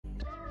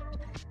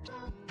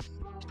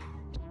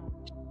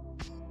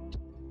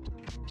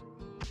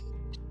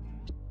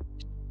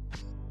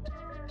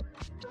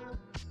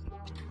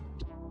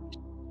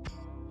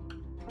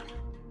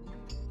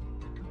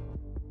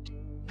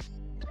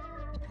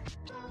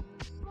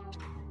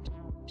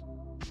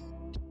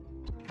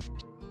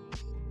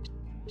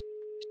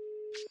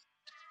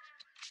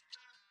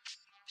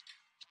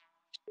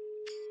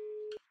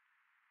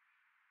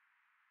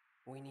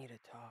We need to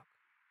talk.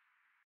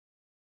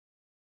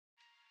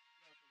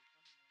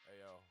 Hey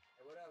yo,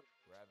 what up?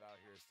 Rav out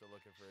here still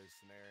looking for his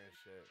snare and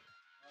shit.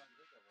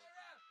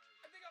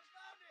 I think I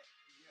found it.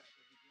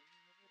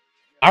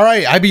 All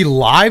right, I be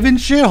live and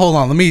shit. Hold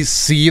on, let me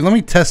see. Let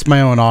me test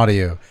my own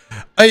audio.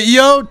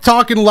 Yo,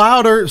 talking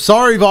louder.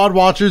 Sorry, VOD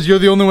watchers, you're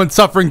the only one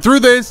suffering through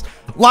this.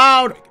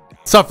 Loud,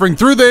 suffering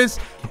through this.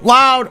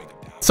 Loud,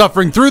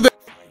 suffering through this.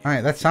 All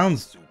right, that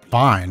sounds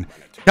fine.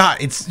 God,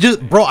 it's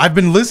just, bro, I've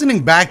been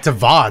listening back to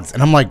VODs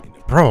and I'm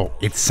like, bro,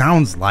 it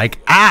sounds like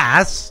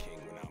ass.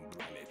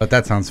 But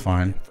that sounds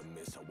fine.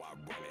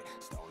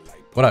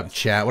 What up,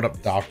 chat? What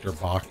up, Dr.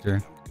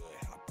 Boctor?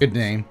 Good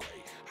name.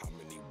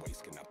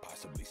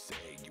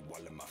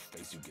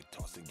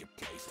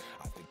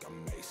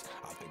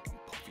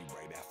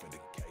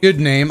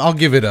 Good name. I'll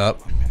give it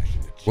up.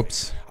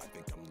 Whoops.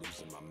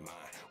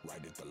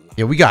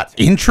 Yeah, we got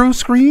intro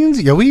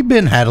screens. Yeah, we've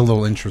been had a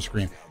little intro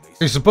screen.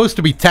 There's supposed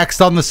to be text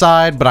on the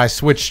side, but I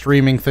switched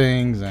streaming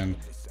things and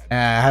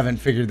I haven't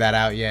figured that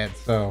out yet.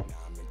 So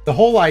the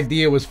whole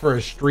idea was for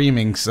a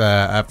streaming,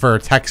 for a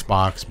text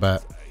box,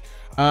 but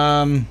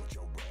kind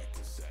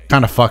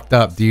of fucked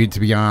up, dude,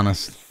 to be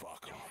honest.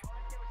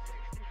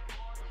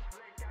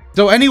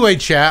 So anyway,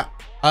 chat,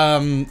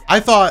 I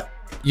thought,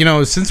 you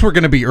know, since we're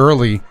gonna be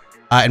early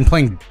and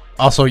playing,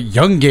 also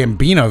Young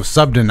Gambino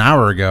subbed an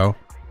hour ago.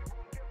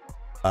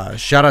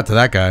 Shout out to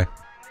that guy.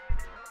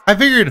 I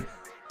figured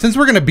since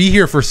we're gonna be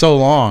here for so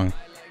long,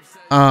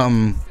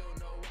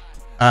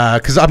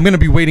 because I'm gonna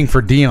be waiting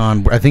for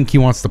Dion. I think he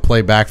wants to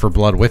play Back for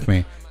Blood with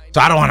me, so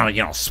I don't want to,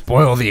 you know,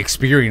 spoil the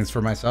experience for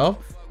myself.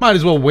 Might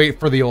as well wait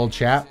for the old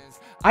chat.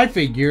 I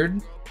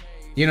figured,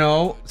 you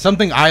know,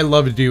 something I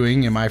love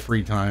doing in my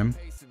free time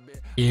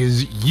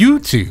is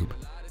YouTube.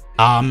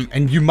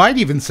 And you might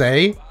even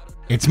say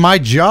it's my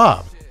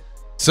job.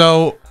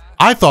 So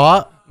I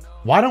thought,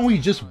 why don't we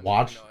just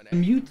watch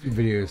some YouTube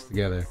videos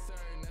together?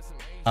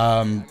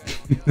 I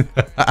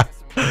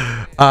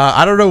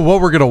don't know what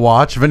we're gonna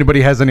watch. If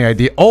anybody has any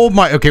idea. Oh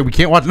my, okay, we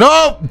can't watch.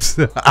 No.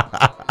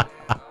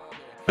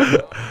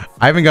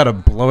 I haven't got to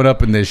blow it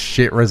up in this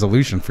shit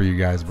resolution for you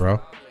guys,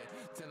 bro.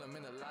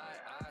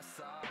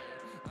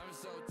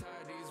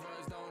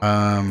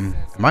 Am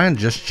I on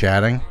just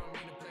chatting?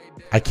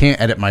 I can't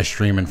edit my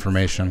stream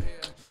information.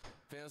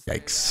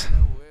 Yikes.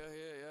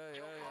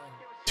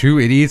 Two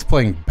idiots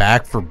playing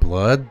Back for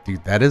Blood?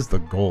 Dude, that is the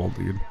goal,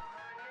 dude.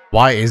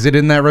 Why is it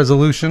in that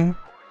resolution?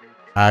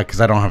 Because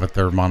I don't have a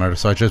third monitor,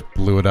 so I just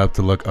blew it up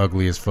to look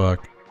ugly as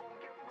fuck.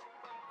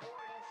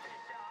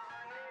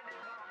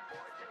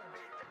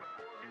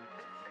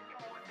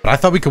 But I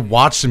thought we could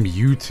watch some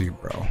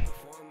YouTube, bro.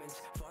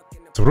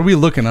 So what are we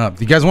looking up?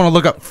 Do you guys want to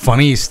look up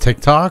funniest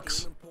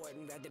TikToks?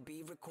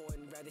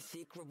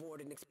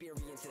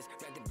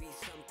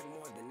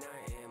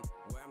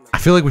 I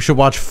feel like we should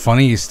watch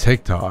funniest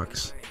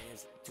TikToks.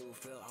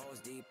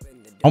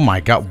 Oh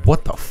my god,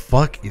 what the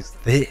fuck is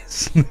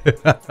this?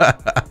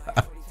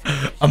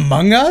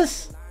 Among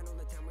Us?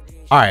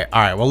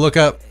 Alright, we'll look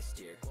up.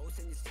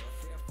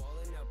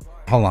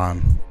 Hold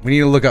on. We need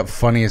to look up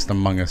funniest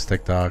Among Us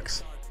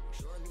TikToks.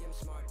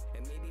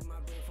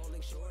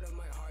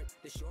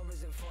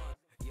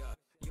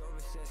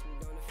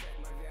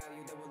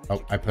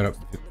 Oh, I put up.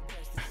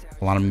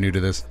 Hold on, I'm new to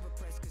this.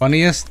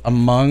 Funniest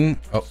Among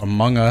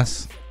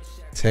Us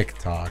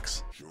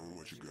TikToks.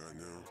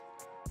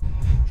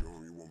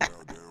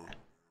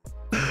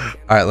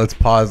 Alright, let's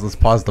pause. Let's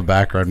pause the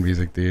background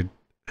music, dude.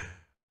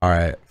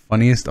 Alright,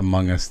 funniest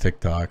Among Us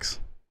TikToks.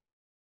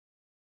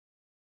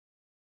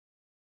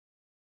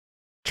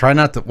 Try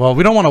not to. Well,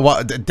 we don't want to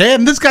watch.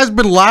 Damn, this guy's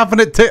been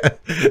laughing at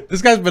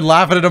this guy's been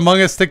laughing at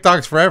Among Us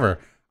TikToks forever.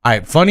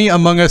 Alright, funny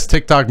Among Us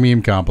TikTok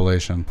meme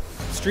compilation.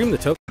 Stream the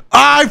token.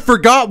 I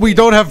forgot we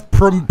don't have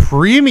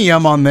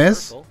premium on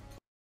this.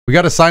 We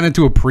got to sign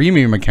into a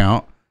premium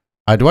account.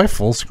 Do I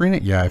full screen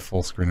it? Yeah, I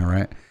full screen it,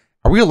 right?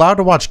 Are we allowed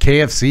to watch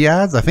KFC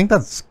ads? I think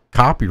that's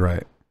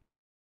copyright.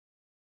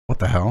 What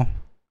the hell?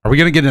 Are we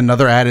going to get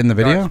another ad in the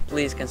video?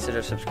 Please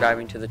consider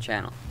subscribing to the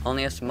channel.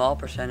 Only a small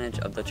percentage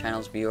of the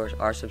channel's viewers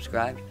are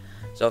subscribed,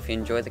 so if you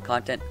enjoy the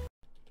content...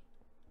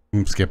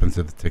 I'm skipping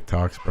to the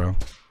TikToks, bro.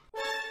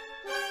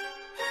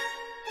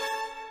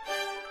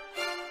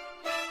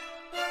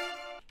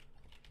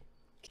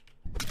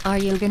 Are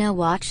you gonna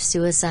watch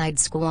Suicide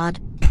Squad?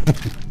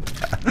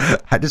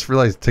 I just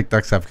realized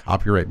TikToks have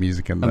copyright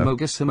music in them.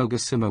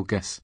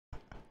 Amogus.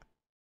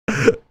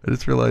 I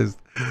just realized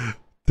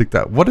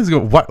TikTok. What is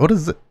going? What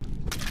is it?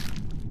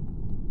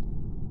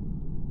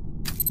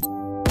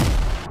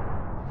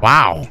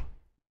 Wow.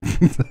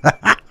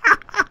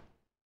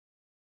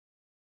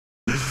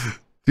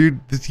 Dude,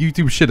 this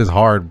YouTube shit is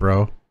hard,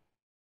 bro.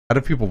 How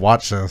do people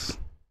watch this?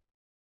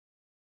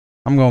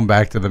 I'm going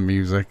back to the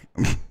music.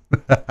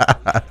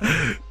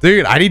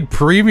 Dude, I need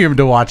premium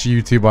to watch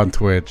YouTube on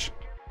Twitch.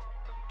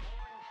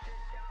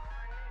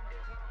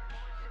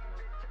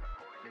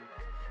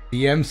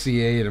 The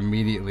MCA'd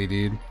immediately,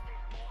 dude.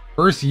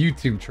 First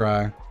YouTube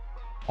try.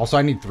 Also,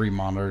 I need 3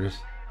 monitors.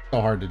 So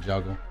hard to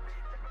juggle.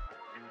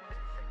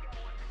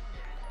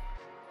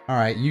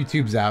 Alright,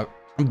 YouTube's out.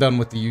 I'm done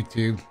with the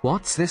YouTube.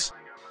 What's this?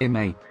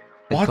 Imay.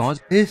 What's God,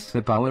 this?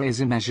 the power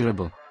is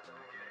immeasurable.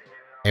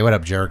 Hey, what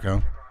up,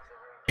 Jericho?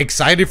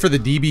 Excited for the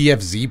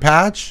DBFZ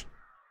patch?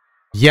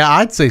 Yeah,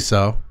 I'd say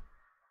so.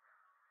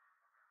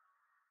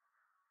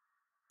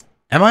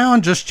 Am I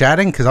on just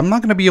chatting? Because I'm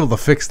not going to be able to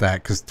fix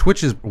that. Because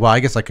Twitch is... Well, I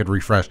guess I could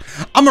refresh.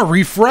 I'm a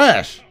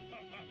refresh!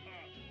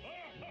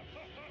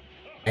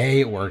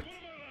 Hey, it worked.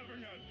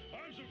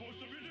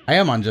 I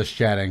am on just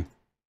chatting.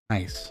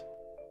 Nice.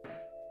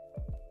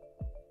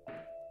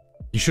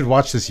 You should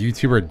watch this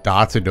YouTuber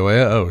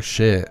DotoDoya. Oh,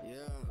 shit.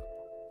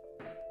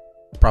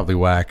 Probably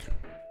whack.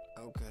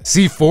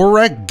 C4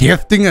 Rec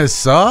gifting a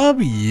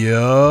sub?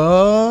 Yo!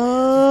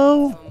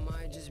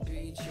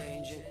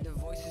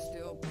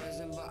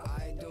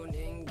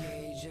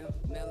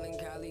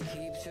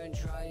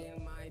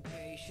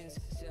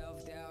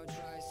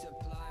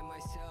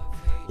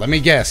 Let me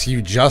guess,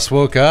 you just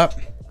woke up?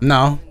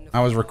 No,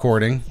 I was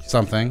recording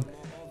something.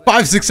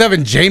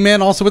 567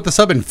 J-Man also with the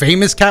sub, and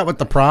Famous Cat with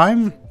the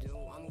prime.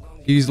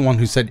 He's the one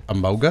who said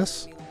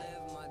Amogus.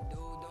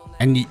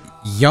 And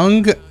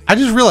Young, I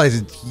just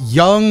realized it's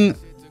Young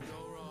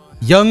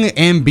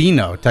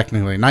Ambino,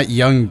 technically, not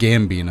Young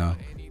Gambino.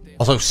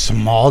 Also,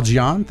 Small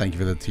John, thank you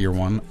for the tier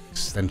 1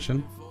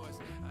 extension.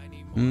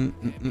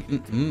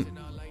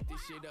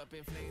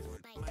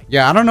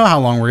 Yeah, I don't know how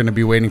long we're going to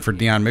be waiting for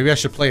Dion. Maybe I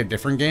should play a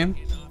different game.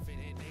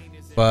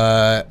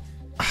 But,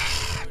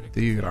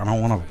 dude, I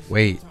don't want to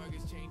wait.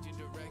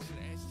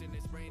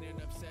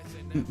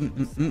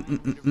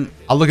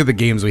 I'll look at the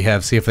games we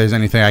have, see if there's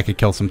anything I could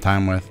kill some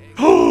time with.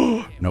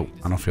 Nope,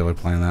 I don't feel like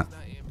playing that.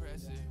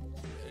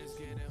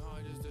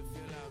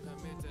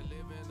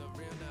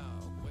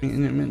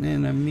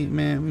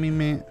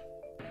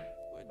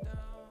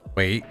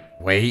 Wait.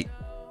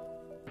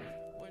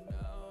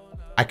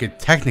 I could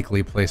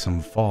technically play some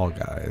Fall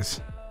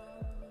Guys.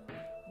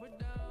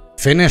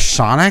 Finish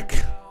Sonic?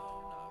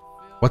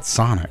 What's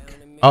Sonic?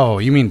 Oh,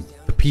 you mean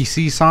the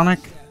PC Sonic?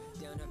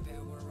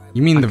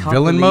 You mean the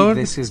villain mode?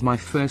 This is my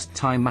first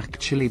time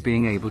actually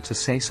being able to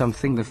say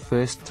something. The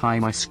first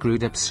time I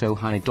screwed up, so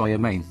hi Doya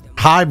main.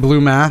 Hi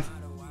Blue Math.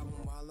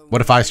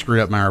 What if I screwed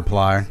up my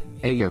reply?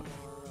 Hey yo.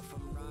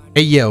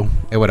 Hey yo.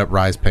 Hey, what up,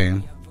 Rise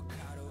Pain?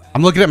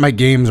 I'm looking at my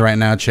games right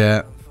now,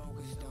 chat.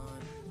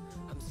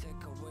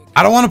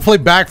 I don't want to play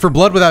Back for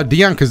Blood without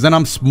Dion, because then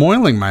I'm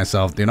spoiling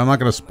myself, dude. I'm not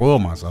going to spoil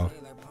myself.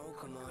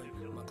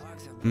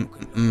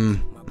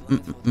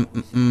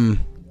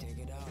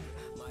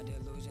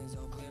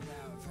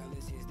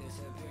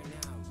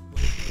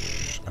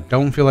 I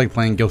don't feel like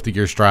playing Guilty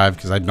Gear Strive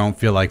because I don't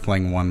feel like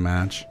playing one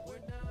match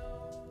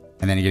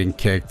and then getting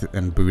kicked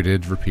and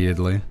booted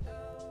repeatedly.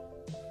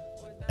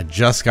 I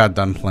just got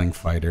done playing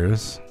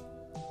Fighters.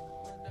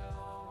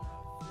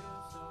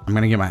 I'm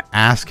gonna get my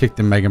ass kicked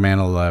in Mega Man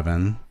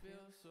 11.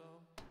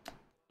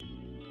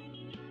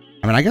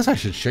 I mean, I guess I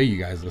should show you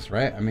guys this,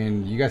 right? I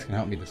mean, you guys can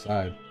help me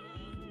decide.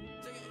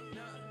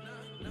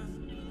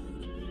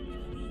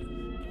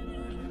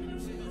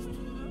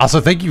 Also,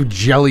 thank you,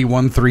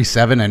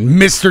 Jelly137 and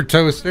Mr.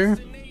 Toaster.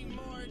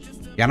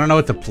 Yeah, I don't know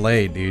what to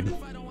play, dude.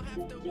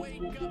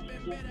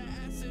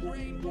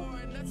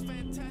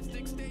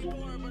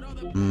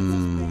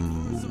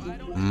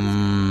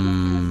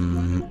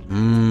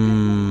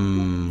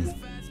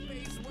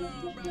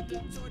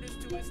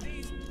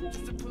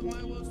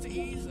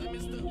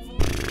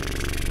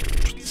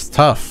 It's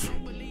tough.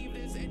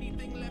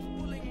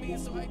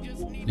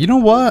 You know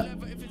what?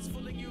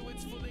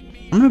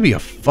 I'm gonna be a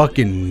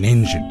fucking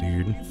ninja,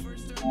 dude.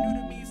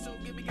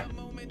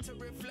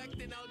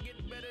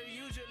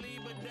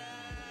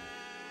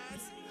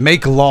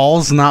 Make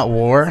laws, not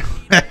war.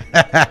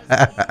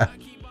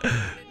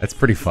 That's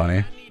pretty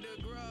funny.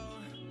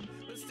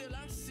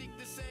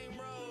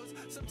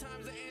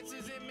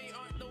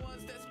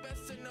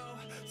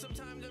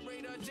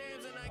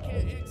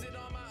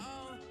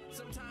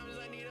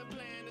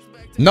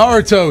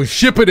 Naruto,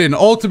 Shippuden,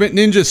 Ultimate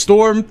Ninja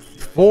Storm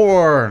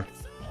 4.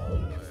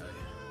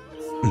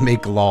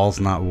 Make laws,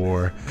 not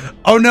war.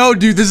 Oh no,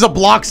 dude, this is a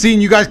block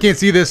scene. You guys can't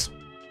see this.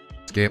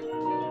 Skip.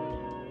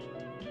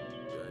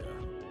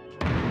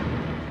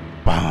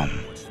 Boom.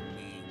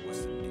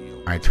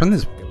 Alright, turn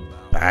this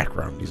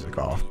background music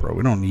off, bro.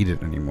 We don't need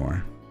it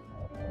anymore.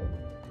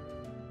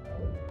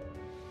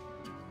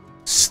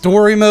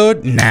 Story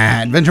mode?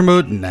 Nah. Adventure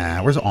mode?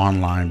 Nah. Where's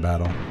online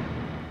battle?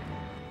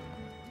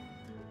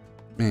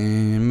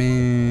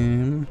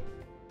 Man.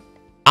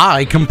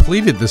 I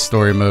completed the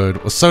story mode.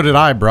 Well, so did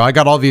I, bro. I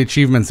got all the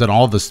achievements in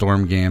all the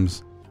Storm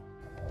games.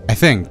 I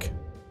think.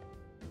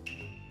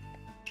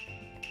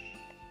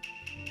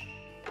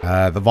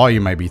 The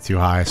volume might be too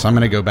high, so I'm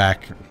gonna go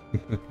back.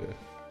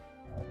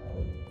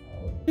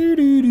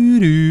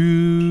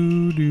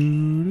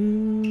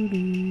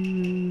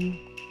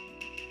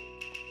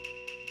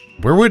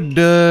 Where would,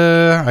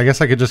 I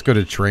guess I could just go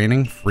to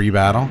training, free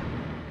battle.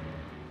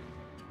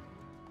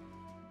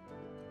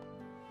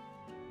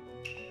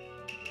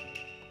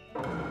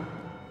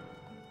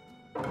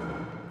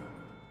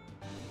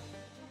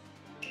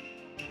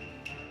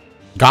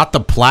 got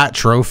the plat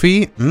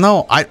trophy.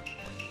 No, I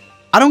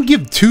don't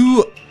give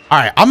two. All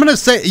right, I'm gonna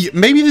say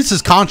maybe this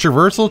is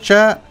controversial,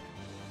 chat.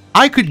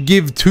 I could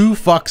give two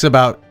fucks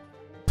about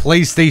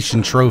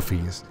PlayStation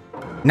trophies.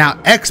 Now,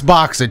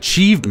 Xbox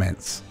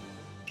achievements,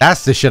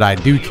 that's the shit I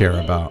do care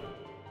about.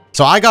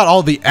 So I got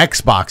all the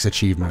Xbox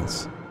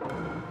achievements.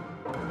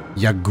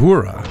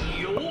 Yagura.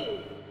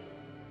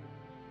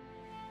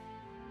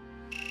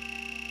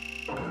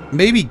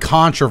 Maybe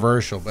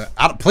controversial, but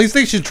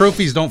PlayStation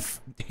trophies don't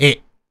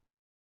hit.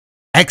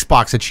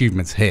 Xbox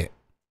achievements hit.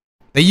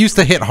 They used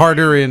to hit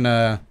harder in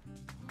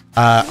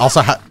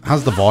also,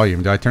 how's the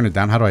volume? Do I turn it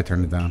down? How do I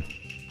turn it down?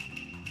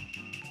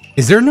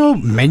 Is there no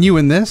menu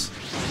in this?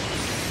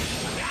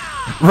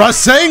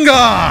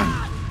 Rasengan!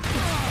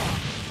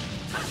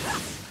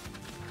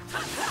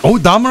 Oh,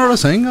 Damara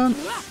Rasengan?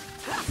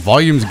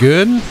 Volume's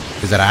good?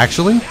 Is it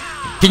actually?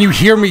 Can you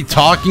hear me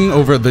talking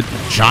over the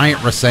giant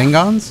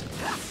Rasengans?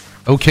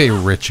 Okay,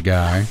 rich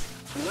guy.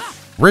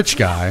 Rich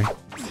guy?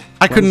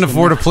 I couldn't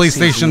afford a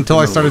PlayStation until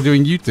I started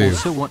doing YouTube.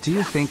 Also, what do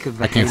you think of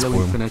the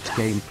Halo Infinite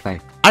gameplay?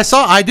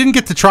 I didn't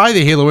get to try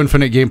the Halo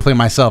Infinite gameplay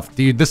myself.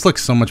 Dude, this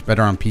looks so much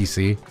better on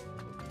PC.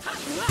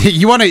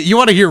 You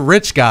wanna hear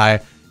rich guy?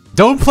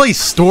 Don't play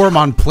Storm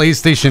on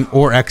PlayStation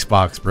or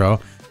Xbox, bro.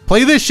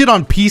 Play this shit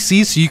on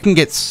PC so you can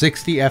get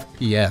 60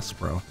 FPS,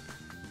 bro.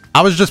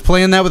 I was just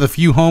playing that with a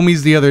few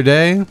homies the other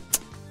day.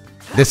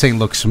 This ain't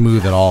look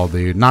smooth at all,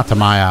 dude. Not to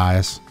my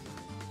eyes.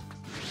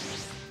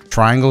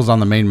 Triangles on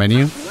the main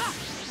menu.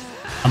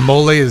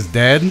 Amole is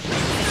dead.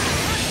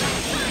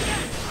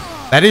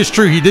 That is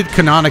true. He did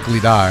canonically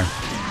die.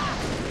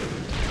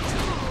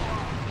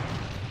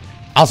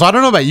 Also, I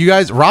don't know about you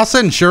guys.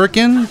 Rasen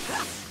Shuriken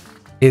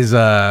is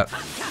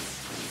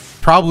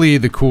probably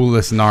the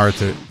coolest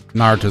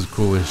Naruto's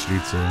coolest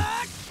jutsu.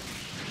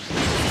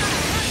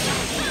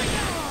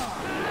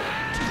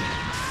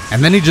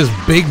 And then he just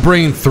big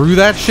brain through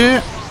that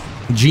shit.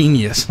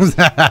 Genius.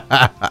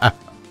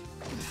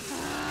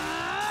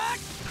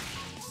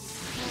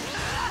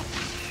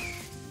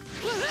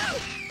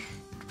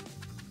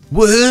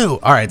 Woohoo!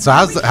 All right, so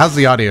how's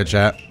the audio,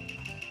 chat?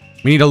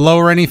 We need to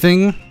lower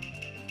anything?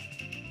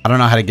 I don't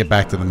know how to get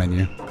back to the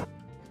menu.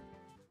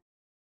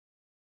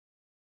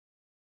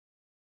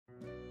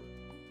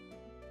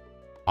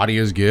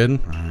 Audio's good.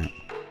 All right.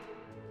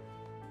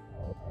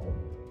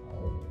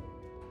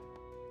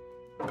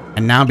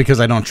 And now, because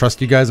I don't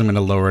trust you guys, I'm going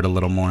to lower it a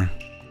little more.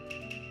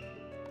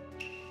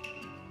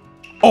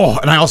 Oh,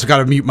 and I also got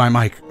to mute my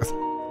mic.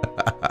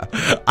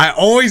 I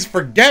always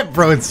forget,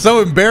 bro. It's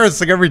so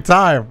embarrassing every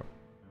time.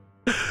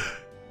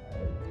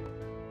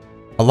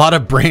 A lot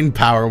of brain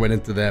power went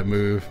into that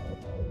move.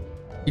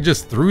 He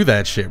just threw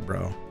that shit,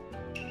 bro.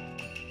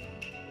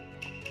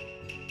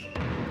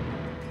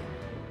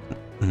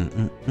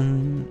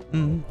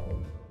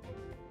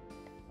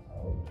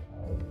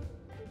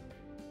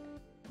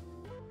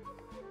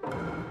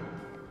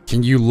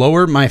 Can you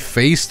lower my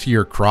face to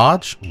your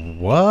crotch?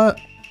 What?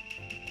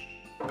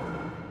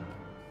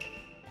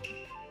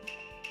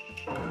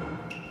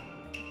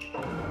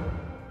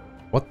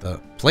 What the?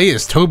 Play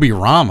as Toby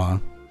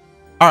Rama.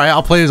 Alright,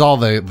 I'll play as all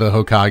the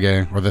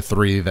Hokage, or the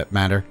three that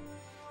matter.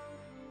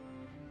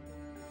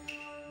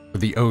 Or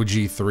the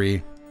OG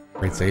 3.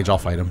 Great Sage, I'll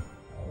fight him.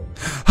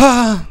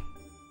 Ah!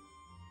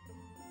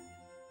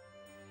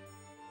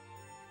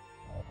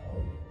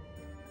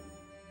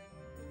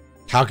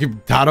 How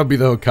could Tato be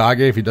the Hokage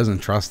if he doesn't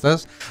trust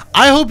us?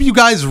 I hope you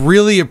guys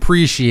really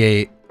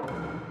appreciate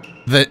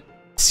that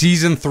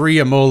Season 3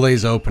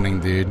 Amole's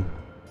opening, dude.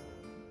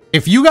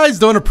 If you guys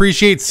don't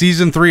appreciate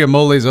Season 3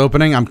 Amole's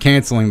opening, I'm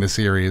canceling the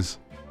series.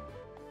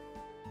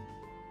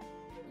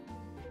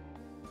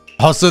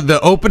 Also, the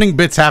opening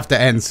bits have to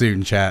end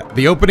soon, chat.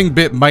 The opening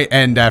bit might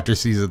end after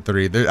Season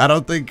 3. I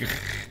don't think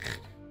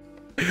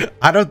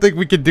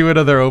we could do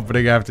another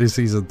opening after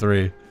Season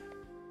 3.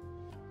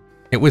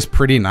 It was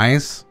pretty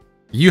nice.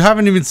 You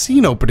haven't even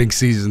seen opening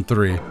Season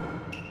 3.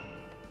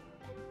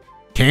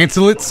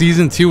 Cancel it.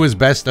 Season 2 is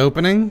best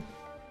opening.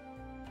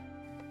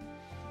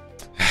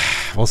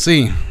 We'll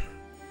see.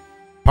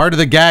 Part of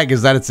the gag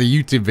is that it's a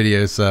YouTube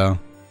video, so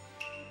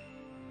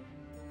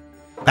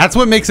that's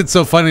what makes it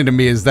so funny to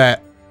me, is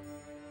that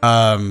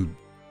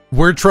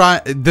we're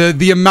trying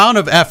the amount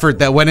of effort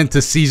that went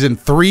into Season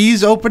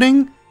 3's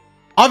opening.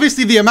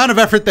 Obviously, the amount of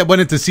effort that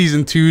went into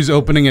Season 2's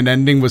opening and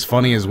ending was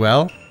funny as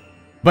well.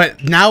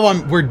 But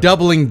now we're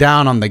doubling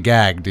down on the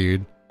gag,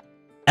 dude.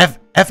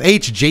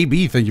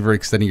 FHJB, thank you for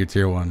extending your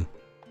tier 1.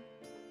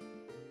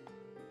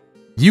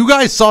 You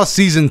guys saw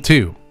Season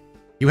 2.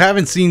 You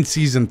haven't seen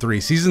Season 3.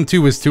 Season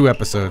 2 was 2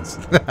 episodes.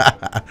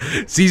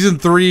 Season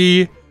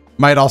 3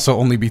 might also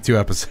only be 2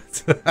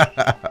 episodes.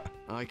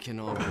 I can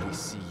already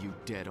see you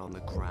dead on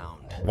the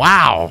ground.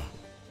 Wow.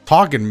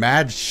 Talking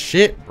mad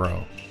shit,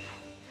 bro.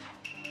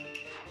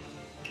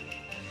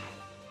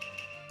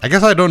 I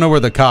guess I don't know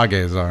where the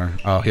Kages are.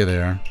 Oh, here they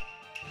are.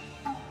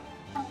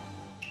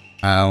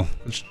 Oh,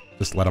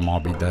 just let them all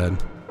be dead.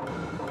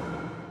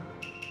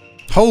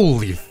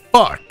 Holy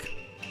fuck.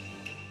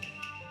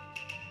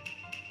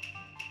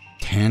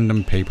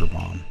 Tandem paper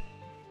bomb.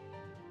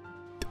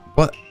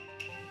 What?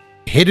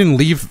 Hidden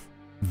leaf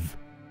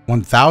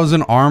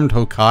 1000 armed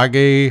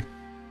Hokage.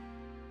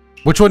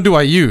 Which one do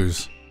I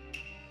use?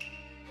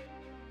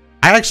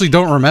 I actually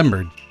don't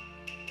remember.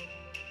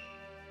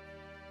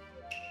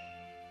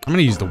 I'm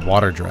gonna use the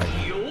water dragon.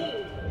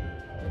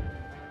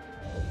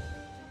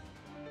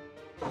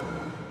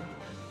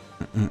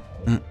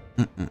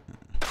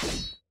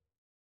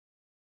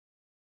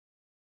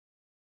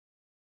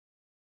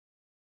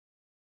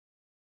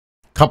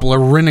 Couple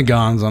of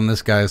Renegons on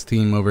this guy's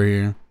team over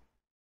here.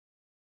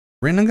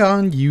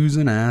 Renegon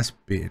using ass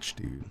bitch,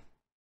 dude.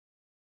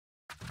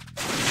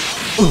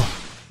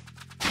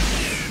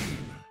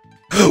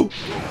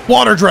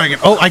 Water dragon.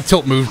 Oh, I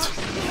tilt moved.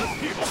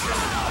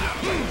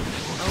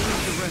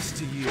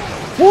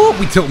 Woo,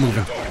 we tilt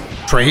moving.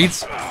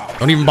 Trades.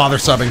 Don't even bother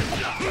subbing.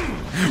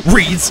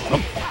 Reads. Oh.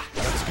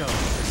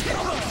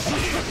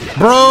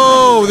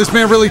 Bro, this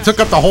man really took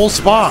up the whole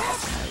spot.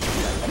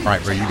 All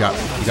right, bro, you got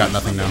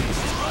nothing now.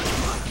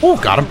 Oh,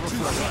 got him.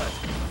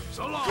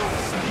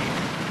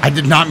 I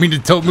did not mean to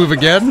tilt move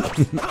again.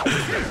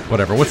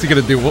 Whatever. What's he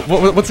gonna do?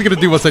 What's he gonna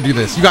do once I do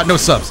this? You got no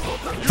subs.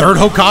 Third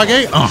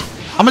Hokage?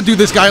 I'm gonna do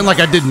this guy like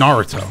I did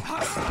Naruto.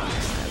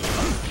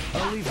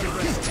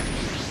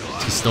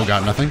 He's still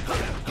got nothing.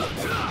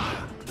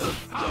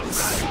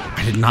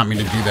 I did not mean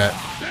to do that.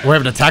 We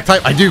have an attack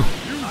type? I do.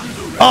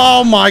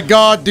 Oh my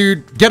god,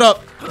 dude. Get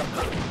up.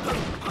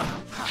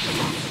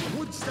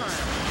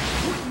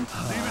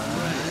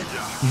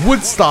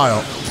 Wood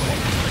style.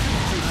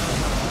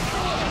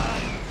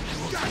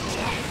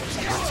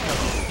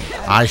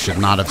 I should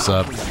not have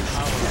subbed.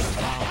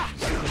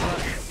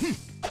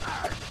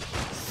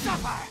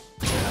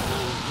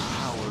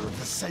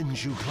 I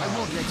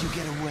won't let you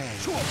get away.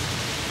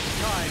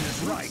 Time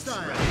is right.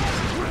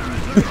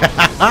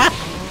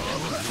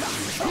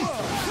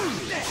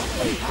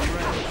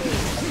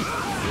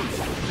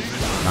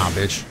 Nah,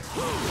 bitch.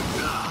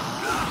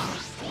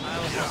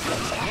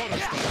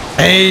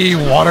 Hey,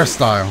 water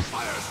style.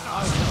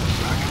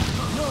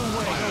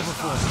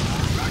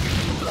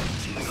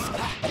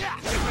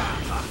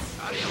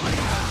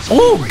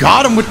 Oh,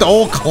 got him with the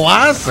old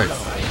classic.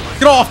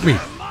 Get off me.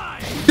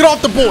 Get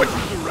off the boy.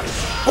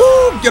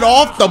 Oh, get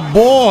off the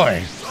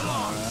boy.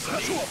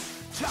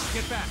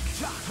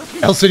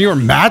 Elson, you're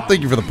mad.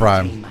 Thank you for the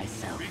prime.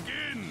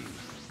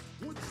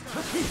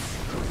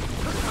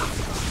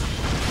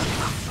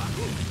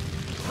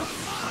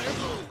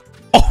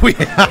 Oh,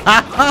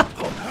 yeah.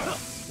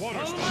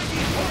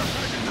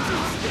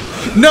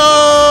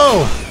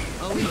 No.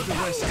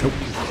 Nope.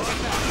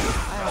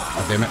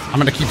 God damn it. I'm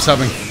going to keep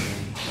subbing.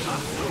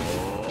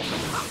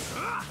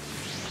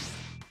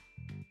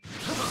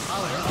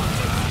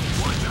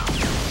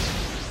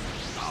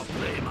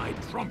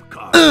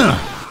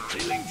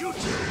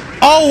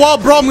 Oh, well,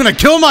 bro, I'm gonna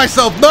kill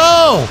myself.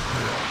 No!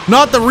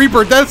 Not the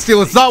Reaper Death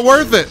Steal. It's not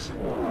worth it.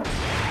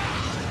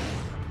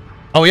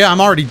 Oh, yeah,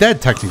 I'm already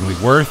dead, technically.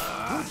 Worth.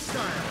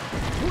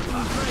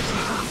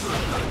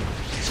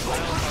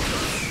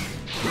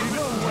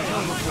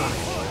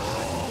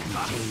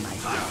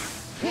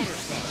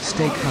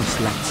 Steakhouse,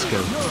 let's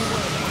go.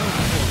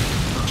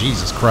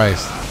 Jesus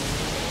Christ.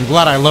 I'm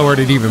glad I lowered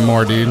it even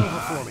more, dude.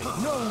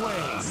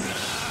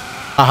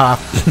 Haha.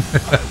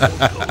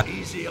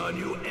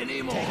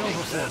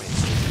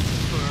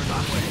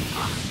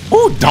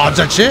 Ooh, dodge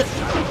that shit.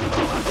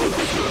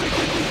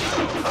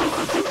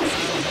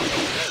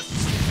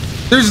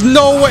 There's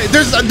no way.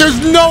 There's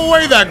no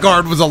way that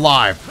guard was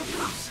alive.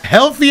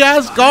 Healthy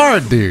ass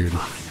guard, dude.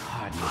 Okay,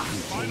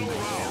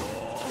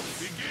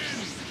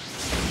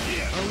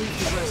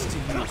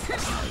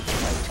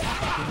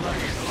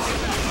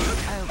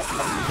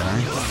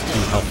 2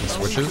 healthy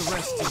switches.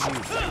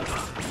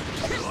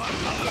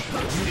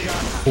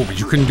 Oh, but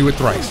you couldn't do it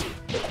thrice.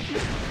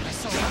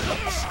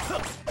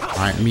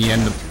 All right, me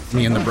and the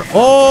bro.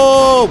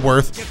 Oh,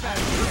 worth.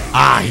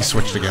 Ah, he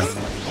switched again.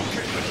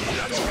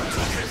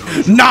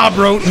 Nah,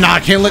 bro. Nah,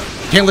 can't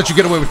let you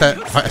get away with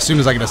that. As soon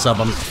as I get a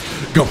sub, I'm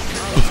go.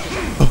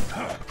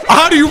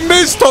 How do you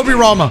miss, Toby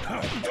Rama?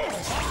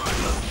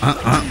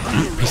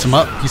 Piece him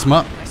up. Piece him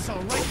up.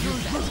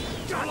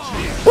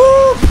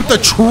 Woo, put the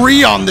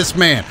tree on this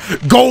man.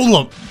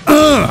 Golem.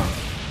 All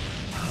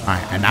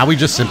right, and now we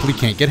just simply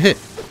can't get hit.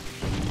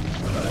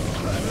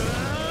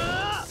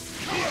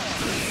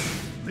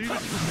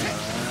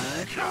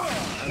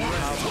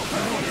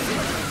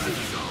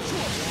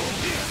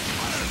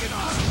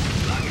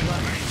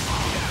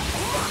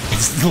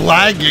 It's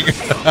lagging.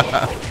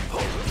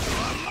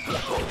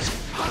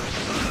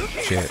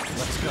 Shit.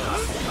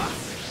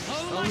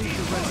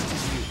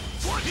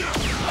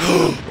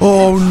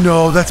 Oh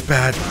no, that's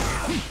bad.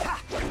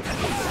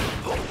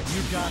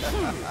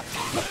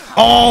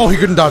 Oh, he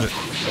couldn't dodge it.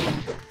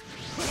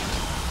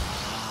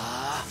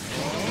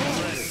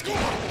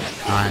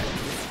 Alright.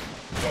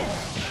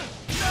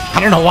 I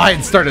don't know why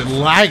it started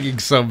lagging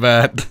so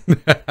bad. There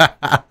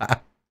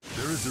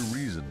is a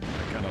reason I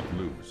cannot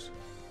lose.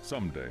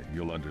 Someday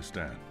you'll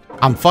understand.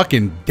 I'm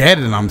fucking dead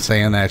and I'm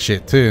saying that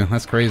shit too.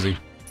 That's crazy.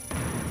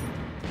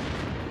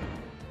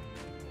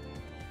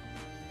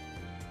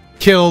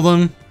 Kill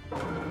them.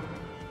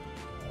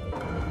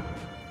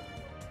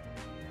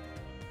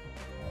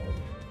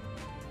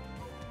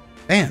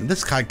 Damn,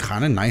 this guy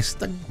kind of nice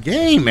the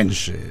game and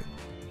shit.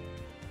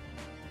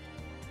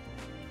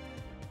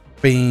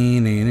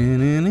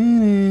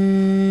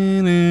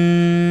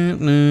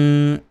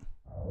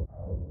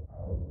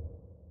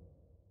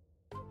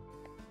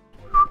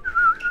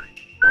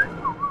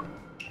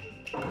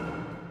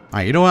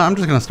 Alright, you know what? I'm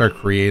just gonna start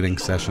creating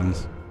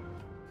sessions.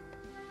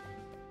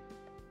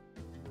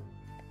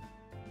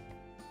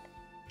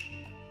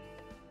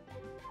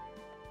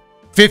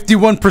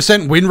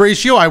 %51% win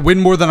ratio. I win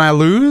more than I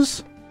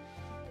lose.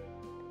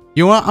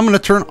 You know what? I'm gonna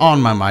turn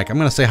on my mic. I'm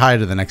gonna say hi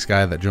to the next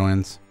guy that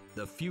joins.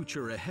 The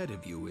future ahead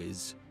of you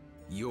is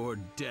your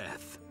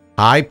death.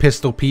 Hi,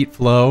 Pistol Pete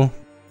Flo.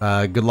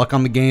 Good luck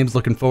on the games.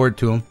 Looking forward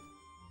to them.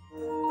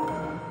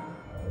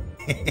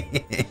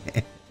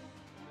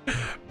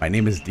 My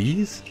name is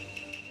Deez.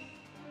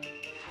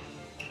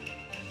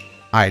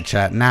 Alright,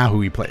 chat. Now who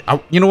we play?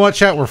 Oh, you know what,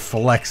 chat? We're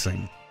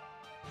flexing.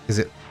 Is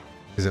it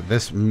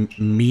this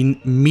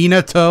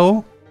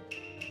Minato?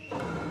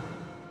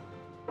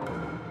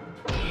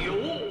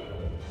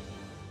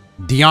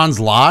 Dion's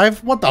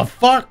live? What the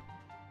fuck?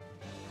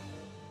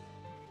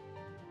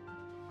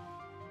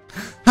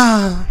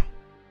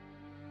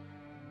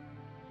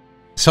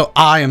 So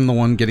I am the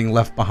one getting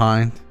left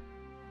behind.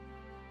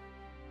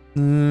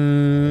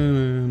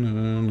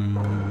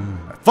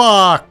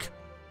 Fuck!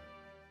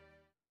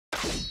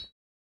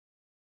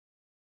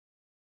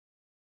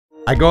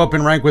 I go up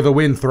in rank with a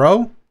win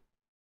throw?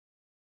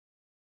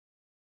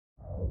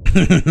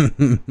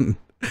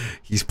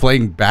 He's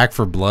playing Back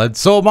for Blood.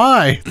 So am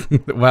I.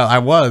 Well, I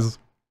was.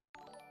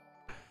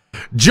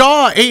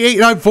 Jaw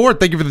 8894.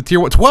 Thank you for the tier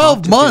 1.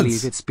 12 months.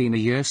 Believe it's been a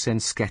year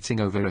since getting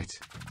over it.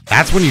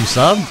 That's when you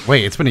subbed?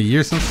 Wait, it's been a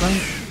year since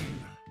then?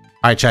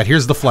 Alright, chat,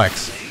 here's the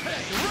flex.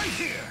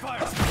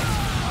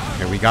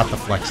 Okay, we got the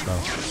flex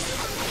though.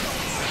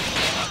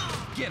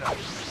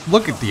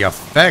 Look at the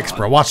effects,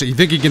 bro. Watch it. You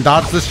think you can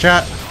dodge this,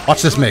 chat?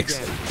 Watch this mix.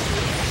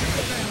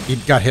 He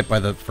got hit by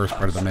the first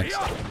part of the mix.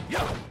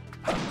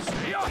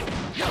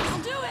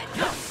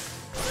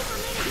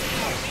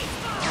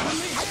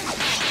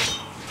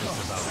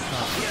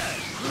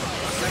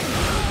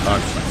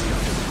 Fuck.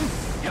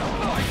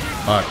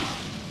 Fuck.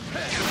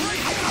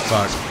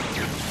 Fuck.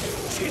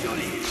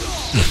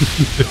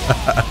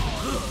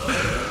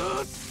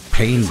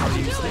 Pain.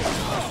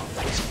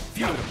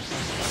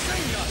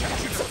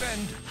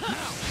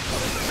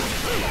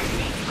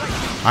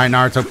 Alright,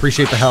 Naruto,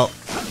 appreciate the help.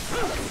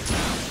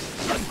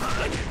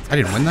 I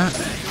didn't win that?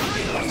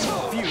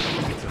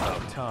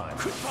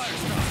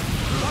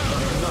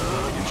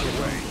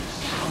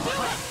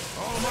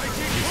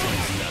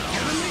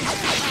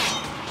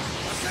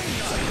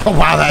 Oh,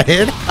 wow, that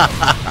hit.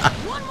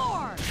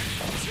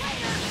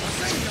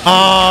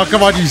 Oh,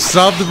 come on, you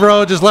subbed,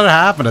 bro. Just let it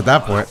happen at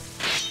that point.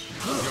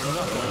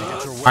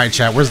 Alright,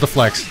 chat, where's the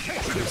flex?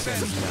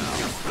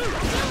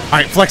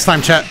 Alright, flex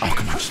time, chat. Oh,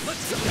 come on.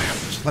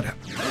 Just let it happen.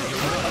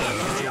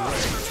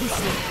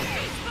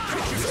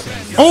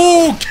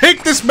 Oh,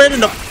 kick this man in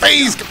the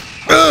face.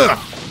 Ugh.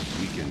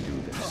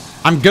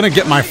 I'm gonna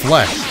get my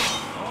flex.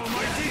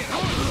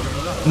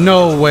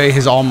 No way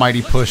his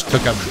almighty push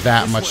took up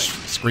that much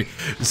screen.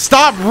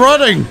 Stop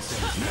running!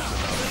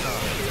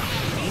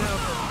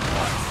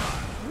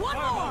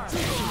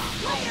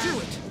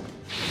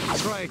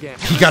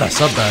 He got a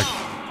sub back.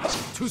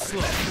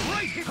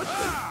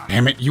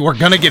 Damn it, you are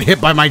gonna get hit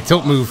by my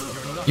tilt move.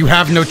 You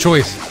have no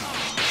choice.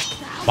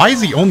 Why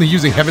is he only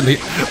using heavenly?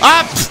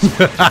 Ah!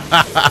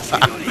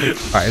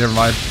 Alright, never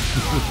mind.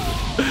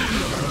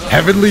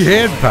 Heavenly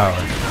hand power.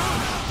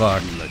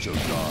 Fuck. Let your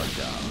guard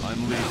down.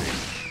 I'm leaving.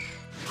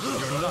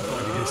 You're not going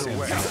to get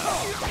away.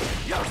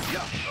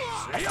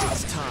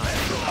 It's time.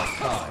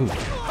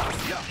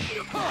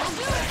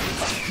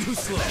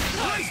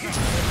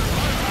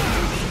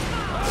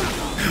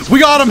 We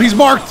got him. He's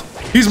marked.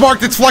 He's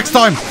marked. It's flex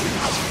time.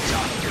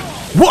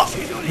 What?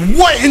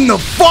 What in the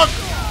fuck?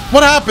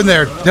 What happened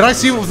there? Did I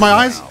see it with my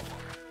eyes?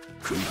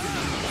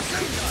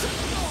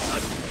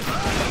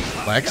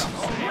 Flex.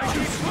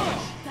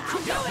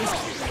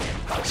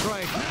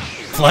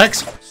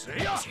 Flex.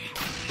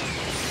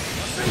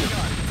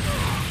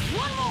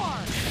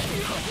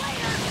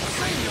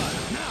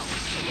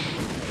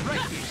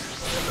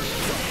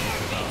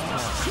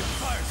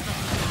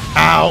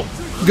 Ow.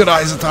 Good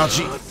eyes,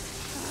 Itachi.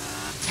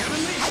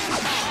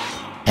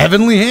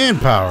 Heavenly hand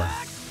power.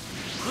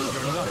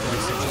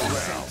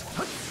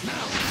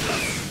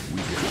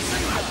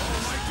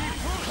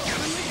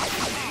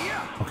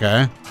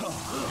 Okay.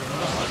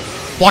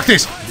 Block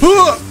this.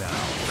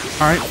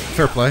 Alright,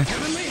 fair play.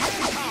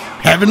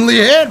 Heavenly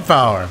hand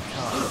power.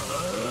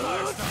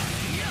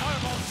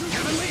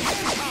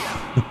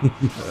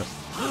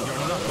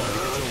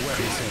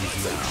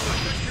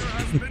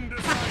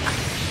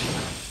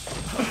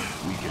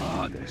 We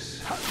can do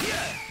this.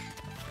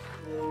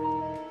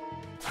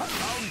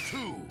 Round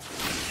 2.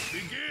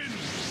 Begin.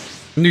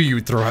 Knew you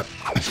would throw it.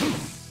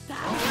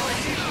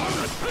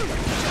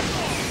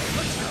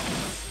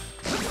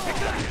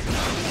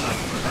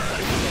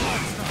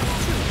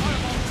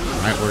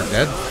 Alright, we're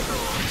dead.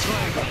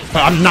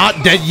 But I'm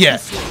not dead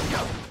yet.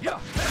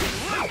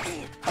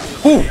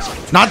 Ooh,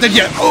 not dead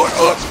yet.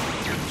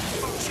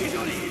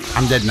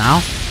 I'm dead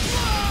now.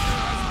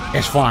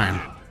 It's fine.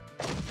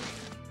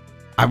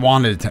 I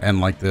wanted it to end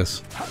like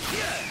this.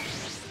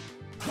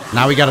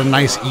 Now we got a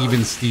nice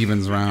even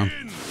Stevens round.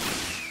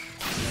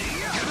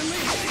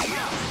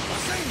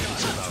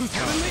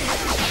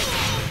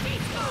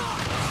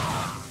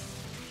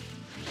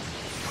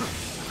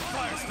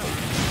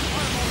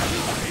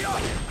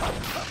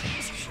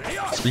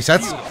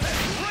 Resets.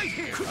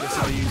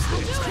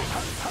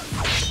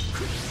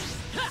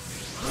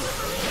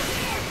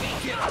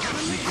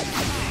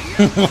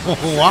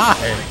 Why?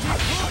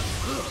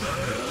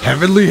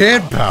 Heavenly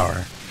hand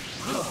power.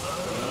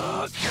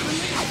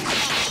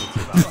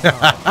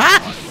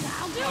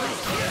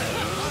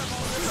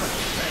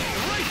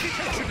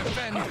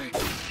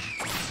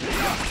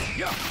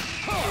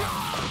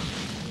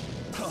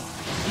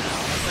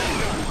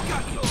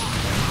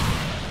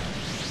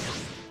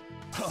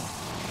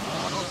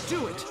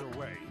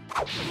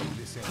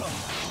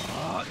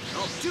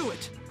 Do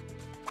it.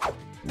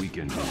 We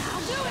can do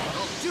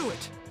Do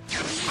it.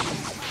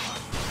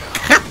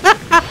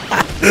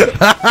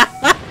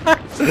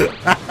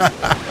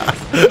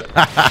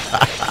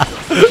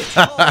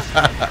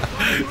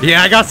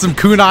 Yeah, I got some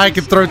kunai I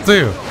can throw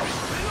too.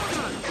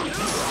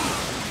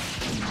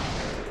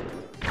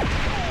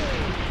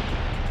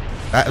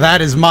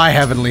 That is my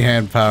heavenly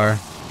hand power.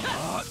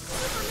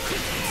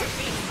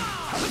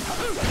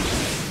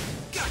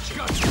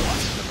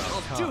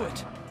 Do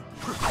it.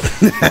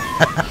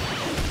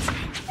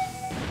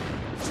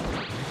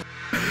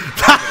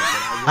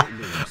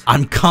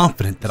 I'm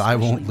confident that I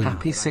won't lose.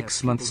 Happy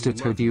 6 months,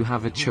 Doto. Do you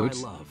have a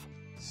choice?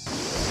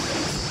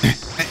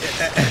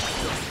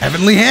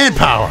 Heavenly hand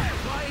power.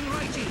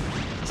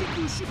 The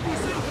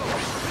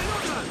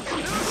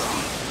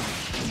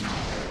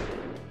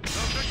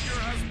victor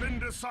has been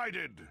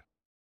decided.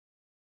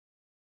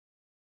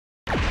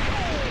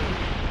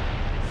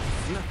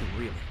 Nothing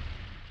really.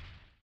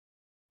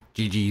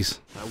 GG's.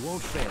 I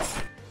won't fail.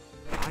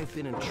 I've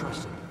been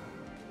entrusted.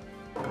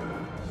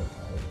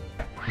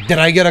 Did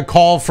I get a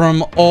call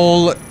from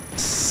Ol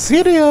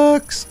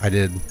Sirius? I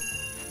did.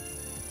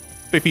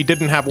 If he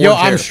didn't have one Yo,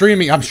 chair. I'm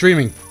streaming.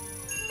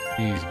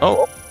 Jeez.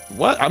 Oh,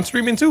 what? I'm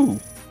streaming too.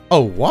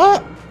 Oh,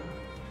 what?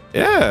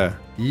 Yeah.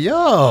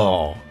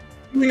 Yo.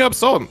 Streaming up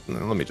so.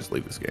 Let me just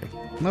leave this game.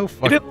 No It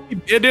fuck.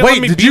 didn't let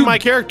me be my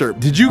character.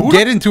 Did you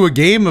get into a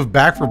game of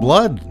Back for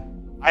Blood?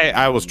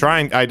 I was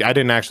trying. I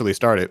didn't actually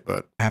start it,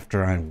 but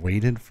After I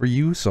waited for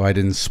you so I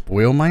didn't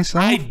spoil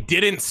myself? I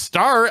didn't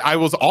start. I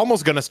was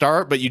almost gonna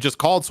start, but you just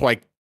called, so I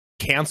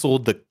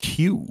canceled the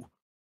queue.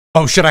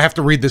 Oh, shit, I have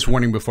to read this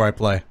warning before I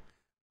play.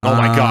 Oh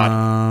my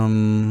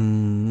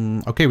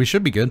god. Okay, we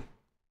should be good.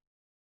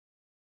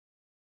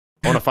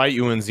 Want to fight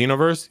you in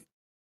Xenoverse?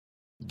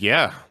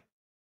 Yeah.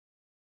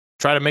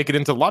 Try to make it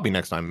into the lobby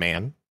next time,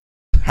 man.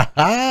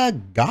 Haha,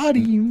 got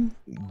him.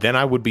 Then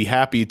I would be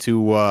happy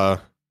to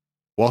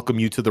welcome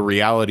you to the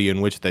reality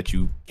in which that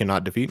you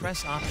cannot defeat me.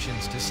 Press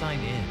options to sign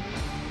in.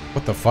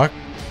 What the fuck?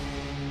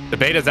 The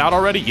beta's out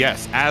already?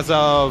 Yes. As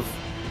of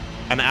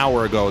an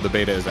hour ago, the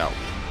beta is out.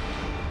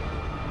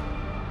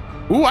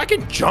 Ooh, I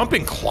can jump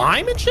and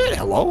climb and shit?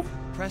 Hello?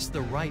 Press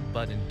the right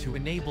button to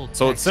enable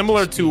So it's text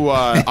similar speak. to,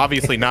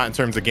 obviously not in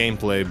terms of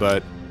gameplay,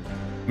 but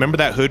remember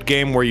that Hood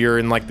game where you're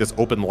in like this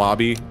open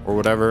lobby or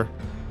whatever?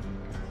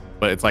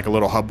 But it's like a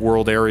little hub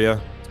world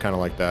area. It's kind of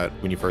like that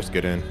when you first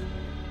get in.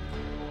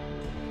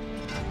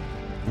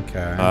 Okay.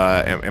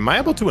 Am I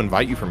able to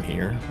invite you from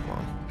here? Come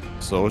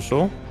on.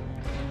 Social.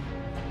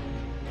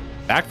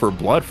 Back for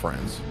Blood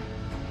friends.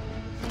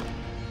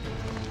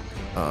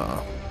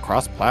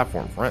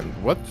 Cross-platform friend.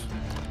 What?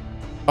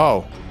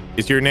 Oh,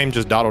 is your name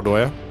just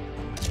DotoDoya?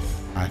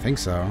 I think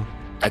so.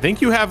 I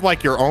think you have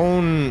like your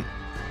own.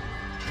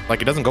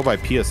 Like it doesn't go by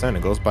PSN.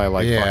 It goes by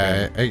like.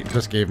 Yeah, it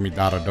just gave me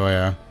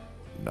DotoDoya.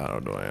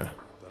 DotoDoya.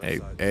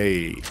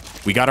 Hey,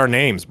 we got our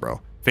names,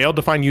 bro. Failed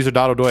to find user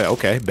DotoDoya.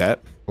 Okay,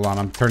 bet. Hold on,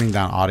 I'm turning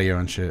down audio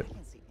and shit.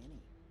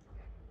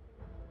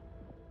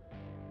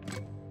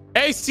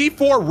 Hey,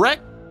 C4 Rec,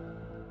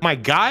 my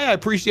guy. I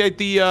appreciate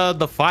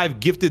the 5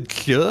 gifted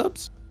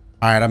subs.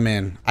 All right, I'm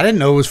in. I didn't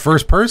know it was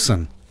first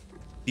person.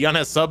 Dion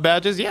has sub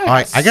badges. Yeah. All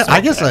right, I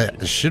guess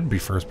it should be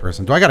first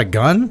person. Do I got a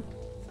gun?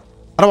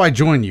 How do I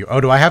join you? Oh,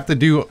 do I have to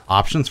do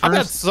options I've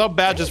had first? sub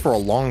badges for a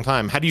long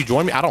time. How do you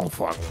join me? I don't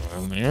fuck,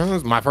 man. This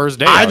is my first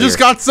day. I out just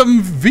here. got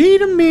some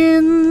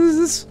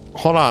vitamins.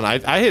 Hold on.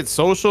 I hit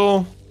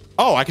social.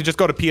 Oh, I could just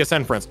go to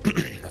PSN friends.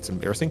 That's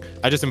embarrassing.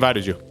 I just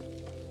invited you.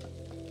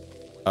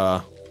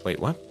 Wait,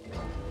 what?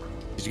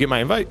 Did you get my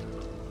invite?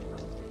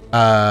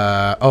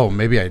 Oh,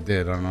 maybe I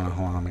did. I don't know.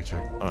 Hold on, let me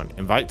check. Hold on.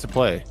 Invite to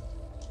play.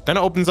 Then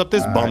it opens up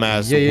this bum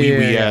ass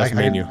yeah, ass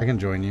menu. I can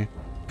join you.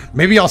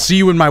 Maybe I'll see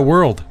you in my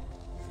world.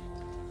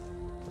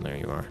 There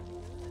you are.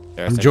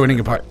 I'm joining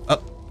a part.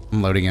 Oh,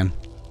 I'm loading in.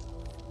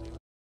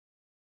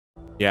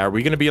 Yeah, are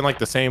we gonna be in like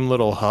the same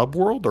little hub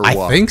world or I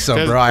what? think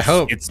so, bro. I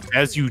hope. It's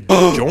as you join.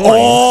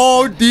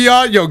 Oh,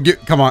 Dion, yo,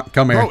 come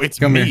here. Bro, it's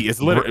come me. Here. It's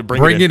literally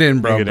bring it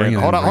in, bro.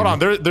 Hold on.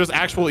 There's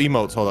actual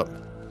emotes. Hold up.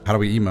 How do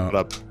we emote? Hold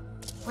up.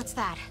 What's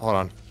that? Hold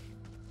on.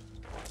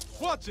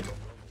 Watch it.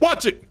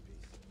 Watch it.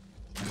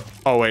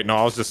 Oh wait, no,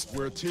 I was just.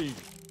 We're a team.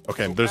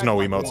 Okay, there's no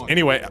emotes.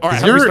 Anyway, all right.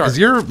 Is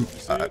your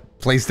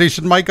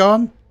PlayStation mic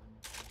on?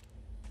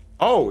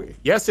 Oh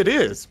yes, it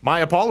is. My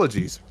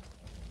apologies.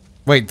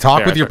 Wait,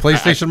 talk with your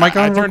PlayStation mic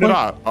on. I turned it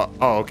off.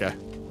 Oh, okay.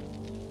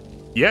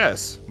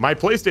 Yes, my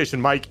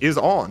PlayStation mic is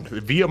on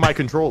via my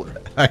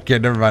controller. Okay,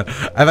 never mind.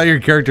 I thought your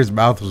character's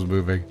mouth was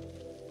moving.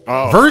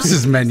 Oh.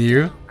 Versus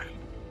menu.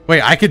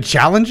 Wait, I could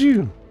challenge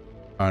you?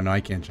 Oh, no,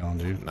 I can't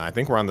challenge you. I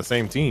think we're on the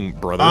same team,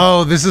 brother.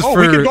 Oh, this is for...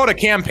 we can go to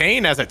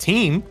campaign as a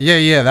team.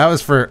 Yeah, that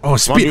was for... Oh,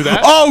 do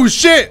that? Oh,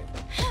 shit!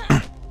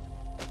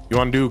 You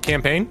want to do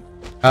campaign?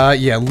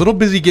 Yeah, a little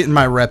busy getting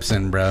my reps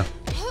in, bro.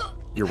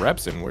 Your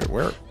reps in?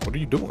 Where? What are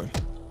you doing?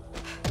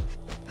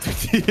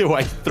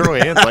 Why throw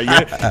hands?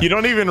 Like you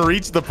don't even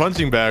reach the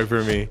punching bag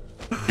for me.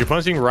 You're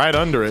punching right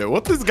under it.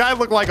 What this guy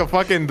look like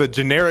the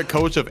generic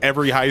coach of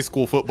every high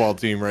school football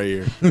team right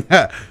here.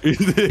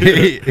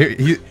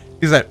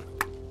 He's like,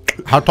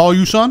 how tall are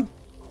you, son?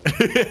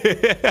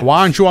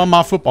 Why aren't you on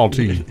my football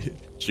team?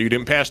 So you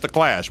didn't pass the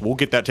class. We'll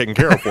get that taken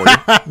care of for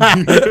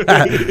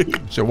you.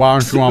 So why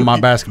aren't you on my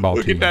basketball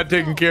we'll team? Get that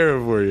taken care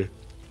of for you.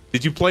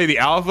 Did you play the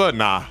alpha?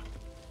 Nah.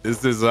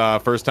 This is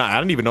first time. I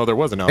didn't even know there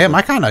was an alpha. Damn,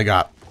 I kind of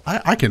got...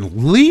 I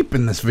can leap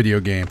in this video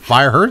game.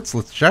 Fire hurts.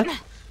 Let's check.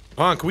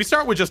 Can we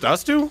start with just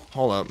us two?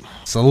 Hold up.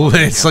 So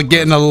it's like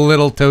getting a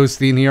little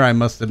toasty in here, I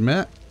must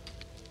admit.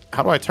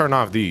 How do I turn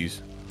off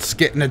these? It's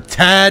getting a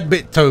tad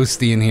bit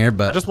toasty in here,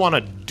 but... I just want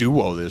to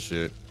duo this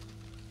shit.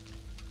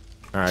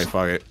 All right,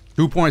 fuck it.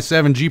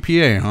 2.7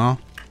 GPA, huh?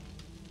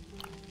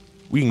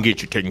 We can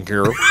get you taken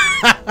care of.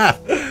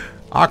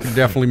 I could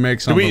definitely make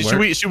something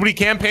should we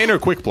campaign or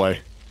quick play?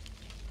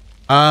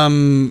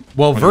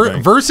 Well,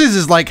 Versus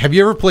is like, have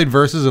you ever played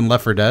Versus in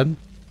Left 4 Dead?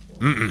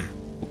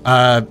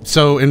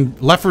 So in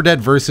Left 4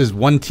 Dead Versus,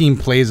 one team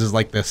plays as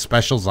like the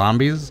special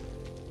zombies,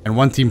 and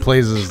one team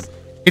plays as...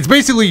 It's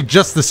basically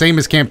just the same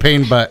as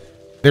campaign, but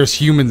there's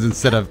humans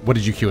instead of... What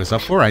did you queue us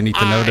up for? I need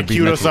to know to be...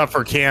 queued us up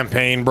for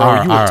campaign,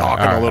 bro. You were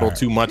talking a little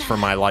too much for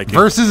my liking.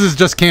 Versus is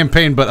just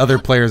campaign, but other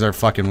players are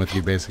fucking with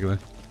you, basically.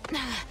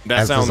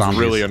 That sounds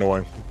really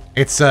annoying.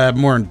 It's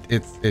more...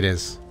 It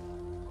is.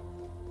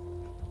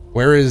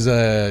 Where is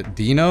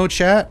Dino,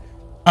 chat?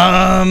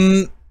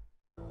 If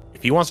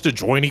he wants to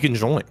join, he can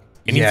join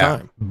anytime.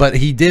 Yeah, but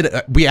he did.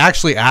 We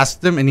actually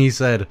asked him, and he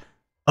said,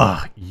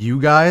 you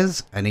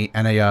guys," and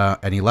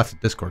he left a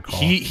Discord call.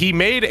 He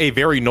made a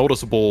very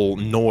noticeable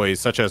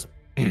noise, such as.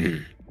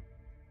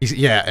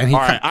 Yeah, and he.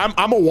 All right,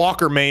 I'm a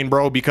Walker main,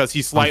 bro, because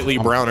he's slightly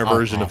browner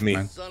version of me.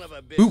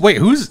 Wait,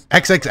 who's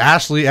XX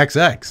Ashley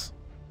XX?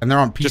 And they're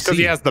on PC. Just because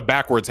he has the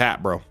backwards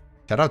hat, bro.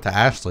 Shout out to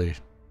Ashley.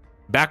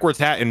 Backwards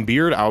hat and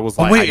beard. I was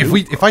like, wait,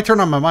 if I turn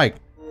on my mic,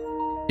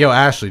 yo,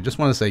 Ashley, just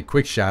want to say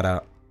quick shout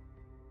out.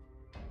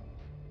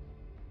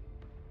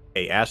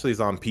 Hey, Ashley's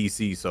on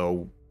PC,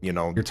 so you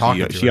know you're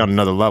talking. She on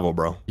another level,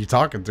 bro. You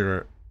talking to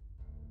her?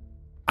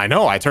 I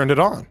know. I turned it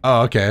on.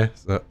 Oh, okay.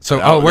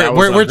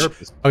 We're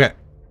okay.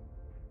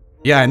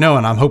 Yeah, I know,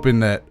 and I'm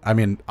hoping that. I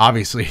mean,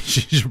 obviously,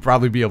 she should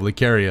probably be able to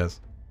carry us.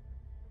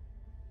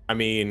 I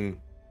mean,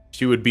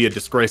 she would be a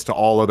disgrace to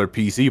all other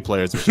PC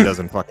players if she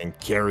doesn't fucking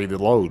carry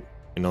the load.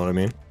 You know what I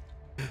mean?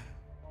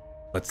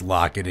 Let's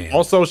lock it in.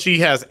 Also, she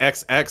has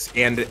XX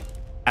and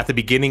at the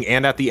beginning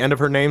and at the end of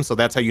her name, so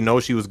that's how you know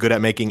she was good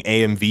at making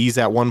AMVs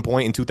at one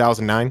point in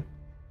 2009.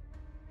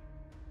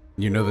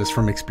 You know this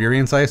from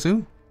experience, I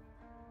assume?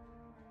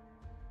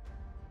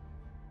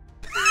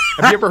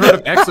 Have you ever heard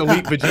of X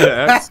Elite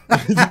Vegeta X?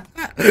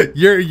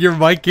 your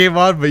mic came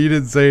on, but you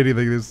didn't say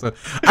anything.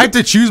 I have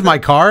to choose my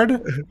card? Oh,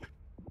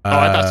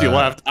 I thought you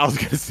left. I was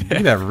going to say.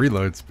 You have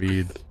reload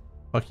speed.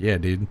 Fuck yeah,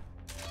 dude.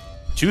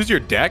 Choose your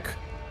deck?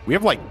 We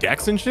have like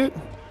decks and shit?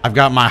 I've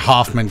got my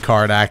Hoffman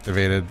card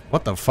activated.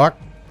 What the fuck?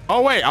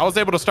 Oh, wait. I was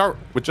able to start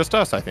with just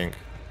us, I think.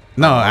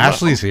 No,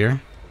 Ashley's here.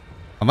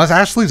 Unless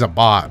Ashley's a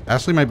bot.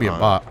 Ashley might be a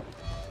bot.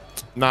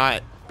 Nah,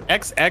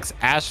 XX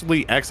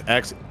Ashley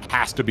XX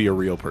has to be a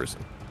real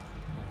person.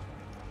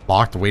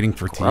 Locked, waiting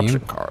for Corruption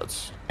team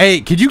cards.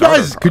 Hey, could you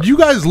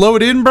guys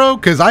load in, bro?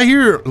 Because I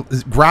hear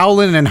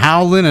growling and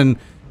howling, and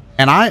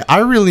I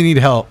really need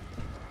help.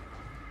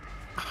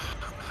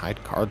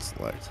 Hide card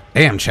select.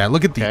 Damn, Chad,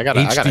 look at the I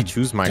gotta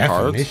choose my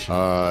definition.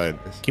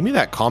 cards. Give me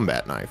that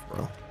combat knife,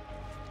 bro.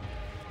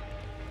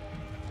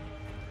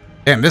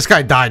 Damn, this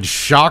guy died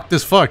shocked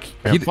as fuck.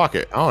 Man, fuck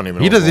it. I don't even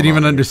know. He doesn't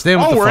even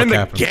understand what the fuck happened. Oh,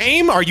 we're in the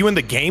game? Are you in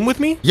the game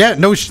with me? Yeah,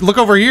 no, look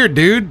over here,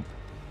 dude.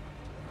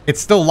 It's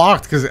still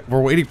locked because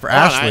we're waiting for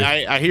Ashley.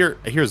 I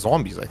hear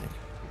zombies, I think.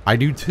 I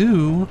do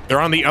too.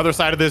 They're on the other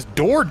side of this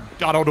door,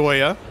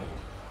 DotoDoya.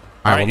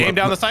 All right, aim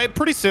down the side.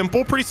 Pretty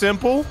simple, pretty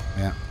simple.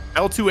 Yeah.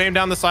 L2 aim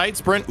down the side,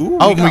 sprint. Ooh,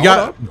 oh, we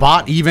got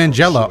bot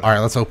Evangelo. All right,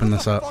 let's open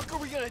this up.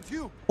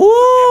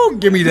 Ooh,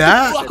 give me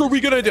that. What the fuck are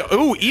we gonna do?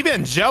 Ooh,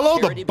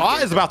 Evangelo, the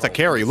bot is about to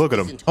carry. Look at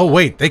him. Oh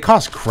wait, they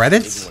cost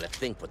credits?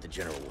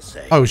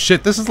 Oh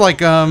shit, this is like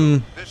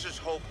Call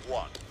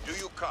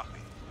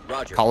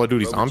of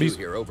Duty Zombies?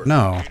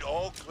 No.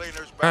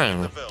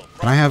 Can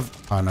I have?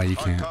 Oh no, you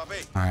can't. All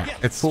right,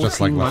 it's just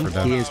like 14 Left 4 month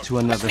Dead. years to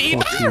another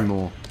 14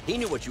 more. He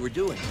knew what you were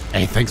doing.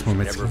 Hey, thanks,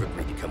 Momitsu. Never have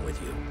agreed to come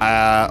with you.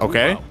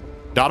 Okay.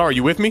 Doto, are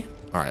you with me?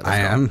 All right, let's I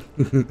go.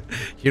 am.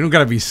 You don't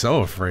gotta be so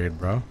afraid,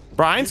 bro.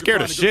 Bro, I ain't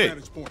scared of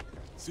shit.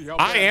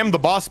 I am the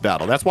boss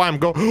battle. That's why I'm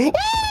going.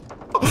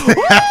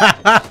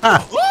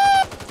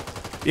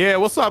 Yeah,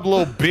 what's up,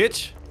 little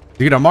bitch?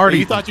 Dude, I'm already.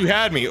 You thought you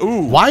had me.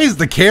 Ooh. Why is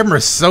the camera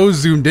so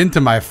zoomed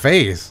into my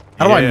face?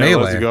 How do I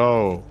melee? Let's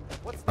go.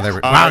 Oh, there we...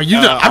 Wow, you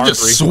just, I'm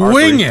just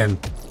swinging.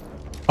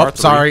 Oh,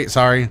 R3.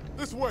 sorry.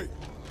 This way.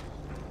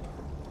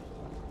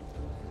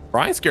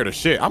 Bro, I ain't scared of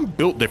shit. I'm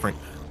built different.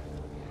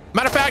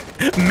 Matter of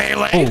fact,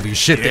 melee. Holy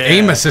shit, the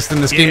aim assist in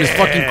this game is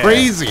fucking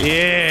crazy.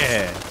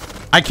 Yeah.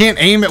 I can't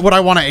aim at what I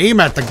want to aim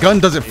at. The gun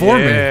does it for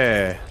me.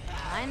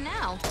 I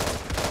know.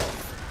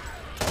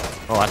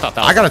 Oh, I thought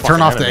that was I gotta the turn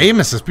fucking off the enemy. aim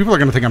assist. People are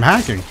gonna think I'm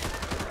hacking.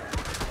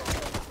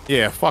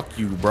 Yeah, fuck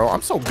you, bro.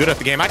 I'm so good at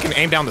the game. I can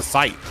aim down the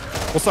sight.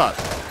 What's up?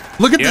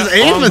 Look at Yeah, this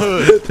aim on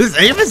assist. hood. This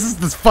aim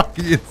assist is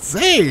fucking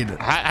insane.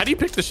 How do you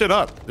pick this shit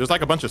up? There's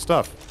like a bunch of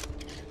stuff.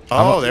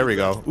 Oh, there we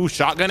go. Ooh,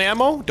 shotgun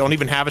ammo. Don't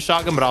even have a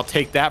shotgun, but I'll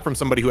take that from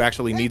somebody who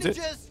actually needs it.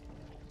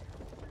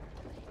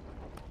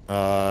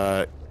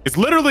 It's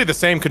literally the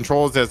same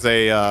controls as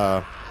a.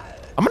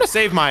 I'm gonna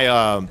save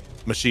my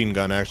machine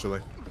gun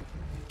actually.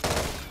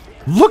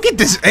 Look at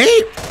this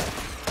aim.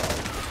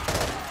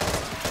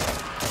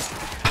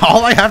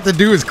 All I have to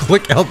do is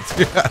click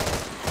L2.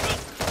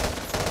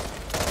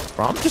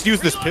 Bro, I'm just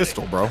use this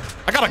pistol, bro.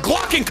 I got a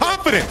Glock in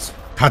confidence.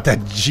 Got that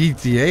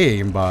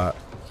GTA aimbot.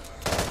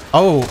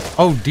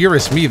 Oh,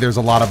 dearest me, there's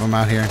a lot of them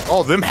out here.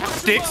 Oh, them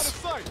haptics.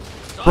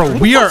 Bro,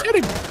 we are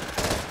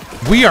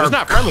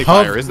not friendly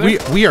fire, is there?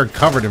 we are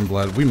covered in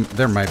blood.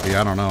 There might be,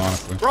 I don't know,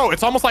 honestly. Bro,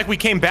 it's almost like we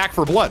came back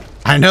for blood.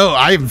 I know,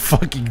 I'm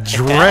fucking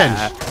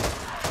drenched.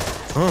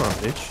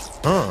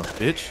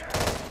 Bitch.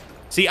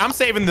 See, I'm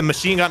saving the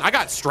machine gun. I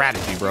got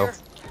strategy, bro.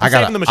 I I'm got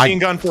saving the machine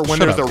gun for when shut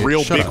there's up, a bitch,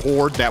 real shut big up.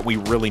 horde that we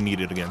really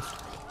need it against.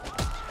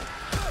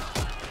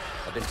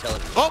 I've been telling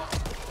you. Oh,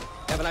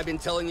 Haven't I been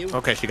telling you?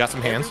 okay, she got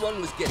some hands.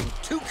 Everyone was getting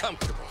too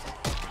comfortable.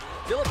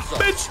 Philip saw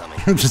Bitch. it coming.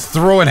 I'm just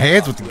throwing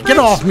hands with you. Get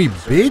off me,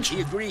 bitch.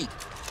 He agreed.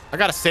 I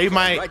gotta save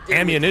my Right there,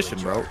 ammunition,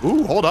 bro. Richard.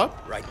 Ooh, hold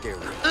up. Right there.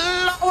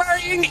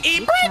 Lowering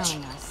E-bridge.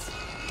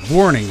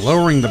 Warning,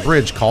 lowering the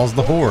bridge calls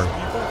the horde.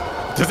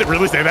 Does it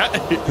really say that?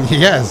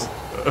 Yes.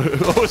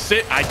 Oh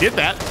shit, I did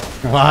that.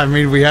 Well, I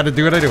mean, we had to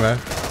do it anyway.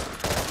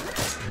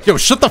 Yo,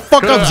 shut the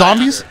fuck up,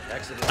 zombies.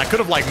 I could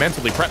have like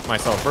mentally prepped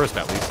myself first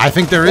at least. I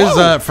think there is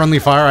friendly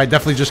fire. I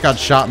definitely just got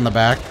shot in the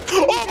back.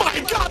 Oh my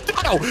god,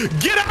 Doto!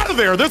 Get out of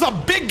there! There's a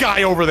big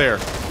guy over there.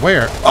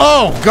 Where?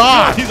 Oh,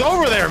 God. He's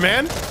over there,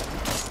 man.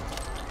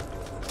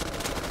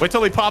 Wait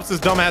till he pops his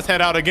dumbass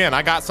head out again.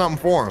 I got something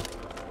for him.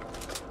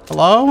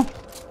 Hello?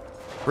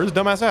 Where's the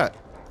dumbass at?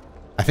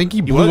 I think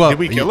he blew up. Did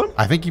we kill him?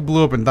 I think he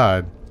blew up and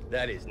died.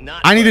 That is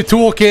not. I need a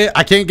toolkit.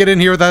 I can't get in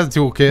here without a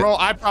toolkit. Bro,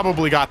 I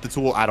probably got the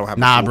tool. I don't have.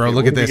 Nah, the bro, toolkit.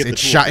 look Where at did we this. get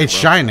It's the toolkit, it's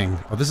bro? shining.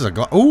 Oh, this is a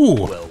Glock.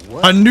 Ooh,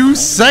 a new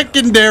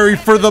secondary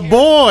for the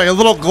boy. A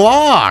little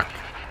Glock.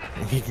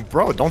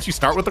 Bro, don't you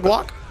start with the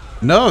Glock?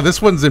 No, this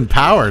one's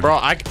empowered. Bro,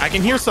 I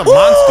can hear some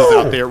monsters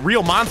out there.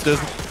 Real monsters.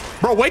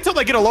 Bro, wait till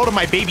they get a load of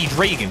my baby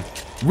dragon.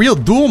 Real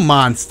dual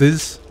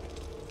monsters.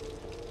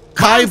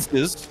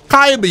 Monsters?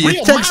 Kylie, your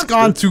Real text gone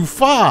monsters? too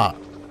far.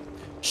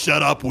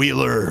 Shut up,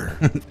 Wheeler.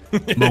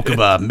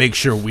 Mokuba, make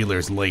sure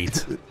Wheeler's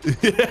late.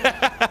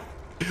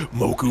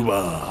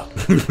 Mokuba.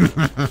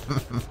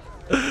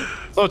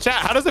 So, chat,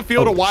 how does it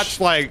feel to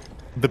watch like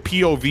the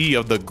POV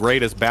of the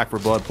greatest Back 4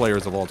 Blood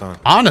players of all time?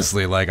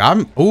 Honestly, like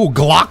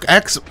Glock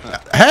X.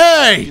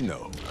 Hey!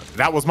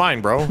 That was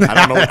mine, bro.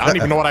 I don't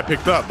even know what I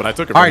picked up, but I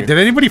took it. All right, did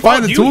anybody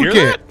find the do you hear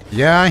toolkit? that?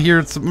 Yeah, I'm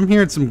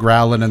hearing some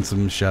growling and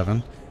some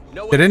shoving.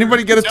 Did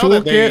anybody get a Tell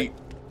that toolkit?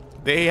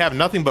 They have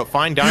nothing but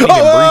fine dining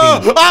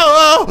and breeding.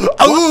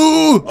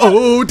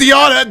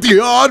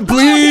 Dion,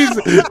 please.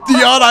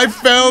 Dion, I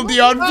fell.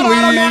 Dion, I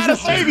don't know how to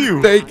please. save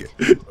you.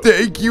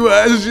 Thank you,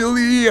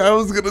 Ashley. I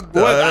was gonna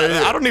die. What?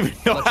 I don't even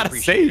know how to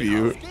save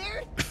you.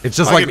 It's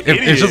just Like like an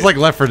it's just idiot. like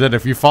Left 4 Dead.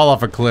 If you fall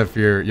off a cliff,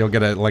 you'll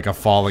get a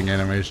falling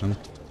animation.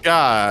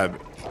 God,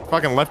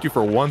 fucking left you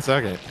for 1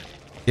 second.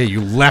 Yeah,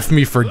 you left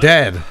me for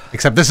dead.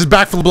 Except this is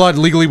Back 4 Blood.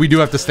 Legally, we do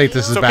have to state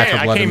this is It's Back okay,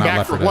 4 I Blood came and not back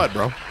Left for 4 Dead. blood,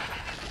 bro.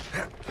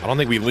 I don't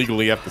think we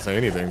legally have to say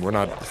anything. We're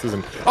not. This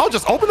isn't. Oh,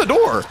 just open the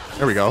door.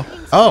 There we go.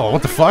 Oh,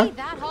 what the fuck?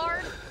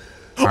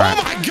 Oh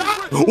my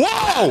god!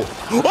 Whoa!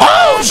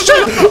 Oh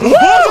shit!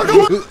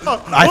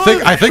 I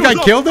think I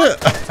killed it.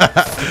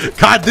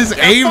 God, this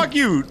aim. Fuck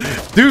you,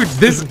 dude.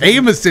 This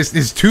aim assist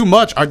is too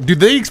much. Do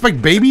they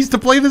expect babies to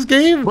play this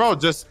game? bro.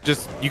 Just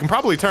you can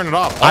probably turn it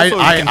off. Also,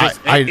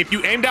 if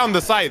you aim down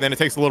the sight, then it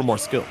takes a little more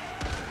skill.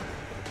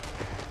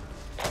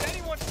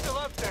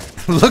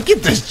 Look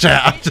at this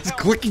chat. I'm just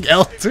clicking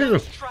L2.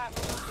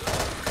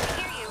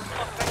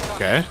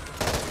 Okay.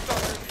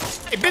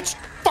 Hey, bitch!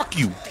 Fuck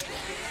you!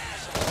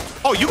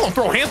 Oh, you gonna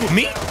throw hands with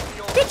me,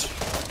 bitch?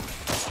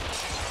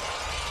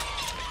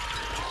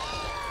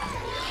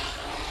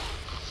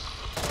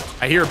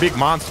 I hear a big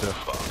monster.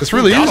 This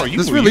really Donald, is. you-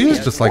 This you really is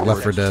can't just like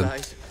Left 4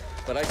 exercise, Dead.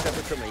 But I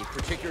suffered from a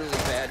particularly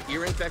bad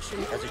ear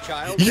infection as a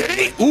child.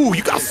 Yay! Ooh,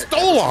 you got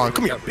stole on.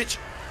 Come here, bitch.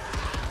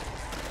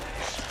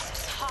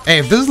 Hey,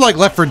 if this is like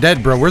Left 4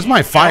 Dead, bro, where's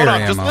my fire Hold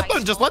on, ammo?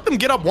 just let them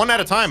get up one at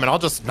a time, and I'll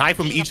just knife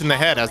them each in the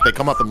head as they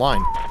come up in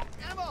line.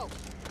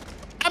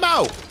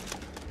 Ammo!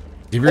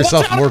 Give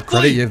yourself watch out, more please.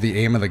 credit. You have the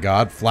aim of the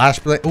god.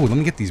 Flashblade. Oh, let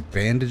me get these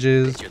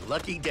bandages. Your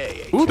lucky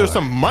day. Ooh, there's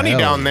some money Hell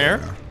down there.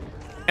 yeah.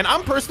 And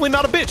I'm personally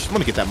not a bitch. Let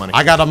me get that money.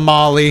 I got a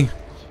molly.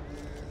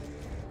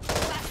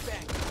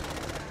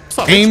 What's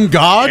up, Aim bitch?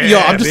 god? Yo, Yeah,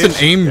 I'm just bitch.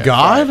 an aim Yeah,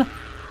 god? try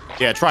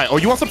it. Yeah, try it. Oh,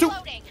 you want some too?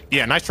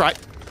 Yeah, nice try.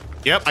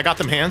 Yep, I got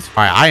them hands.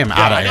 All right, I am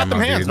out of I got ammo, them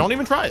hands. dude. Don't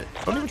even try it.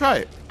 Don't even try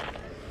it.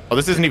 Oh,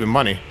 this isn't even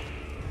money.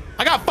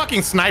 I got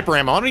fucking sniper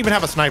ammo. I don't even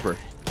have a sniper.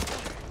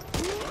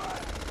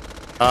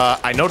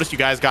 I noticed you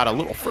guys got a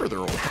little further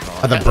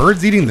over. Are the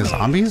birds eating the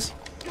zombies?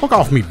 Fuck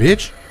off me,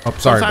 bitch. Oh,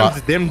 sorry, Sometimes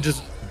bot. them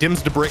just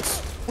dims the bricks.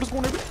 What is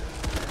going on?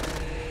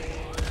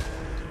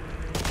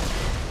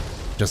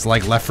 Just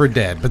like Left 4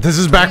 Dead. But this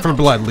is Back 4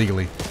 Blood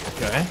legally.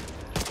 Okay.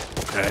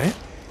 Okay.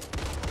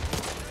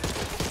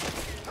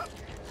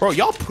 Bro,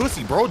 y'all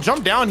pussy, bro.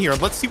 Jump down here.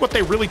 Let's see what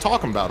they really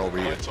talking about over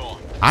here.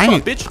 I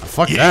ain't, bitch?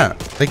 fuck Yeah. that.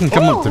 They can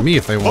come up to me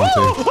if they want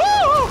to.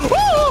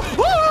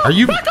 Are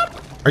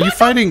you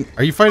fighting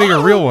a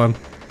real one?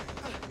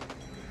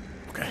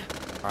 Okay.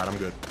 All right, I'm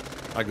good.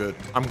 I'm good.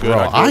 I'm good. Bro,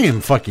 I'm good. I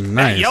am fucking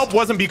That nice. Yelp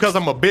wasn't because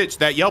I'm a bitch.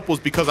 That Yelp was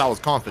because I was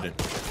confident.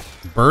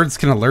 Birds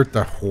can alert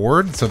the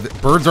horde, so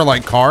birds are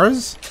like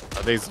cars?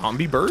 Are they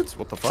zombie birds?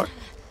 What the fuck?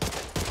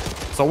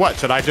 So what?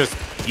 Should I just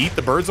eat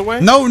the birds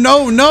away? No,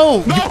 no,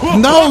 no.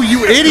 No,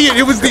 you idiot.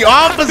 It was the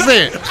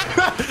opposite.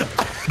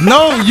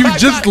 No, you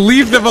just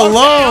leave them alone.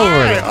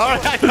 All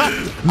right.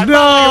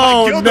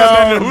 No, no,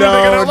 no, no,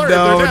 no. There's a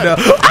lot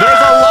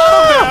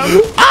of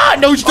them. Ah,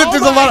 no shit,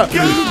 there's a lot of.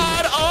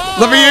 God. Oh.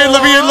 Let me in,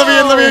 let me in, let me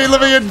in, let me in,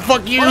 let me in.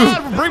 Fuck you. Hold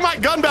on, bring my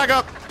gun back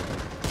up.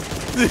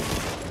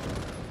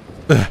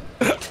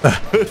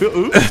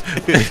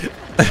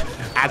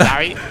 I'm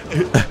sorry.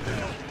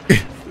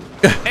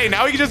 Hey,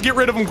 now we can just get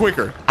rid of them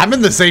quicker. I'm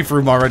in the safe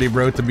room already,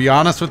 bro. To be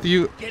honest with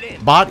you,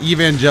 Bot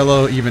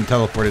Evangelo even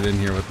teleported in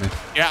here with me.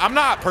 Yeah, I'm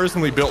not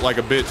personally built like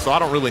a bitch, so I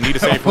don't really need a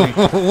safe room.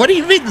 What do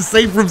you mean the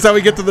safe room's how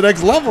we get to the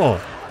next level?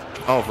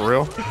 Oh, for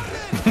real?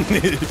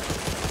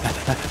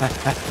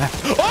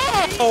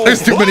 Oh,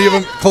 There's too many of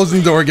them. Closing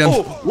the door again.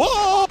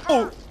 Whoa!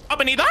 Up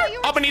and either?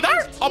 Up and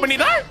either? Up and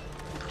either?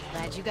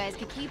 Glad you guys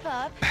could keep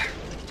up.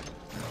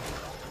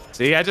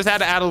 See, I just had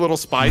to add a little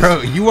spice.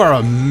 Bro, you are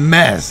a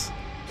mess.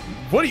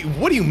 What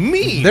do you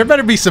mean? There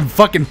better be some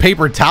fucking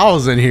paper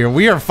towels in here.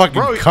 We are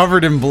fucking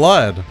covered in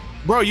blood.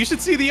 Bro, you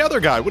should see the other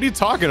guy. What are you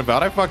talking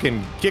about? I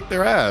fucking kicked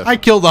their ass. I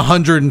killed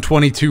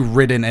 122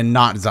 ridden and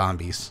not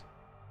zombies.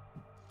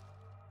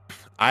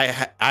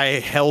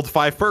 I held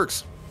 5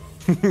 perks.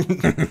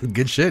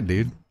 Good shit,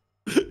 dude.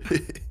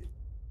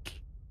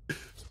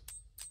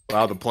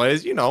 Wow, the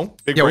plays, you know.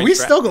 Big Yo, brain we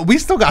strat.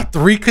 still got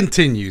 3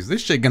 continues.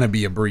 This shit gonna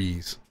be a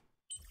breeze.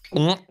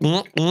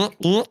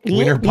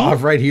 Winner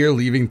Bob right here,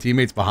 leaving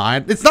teammates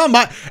behind. It's not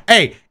my.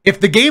 Hey,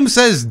 if the game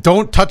says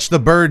don't touch the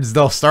birds,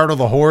 they'll startle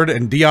the horde,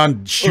 and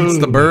Dion shoots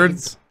the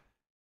birds.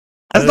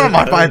 That's not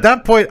my fight. At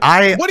that point,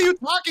 What are you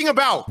talking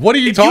about? What are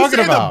you talking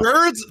about?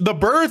 The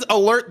birds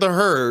alert the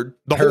horde.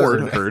 The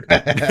horde.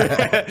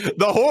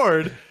 The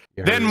horde.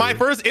 Then my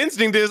first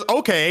instinct is,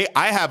 okay,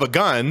 I have a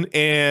gun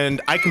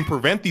and I can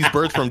prevent these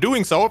birds from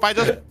doing so if I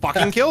just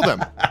fucking kill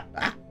them.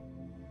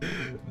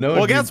 No,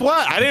 well, guess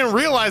what? I didn't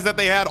realize that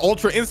they had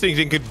ultra instinct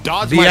and could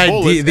dodge the my idea,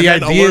 bullets. the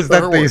and then idea alert is the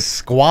that horde. they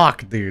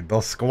squawk, dude.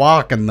 They'll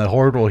squawk and the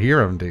horde will hear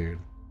them, dude.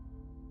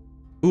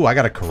 Ooh, I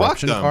got a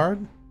corruption them.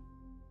 card.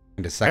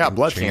 And a second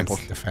blood chance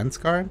samples. defense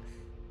card.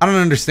 I don't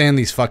understand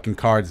these fucking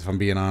cards, if I'm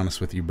being honest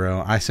with you,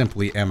 bro. I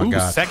simply am a Ooh,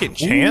 god. second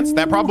chance? Ooh.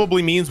 That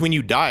probably means when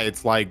you die,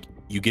 it's like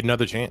you get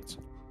another chance.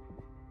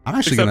 I'm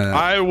actually Except gonna.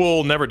 I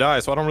will never die,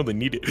 so I don't really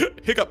need it.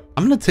 Hiccup.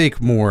 I'm gonna take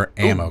more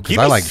ammo because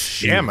I like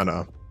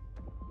stamina.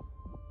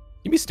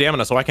 Give me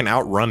stamina so I can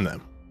outrun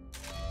them.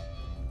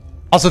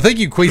 Also, thank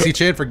you, Quasi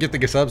Chan, for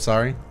gifting a sub.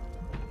 Sorry.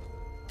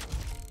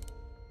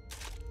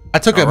 I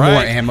took a more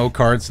ammo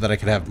card so that I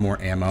could have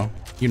more ammo.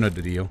 You know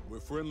the deal.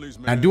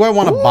 Now, do I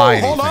want to buy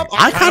anything? hold up.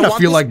 I kind of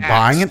want feel this like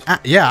buying it.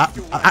 Yeah,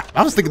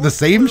 I was thinking the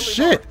same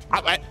shit.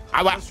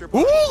 Ooh,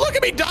 look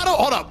at me, Doto.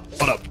 Hold up.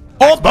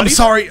 Oh, I'm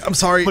sorry. I'm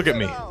sorry. Look at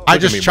me. I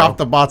just chopped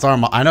the bot's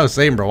arm. I know,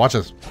 same, bro. Watch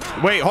this.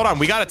 Wait, hold on.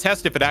 We gotta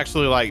test if it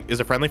actually is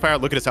a friendly fire.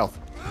 Look at his health.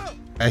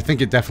 I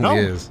think it definitely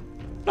No. is.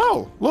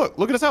 No, look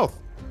at his health.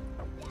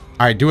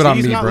 All right, do it See, on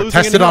he's me, not bro. losing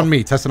Test any it on health.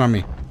 me. Test it on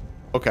me.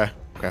 Okay,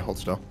 hold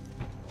still.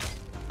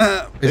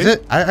 Is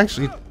it? I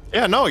actually.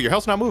 Yeah, no, your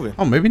health's not moving.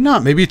 Oh, maybe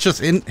not. Maybe it's just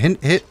hit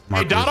Hey,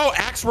 marker. Doto,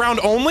 axe round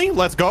only.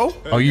 Let's go.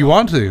 Oh, you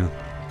want to?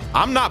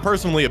 I'm not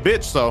personally a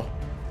bitch, so.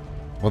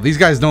 Well, these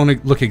guys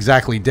don't look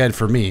exactly dead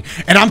for me,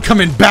 and I'm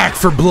coming back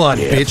for blood,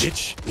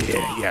 bitch.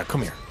 Yeah,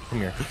 come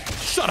here.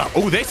 Shut up.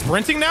 Oh, they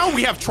sprinting now?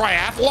 We have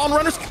triathlon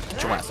runners?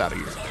 Get your ass out of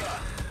here.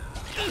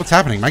 What's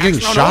happening? Am I getting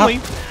Axe round shot? only.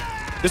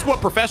 This is what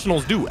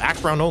professionals do.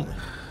 Axe round only.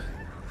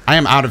 I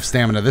am out of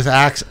stamina. This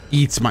axe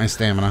eats my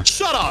stamina.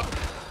 Shut up!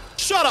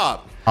 Shut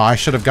up! Oh, I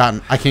should have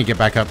gotten... I can't get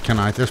back up, can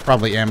I? There's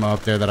probably ammo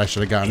up there that I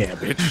should have gotten. Yeah,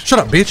 bitch. Shut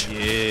up, bitch.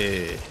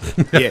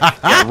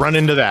 Yeah, run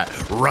into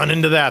that. Run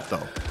into that,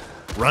 though.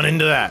 Run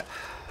into that.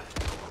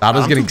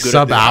 Doto's getting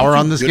sub-hour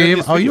on this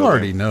game? Oh, you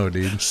already know,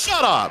 dude.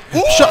 Shut up.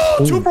 Ooh,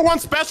 2-for-1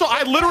 special.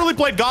 I literally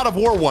played God of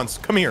War once.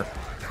 Come here.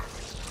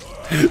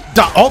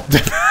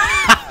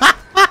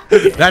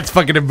 That's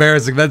fucking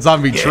embarrassing. That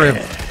zombie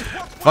trip.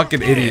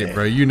 Fucking idiot,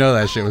 bro. You know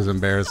that shit was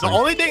embarrassing. The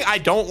only thing I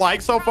don't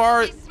like so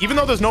far, even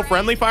though there's no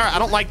friendly fire, I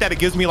don't like that it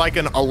gives me like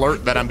an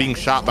alert that I'm being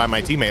shot by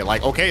my teammate.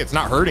 Like, okay, it's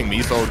not hurting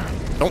me, so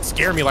don't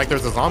scare me like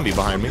there's a zombie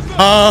behind me.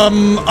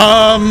 I'm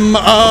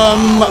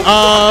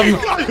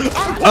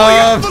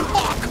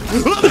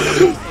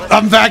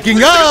backing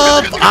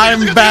up.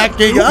 I'm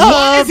backing up.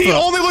 Why is he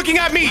only looking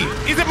at me?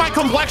 Is it my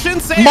complexion?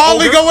 Say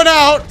Molly going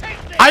out.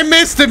 I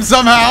missed him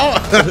somehow.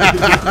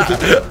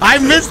 I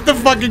missed the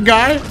fucking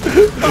guy.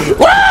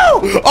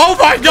 Woo! Oh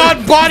my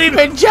god, body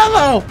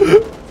Mangello.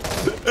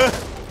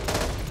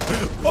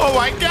 Oh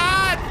my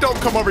god. Don't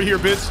come over here,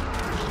 bitch.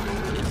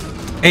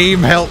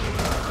 Aim help.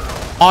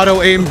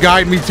 Auto aim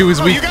guide me to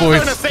his weak you guys points.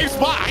 are in a safe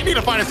spot. I need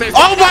to find a safe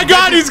spot. Oh my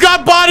god, he's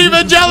got body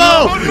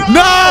Mangello.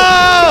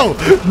 No!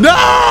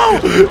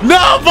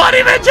 No,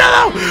 body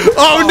Mangello.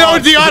 Oh no,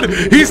 Dion.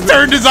 He's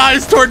turned his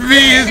eyes toward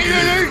me.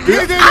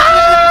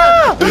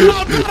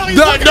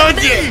 No,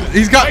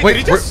 he's got.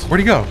 Wait, where'd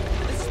he go?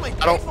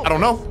 I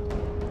don't know.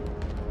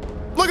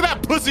 Look at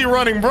that pussy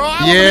running, bro.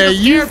 Yeah,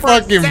 you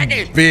fucking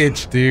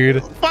bitch,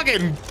 dude.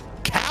 Fucking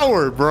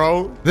coward,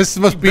 bro. This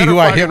must be who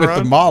I hit with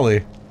the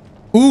molly.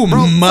 Ooh,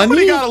 bro, money.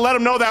 Somebody gotta let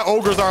him know that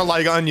ogres are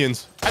like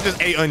onions. I just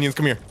ate onions.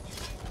 Come here.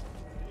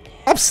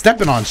 I'm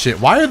stepping on shit.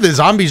 Why are the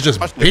zombies just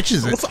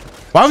bitches?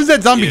 Why was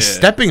that zombie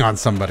stepping on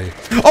somebody?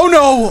 Oh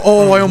no!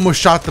 Oh, I almost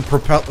shot the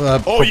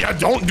propeller. Oh yeah,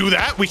 don't do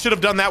that. We should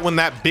have done that when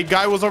that big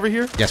guy was over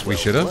here. Yes, we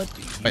should have.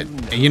 But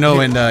you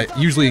know, and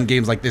usually in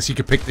games like this, you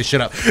can pick this shit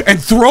up and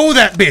throw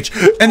that bitch,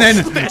 and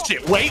then that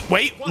shit. Wait,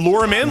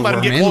 lure him in. Let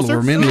him get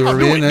closer. Lure him in. Wait.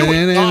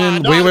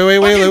 Lure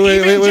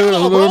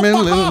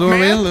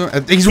him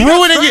in. He's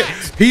ruining it.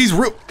 He's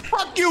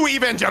Fuck you,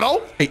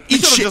 Evangelo. Hey,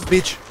 eat shit,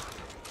 bitch.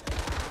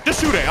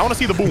 Just shoot it. I want to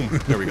see the boom.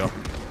 There we go.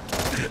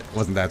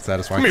 Wasn't that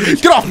satisfying?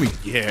 Get off me!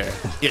 Yeah,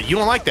 you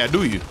don't like that,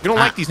 do you? You don't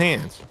like these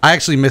hands. I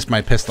actually missed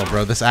my pistol,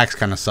 bro. This axe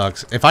kind of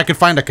sucks. If I could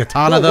find a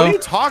katana, though, what are you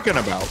talking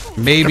about?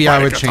 Maybe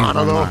I would change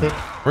my mind.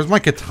 Where's my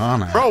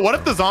katana? Bro, what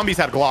if the zombies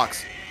had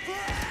Glocks?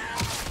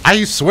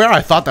 I swear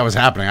I thought that was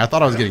happening. I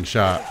thought I was getting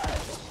shot.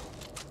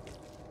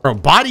 Bro,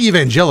 Body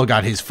Evangelo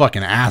got his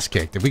fucking ass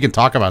kicked. If we can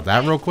talk about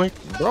that real quick.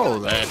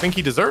 Bro, I think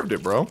he deserved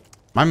it, bro.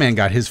 My man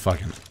got his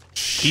fucking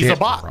shit. He's a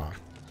bot. Bro.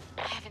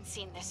 I haven't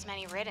seen this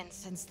many ridden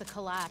since the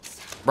collapse.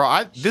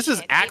 Bro, this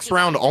is axe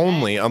round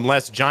only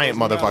unless giant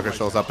motherfucker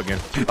shows up again.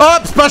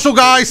 Up, special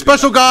guy,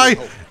 special guy.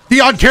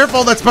 Dion,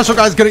 careful. That special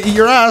guy's gonna eat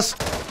your ass.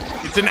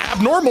 It's an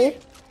abnormal.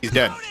 He's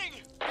dead.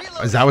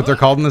 Is that what they're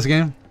called in this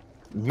game?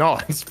 No,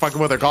 it's fucking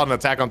what they're called in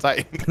Attack on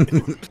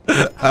Titan.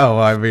 Oh,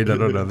 I mean, I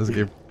don't know this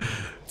game.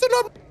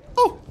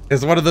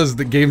 It's one of those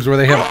games where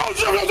they have.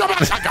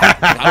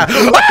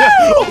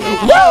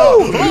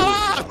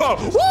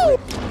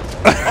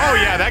 Oh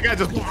yeah, that guy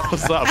just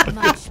blows up.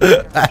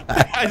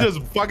 That guy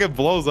just fucking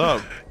blows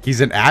up. He's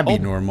an Abby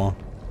normal.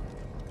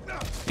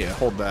 Yeah,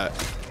 hold that.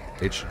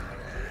 Bitch.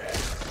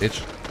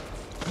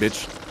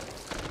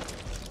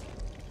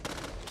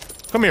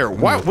 Come here.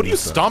 What are you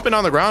stomping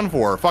on the ground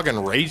for?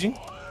 Fucking raging?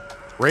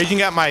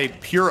 Raging at my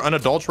pure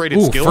unadulterated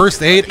skill.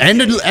 First aid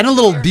and a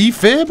little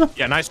defib.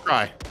 Yeah, nice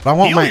try. But I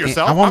want heal my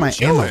yourself. I want my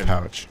chilling. ammo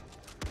pouch.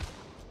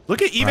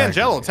 Look at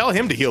Evangelo. Tell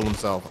him to heal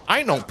himself. I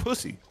ain't no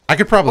pussy. I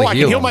could probably I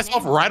heal. can heal him.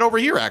 myself right over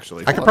here,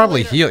 actually. I could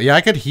probably heal. Yeah,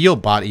 I could heal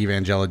Bot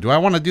Evangelo. Do I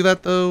want to do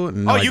that though?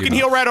 No, you can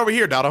heal right over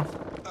here, Doto.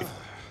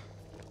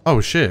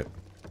 Oh shit.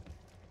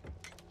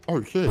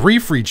 Oh shit. 3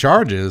 free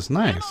charges.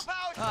 Nice.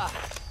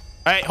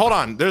 Hey, hold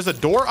on. There's a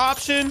door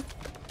option.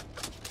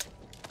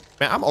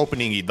 Man, I'm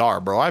opening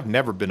Idar, bro. I've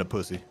never been a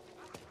pussy.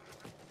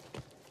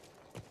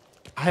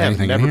 I have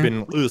never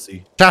been a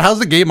pussy. Chat, how's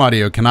the game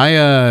audio? Can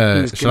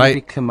I should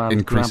I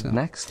increase it?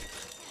 Next?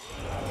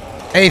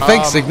 Hey,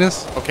 thanks,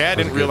 Cygnus. Okay, I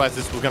didn't realize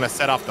this was gonna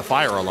set off the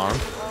fire alarm.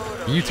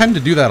 You tend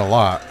to do that a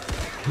lot,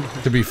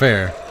 to be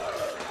fair.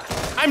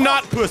 I'm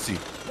not pussy.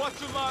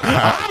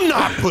 I'm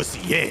not pussy,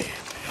 yeah.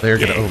 They're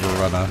gonna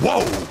overrun us.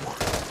 Whoa.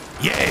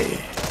 Yeah.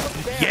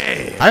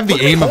 I have the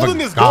aim of a holding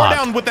this door god.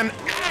 down with an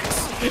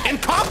axe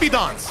and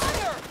confidants.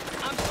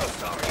 I'm so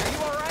sorry. Are you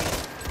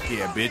alright?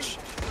 Yeah, bitch.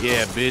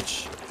 Yeah,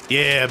 bitch.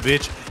 Yeah,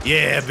 bitch.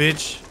 Yeah,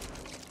 bitch.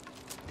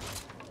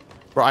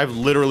 Bro, I've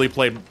literally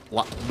played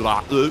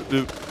Sniper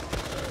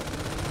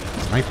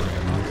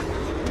ammo.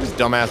 Whose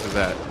dumbass is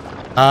that?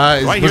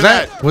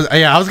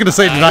 Yeah, I was gonna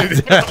say,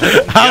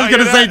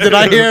 did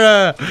I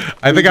hear?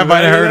 I think I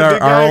might have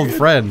heard our old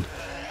friend.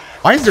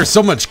 Why is there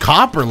so much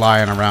copper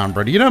lying around,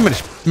 bro? Do you know how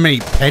many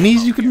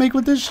pennies you could make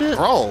with this shit?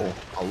 Bro,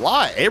 a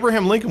lot.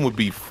 Abraham Lincoln would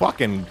be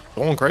fucking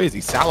going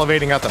crazy,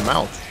 salivating at the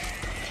mouth.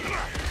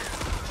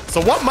 So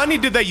what money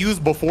did they use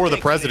before the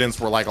presidents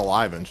were like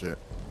alive and shit?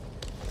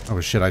 Oh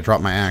shit, I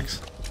dropped my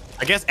axe.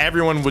 I guess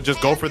everyone would just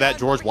go for that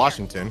George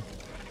Washington.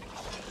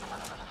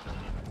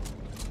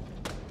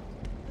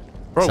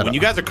 Bro, when you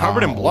guys are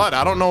covered in blood,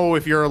 I don't know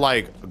if you're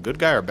like a good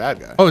guy or a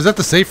bad guy. Oh, is that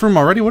the safe room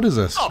already? What is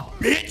this? Oh,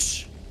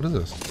 bitch! What is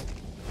this?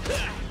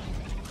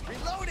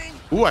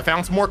 Ooh, I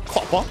found some more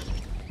copper.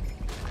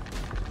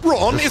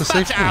 Ron, That's is the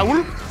that safe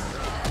owl?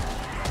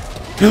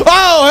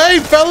 Oh, hey,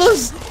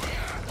 fellas!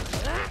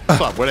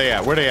 What's up? Where they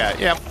at? Where they at?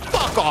 Yeah,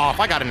 fuck off.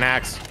 I got an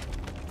axe.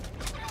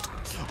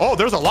 Oh,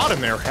 there's a lot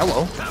in there.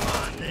 Hello.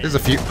 There's a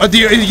few.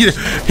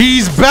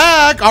 He's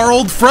back. Our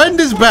old friend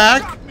is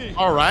back.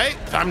 All right,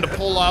 time to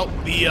pull out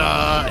the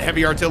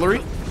heavy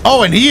artillery.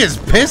 Oh, and he is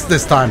pissed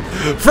this time.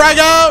 Frag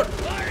out.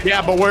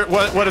 Yeah, but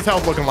what is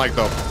health looking like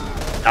though?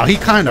 Oh, he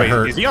kind of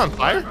hurt. Is he on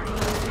fire?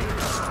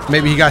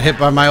 Maybe he got hit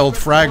by my old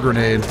frag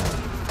grenade.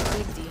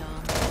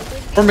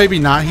 Or maybe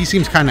not. He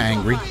seems kind of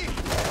angry.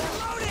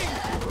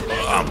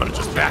 I'm gonna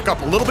just back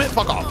up a little bit.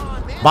 Fuck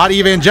off.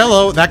 Body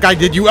Evangelo. That guy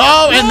did you.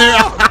 Oh, and there.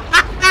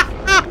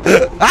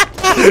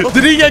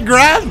 Did he get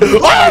grabbed?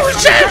 Oh,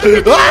 shit!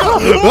 No.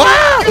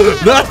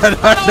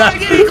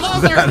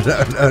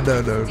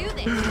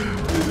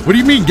 What do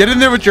you mean? Get in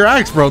there with your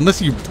axe, bro.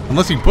 Unless you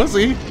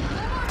pussy.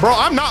 Bro,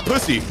 I'm not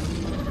pussy.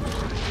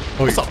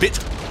 Oh, what's up,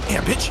 bitch?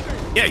 Yeah, bitch.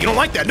 Yeah, you don't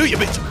like that, do you,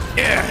 bitch?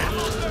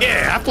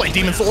 Yeah, I play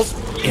Demon Souls.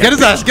 Yeah, get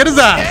his ass. Get his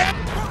ass.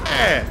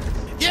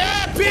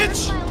 Yeah,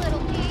 bitch.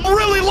 I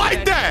really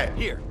like that.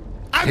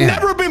 I've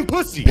never been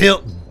pussy.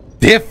 Built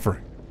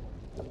different.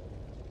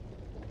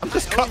 I'm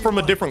just cut from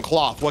a different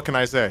cloth. What can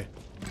I say?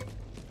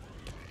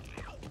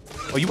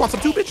 Oh, you want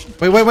some too,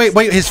 bitch?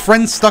 Wait. His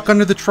friend's stuck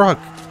under the truck.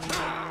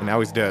 And now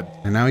he's dead.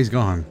 And now he's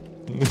gone.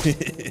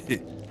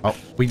 Oh,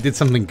 we did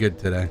something good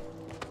today.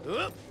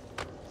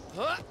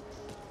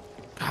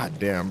 God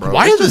damn, bro.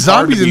 Why are the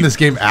zombies in this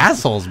game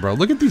assholes, bro?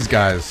 Look at these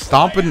guys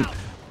stomping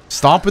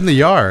the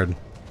yard.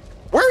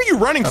 Where are you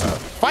running to?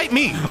 Fight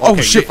me. Oh,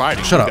 okay, shit.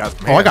 Shut up.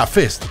 Oh, I got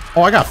fist.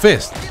 Oh,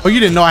 you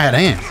didn't know I had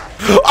hands.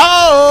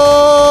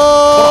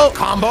 Oh!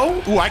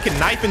 Combo? Ooh, I can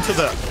knife into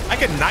the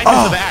into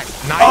the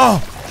axe.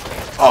 Nice.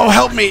 Oh,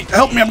 help me.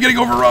 I'm getting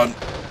overrun.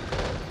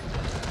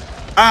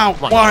 Ow,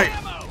 why?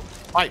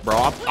 Fight,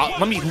 bro.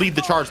 Let me lead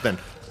the charge then.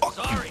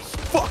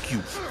 Fuck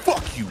you.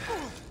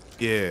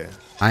 Yeah.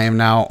 I am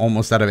now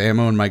almost out of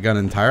ammo in my gun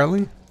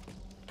entirely.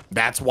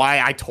 That's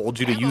why I told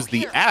you to use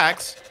the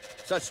axe.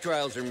 Such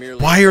trials are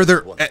merely. Why are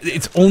there?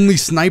 It's only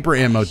sniper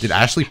ammo. Did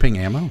Ashley ping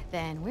ammo?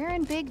 Then we're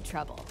in big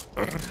trouble.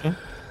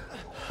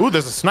 Ooh,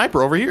 there's a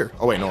sniper over here.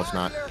 Oh wait, no, it's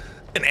not.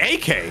 An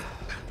AK.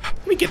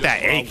 Let me get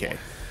that AK.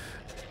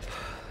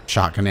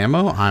 Shotgun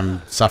ammo.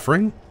 I'm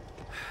suffering.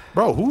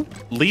 Bro, who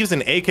leaves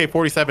an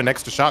AK-47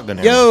 next to shotgun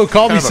ammo? Yo,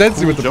 call me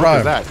Sensi with the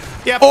prime.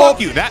 Yeah, fuck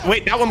you.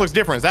 Wait, that one looks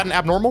different. Is that an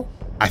abnormal?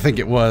 I think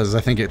it was.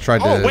 I think it tried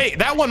to. Oh wait,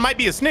 that one might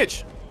be a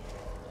snitch.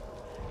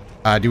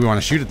 Do we want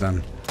to shoot it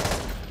then?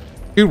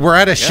 Dude, we're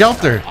at a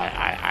shelter.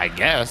 I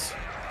guess.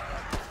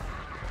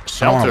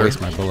 I don't want to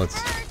waste my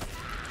bullets.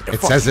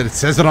 It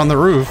says it on the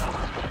roof.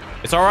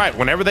 It's all right.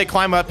 Whenever they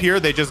climb up here,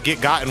 they just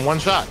get got in one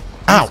shot.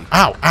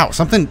 Ow.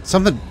 Something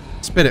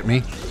spit at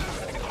me.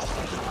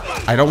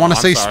 I don't want to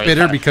say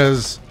spitter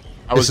because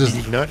this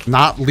is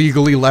not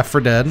legally Left 4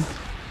 Dead.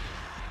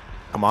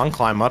 Come on,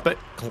 climb up it.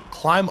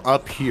 Climb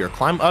up here.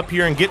 Climb up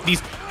here and get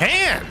these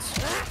hands.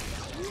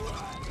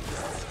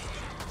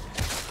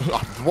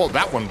 Well,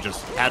 that one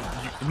just had.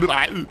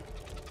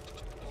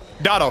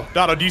 Doto,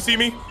 do you see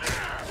me?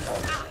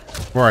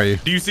 Where are you?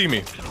 Do you see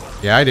me?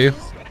 Yeah, I do.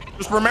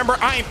 Just remember,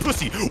 I ain't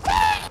pussy.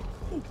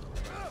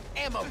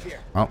 Ammo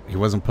here. Oh, he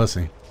wasn't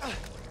pussy.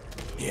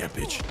 Yeah,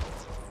 bitch.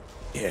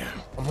 Yeah,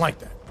 I'm like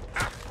that.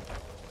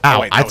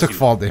 Ow, wait, I took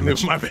fall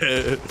damage. My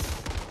bad.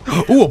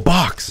 Ooh, a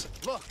box.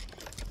 Look.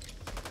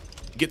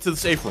 Get to the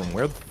safe room.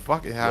 Where the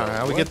fuck?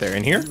 How we get there?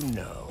 In here?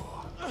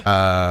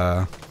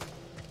 No.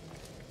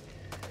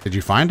 Did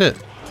you find it?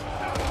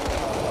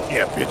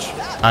 Yeah, bitch.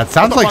 It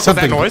sounds like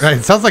something.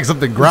 It sounds like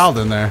something growled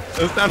in there.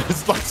 It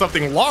sounds like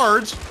something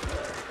large.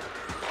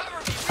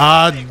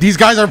 These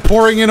guys are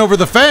pouring in over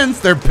the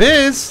fence. They're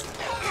pissed.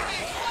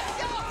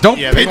 Don't.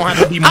 Yeah, they don't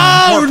have to be.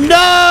 Oh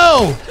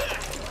no!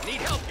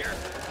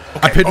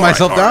 I pinned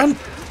myself down.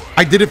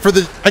 I did it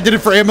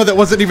for ammo that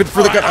wasn't even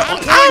for the gun. I'm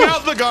pulling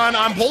out the gun.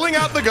 I'm pulling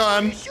out the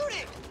gun.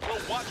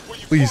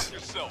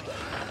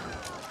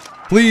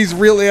 Please,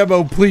 real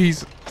ammo,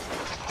 please.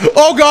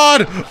 Oh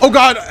god!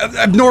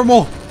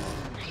 Abnormal.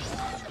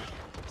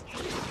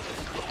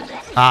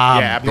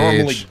 Yeah,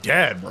 abnormally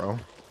dead, bro.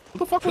 What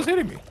the fuck was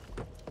hitting me?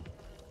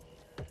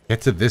 Get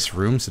to this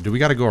room. So do we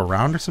got to go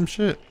around or some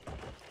shit?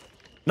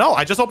 No,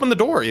 I just opened the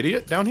door,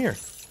 idiot. Down here.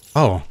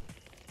 Oh,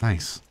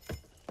 nice.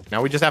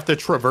 Now we just have to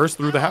traverse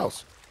through the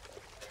house.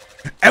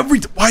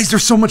 Why is there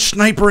so much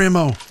sniper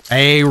ammo?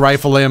 Hey,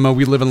 rifle ammo.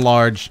 We live in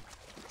large.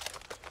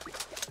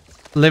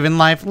 Living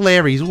life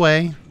Larry's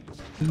way.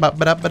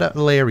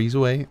 Larry's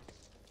way.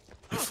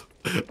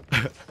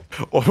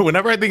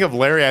 Whenever I think of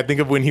Larry, I think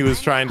of when he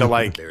was trying to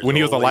when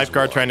he was a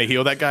lifeguard trying to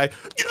heal that guy.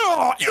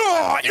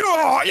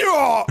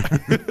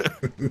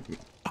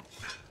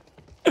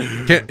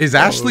 Is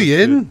Ashley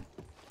in?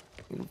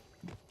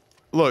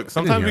 Look,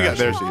 sometimes we got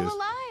there. She All is.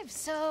 alive,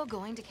 so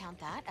going to count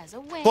that as a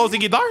win. Close the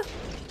guitar.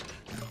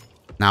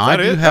 Now Is I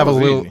that do it? have a That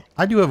was little. easy.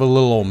 I do have a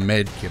little old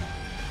med kit.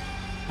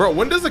 Bro,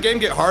 when does the game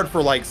get hard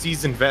for like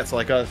seasoned vets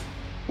like us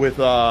with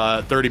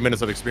 30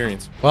 minutes of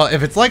experience? Well,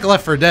 if it's like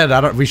Left 4 Dead,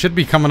 I don't. We should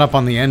be coming up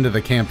on the end of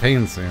the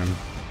campaign soon.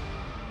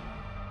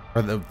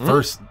 Or the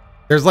first.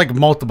 There's like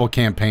multiple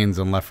campaigns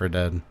in Left 4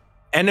 Dead.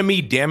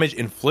 Enemy damage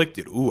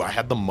inflicted. Ooh, I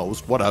had the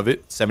most. What of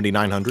it?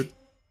 7,900.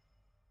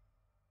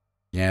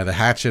 Yeah, the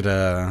hatchet.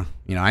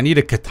 You know, I need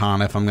a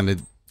katana if I'm gonna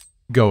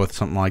go with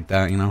something like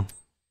that. You know.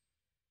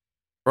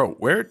 Bro,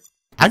 where?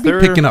 I'd be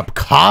picking up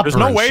copper. There's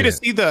no and way to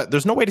shit. see the.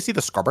 There's no way to see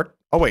the scabbard.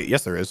 Oh wait,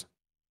 yes there is.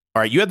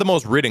 All right, you had the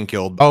most ridden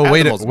killed. Oh I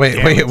had the most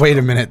damage. wait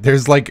a minute.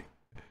 There's like,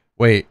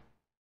 wait,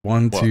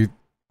 one, What? two.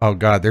 Oh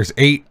god, there's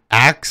 8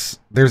 acts.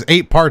 There's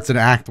 8 parts in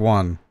Act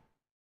 1.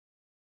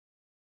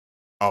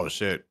 Oh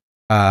shit.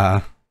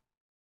 Are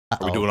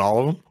we doing all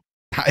of them?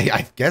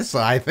 I guess so.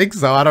 I think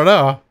so. I don't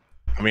know.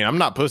 I mean, I'm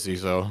not pussy,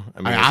 so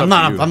I mean, it's I'm up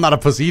not. to you. I'm not a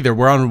pussy either.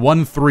 We're on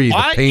 1-3.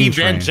 Why The pain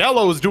train.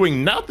 Evangelo is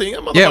doing nothing?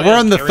 Yeah, we're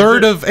on the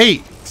 3rd of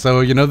 8.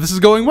 So you know this is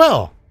going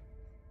well.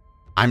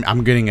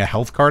 I'm getting a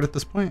health card at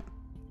this point.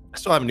 I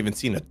still haven't even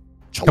seen a.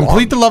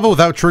 Complete the level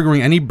without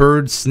triggering any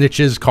birds,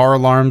 snitches, car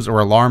alarms, or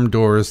alarm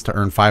doors to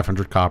earn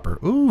 500 copper.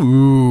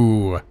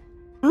 Ooh.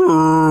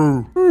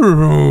 Ooh.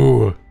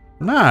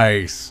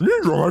 Nice.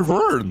 These are my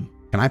friend.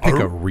 Can I pick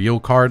a real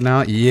card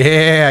now?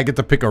 Yeah, I get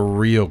to pick a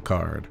real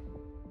card.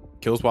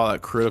 Kills while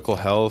at critical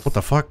health. What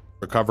the fuck?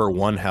 Recover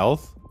 1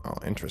 health. Oh,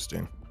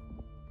 interesting.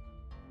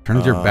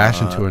 Turns your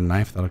bash into a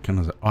knife that'll kill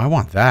us. Oh, I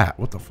want that.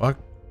 What the fuck?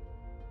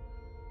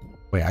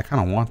 Wait, I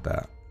kind of want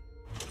that.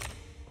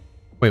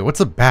 Wait, what's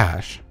a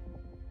bash?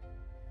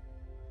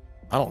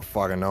 I don't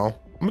fucking know.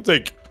 I'm gonna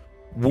take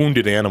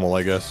wounded animal,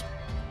 I guess.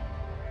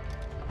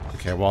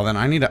 Okay, well then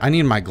I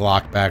need my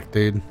Glock back,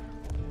 dude.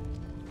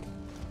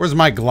 Where's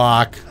my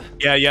Glock?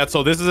 Yeah.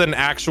 So this is an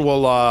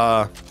actual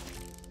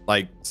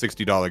like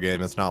 $60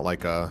 game. It's not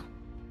like Get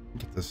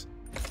this.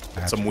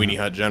 some Weenie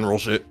Hut General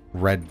shit.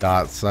 Red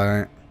dot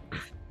sight.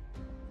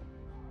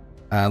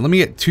 Let me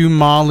get 2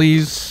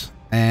 mollies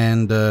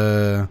and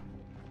Ooh,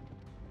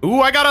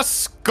 I got a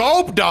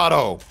scope,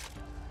 Dotto.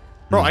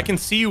 Bro, I can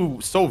see you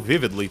so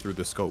vividly through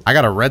the scope. I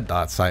got a red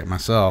dot sight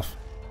myself.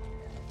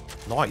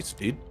 Nice,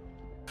 dude.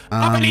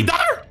 And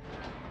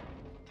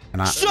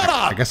Shut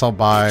up! I guess I'll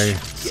buy.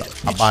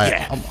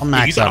 I'll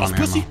max out on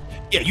ammo.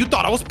 Yeah, you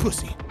thought I was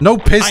pussy. No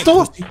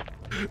pistol?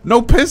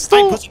 No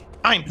pistol?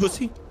 I ain't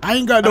pussy. I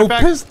ain't got no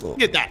pistol.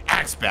 Get that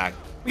axe back.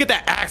 Get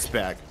that axe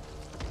back.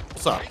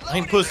 What's up? I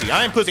ain't pussy.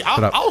 I ain't pussy.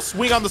 Shut up. I'll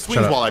swing on the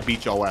swings while I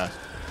beat your ass.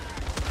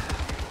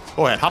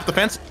 Go ahead. Hop the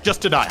fence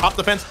just to die. Hop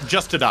the fence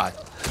just to die.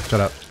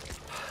 Shut up.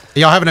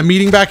 Y'all having a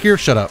meeting back here?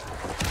 Shut up.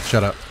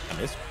 Shut up.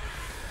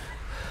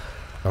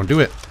 Don't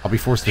do it. I'll be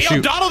forced to Yo,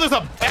 shoot. Donald, there's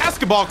a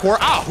basketball court.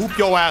 I'll hoop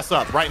your ass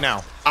up right now.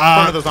 In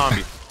front of the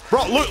zombie.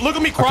 Bro, look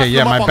at me cross Okay,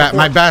 yeah, them up on the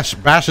my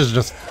court. bash is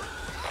just.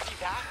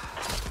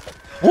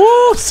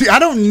 Ooh, see, I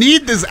don't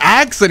need this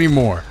axe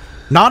anymore.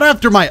 Not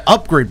after my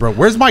upgrade, bro.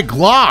 Where's my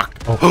Glock?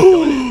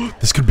 Oh,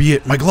 this could be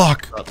it. My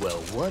Glock. Well,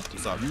 what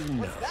is up? You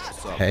know.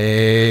 What's up?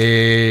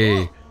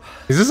 Hey,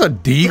 is this a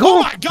deagle?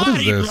 Oh my god, What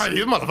is this?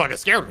 this motherfucker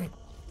scared me.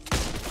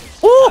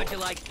 Ooh.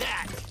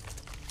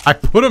 I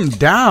put him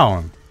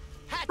down.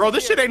 Bro,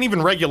 this shit ain't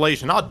even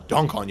regulation. I'll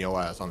dunk on your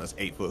ass on this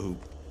 8-foot hoop.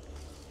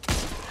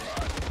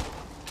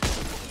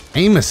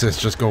 Aim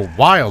assists just go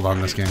wild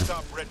on this game.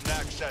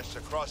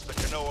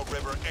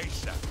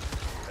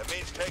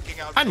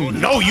 I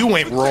know you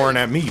ain't roaring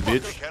at me,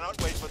 bitch.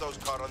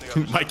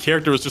 My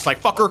character was just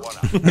like, fucker.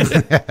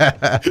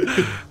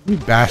 Let me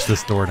bash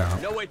this door down.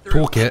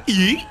 Toolkit.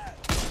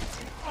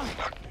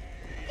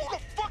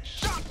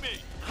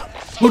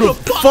 Who the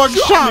fuck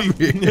shot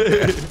me?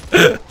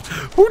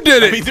 Who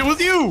did it? That means it was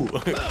you.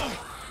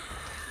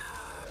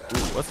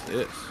 Ooh, what's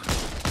this?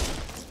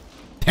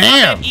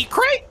 Damn. Eat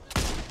crate.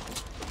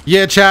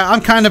 Yeah, chat, I'm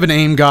kind of an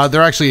aim god.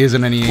 There actually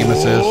isn't any aim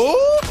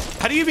assist.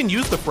 How do you even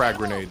use the frag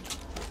grenade?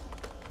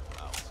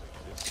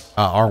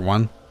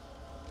 R1.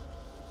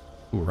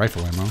 Ooh,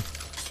 rifle ammo.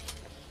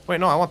 Wait,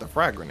 no, I want the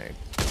frag grenade.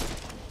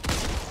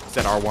 Is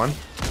that R1?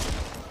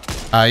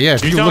 Yeah,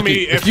 if you look at,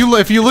 if you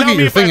look at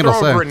your thing, it'll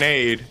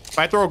say. If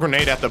I throw a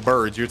grenade at the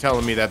birds, you're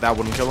telling me that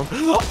wouldn't kill them?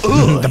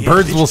 The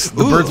birds will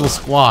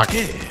squawk.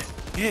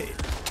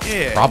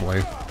 Yeah.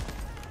 Probably.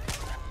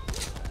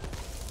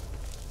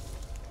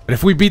 But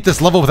if we beat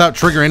this level without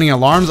triggering any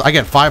alarms, I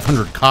get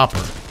 500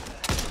 copper.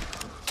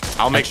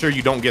 I'll make sure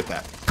you don't get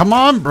that. Come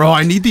on, bro.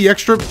 I need the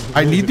extra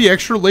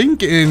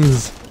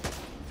Lincolns.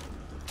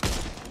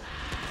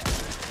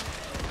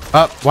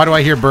 Why do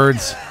I hear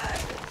birds?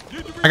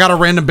 I got a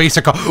random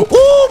basic.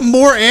 Oh,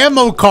 more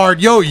ammo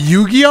card. Yo,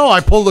 Yu-Gi-Oh!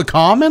 I pulled a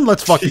common.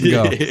 Let's fucking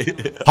go.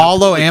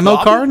 Hollow ammo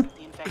card.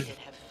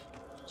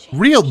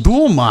 Real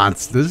dual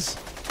monsters.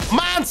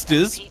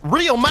 Monsters?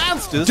 Real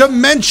monsters?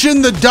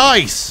 Dimension the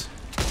dice.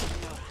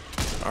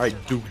 All right,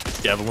 dude,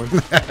 Devlin.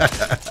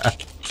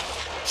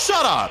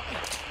 Shut up.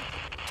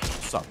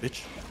 What's up,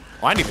 bitch?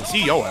 Oh, I didn't even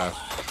see your ass.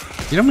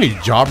 You know how many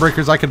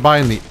jawbreakers I could buy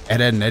in the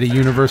Ed, Edd n Eddy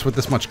universe with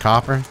this much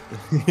copper?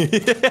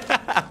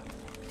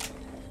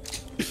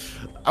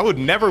 I would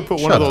never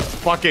put one of those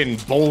fucking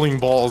bowling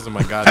balls in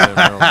my goddamn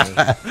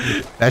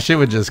mouth. That shit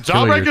would just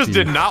kill your Jawbreakers teeth.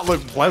 did not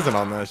look pleasant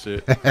on that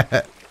shit.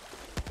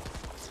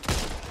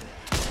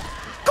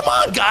 Come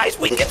on, guys,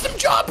 we can get some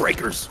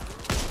jawbreakers.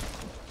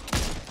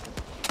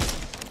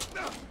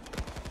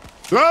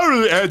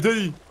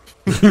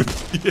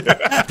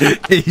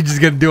 You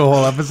just gonna do a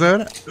whole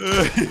episode?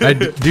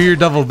 Do your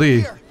double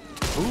D.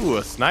 Ooh,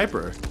 a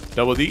sniper.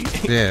 Double D?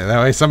 Yeah, that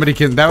way somebody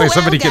can. That way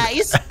somebody can.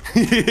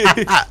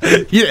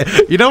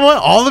 You know what?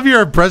 All of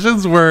your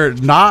impressions were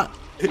not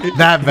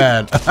that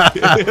bad.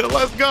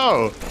 Let's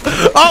go.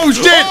 Oh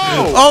shit!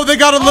 Oh, they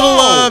got a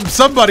little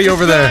somebody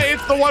over there.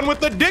 It's the one with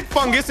the dick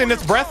fungus in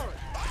its breath.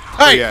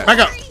 Hey, back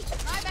up.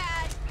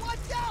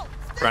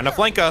 Trying to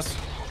flank us.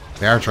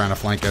 They are trying to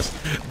flank us.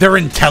 They're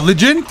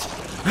intelligent.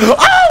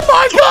 Oh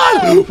my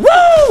god!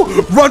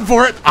 Woo! Run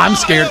for it. I'm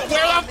scared.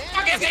 Where the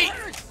fuck is he?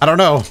 I don't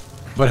know,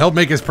 but he'll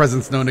make his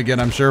presence known again,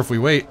 I'm sure, if we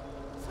wait.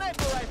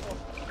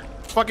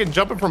 Fucking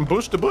jumping from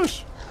bush to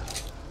bush.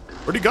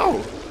 Where'd he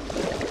go?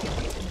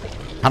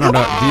 I don't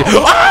know.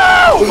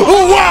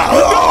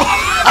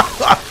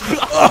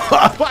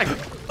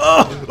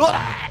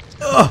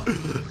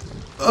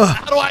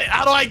 How do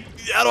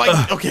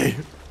I? Okay.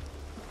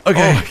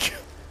 Okay. Oh,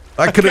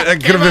 that could have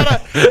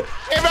been.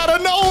 Came out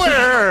of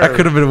nowhere. That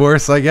could have been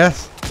worse, I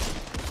guess.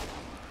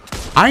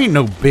 I ain't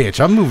no bitch.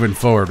 I'm moving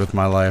forward with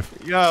my life.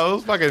 Yo, it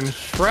was fucking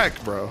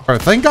Shrek, bro. Bro,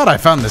 thank God I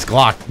found this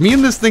Glock. Me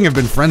and this thing have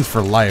been friends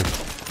for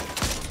life.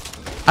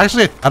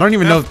 Actually, I don't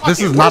even know if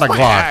this is not a Glock.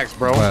 Axe,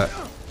 bro. But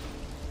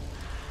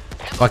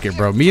fuck it,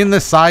 bro. Me and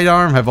this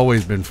sidearm have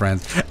always been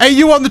friends. Hey,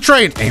 you on the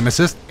train? Aim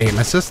assist. Aim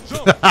assist.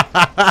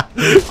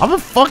 I'm a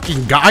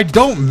fucking guy. I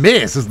don't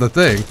miss is the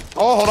thing.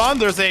 Oh, hold on.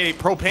 There's a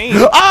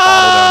propane.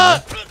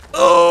 Ah!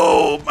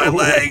 Oh, my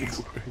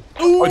legs.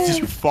 Oh, did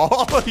you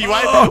fall? Why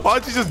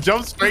don't you just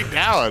jump straight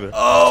down?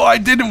 Oh, I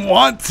didn't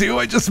want to.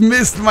 I just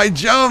missed my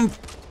jump.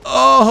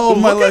 Oh,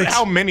 my Look legs. at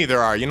how many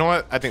there are. You know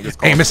what? I think this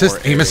aim assist,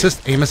 aim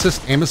assist, aim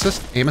assist, aim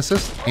assist, aim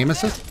assist, aim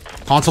assist.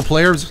 Console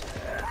players.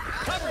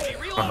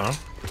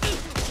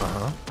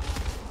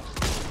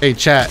 Hey,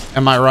 chat.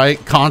 Am I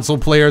right? Console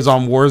players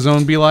on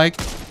Warzone be like.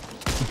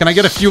 Can I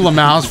get a few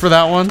Lamaus for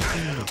that one?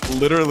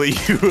 Literally,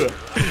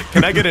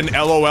 can I get an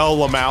LOL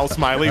Lamau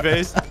smiley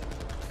face?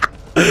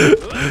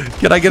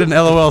 Can I get an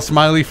LOL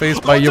smiley face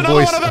by your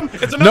voice?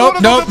 Nope.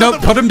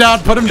 Put him down.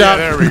 Put him down.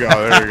 There we go.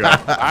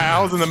 I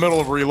was in the middle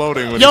of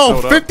reloading when Yo,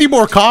 he showed 50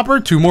 more copper,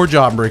 2 more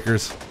job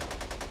breakers.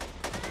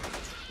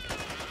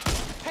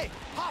 Hey,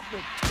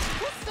 Hoffman,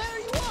 what are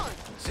you on?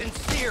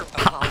 Sincere.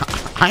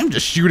 I'm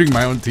just shooting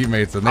my own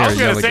teammates and I they're was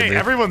gonna yelling at say me.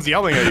 everyone's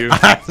yelling at you.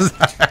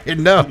 I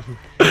know.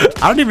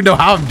 I don't even know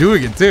how I'm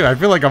doing it too. I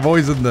feel like I'm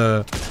always in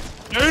the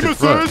Aim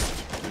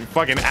assist. You're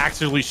fucking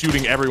actually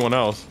shooting everyone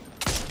else.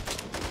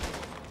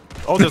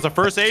 Oh, there's a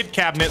first aid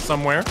cabinet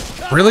somewhere.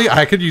 Really?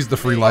 I could use the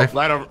free life.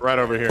 Right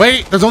over here.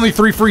 Wait, there's only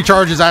 3 free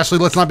charges, Ashley.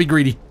 Let's not be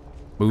greedy.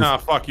 Move. Nah,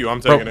 fuck you.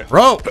 I'm taking it.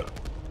 Bro,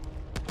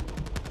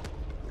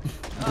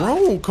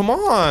 come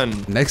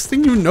on. next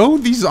thing you know,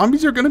 these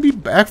zombies are gonna be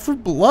back for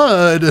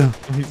blood. Come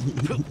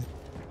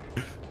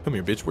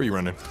here, bitch. Where you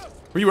running?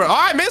 Where you running? Oh,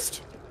 I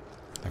missed.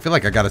 I feel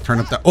like I gotta turn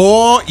up the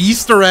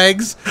Easter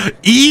eggs.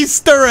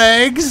 Easter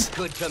eggs.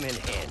 Could come in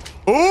handy.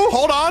 Oh,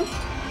 hold on.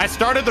 I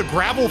started the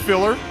gravel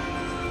filler.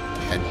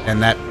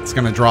 And that's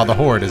gonna draw the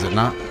horde, is it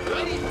not?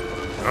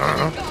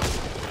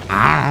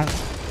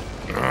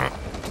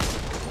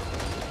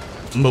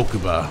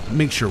 Mokuba,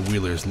 make sure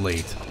Wheeler's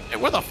late. Hey,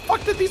 where the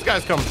fuck did these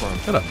guys come from?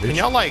 Shut up, bitch. Can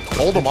y'all like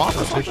hold them off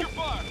or something?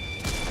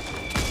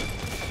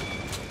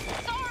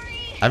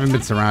 I haven't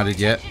been surrounded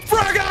yet.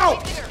 Frag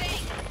out!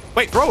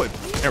 Wait, throw it.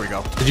 There we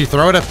go. Did you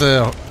throw it at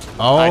the...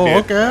 Oh, I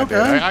did. okay.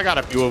 I got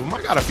a few of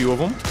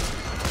them.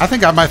 I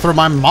think I might throw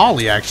my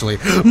Molly, actually.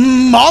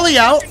 Molly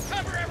out!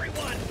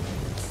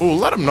 Ooh,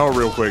 let them know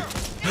real quick.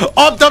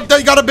 Oh,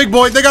 they got a big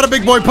boy.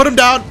 Put him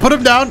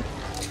down.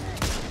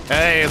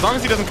 Hey, as long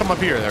as he doesn't come up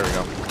here. There we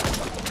go.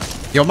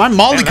 Yo, my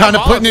Molly Damn, kind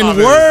of that putting in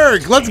Molotov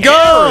work. Let's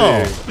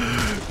go.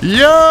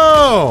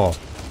 Yo.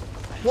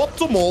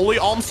 What's a Molly?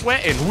 I'm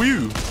sweating.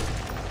 Woo.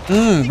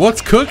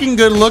 What's cooking?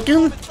 Good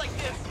looking?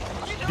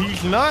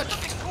 These nuts.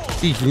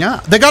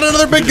 They got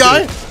another big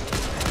guy.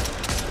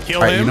 Kill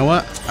All right, him. you know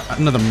what?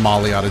 Another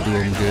Molly ought to do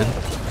him good.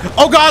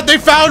 Oh, God, they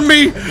found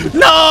me.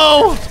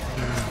 No.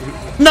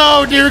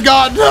 No, dear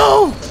God,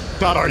 no.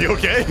 God, are you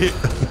okay?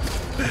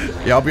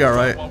 Yeah, I'll be all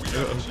right.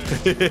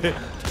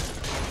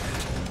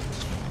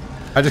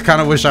 I just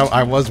kind of wish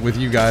I was with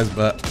you guys,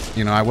 but,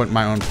 you know, I went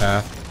my own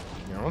path.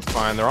 No, it's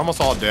fine. They're almost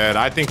all dead.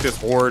 I think this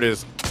horde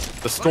is...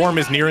 The storm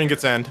is nearing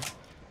its end.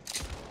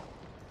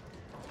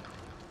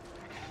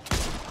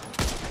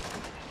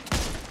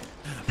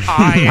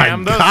 I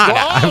am the...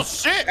 Oh,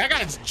 shit! That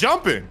guy's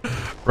jumping.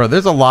 Bro,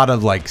 there's a lot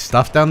of, like,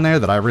 stuff down there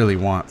that I really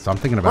want, so I'm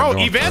thinking about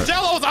going for it.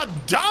 Evangelo's a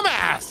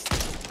dumbass!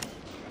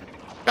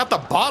 Got the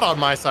bot on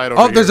my side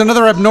over here. Oh, there's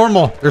another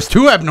abnormal. There's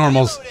 2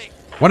 abnormals.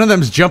 One of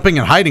them's jumping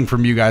and hiding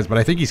from you guys, but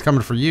I think he's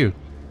coming for you.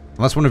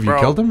 Unless one of you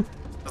killed him.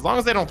 As long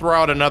as they don't throw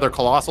out another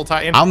colossal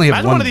titan. I only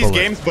have one of these bullet.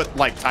 games, but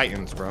like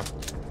titans, bro.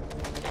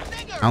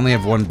 I only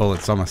have one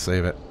bullet, so I'm gonna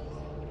save it.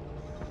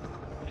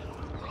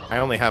 I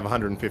only have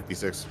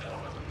 156.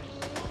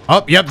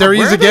 Oh, yep, there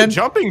he is again.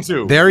 Jumping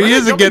to? There he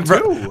is again,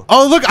 bro.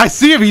 Oh, look, I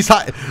see him. He's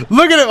look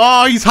at him.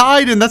 Oh, he's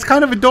hiding. That's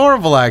kind of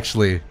adorable,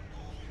 actually.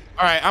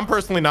 All right, I'm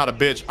personally not a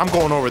bitch. I'm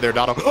going over there,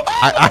 Dotto.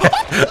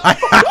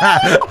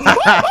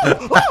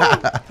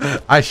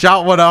 I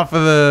shot one off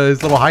of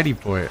his little hiding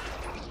point.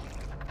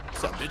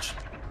 What's up, bitch?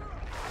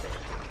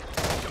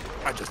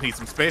 I just need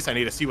some space. I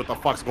need to see what the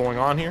fuck's going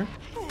on here.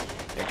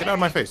 Yeah, get out of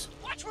my face.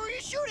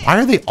 Why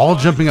are they all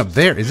jumping up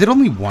there? Is it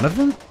only one of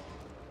them?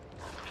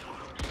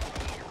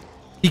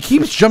 He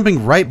keeps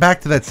jumping right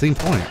back to that same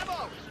point.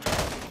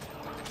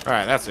 All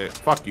right, that's it.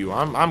 Fuck you.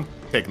 I'm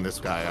taking this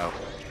guy out.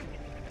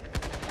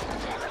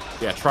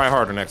 Yeah, try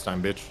harder next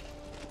time, bitch.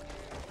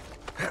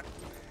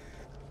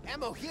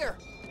 Ammo here.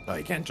 Oh,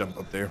 you can't jump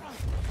up there.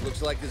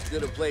 Looks like as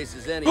good a place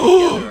as any to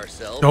gather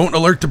ourselves. Don't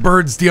alert the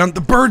birds, Dion.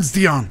 The birds,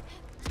 Dion.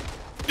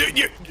 Okay,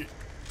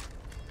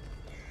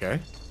 I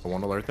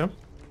won't alert them.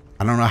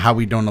 I don't know how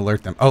we don't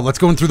alert them. Oh, let's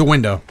go in through the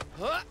window.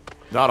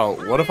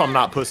 Dotto, what if I'm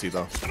not pussy,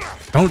 though?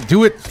 Don't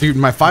do it, dude.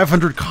 My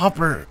 500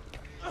 copper.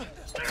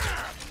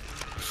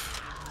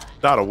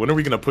 Dotto, when are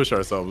we going to push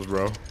ourselves,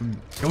 bro?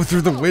 Go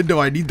through the window.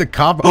 I need the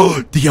copper.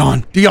 Oh,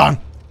 Dion. Dion.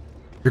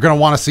 You're going to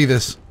want to see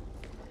this.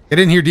 Get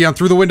in here, Dion.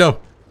 Through the window.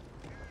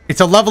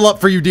 It's a level up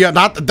for you, Dion.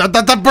 Not the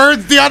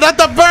birds, Dion. Not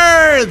the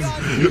birds.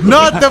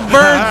 Not the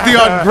birds,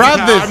 Dion.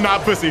 Grab this. I'm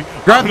not pussy.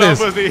 Grab I'm this.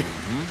 Not pussy.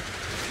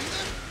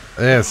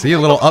 Yeah, see a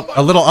little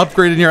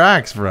upgrade in your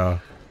axe, bro.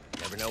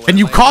 And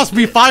you cost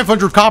me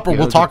 500 copper.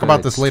 We'll talk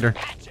about this later.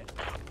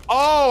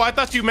 Oh, I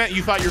thought you meant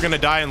you thought you were gonna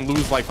die and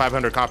lose like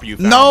 500 copper. You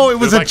found. No, it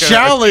was like a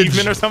challenge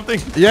achievement or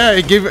something. Yeah,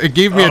 it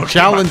gave me a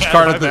challenge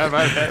card.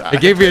 It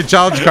gave me a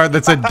challenge card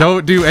that said,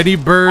 "Don't do any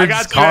birds."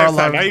 I got you next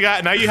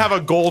time. Now you have a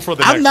goal for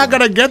the. I'm not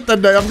gonna get the.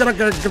 I'm gonna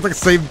get the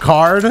same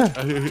card.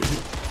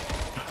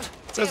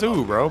 Says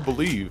who, bro?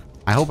 Believe.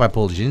 I hope I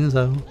pulled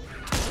Jinzo.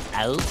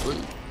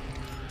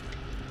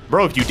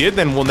 Bro, if you did,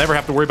 then we'll never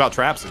have to worry about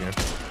traps again.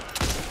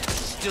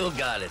 Still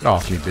got it. Get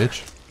off me,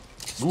 bitch.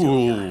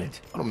 Ooh,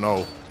 I don't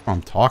know.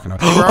 I'm talking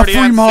about a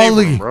free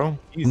Molly, bro.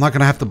 I'm not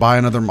gonna have to buy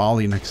another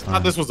Molly next time.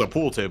 Thought this was a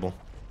pool table.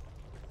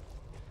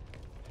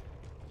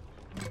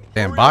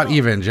 Damn, Bot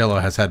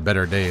Evangelo has had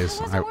better days.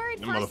 That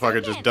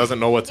motherfucker just doesn't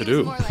know what to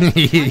do.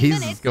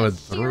 He's just going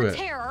through it.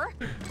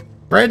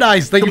 Very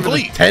nice. Thank you for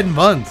the 10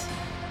 months,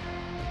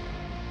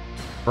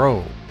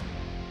 bro.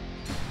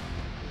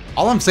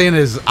 All I'm saying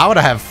is I would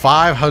have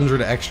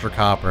 500 extra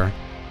copper.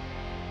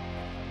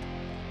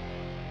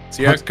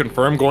 CX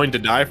confirmed going to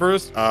die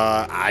first?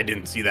 I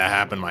didn't see that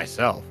happen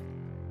myself.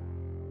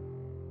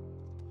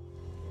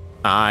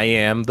 I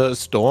am the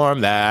storm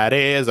that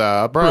is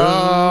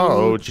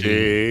approaching.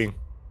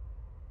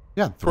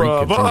 Yeah, 3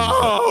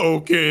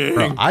 provoking.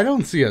 Bro, I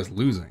don't see us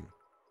losing.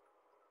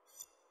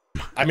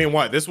 I mean,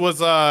 what? This was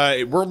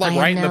we're like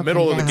right in the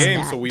middle of the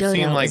game, so we've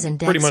seen like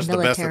pretty much the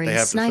best that they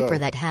have to show. Sniper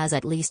that has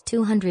at least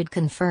 200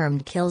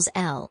 confirmed kills.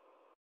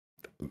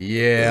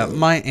 Yeah,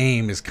 my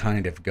aim is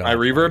kind of gone. My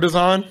reverb is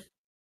on.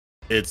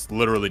 It's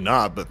literally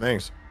not, but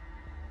thanks.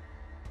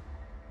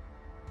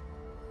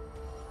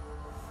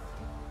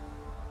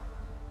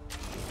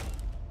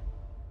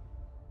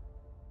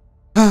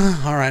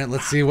 All right,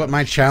 let's see what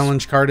my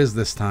challenge card is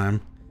this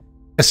time.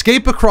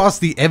 Escape across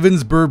the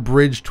Evansburg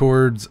Bridge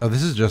towards. Oh,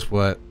 this is just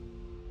what.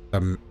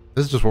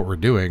 This is just what we're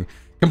doing.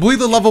 Complete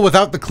the level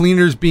without the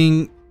cleaners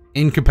being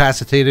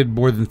incapacitated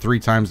more than 3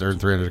 times to earn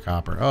 300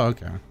 copper. Oh,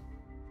 okay.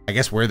 I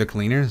guess we're the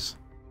cleaners.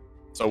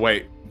 So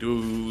wait,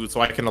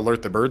 so I can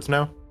alert the birds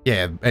now?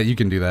 Yeah, you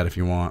can do that if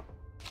you want.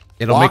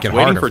 It'll make it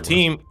waiting harder for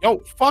team. Yo,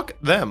 fuck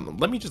them.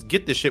 Let me just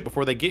get this shit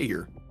before they get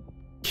here.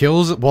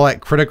 Kills while at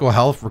critical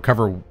health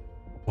recover.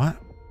 What?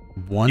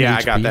 1 Yeah,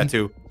 HP? I got that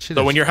too.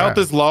 So when your health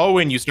is low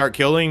and you start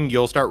killing,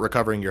 you'll start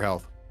recovering your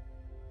health.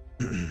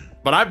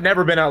 But I've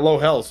never been at low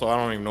health, so I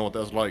don't even know what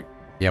that's like.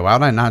 Yeah, why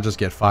would I not just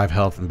get 5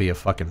 health and be a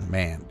fucking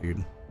man,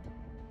 dude?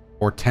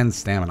 Or 10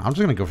 stamina. I'm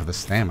just gonna go for the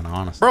stamina,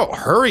 honestly. Bro,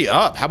 hurry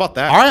up. How about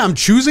that? All right, I'm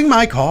choosing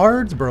my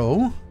cards,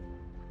 bro.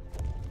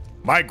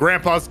 My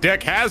grandpa's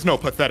deck has no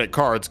pathetic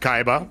cards,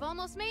 Kaiba. We've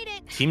almost made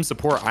it. Team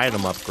support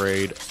item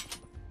upgrade.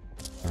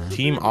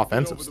 Team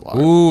offensive slot.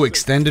 Ooh,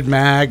 extended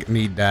mag.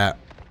 Need that.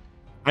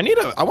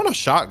 I want a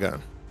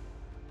shotgun.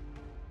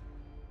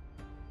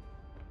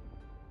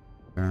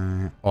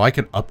 Oh, I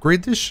could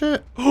upgrade this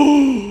shit?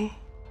 No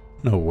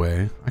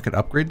way. I could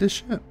upgrade this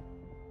shit?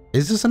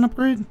 Is this an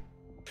upgrade?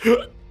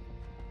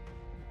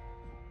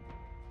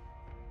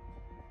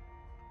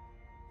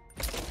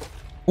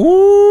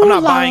 Ooh, I'm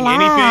not buying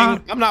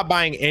anything. I'm not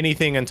buying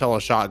anything until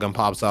a shotgun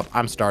pops up.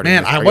 I'm starting.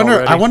 Man,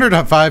 I wondered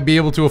if I'd be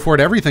able to afford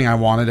everything I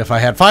wanted if I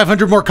had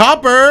 500 more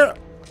copper.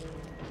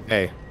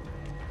 Hey,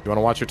 you want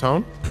to watch your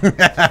tone? All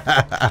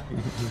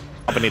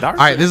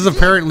right, this is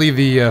apparently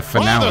the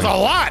finale. Oh, there's a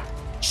lot.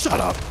 Shut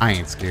up. I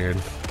ain't scared.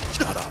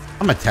 Shut up.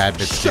 I'm a tad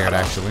bit scared,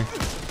 actually.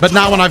 But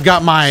not when I've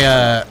got my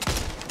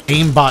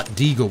aimbot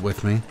Deagle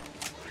with me.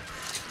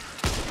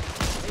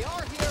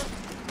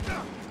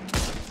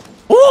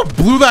 Oh,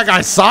 blew that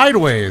guy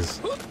sideways.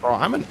 Bro,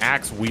 I'm an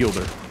axe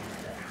wielder.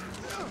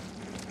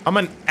 I'm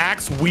an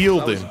axe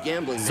wielding,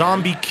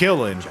 zombie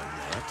killing,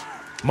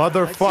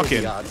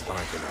 motherfucking.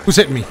 Who's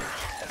hitting me?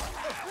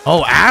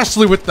 Oh,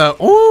 Ashley with the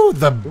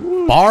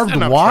barbed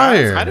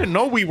wire. I didn't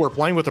know we were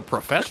playing with a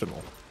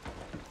professional.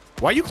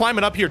 Why are you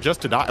climbing up here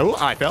just to die? Oh,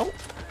 I fell.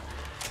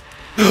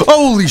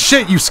 Holy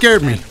shit, you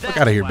scared me. Fuck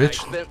out of here, bitch.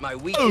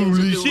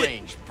 Holy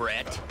shit.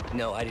 Brett.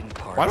 No, I didn't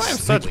Why do I have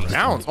such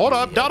bounce? Hold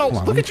up, Doto,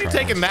 look at you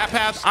taking that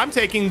path. I'm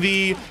taking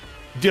the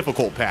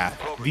difficult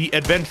path, the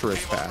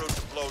adventurous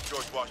path.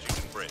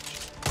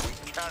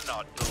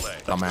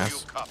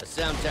 Dumbass. A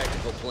sound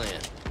tactical plan.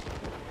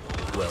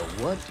 Well,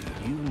 what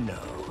do you know?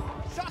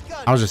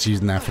 I was just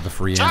using that for the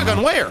free ammo.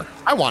 Shotgun, where?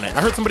 I want it.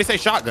 I heard somebody say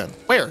shotgun.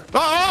 Where?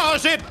 Oh,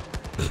 shit.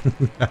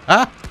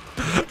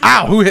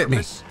 Ow, who hit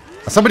me?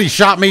 Somebody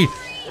shot me.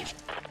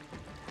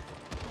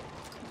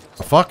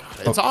 The fuck?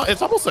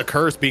 It's almost a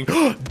curse being...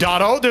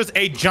 Doto, there's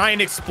a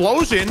giant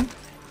explosion.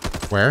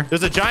 Where?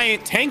 There's a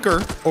giant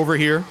tanker over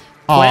here.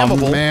 Oh,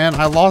 Flammable. man.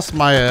 I lost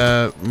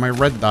my my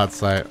red dot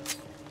sight.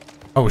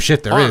 Oh,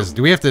 shit, there is.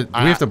 Do we have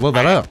to blow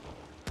that up?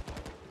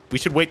 We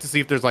should wait to see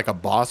if there's like a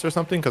boss or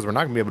something, because we're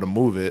not gonna be able to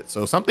move it.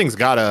 So something's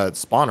gotta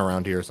spawn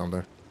around here or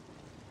something.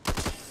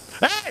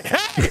 Hey,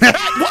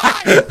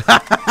 why?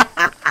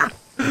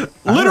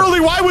 Literally,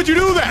 why would you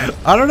do that?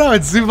 I don't know.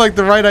 It seemed like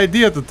the right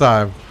idea at the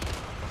time.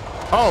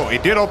 Oh,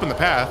 it did open the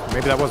path.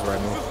 Maybe that was the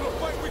right move.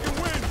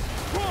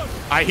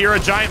 I hear a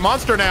giant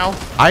monster now.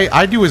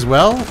 I do as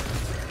well.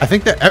 I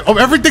think that... Oh,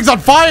 everything's on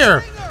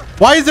fire.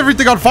 Why is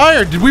everything on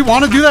fire? Did we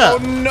want to do that? Oh,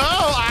 no.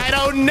 I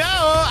don't know.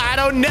 I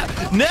don't know.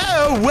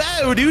 No.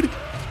 Whoa, dude.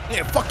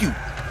 Yeah, fuck you.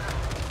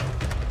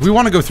 We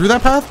want to go through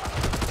that path?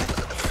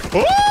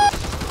 Oh!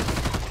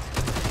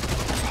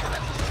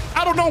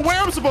 I don't know where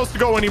I'm supposed to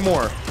go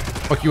anymore.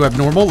 Fuck you,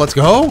 abnormal. Let's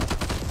go.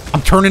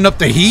 I'm turning up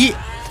the heat.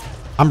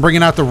 I'm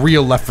bringing out the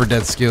real Left 4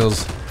 Dead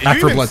skills. Back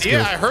 4 Blood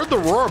skills. I heard the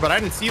roar, but I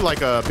didn't see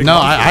like a big No,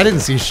 I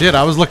didn't see shit.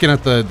 I was looking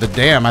at the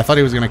dam. I thought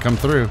he was going to come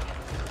through.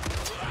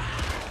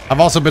 I've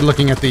also been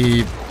looking at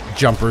the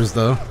jumpers,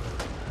 though.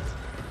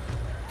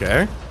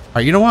 Okay. All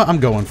right, you know what? I'm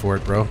going for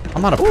it, bro.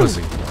 I'm not a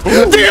pussy.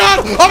 Dion!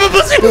 I'm a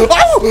pussy!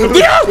 Oh!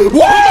 Dion!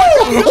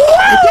 Whoa!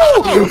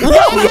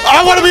 Whoa!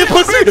 I want to be a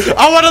pussy!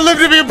 I want to live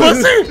to be a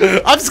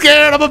pussy! I'm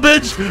scared! I'm a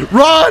bitch!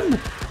 Run!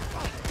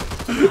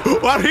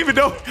 Well, I don't even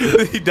know.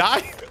 Did he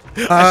die?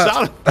 I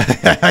shot him.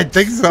 I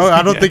think so.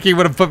 I don't think he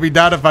would have put me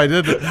down if I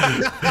did.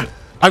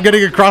 I'm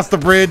getting across the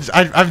bridge.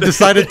 I've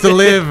decided to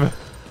live.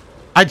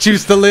 I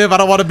choose to live. I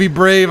don't want to be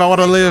brave. I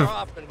want to live.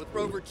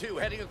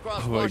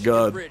 Oh my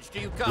god. Where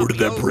did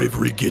that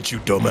bravery get you,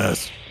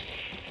 dumbass?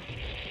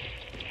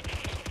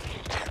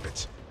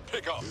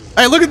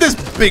 Hey, look at this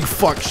big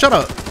fuck. Shut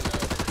up.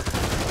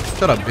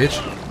 Shut up,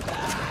 bitch.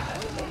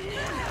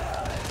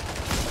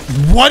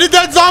 What did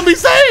that zombie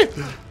say?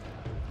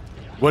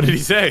 What did he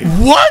say?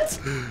 What?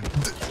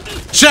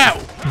 Chat.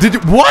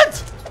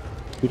 What?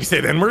 Did he say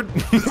the N-word?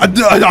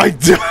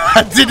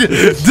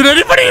 Did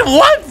anybody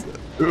what?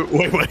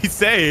 Wait, what did he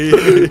say?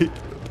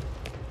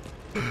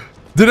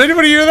 Did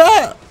anybody hear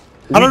that?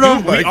 I don't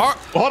know.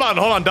 Hold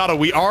on, Doto.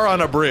 We are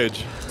on a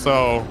bridge,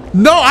 so.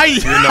 No,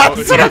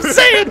 that's what I'm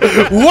saying.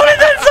 What did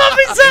that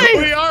zombie say?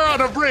 We are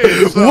on a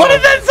bridge. So what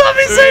did that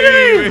zombie say to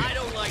me?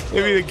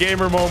 Maybe the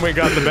gamer moment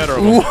got the better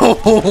of him.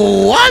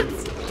 What?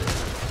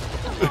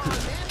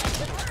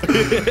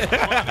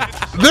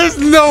 There's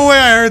no way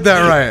I heard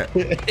that right.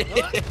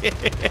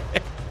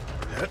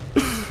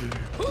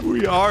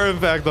 We are, in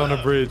fact, on a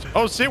bridge.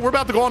 Oh, shit, we're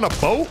about to go on a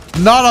boat?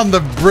 Not on the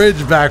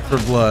bridge, Back 4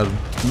 Blood.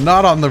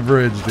 Not on the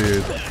bridge,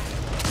 dude.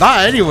 Not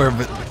anywhere,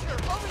 but...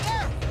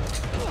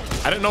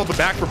 I didn't know the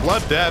Back 4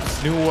 Blood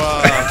devs knew,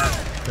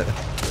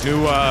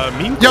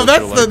 meme. Yo,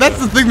 that's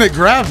the thing that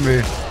grabbed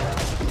me.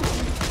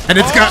 And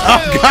it's got...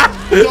 Oh, God.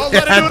 Don't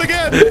let it do it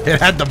again. It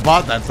had the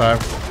bot that time.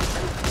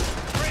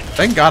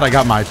 Thank God I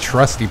got my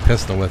trusty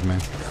pistol with me.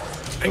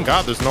 Thank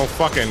God there's no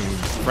fucking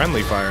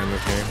friendly fire in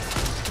this game.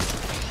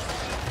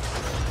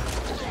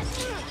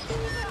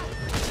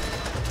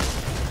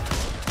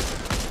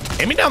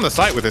 Aiming down the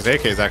sight with his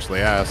AK is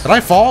actually ass. Did I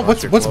fall?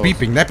 What's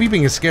beeping? That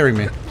beeping is scaring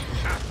me. I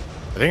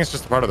think it's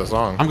just a part of the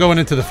song. I'm going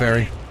into the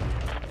ferry.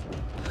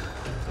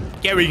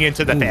 Getting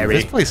into the ferry.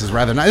 This place is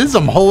rather nice. This is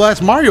a whole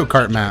ass Mario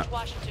Kart map.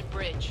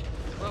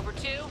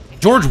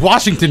 George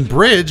Washington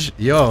Bridge.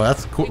 Yo,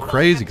 that's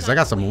crazy because I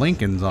got some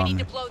Lincolns on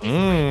me.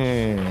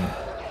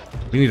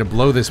 We need to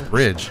blow this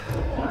bridge.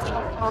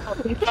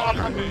 Dion,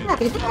 I'm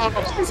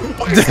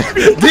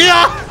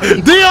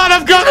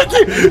coming.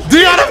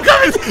 Dion, I'm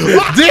coming.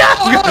 Dion,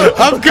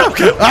 I'm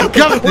coming. I'm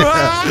coming.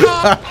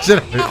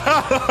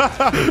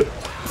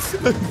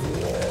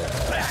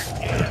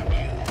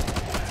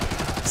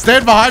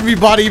 Stand behind me,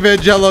 Body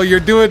Evangelo.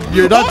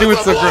 You're not doing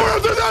so great.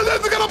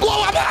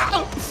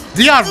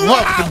 Dion,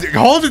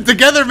 hold it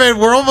together, man.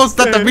 We're almost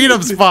at the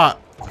meetup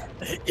spot.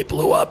 It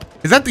blew up.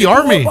 Is that the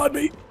army?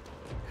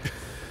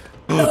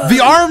 The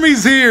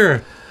army's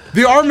here.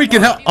 The army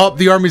can help. Oh,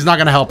 the army's not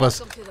gonna help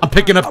us. I'm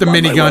picking up the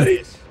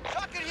minigun.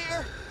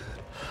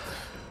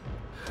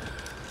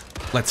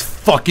 Let's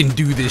fucking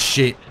do this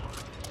shit.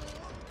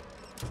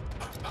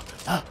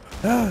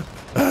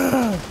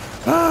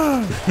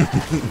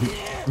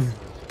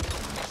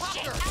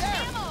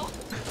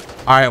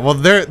 All right, well,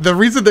 the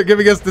reason they're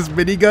giving us this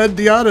minigun,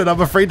 Dion, and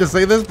I'm afraid to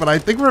say this, but I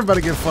think we're about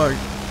to get fucked.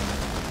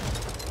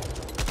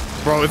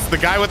 Bro, it's the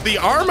guy with the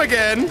arm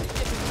again.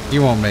 He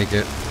won't make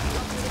it.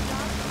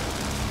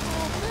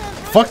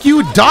 Fuck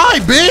you, die,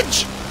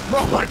 bitch!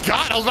 Oh my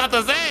god, I was about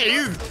to say,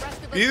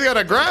 he's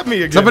gonna grab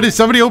me again.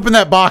 Somebody open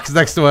that box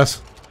next to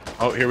us.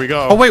 Oh, here we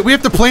go. Oh wait, we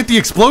have to plant the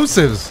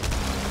explosives.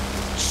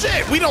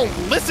 Shit, we don't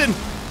listen.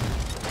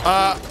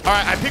 All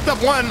right, I picked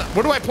up one.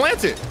 Where do I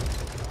plant it?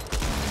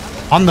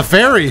 On the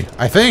ferry,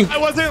 I think. I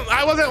wasn't,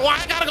 well,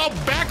 I gotta go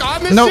back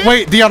on this No, shit?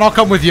 wait, Dion, I'll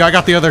come with you. I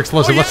got the other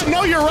explosive. Oh, yeah,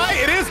 no, you're right,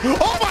 it is.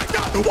 Oh my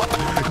god, what the?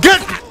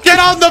 Get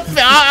on the,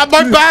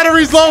 my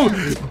battery's low.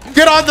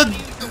 Get on the,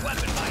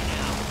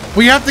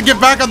 we have to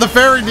get back on the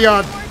ferry,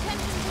 Dion.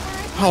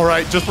 All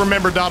right, just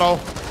remember, Dotto,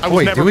 I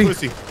was never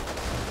pussy.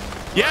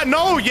 Yeah,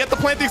 no, you have to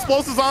plant the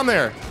explosives on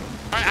there.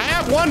 All right, I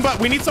have one, but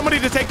we need somebody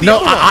to take the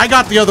other one. I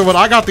got the other one.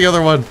 I got the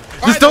other one.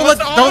 Just don't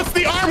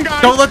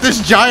let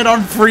this giant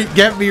arm freak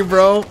get me,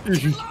 bro. All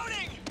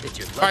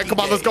right, come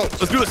on, let's go.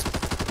 Let's do this.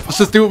 Let's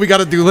just do what we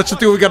gotta do. Let's just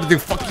do what we gotta do.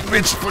 Fuck you,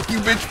 bitch. Fuck you,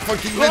 bitch.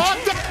 Fuck you, bitch.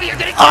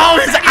 Oh,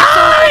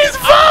 he's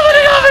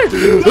vomiting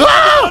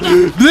on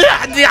me.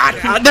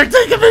 They're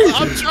taking me.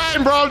 I'm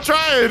trying, bro. I'm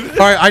trying. All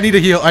right, I need to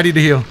heal. I need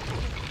to heal.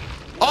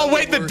 Oh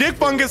wait, the dick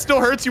fungus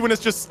still hurts you when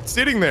it's just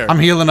sitting there. I'm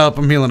healing up.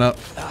 I'm healing up.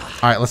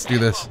 All right, let's do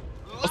this.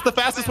 What's the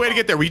fastest way to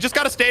get there? We just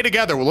gotta stay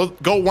together. We'll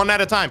go one at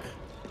a time.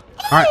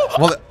 All right.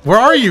 Well, where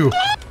are you?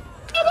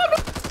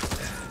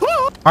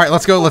 All right,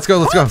 let's go. Let's go.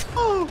 Let's go.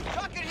 All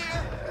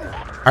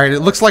right.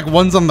 It looks like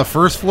one's on the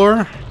first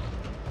floor.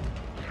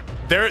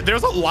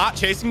 There's a lot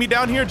chasing me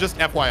down here. Just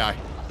FYI.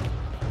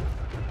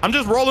 I'm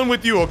just rolling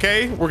with you.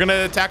 Okay. We're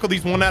gonna tackle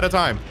these one at a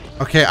time.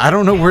 Okay. I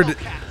don't know where to.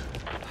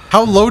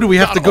 How low do we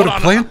have to go to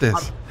plant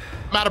this?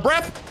 I'm out of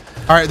breath.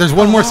 All right. There's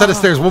one more set of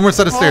stairs. One more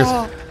set of stairs.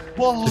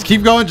 Just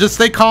keep going. Just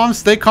stay calm.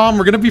 Stay calm.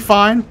 We're gonna be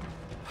fine.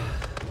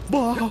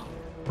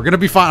 We're gonna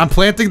be fine. I'm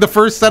planting the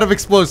first set of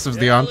explosives,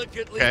 Dion.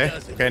 Okay.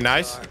 Okay.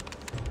 Nice.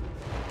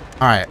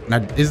 All right. Now,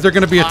 is there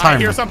gonna be a timer? I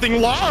hear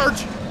something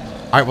large.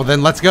 All right. Well,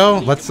 then let's go.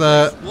 Let's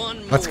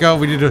go.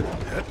 We need to.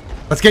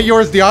 Let's get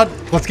yours, Dion.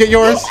 Let's get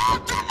yours.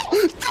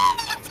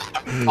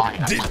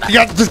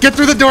 Dion, just get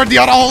through the door,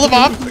 Dion. I'll hold him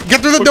off.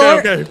 Get through the door.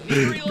 Okay.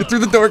 Get through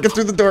the door. Get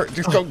through the door.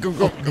 Just go. Get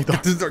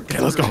through the door. Okay,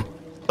 let's go.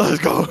 Let's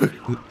go.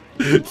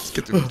 Just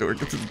get through the door.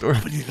 Get through the door.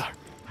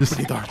 Just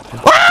the door.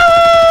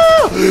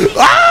 Ah!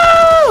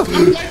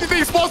 Planting the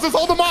explosives.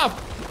 Hold them off.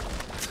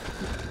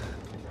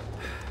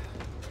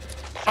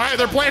 All right,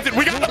 they're planted.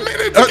 We got a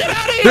minute to get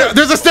out of here.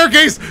 There's a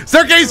staircase.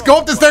 Staircase. Go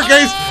up the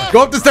staircase.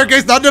 Go up the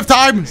staircase. Not enough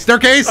time.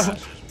 Staircase.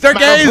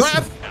 Staircase.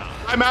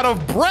 I'm out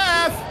of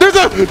breath. There's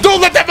a.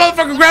 Don't let that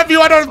motherfucker grab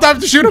you. I don't have time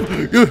to shoot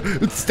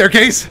him.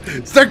 Staircase.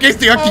 Staircase.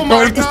 Dion, keep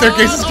going up the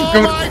staircases. Keep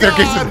going up the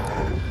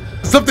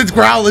staircases. Something's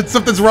growling.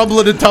 Something's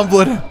rumbling and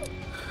tumbling.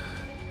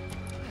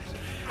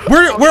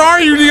 Where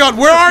are you, Dion?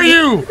 Where are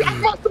you? I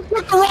must have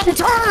took the wrong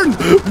turn.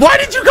 Why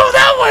did you go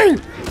that way?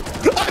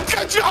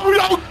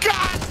 Oh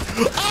God.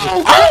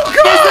 Oh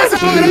God!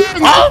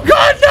 Oh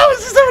God! No,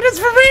 this is evidence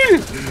for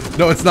me.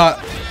 No, it's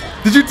not.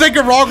 Did you take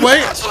it wrong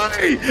way?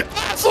 Ashley!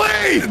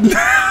 Ashley! Oh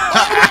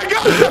my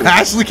God!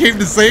 Ashley came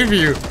to save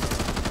you.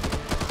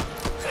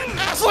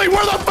 Ashley,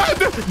 where the fuck?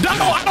 No,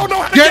 I don't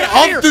know how to get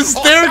up here. the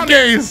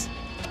staircase.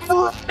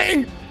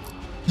 Running.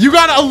 You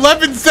got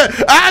 11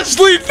 cents.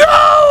 Ashley,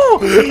 no!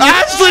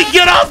 Ashley,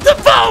 get off the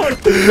boat!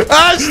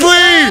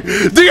 Ashley!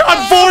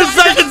 Dion, 4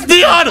 seconds!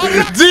 Dion!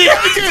 Dion,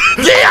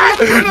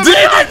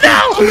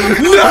 no!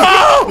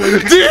 No!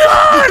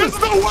 Dion!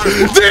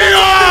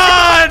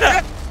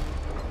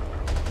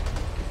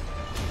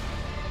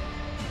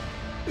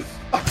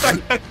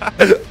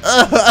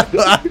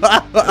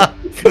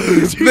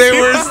 They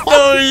were so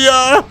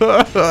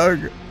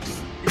young.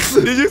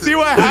 Did you see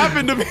what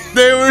happened to me?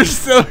 They were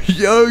so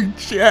young,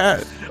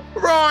 chat.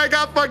 Bro, I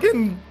got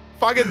fucking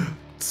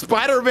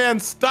Spider-Man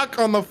stuck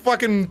on the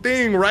fucking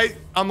thing right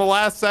on the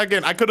last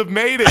second. I could have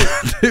made it.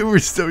 They were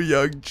so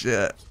young,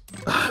 chat.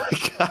 Oh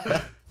my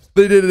God.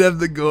 They didn't have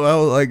to go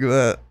out like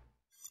that.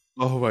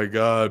 Oh my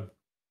God.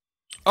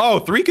 Oh,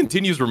 3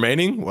 continues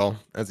remaining? Well,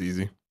 that's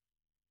easy.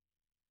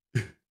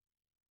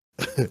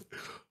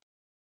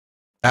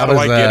 How do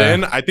I get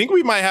in? I think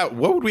we might have,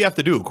 what would we have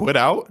to do? Quit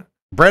out?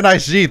 Brent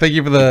IC, thank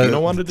you for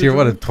the tier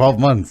 1 of 12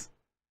 months.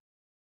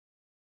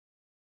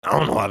 I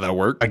don't know how that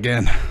worked.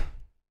 Again.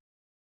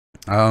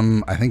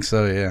 I think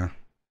so, yeah.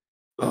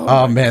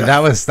 Oh man, that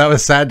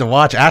was sad to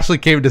watch. Ashley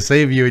came to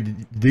save you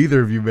and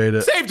neither of you made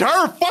it. Saved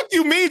her? Fuck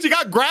you, me. She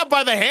got grabbed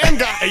by the hand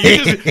guy.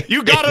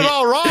 You got it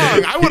all wrong.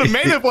 I would have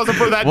made it if it wasn't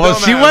for that. Well,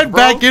 she went bro.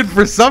 back in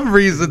for some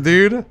reason,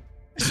 dude.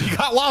 You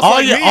got lost all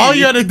like you, me. all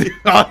you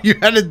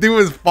had to do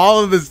was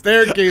follow the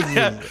staircase.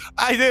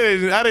 I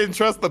didn't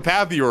trust the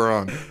path you were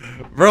on.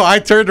 Bro, I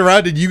turned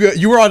around and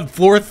you were on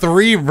floor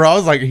 3, bro. I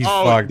was like, he's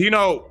fucked. You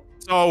know,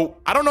 so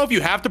I don't know if you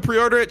have to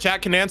pre-order it.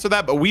 Chat can answer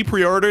that, but we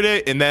pre-ordered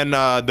it, and then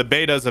the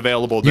beta is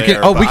available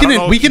there.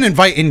 We can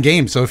invite in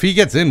game. So if he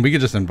gets in, we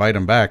could just invite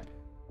him back.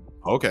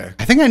 Okay.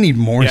 I think I need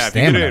more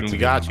stamina. If you get in, we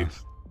got you.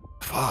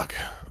 Fuck.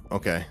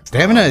 Okay.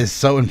 Stamina is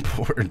so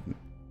important.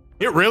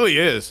 It really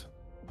is.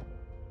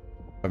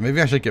 But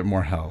maybe I should get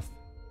more health.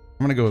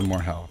 I'm gonna go with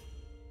more health.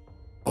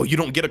 Oh, you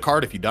don't get a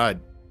card if you died.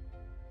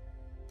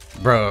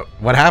 Bro,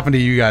 what happened to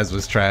you guys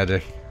was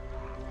tragic.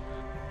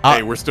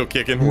 Hey, we're still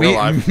kicking. We're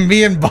alive.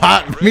 Me and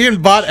Bot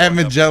and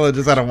Magella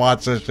just had to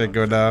watch that shit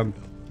go down.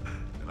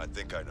 And I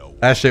think I know.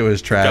 That shit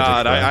was tragic.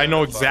 God, I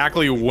know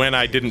exactly when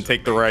I didn't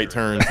take the right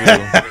turn,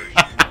 too.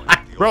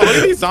 Bro, look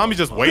at these zombies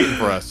just waiting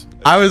for us.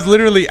 I was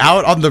literally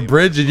out on the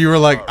bridge and you were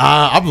like,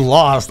 I'm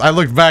lost. I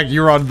looked back,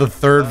 you were on the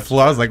 3rd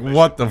floor. I was like,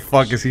 what the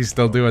fuck is he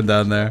still doing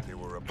down there?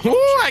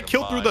 Ooh, I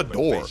killed through the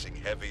door.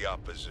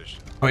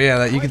 Oh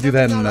yeah, you can do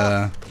that in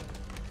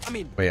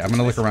wait, I'm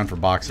gonna look around for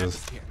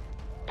boxes.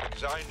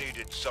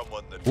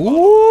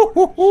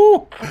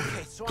 Ooh,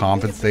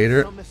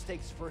 compensator.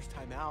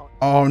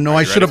 Oh no,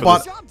 I should have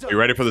bought. Are you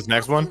ready for this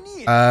next one?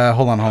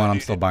 Hold on,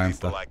 I'm still buying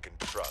stuff.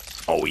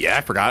 Oh yeah,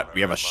 I forgot.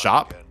 We have a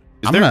shop.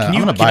 I'm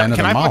gonna buy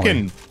another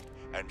Molly.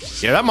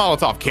 Yeah, that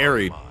Molotov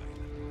carried.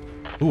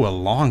 Ooh, a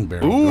long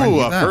barrel. Ooh,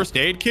 a first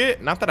aid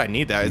kit? Not that I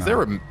need that. Is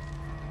there a...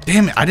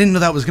 Damn it, I didn't know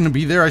that was gonna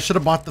be there. I should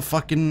have bought the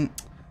fucking...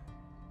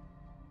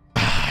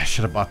 I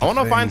should have bought the I want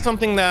to find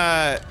something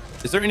that...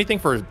 Is there anything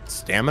for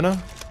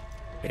stamina?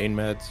 Pain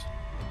meds.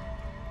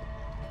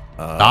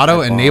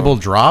 Auto enable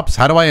drops?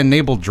 How do I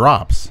enable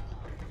drops?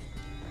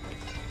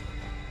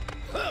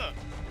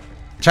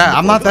 Chat,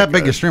 I'm not that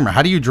big a streamer.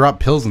 How do you drop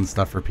pills and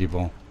stuff for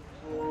people?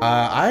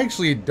 I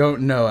actually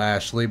don't know,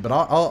 Ashley, but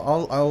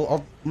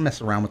I'll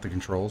mess around with the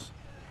controls.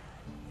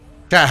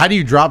 Chat, how do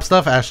you drop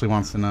stuff? Ashley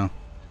wants to know.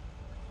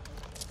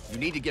 You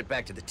need to get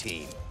back to the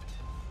team.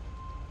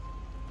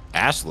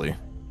 Ashley?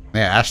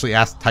 Yeah, Ashley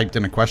typed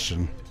in a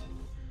question.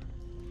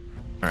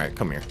 All right,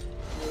 come here.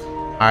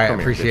 All right, I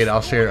appreciate it.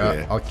 I'll share.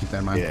 Yeah. I'll keep that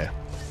in mind. Yeah.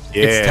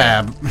 It's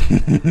tab.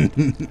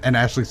 And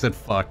Ashley said,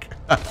 "Fuck."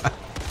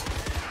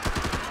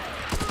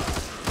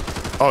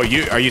 Oh,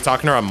 are you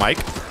talking to her on mic?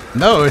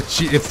 No,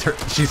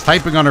 she's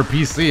typing on her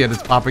PC and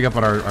it's popping up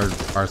on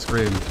our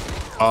screen.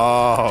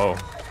 Oh.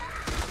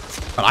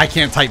 But I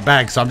can't type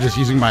back, so I'm just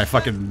using my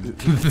fucking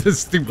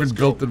stupid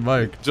built-in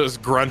mic.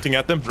 Just grunting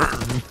at them.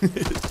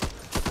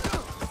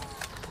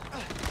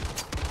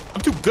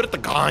 I'm too good at the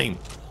game.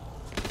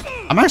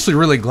 I'm actually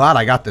really glad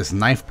I got this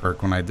knife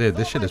perk when I did.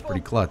 This shit is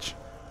pretty clutch.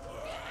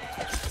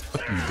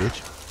 Fuck you,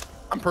 bitch.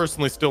 I'm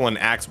personally still an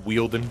axe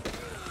wielding,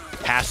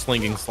 hash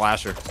slinging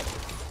slasher.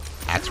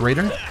 Axe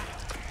raider?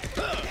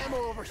 Ammo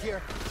over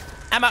here.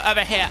 Ammo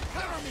over here.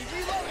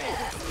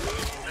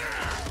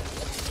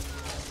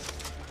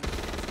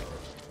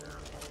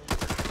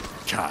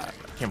 God,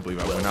 I can't believe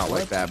I went out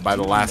like that by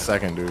the last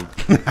second, dude.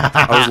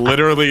 I was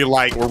literally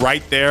like, we're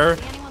right there.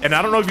 And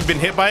I don't know if you've been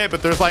hit by it,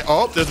 but there's like,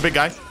 oh, there's a big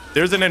guy.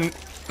 There's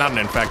not an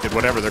infected,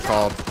 whatever they're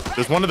called.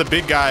 There's one of the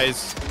big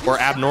guys or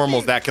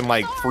abnormals that can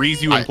like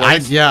freeze you in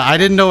place. Yeah, I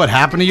didn't know what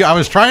happened to you. I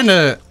was trying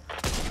to,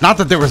 not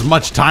that there was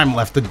much time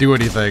left to do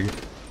anything,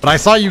 but I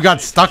saw you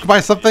got stuck by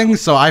something,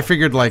 so I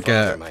figured like,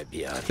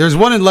 there's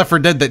one in Left 4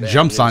 Dead that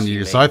jumps on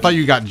you, so I thought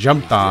you got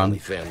jumped on.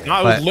 No,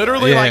 it was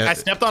literally like I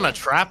stepped on a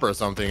trap or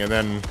something and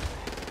then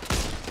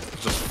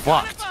just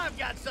fucked.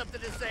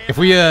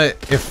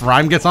 If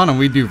Rhyme gets on and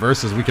we do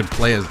versus, we could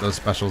play as those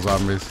special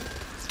zombies.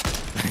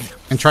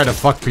 And try to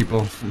fuck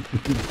people.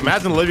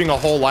 Imagine living a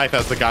whole life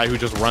as the guy who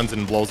just runs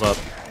and blows up.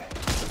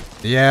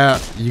 Yeah,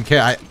 you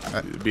can't.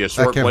 It'd be a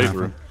short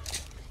playthrough.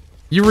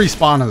 You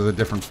respawn as a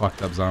different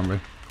fucked up zombie.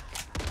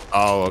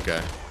 Oh,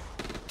 okay.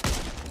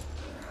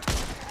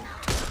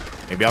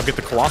 Maybe I'll get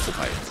the colossal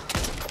Titan.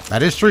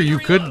 That is true. You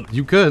could.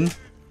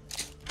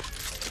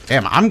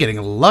 Damn, I'm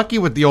getting lucky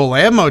with the old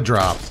ammo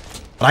drops.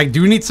 But I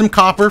do need some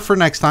copper for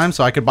next time,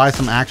 so I could buy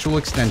some actual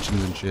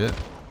extensions and shit.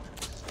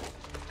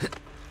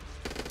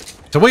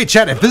 So wait,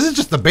 chat, if this is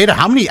just the beta,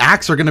 how many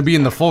acts are going to be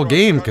in the full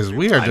game? Because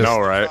we are just... I know,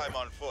 right?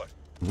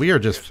 We are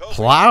just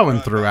plowing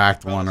through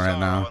Act 1 right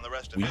now.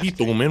 We be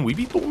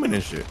booming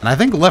and shit. And I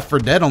think Left 4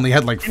 Dead only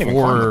had like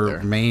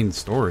 4 main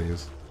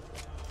stories.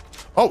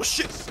 Oh,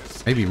 shit.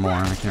 Maybe more,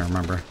 I can't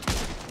remember.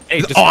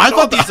 Hey, I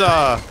thought these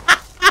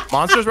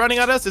monsters running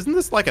at us, isn't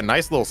this like a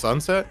nice little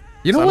sunset?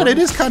 You know what? It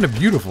is kind of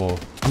beautiful.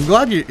 I'm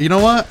glad you know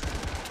what?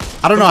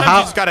 I don't know how.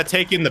 You just got to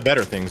take in the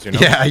better things, you know?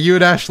 Yeah, you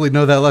would actually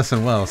know that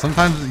lesson well.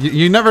 Sometimes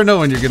you never know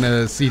when you're going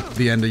to see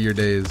the end of your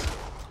days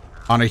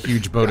on a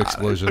huge boat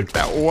explosion. Took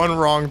that one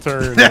wrong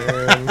turn,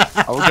 man.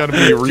 I was going to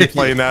be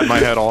replaying that in my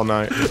head all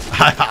night.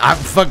 I'm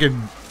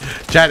fucking...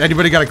 Chat,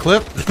 anybody got a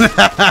clip?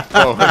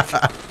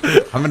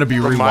 I'm going to be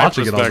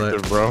rewatching it all day.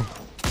 Bro.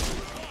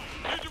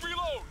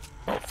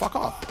 Oh, fuck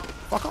off.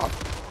 Fuck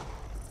off.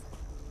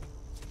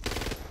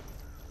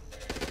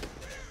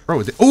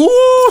 Bro,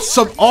 ooh,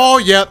 some. Oh,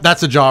 yeah,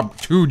 that's a job.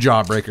 2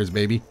 jawbreakers,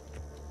 baby.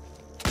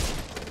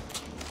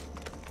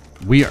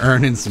 We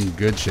earning some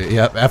good shit.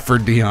 Yep, F for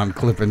Dion,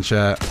 clip in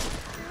chat.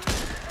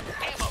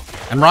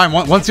 And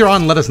Ryan, once you're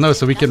on, let us know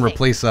so we can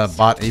replace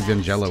bot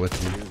Evangelo with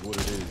you.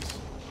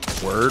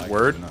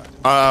 Word.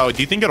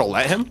 Do you think it'll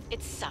let him?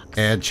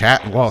 And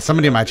chat. Well,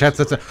 somebody in my chat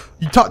says,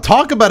 you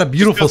talk about a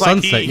beautiful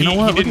sunset. Like you know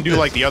what? He didn't do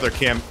like the other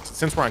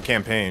since we're on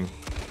campaign.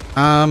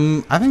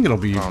 I think it'll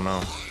be. I don't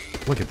know.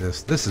 Look at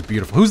this. This is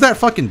beautiful. Who's that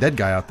fucking dead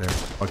guy out there?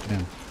 Fuck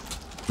him.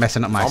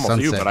 Messing up my Almost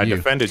sunset you, but I view.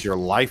 defended your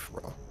life,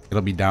 bro.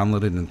 It'll be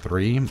downloaded in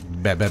 3.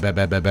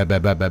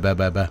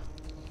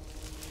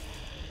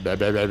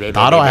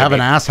 Doto, I have an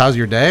ass. How's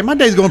your day? My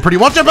day's going pretty.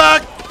 Watch your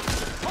back.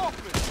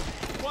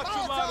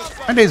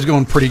 My day's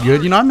going pretty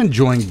good. You know, I'm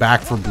enjoying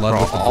Back for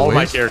Blood with the boys. All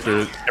my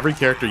characters, every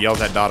character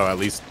yells at Doto at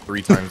least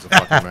 3 times a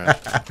fucking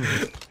match.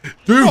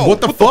 Dude, what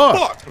the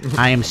fuck?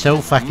 I am so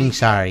fucking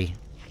sorry.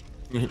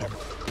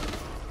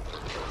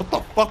 What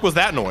the fuck was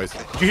that noise?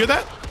 Did you hear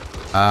that?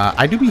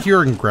 I do be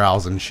hearing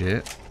growls and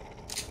shit.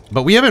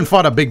 But we haven't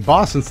fought a big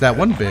boss since that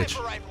one bitch.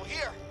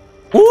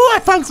 Ooh, I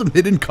found some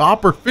hidden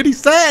copper. 50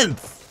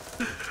 cents.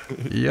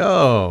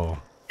 Yo.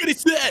 50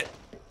 cents.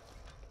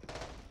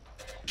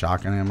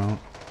 Shotgun ammo.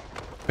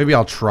 Maybe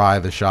I'll try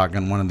the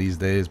shotgun one of these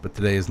days, but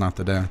today is not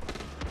the day.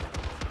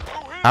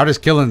 How does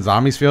killing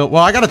zombies feel?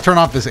 Well, I gotta turn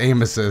off this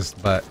aim assist,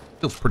 but it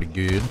feels pretty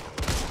good.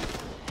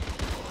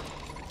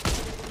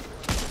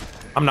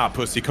 I'm not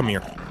pussy. Come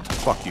here.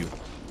 Fuck you.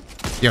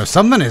 Yo,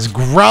 something is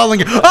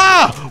growling.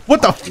 Ah!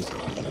 What the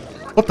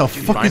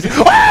fuck is it?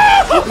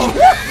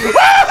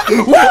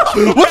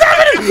 What's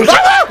happening?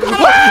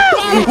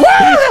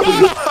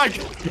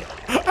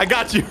 I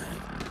got you.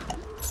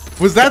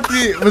 Was that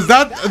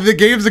the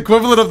game's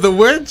equivalent of the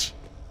witch?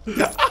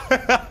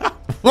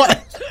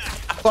 What?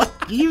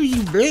 Fuck you,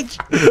 you bitch.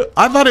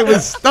 I thought it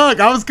was stuck.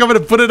 I was coming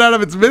to put it out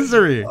of its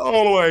misery.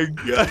 Oh my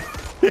god.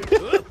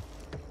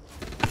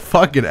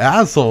 Fucking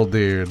asshole,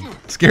 dude.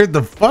 Scared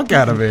the fuck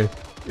out of me.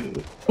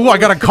 Oh, I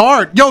got a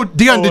card. Yo,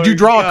 Dion, did you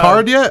draw a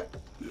card yet?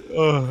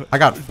 I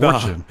got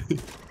fortune. Nah.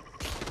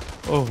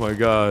 Oh my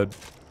god.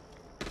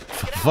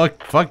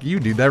 Fuck you,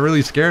 dude. That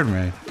really scared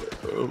me.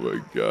 Oh my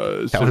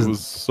gosh. That was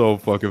so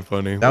fucking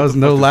funny. That was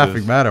no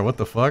laughing matter. What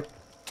the fuck?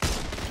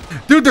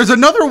 Dude, there's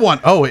another one.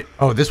 Oh, wait.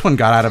 Oh, this one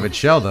got out of its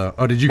shell, though.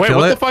 Oh, did you kill it? Wait,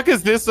 what the fuck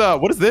is this?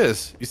 What is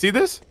this? You see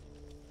this?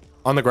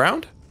 On the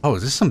ground? Oh,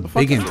 is this some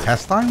big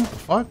intestine? What the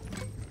fuck?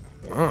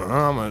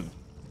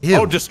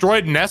 Oh,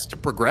 destroyed nest to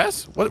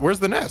progress? Where's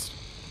the nest?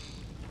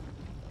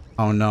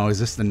 Oh, no. Is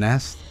this the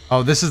nest?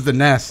 Oh, this is the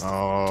nest.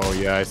 Oh,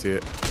 yeah, I see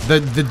it.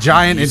 The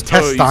giant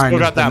intestine. You still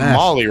got that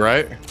Molly,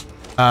 right?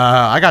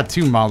 I got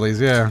 2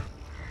 mollies, yeah.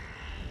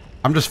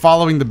 I'm just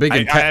following the big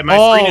intestine.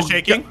 My screen is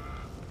shaking.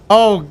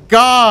 Oh,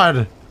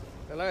 God.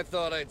 And I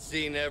thought I'd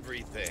seen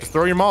everything. Just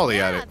throw your molly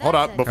at it. Hold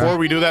up. Before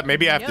we do that,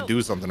 maybe I have to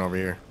do something over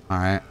here. All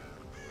right.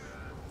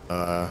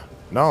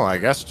 No, I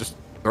guess just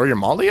throw your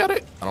molly at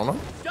it? I don't know.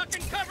 Duck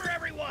and cover,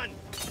 everyone!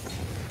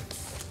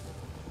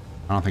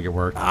 I don't think it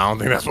worked. I don't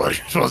think that's what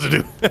you're supposed to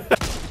do.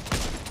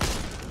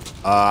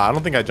 I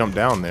don't think I jumped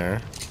down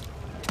there.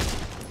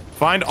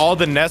 Find all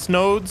the nest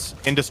nodes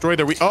and destroy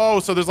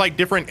the so there's like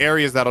different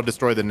areas that'll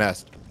destroy the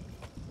nest.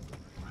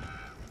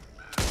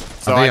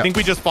 So I think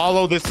we just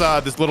follow this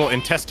this little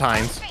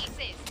intestines.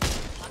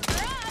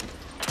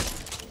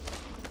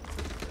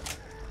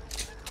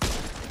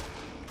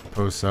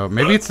 Oh, so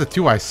maybe it's the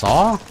 2 I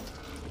saw.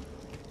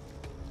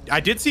 I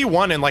did see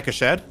one in like a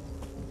shed.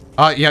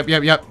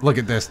 Yep. Look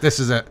at this. This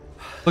is it.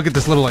 Look at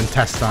this little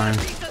intestine.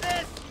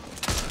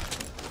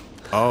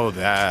 Oh,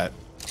 that.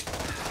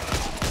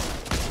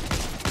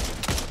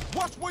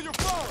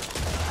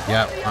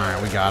 Yep. All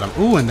right, we got him.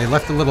 Ooh, and they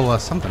left a little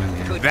something in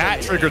here.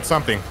 That triggered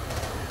something.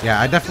 Yeah,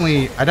 I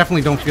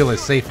definitely don't feel as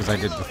safe as I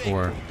did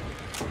before.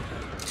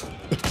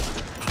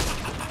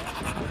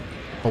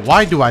 But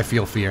why do I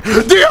feel fear?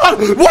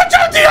 Dion! Watch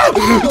out, Dion!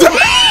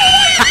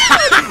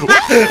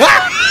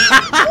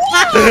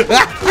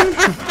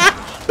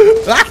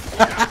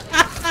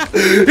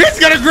 He's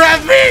gonna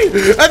grab me!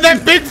 And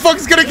that big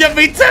fuck's gonna get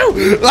me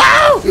too!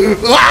 Oh!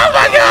 Oh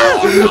my god!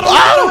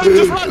 Oh!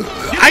 Just run!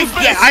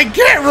 I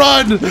can't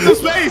run!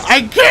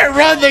 I can't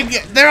run!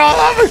 They're all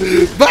over!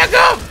 Back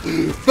up!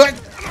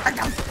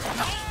 Back up!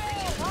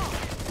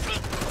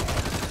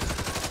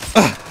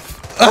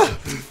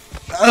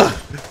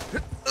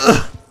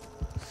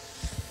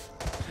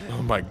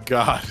 Oh my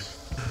god.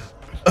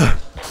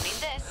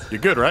 You're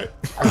good, right?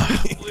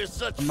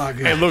 I'm not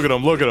good. Hey, look at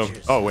him, look at him.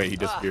 Oh wait, he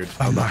disappeared.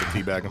 I'm about to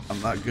teabag him.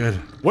 I'm not good.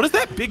 What is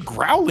that big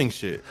growling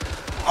shit?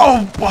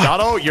 Oh,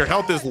 Doto, your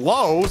health is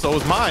low, so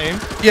is mine.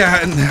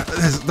 Yeah, and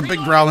the big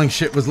growling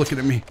shit was looking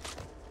at me.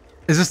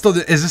 Is this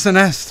a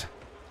nest?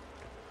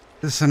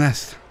 Is this a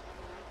nest?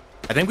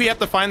 I think we have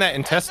to find that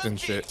intestine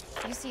shit.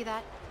 You see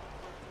that?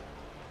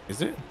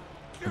 Is it?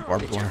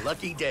 It's your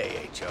lucky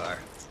day, HR.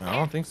 I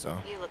don't think so.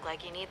 You look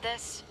like you need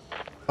this.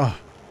 Oh.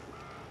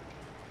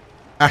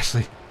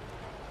 Ashley.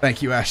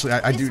 Thank you, Ashley.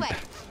 I do.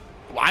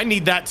 Well, I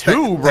need that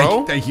too,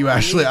 bro. Thank you,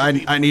 Ashley.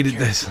 I needed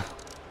this.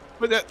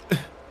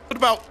 What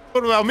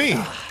about me?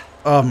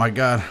 Oh my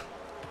god.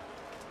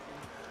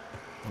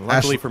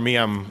 Luckily for me,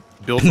 I'm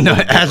built. No,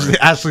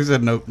 Ashley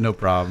said no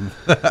problem.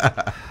 All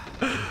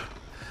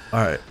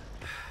right.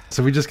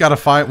 So we just gotta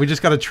find. We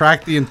just gotta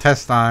track the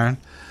intestine.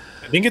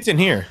 I think it's in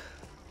here.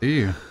 Do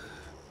you?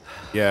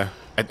 Yeah.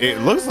 It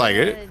looks like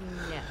it.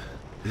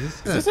 Is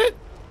this it?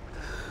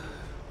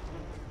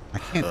 I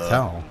can't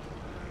tell.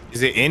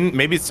 Is it in?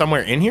 Maybe it's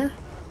somewhere in here.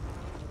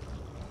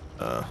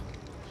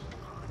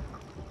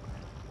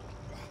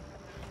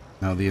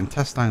 No, the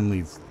intestine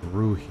leads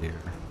through here.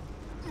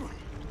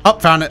 Oh,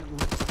 found it.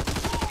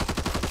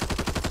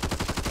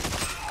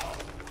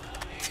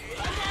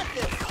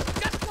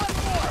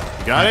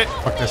 You got it?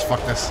 Fuck this,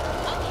 fuck this.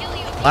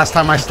 Last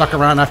time I stuck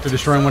around after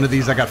destroying one of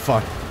these, I got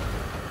fucked.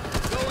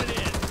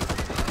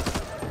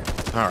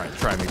 Alright,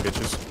 try me,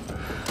 bitches.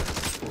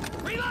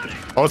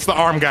 Oh, it's the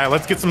arm guy.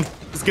 Let's get some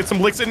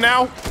licks in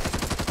now.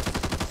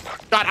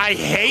 God, I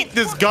hate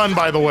this gun,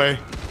 by the way.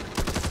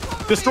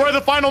 Destroy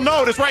the final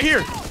node. It's right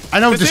here. I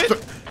know.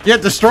 Yeah,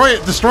 destroy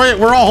it. Destroy it.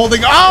 We're all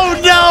holding. Oh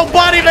no,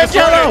 buddy,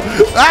 Machado!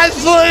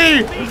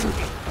 Ashley!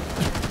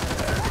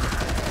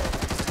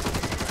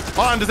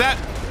 Hold on. Does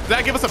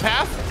that give us a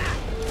path?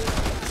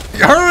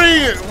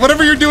 Hurry!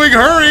 Whatever you're doing,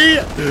 hurry!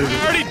 I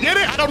already did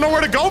it. I don't know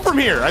where to go from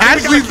here. I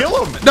think we gotta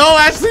kill him. No,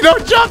 Ashley,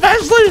 don't jump,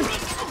 Ashley!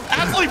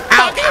 Ashley,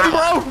 fuck him,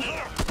 bro!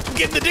 I'm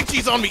getting the dick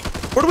cheese on me.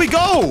 Where do we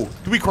go?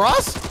 Do we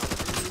cross?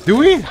 Do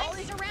we?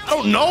 I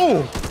don't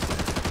know.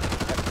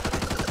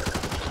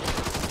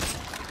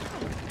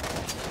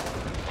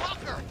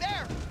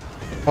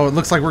 Oh, it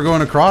looks like we're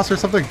going across or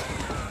something.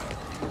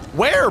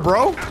 Where,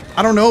 bro?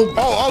 I don't know.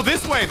 Oh,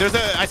 this way.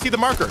 I see the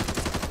marker.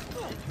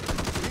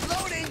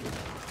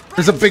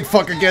 There's a big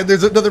fuck again.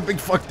 There's another big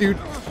fuck, dude.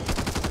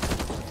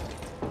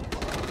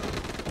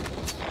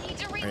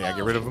 Oh, yeah,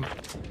 get rid of him. All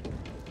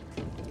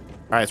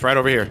right, it's right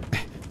over here.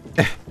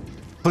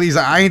 Please,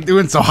 I ain't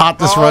doing so hot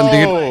this run,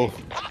 dude.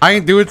 I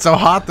ain't doing so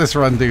hot this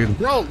run, dude.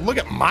 Bro, look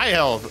at my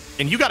health.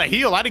 And you got a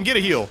heal. I didn't get a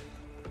heal.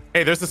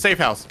 Hey, there's the safe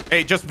house.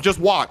 Hey, just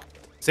walk.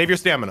 Save your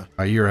stamina.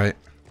 Oh, you're right.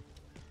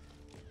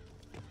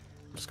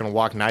 I'm just gonna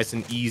walk nice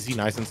and easy,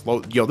 nice and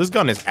slow. Yo, this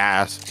gun is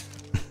ass.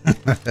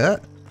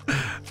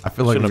 I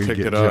feel like we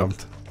get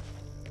jumped.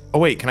 Oh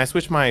wait, can I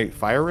switch my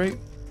fire rate?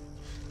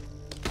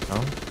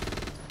 No.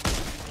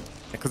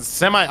 Because it's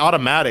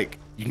semi-automatic.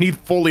 You need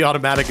fully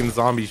automatic in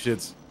zombie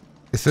shits.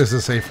 This is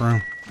a safe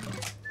room.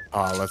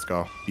 Oh, let's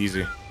go.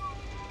 Easy.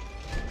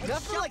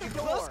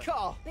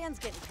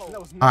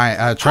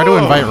 Alright, try to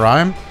invite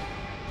Rhyme.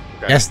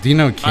 Okay. Yes,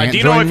 Dino can't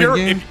Dino, join the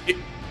game.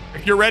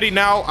 If you're ready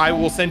now, I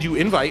will send you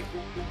invite.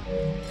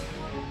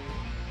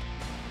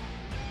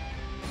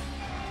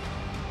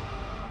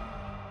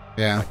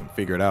 Yeah. I can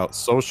figure it out.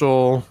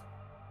 Social.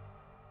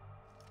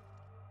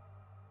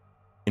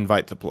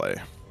 Invite to play.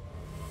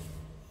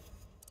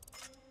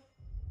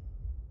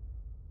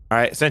 All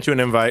right, sent you an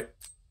invite.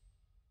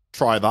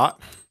 Try that.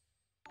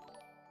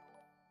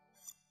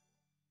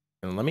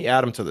 And let me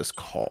add him to this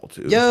call,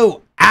 too.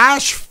 Yo,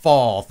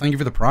 Ashfall. Thank you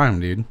for the prime,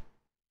 dude.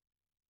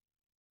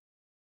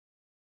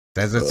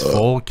 Says it's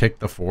full. Kick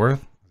the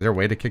fourth. Is there a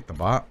way to kick the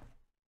bot?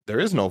 There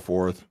is no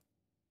fourth.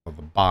 Oh,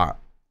 the bot.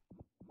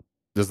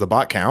 Does the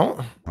bot count?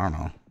 I don't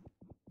know.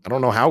 I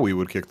don't know how we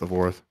would kick the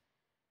fourth.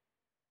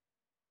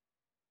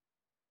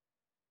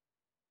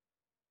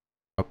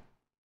 Oh.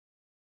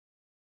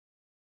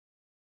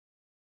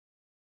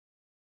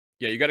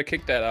 Yeah, you got to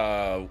kick that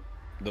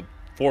the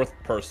fourth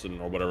person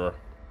or whatever.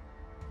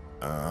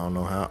 I don't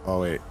know how.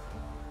 Oh wait.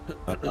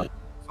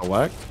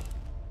 Select.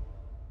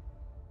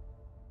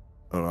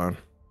 Hold on.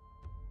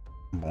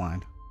 I'm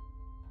blind.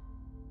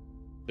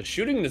 The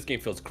shooting in this game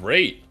feels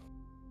great.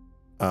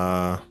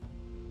 I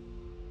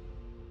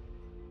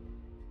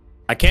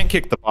can't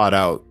kick the bot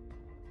out.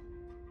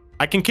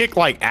 I can kick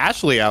like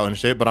Ashley out and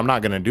shit, but I'm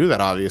not gonna do that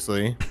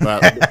obviously.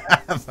 But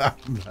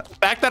the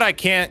fact that I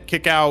can't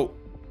kick out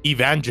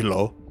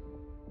Evangelo,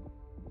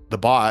 the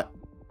bot,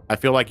 I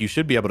feel like you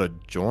should be able to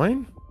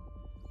join.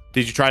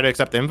 Did you try to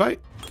accept the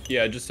invite?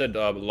 Yeah, I just said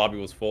the lobby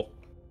was full.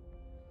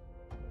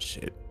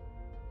 Shit.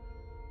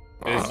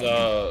 Is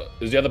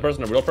the other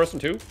person a real person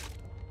too?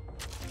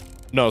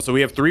 No, so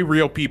we have 3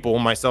 real people,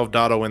 myself,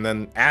 Dotto, and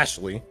then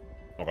Ashley.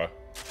 Okay.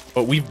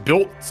 But we've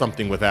built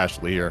something with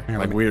Ashley here.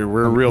 Like we're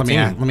a real team.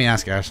 Let me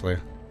ask Ashley.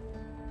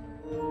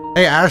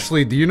 Hey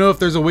Ashley, do you know if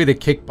there's a way to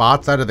kick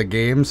bots out of the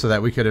game so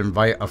that we could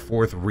invite a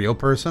 4th real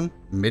person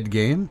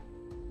mid-game?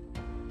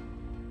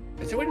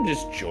 Is there a way to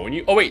just join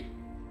you? Oh wait.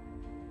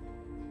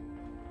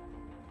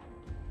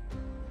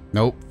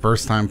 Nope,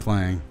 first time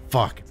playing.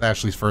 Fuck, it's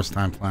Ashley's first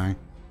time playing.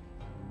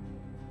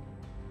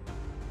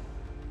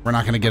 We're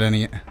not gonna get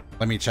any.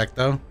 Let me check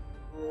though.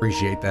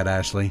 Appreciate that,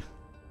 Ashley.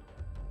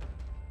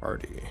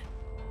 Party.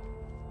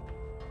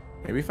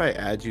 Maybe if I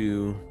add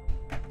you.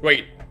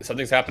 Wait,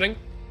 something's happening?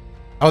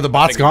 Oh, the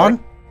bot's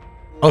gone?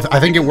 Oh, I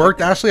think it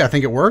worked, Ashley. I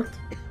think it worked.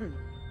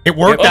 It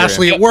worked,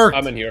 Ashley. It worked.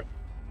 I'm in here.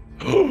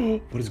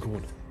 What is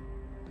going on?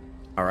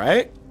 All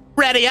right.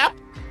 Ready up.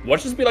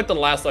 Watch this be like the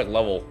last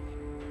level.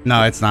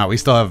 No, it's not. We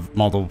still have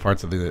multiple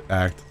parts of the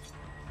act.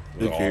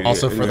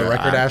 Also, for the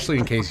record, Ashley,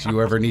 in case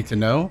you ever need to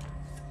know,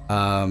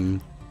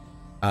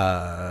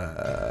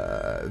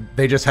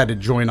 they just had to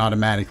join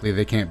automatically.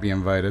 They can't be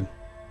invited.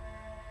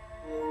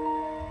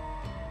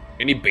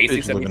 Any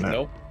basics that we need to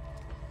know?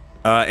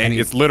 And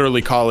it's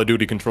literally Call of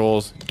Duty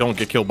controls. Don't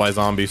get killed by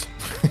zombies.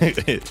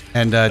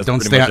 And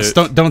don't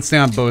stay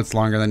on boats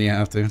longer than you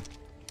have to.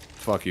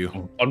 Fuck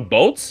you. On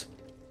boats?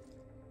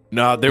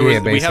 No,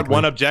 we had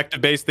one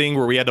objective-based thing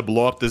where we had to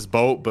blow up this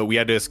boat, but we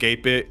had to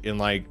escape it in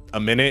like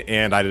a minute,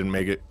 and I didn't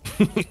make it.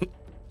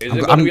 Is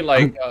it gonna be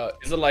like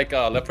is it like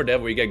Left 4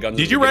 Dead where you get guns?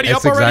 Did you ready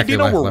up already,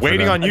 Dino? We're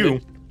waiting on you.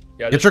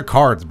 Get your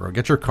cards, bro.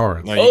 Get your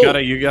cards. No,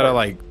 you gotta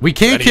like. We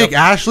can't kick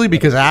Ashley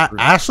because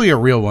Ashley a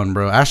real one,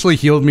 bro. Ashley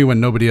healed me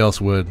when nobody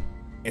else would.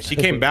 And she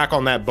came back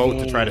on that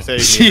boat to try to save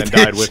me and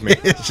then died with me.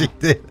 She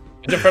did.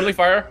 Is it friendly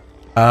fire?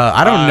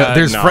 I don't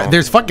know.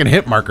 There's fucking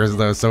hit markers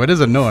though, so it is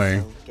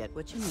annoying. Get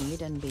what you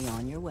need and be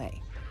on your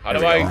way. How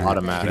do I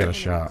automatic? Get a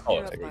shot.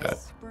 Oh, take that.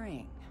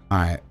 All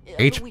right.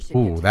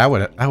 Ooh, that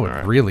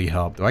would really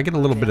help. Do I get a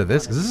little bit of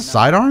this? Is this a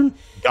sidearm?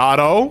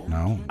 Gato.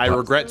 No. I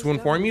regret to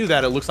inform you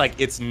that it looks like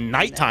it's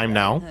nighttime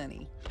now.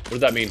 What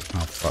does that mean? Oh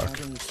fuck.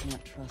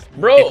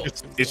 Bro,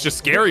 it's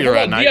just scarier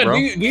at night, Dion, bro.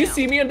 do you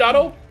see me and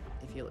Dotto?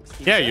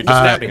 Yeah, you're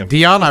just snapping him.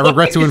 Dion, I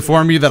regret to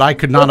inform you that I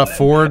could not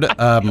afford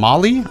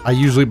Molly. I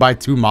usually buy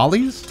 2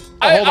 Mollies.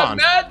 Hold on.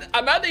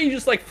 I'm mad that you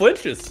just like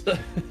flinches.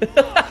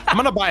 I'm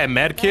gonna buy a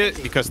med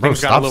kit because things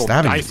got a little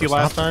dicey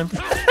last time.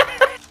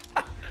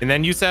 And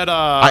then you said,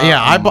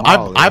 yeah,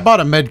 I bought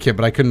a med kit,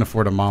 but I couldn't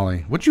afford a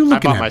Molly. What you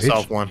looking at? I bought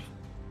myself one.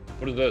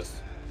 What is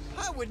this?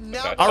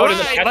 All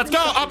right, let's go.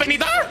 Up and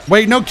either.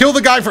 Wait, no, kill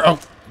the guy for. Oh,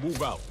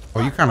 move out.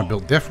 Oh, you kind of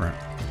built different.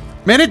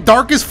 Man, it's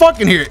dark as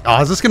fucking here.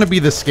 Oh, is this gonna be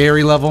the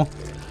scary level?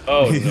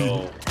 Oh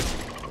no.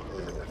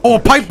 Oh, a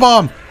pipe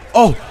bomb.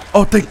 Oh,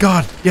 thank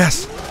God.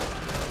 Yes.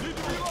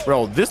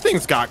 Bro, this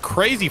thing's got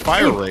crazy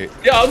fire rate.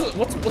 Yeah,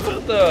 what's up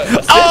with the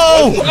assist?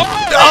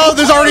 Oh,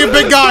 there's already a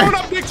big guy.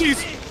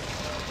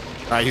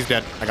 All right, he's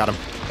dead. I got him.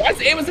 Why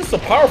is aim this so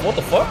powerful? What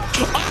the fuck?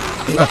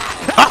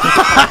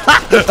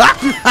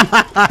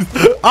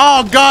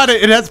 Oh God,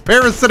 it has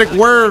parasitic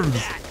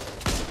worms.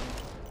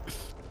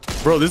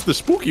 Bro, this is the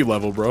spooky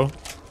level, bro.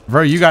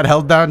 Bro, you got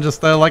held down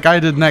just like I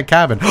did in that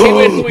cabin.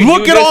 Wait,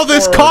 look at all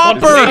this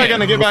copper! Am I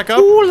gonna get back up?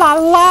 Ooh la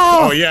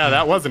la! Oh yeah,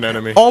 that was an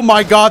enemy. Oh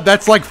my God,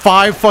 that's like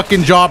 5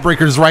 fucking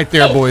jawbreakers right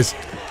there, boys.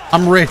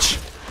 I'm rich.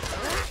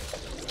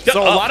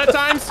 So a lot of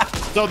times,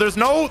 so there's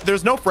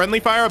no friendly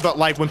fire, but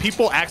like when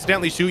people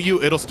accidentally shoot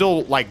you, it'll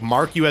still like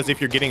mark you as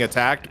if you're getting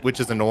attacked, which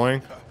is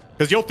annoying.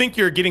 Because you'll think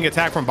you're getting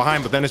attacked from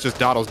behind, but then it's just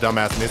Dotto's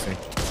dumbass missing.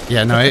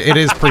 Yeah, no, it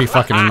is pretty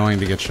fucking annoying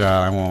to get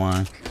shot. I won't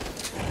lie.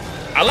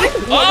 I like.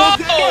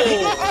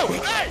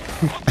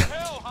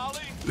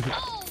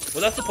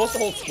 Was that supposed to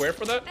hold square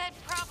for that?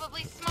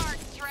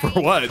 For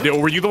what?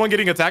 Were you the one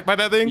getting attacked by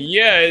that thing?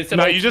 Yeah, it's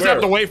no. You just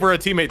have to wait for a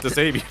teammate to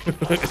save you.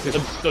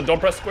 So don't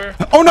press square.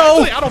 Oh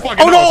no! Actually, I don't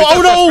fucking know.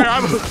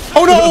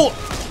 Oh no!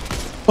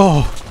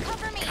 Oh!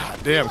 God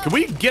damn! Can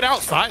we get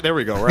outside? There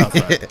we go. We're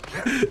outside.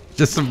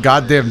 Just some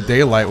goddamn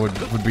daylight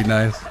would be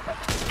nice.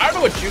 I don't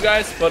know what you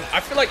guys, but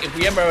I feel like if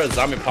we ever have a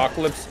zombie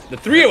apocalypse, the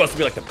 3 of us would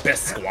be like the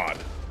best squad.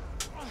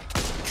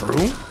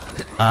 True.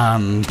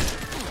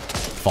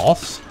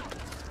 False.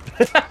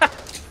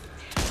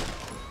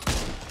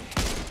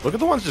 Look at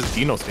the ones just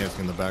Dino dancing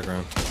in the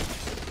background.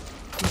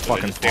 The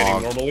fucking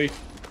fog. Normally.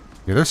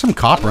 Yeah, there's some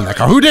copper in that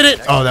car. Who did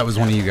it? Oh, that was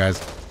one of you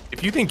guys.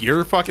 If you think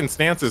your fucking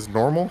stance is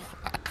normal,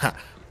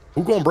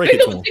 who gonna break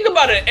it to him? Think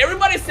about it.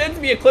 Everybody sends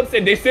me a clip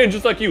saying they stand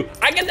just like you.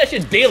 I get that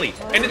shit daily,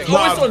 and it's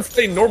always someone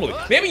standing normally.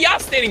 Maybe y'all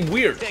standing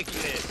weird.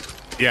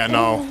 Yeah,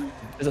 no.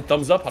 There's a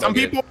thumbs up. Some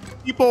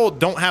people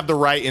don't have the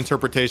right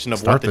interpretation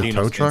of what the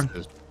Dino stance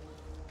is.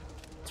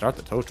 Start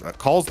the tow truck.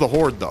 Calls the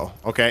horde though.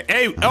 Okay.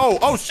 Hey.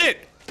 Oh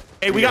shit.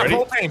 Hey, we got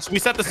propane. Should we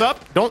set this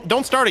up?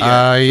 Don't start it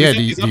yet. Yeah.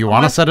 Do you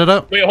want to set it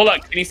up? Wait, hold on.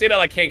 Can you say that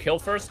like can't kill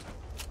first?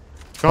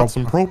 Got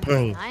some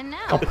propane. I know.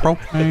 A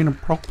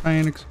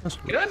propane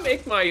accessory. Can I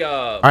make my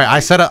All right, I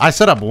set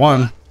up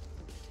one.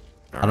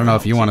 I don't know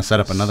if you want to set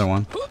up another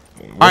one.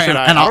 I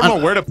don't know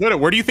where to put it.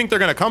 Where do you think they're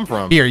gonna come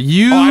from? Here,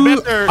 you. I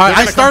bet they're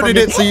I started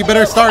it, so you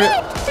better start it.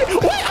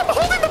 Wait, I'm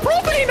holding the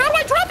propane. How do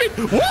I drop it?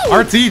 Whoa.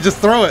 RT, just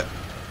throw it.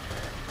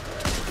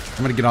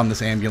 I'm gonna get on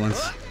this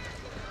ambulance.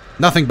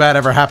 Nothing bad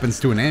ever happens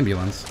to an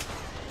ambulance.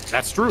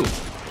 That's true.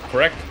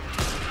 Correct.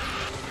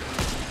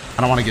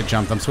 I don't want to get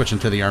jumped. I'm switching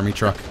to the army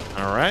truck.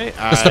 All right.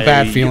 Just a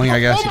bad feeling, I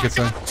guess you could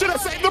say. Should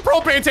have saved the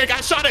propane tank.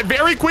 I shot it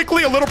very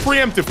quickly, a little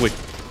preemptively.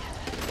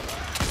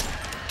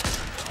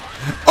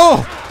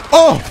 Oh!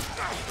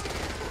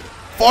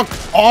 Fuck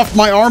off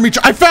my army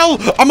truck. I fell!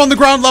 I'm on the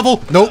ground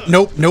level. Nope.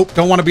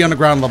 Don't want to be on the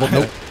ground level.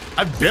 Nope.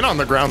 I've been on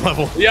the ground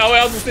level. Yeah,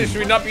 well, I was gonna say, should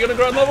we not be on the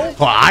ground level?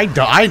 Well,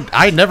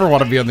 I never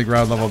want to be on the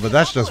ground level, but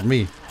that's just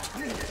me.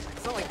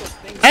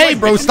 Hey,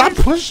 bro, stop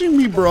pushing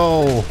me,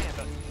 bro.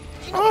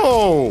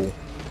 Oh.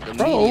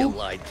 Bro.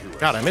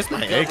 God, I missed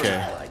my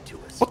AK.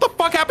 What the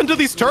fuck happened to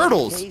these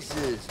turtles?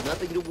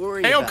 Nothing to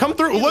worry Hey, yo, about. come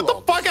through. What the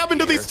fuck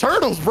happened to these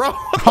turtles, bro?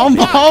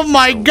 Oh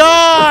my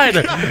god!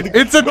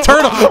 It's a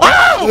turtle.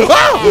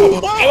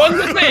 I was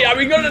gonna say, are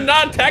we gonna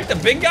not attack the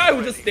big guy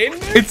who just standing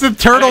there? It's a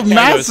turtle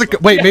massacre.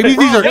 Wait, maybe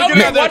these are.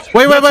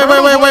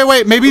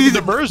 Wait. Maybe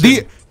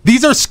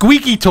these are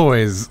squeaky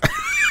toys.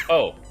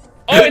 Oh,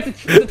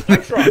 it's a toy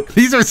truck.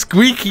 These are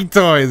squeaky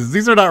toys.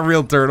 These are not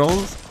real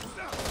turtles.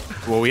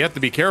 Well, we have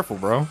to be careful,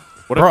 bro.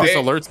 What if this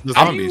alerts the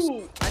zombies?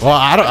 Well,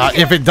 I don't.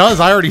 If it does,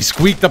 I already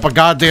squeaked up a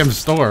goddamn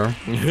store.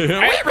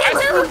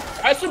 I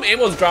assume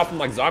ammo's dropping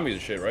like zombies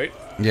and shit, right?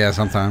 Yeah,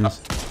 sometimes.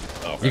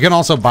 Oh, okay. You can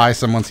also buy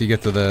some once you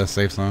get to the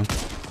safe zone.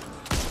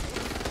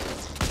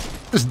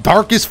 It's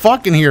dark as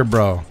fuck in here,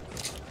 bro.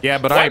 Yeah,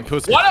 but I ain't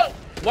pussy. Why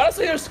don't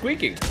they hear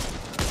squeaking?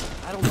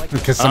 I don't like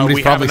Because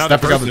somebody's probably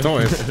stepping on the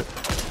toys.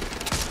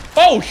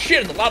 Oh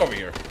shit, there's a lot over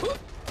here.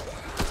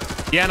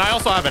 Yeah, and I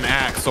also have an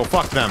axe, so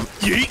fuck them.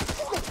 Yeet.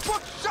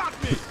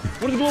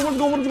 What is going?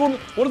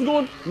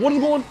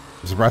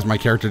 I'm surprised my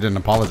character didn't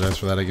apologize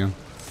for that again.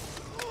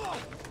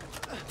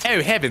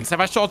 Oh heavens, have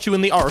I shot you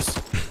in the arse?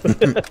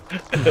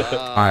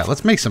 Alright,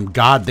 let's make some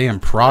goddamn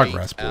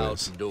progress,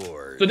 boys.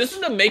 So this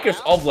is the makers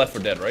of Left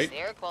 4 Dead, right? The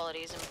air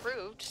quality's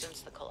improved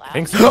since the collapse.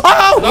 Thanks. Oh!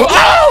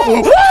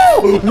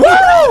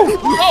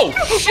 Oh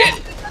shit!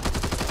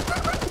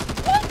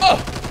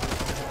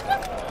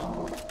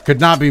 Could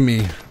not be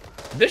me.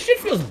 This shit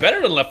feels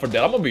better than Left 4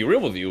 Dead. I'm gonna be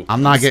real with you.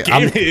 I'm not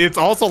getting. It's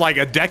also like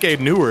a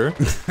decade newer.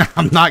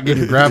 I'm not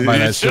getting grabbed by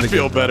that shit. It should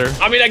feel better.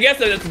 I mean, I guess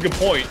that's a good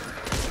point.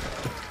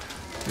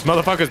 These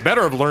motherfuckers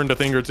better have learned a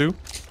thing or two.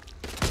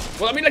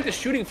 Well, I mean, like the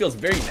shooting feels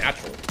very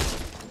natural.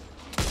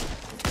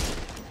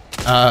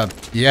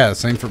 Yeah,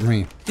 same for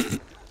me.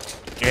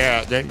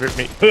 Yeah, that hurt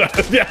me.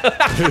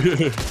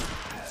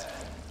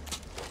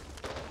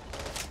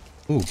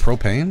 Ooh,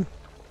 propane.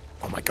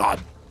 Oh my god.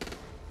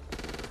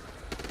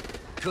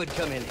 Could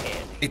come in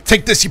handy. Hey,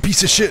 take this, you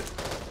piece of shit.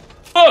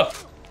 Oh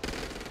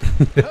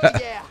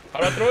yeah. How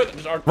do I throw it?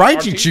 Just Right,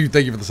 RT? you chew.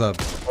 Thank you for the sub.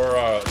 Or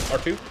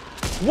R2?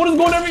 What is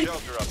going every?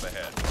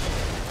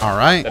 All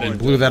right, we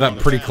blew that up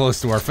pretty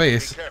close to our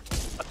face.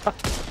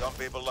 Some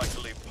people like to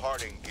leave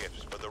parting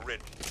gifts for the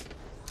ridden.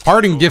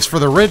 Parting gifts for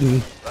the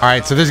ridden. All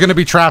right, so there's gonna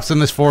be traps in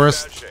this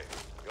forest.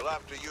 You'll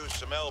have to use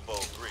some elbow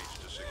grease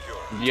to secure.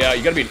 Yeah,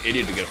 you gotta be an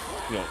idiot to get,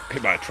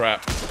 hit by a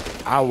trap.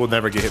 I will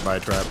never get hit by a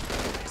trap.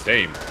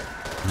 Same.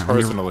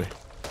 Personally.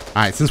 All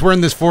right, since we're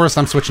in this forest,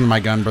 I'm switching to my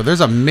gun, bro. There's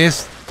a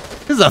mist.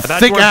 This is a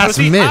thick ass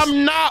pussy. mist.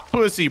 I'm not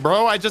pussy,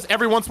 bro. I just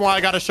every once in a while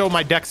I gotta show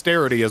my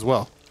dexterity as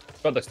well.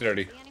 Spell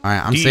dexterity. All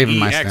right, I'm saving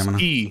my stamina.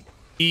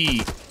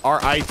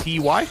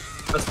 D-E-X-E-R-I-T-Y.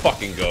 Let's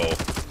fucking go.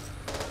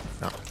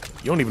 No,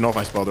 you don't even know if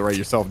I spelled it right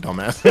yourself,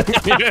 dumbass.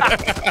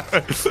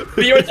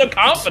 You were so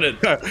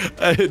confident.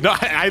 No,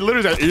 I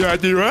literally said,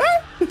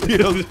 you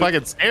know, he's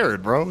fucking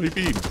scared, bro. What do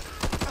you mean?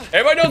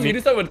 Everybody knows you do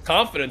something with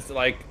confidence.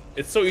 Like,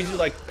 it's so easy to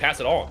like pass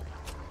it on.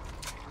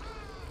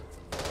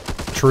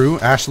 True.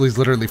 Ashley's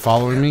literally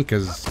following me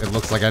because it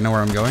looks like I know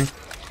where I'm going.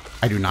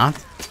 I do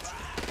not.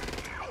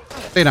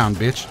 Stay down,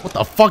 bitch. What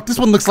the fuck? This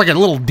one looks like a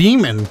little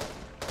demon.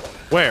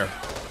 Where?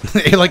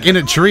 Like in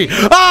a tree.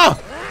 Ah!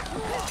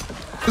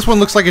 This one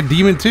looks like a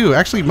demon too.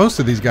 Actually, most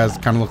of these guys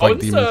kind of look like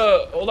demons.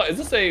 Hold on. Is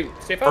this a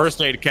safe house?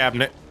 First aid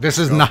cabinet. This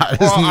is not.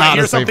 This is not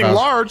a safe something house.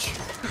 large.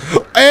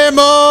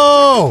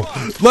 Ammo!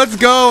 Let's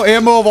go.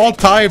 Ammo of all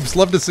types.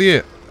 Love to see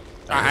it.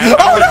 I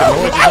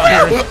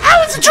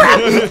was a trap.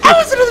 I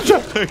was another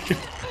trap.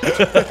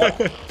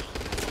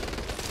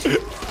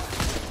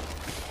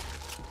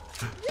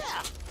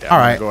 Yeah, all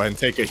right. Go ahead and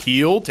take a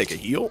heal. Take a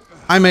heal.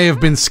 I may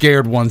have been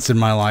scared once in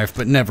my life,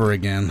 but never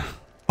again.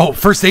 Oh,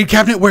 first aid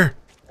cabinet? Where?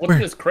 What's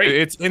this crate?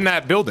 It's in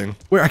that building.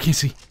 Where? I can't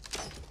see.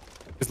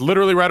 It's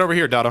literally right over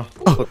here, Doto.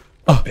 Oh,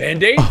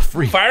 Band-aid? Oh,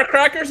 free.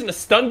 Firecrackers and a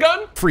stun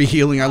gun? Free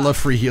healing. I love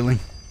free healing.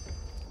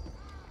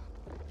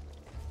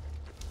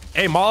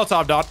 Hey,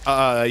 Molotov,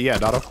 yeah,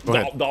 Doto. Go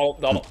ahead.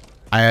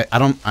 I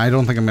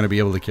don't think I'm gonna be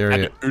able to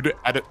carry it.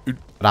 But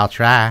I'll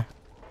try.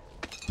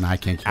 No, I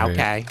can't carry it.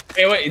 Okay.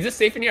 Hey, wait, is this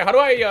safe in here? How do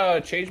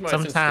I change my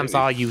Sometimes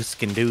all you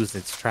can do is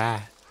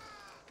try.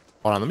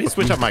 Hold on, let me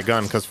switch up my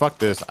gun, because fuck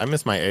this. I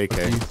miss my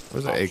AK.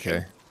 Where's the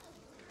AK?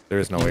 There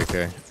is no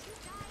AK.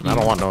 And I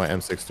don't want no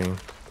M16.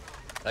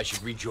 I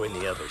should rejoin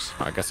the others.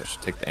 I guess I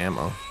should take the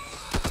ammo.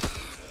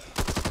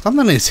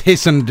 Something is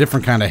hissing a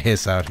different kind of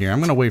hiss out here. I'm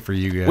gonna wait for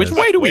you guys. Which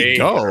way do we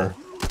go?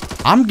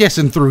 I'm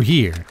guessing through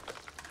here.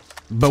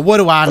 But what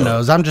do I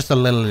know? I'm just a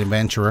little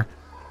adventurer.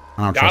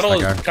 I don't trust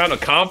that guy. Kind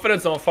of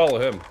confidence. Don't follow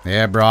him.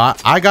 Yeah, bro.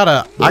 I got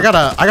a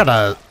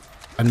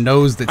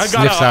nose that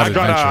sniffs out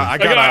adventure. I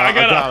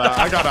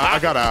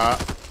gotta.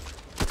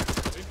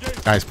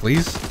 Guys,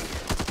 please.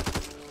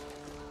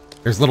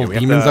 There's little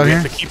demons out we here.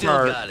 have to keep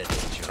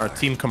our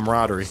team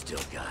camaraderie.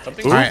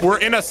 Ooh, right. We're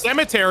in a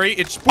cemetery.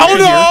 It's oh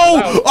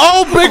no! Here.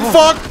 Oh, big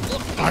fuck!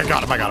 I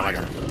got him.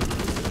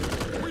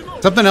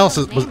 Something else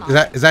is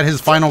that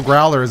his final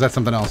growl or is that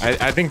something else?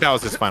 I think that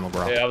was his final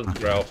growl. Yeah, that was the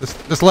growl.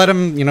 Just let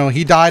him. You know,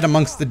 he died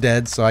amongst the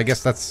dead, so I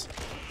guess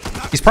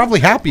he's probably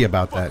happy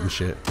about that and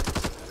shit.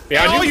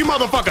 Yeah, all you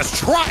motherfuckers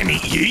try me,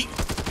 yeet.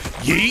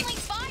 Yeet.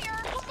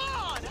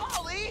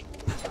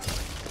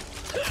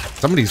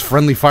 Somebody's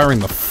friendly firing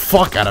the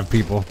fuck out of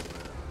people.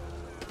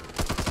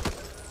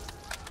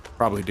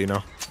 Probably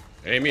Dino.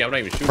 Hey, me, I'm not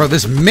even shooting. Bro,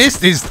 this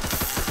mist is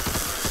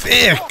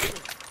thick.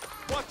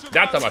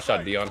 That time I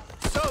shot Dion.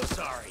 So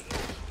sorry.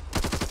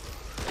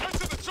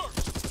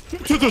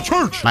 To the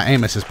church. My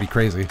aim assist be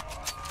crazy.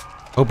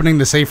 Opening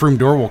the safe room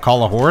door will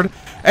call a horde.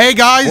 Hey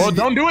guys! Well,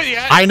 don't do it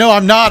yet. I know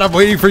I'm not. I'm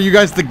waiting for you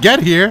guys to get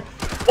here.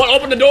 What?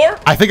 Open the door?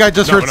 I think I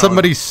just heard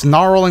somebody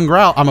snarl and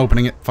growl. I'm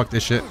opening it. Fuck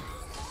this shit.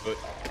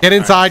 Get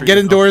inside. Get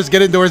indoors.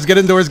 Get indoors. Get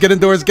indoors. Get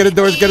indoors. Get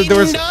indoors. Get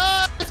indoors.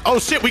 Oh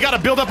shit! We gotta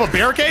build up a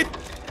barricade.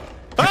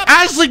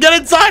 Ashley, get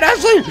inside.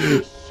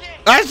 Ashley.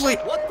 Ashley.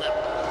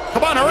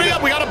 Come on, hurry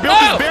up. We gotta build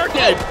this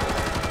barricade.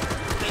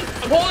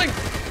 I'm holding.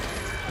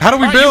 How do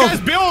we build? You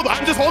guys build.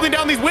 I'm just holding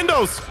down these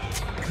windows.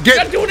 You're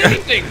not doing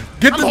anything.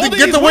 Get the windows.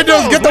 Get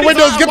the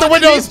windows. Get the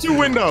windows. Two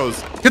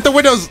windows. Get the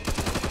windows.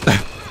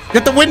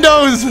 Get the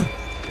windows.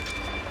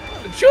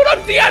 Shoot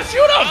him, Dion.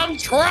 Shoot him. I'm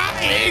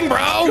trying,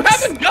 bro. You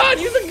have a gun.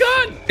 Use a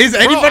gun. Is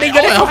anybody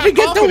gonna help me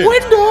get the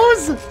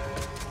windows?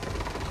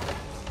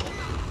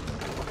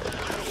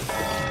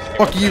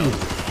 Fuck you.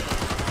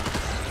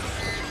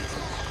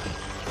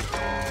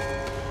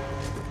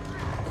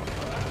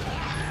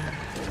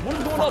 What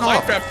is going on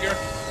Minecraft here?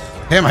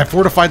 Damn, I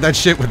fortified that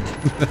shit with...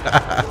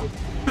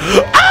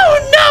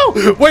 Oh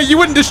no! Wait, you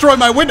wouldn't destroy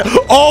my window.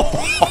 Oh,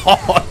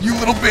 you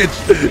little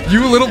bitch.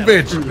 You little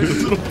bitch.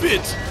 Little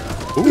bitch.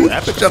 Ooh,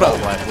 epic. Shut up.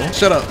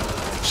 Shut up.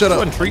 Shut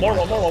up. More.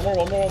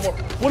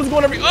 What is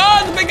going on?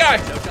 Oh, the big guy.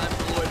 Is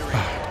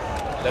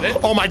that it?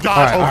 Oh my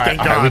god. All right, thank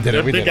God. We did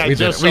it. We did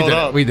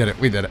it.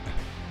 We did it.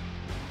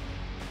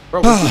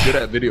 Bro, we're too good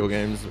at video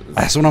games.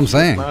 That's what I'm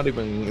saying.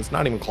 It's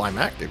not even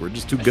climactic. We're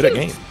just too good at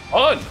games.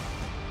 Fun.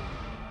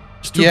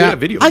 Just too good at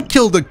video games. I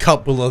killed a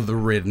couple of the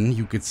ridden,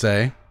 you could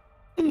say.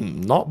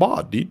 Not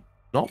bad, dude.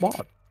 Not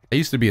bad. I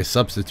used to be a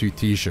substitute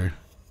teacher.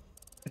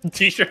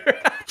 T-shirt.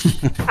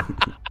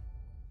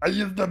 I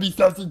used to be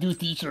substitute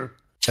teacher.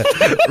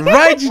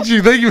 Right, did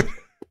you think you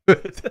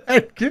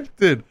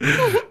gifted?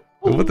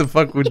 What the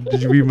fuck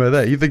did you mean by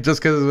that? You think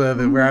just because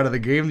we're out of the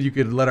game, you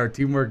could let our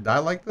teamwork die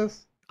like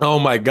this? Oh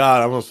my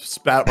god, I almost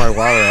spat my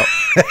water out.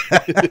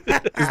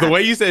 It's the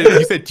way you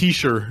said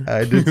t-shirt.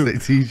 I did say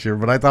t-shirt,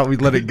 but I thought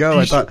we'd let it go.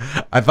 I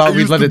thought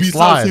we'd let it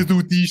slide.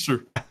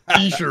 T-shirt.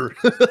 T-shirt.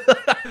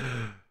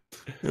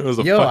 It was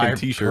a fucking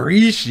t-shirt. I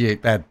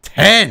appreciate that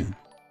 10.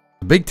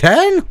 The big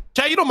 10?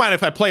 Chat, you don't mind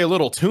if I play a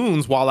little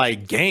tunes while I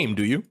game,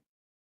 do you?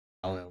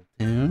 Little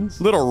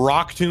tunes? Little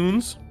rock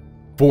tunes.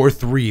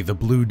 4-3, the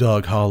Blue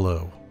Dog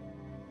Hollow.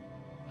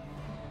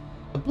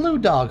 The Blue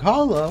Dog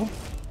Hollow?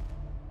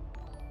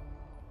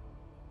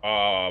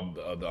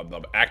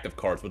 The active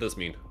cards. What does this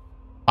mean?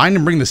 Find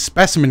and bring the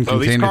specimen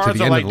container to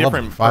the end of the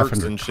level.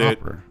 500 and shit.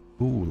 copper.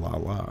 Ooh la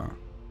la.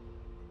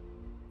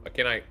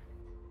 Can I?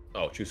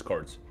 Oh, choose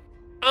cards.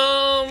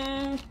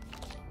 What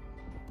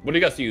do you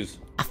guys use?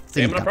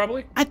 Stamina,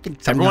 probably. I think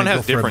everyone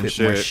has different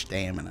shit. More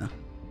stamina.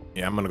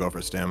 Yeah, I'm gonna go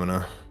for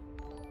stamina.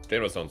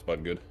 Stamina sounds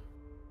fun. Good.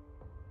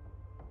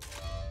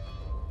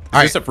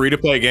 Is this a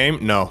free-to-play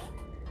game? No.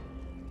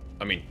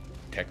 I mean,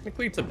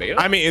 technically, it's a beta.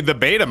 I mean, the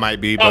beta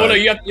might be. Oh But no,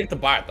 you have to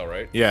buy it though,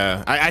 right?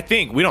 Yeah, I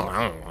think we don't.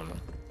 I don't know.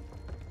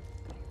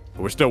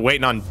 We're still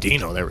waiting on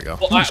Dino. There we go.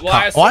 Well, I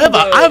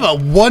have a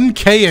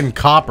 1K in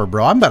copper,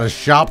 bro. I'm about to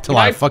shop till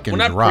I fucking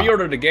drop. When I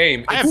pre-ordered the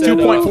game, I have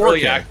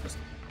 2.4K.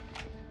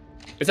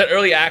 It said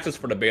early access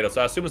for the beta,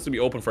 so I assume it's gonna be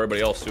open for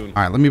everybody else soon.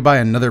 All right, let me buy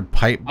another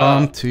pipe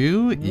bomb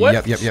too.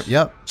 What? Yep.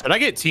 Should I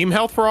get team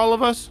health for all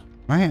of us?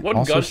 Right. What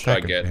also gun should I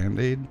stack a get?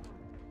 Band-Aid.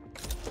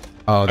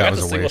 Oh, that was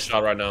a single waste.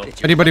 shot right now.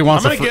 Anybody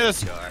wants I'm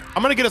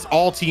gonna get us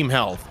all team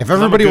health. If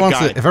everybody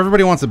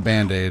wants a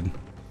Band-Aid.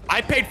 I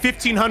paid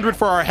 1,500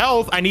 for our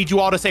health. I need you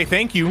all to say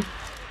thank you.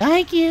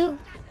 Thank you.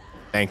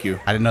 Thank you.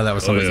 I didn't know that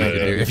was something you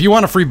could do. If you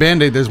want a free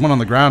Band-Aid, there's one on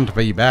the ground to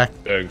pay you back.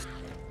 Thanks.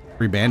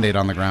 Free Band-Aid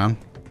on the ground.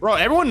 Bro,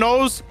 everyone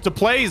knows to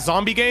play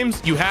zombie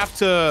games, you have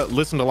to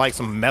listen to like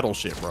some metal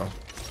shit, bro.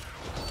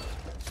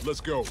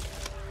 Let's go.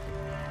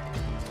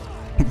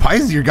 Why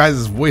is your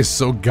guys' voice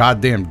so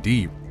goddamn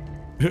deep?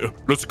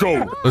 Let's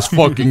go. Let's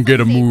fucking get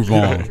a move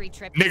on.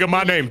 Nigga,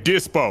 my name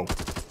Dispo.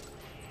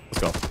 Let's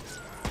go.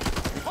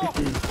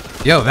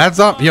 Yo, that's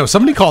up. Yo,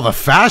 somebody call the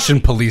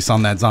fashion police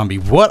on that zombie.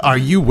 What are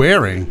you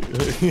wearing?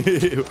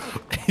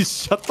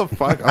 Shut the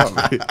fuck up.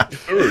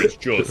 It's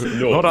just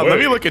no Hold on, way. let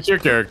me look at your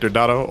character,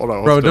 Doto. Hold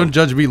on. Bro, don't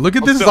judge me. Look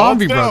at this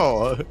zombie,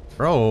 bro.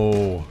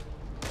 Bro,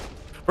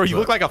 you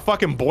look like a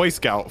fucking Boy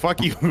Scout.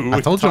 Fuck you. I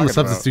told you I'm a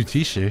substitute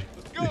t-shirt.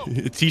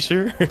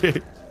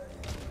 T-shirt?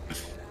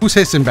 Who's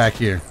hissing back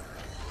here?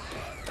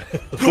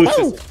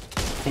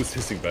 Who's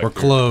hissing back? We're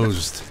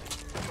closed.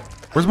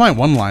 Where's my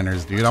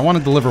one-liners, dude? I want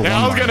to deliver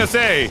Yeah, one-liners.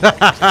 I was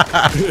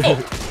gonna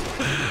say.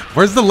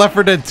 Where's the Left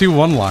 4 Dead 2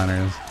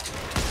 one-liners?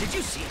 Did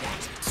you see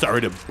that?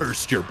 Sorry to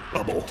burst your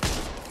bubble.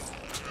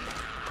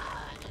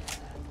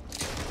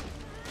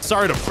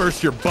 Sorry to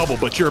burst your bubble,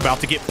 but you're about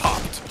to get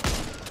popped.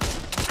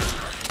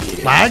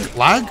 Lag?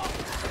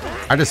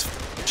 I just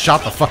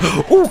shot the fuck.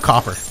 Ooh,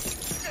 copper.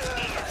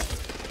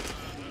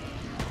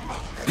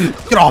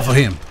 Get off of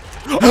him.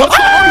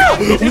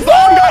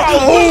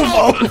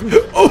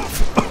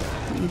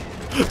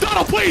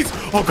 Doto, please!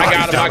 Oh,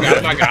 God,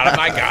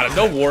 I got him.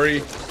 Don't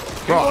worry.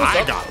 Bro,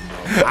 I got him.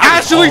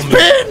 Ashley's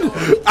pinned!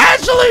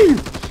 Ashley!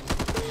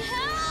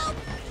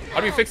 How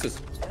do we fix this?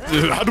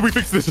 How do we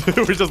fix this?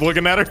 We're just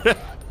looking at her.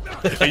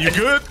 Are you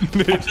good?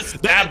 Just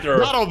stabbed her.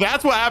 Doto,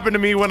 that's what happened to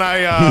me when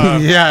I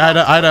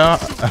yeah, I know.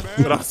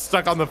 when I was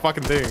stuck on the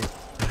fucking thing.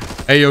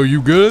 Hey, yo,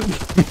 you good?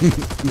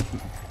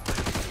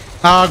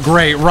 Oh,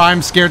 great.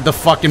 Rhyme scared the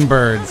fucking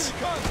birds.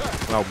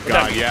 Oh,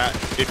 God, yeah.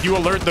 If you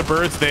alert the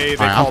birds, they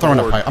Right, call the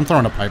horde. I'm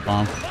throwing a pipe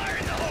bomb.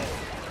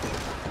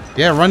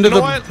 Yeah, run to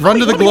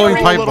the glowing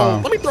pipe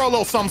bomb. Let me throw a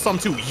little some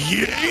too.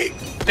 Yeah.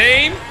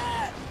 Name.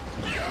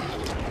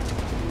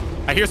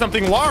 I hear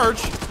something large.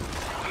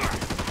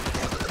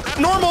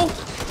 Abnormal.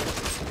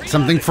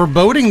 Something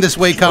foreboding this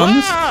way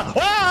comes. Yeah,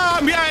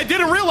 I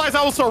didn't realize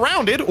I was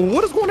surrounded.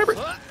 What is going on?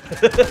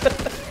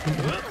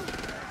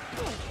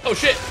 Oh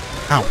shit.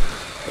 Ow.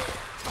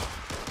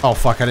 Oh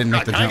fuck! I didn't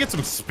make the jump. jump. Can I get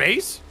some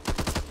space?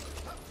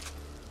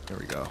 There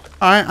we go. All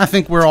right, I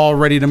think we're all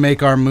ready to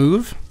make our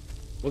move.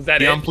 Was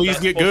that yeah, it? Please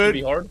get good.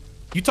 Hard?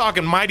 You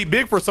talking mighty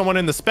big for someone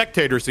in the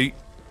spectator seat.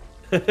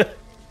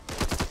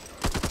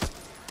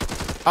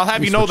 I'll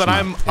have you know that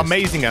I'm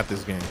amazing at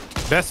this game.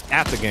 Best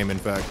at the game, in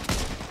fact.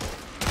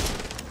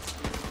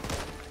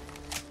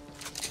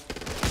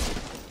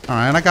 All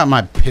right, I got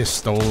my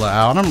pistol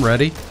out. I'm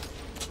ready.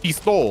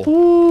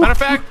 Pistol. Matter of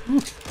fact,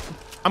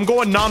 I'm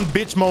going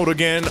non-bitch mode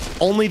again.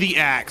 Only the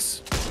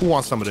axe. Who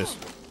wants some of this?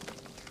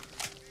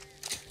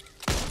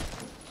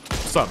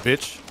 What's up,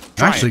 bitch?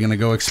 I'm actually gonna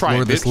go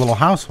explore this little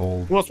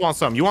household. Who else wants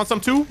some? You want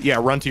some too? Yeah,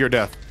 run to your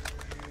death.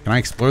 Can I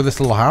explore this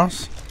little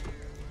house?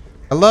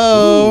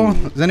 Hello?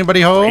 Ooh. Is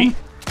anybody home?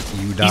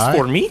 You die. He's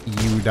for me?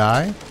 You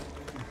die.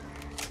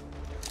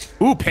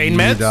 Ooh, pain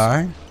meds? You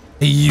die.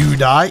 You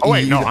die. Oh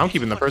wait, no, I'm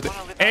keeping the person.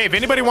 Hey, if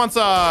anybody wants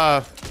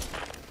there's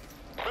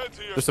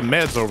some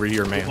meds over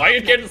here, man. Why are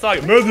you getting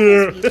like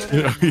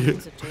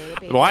meds?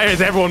 Why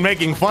is everyone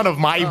making fun of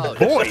my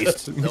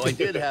voice? No, I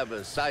did have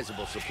a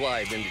sizable supply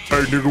of indigent.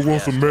 Hey, nigga,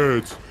 want some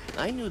meds?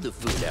 I knew the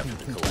food after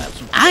the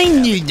collapse. I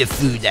knew the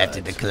food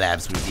after the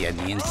collapse would be on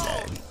the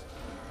inside.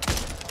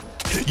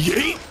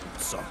 Yeet!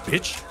 What's up,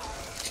 bitch?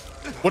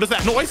 What is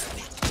that noise?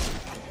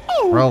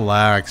 Oh.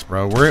 Relax,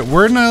 bro.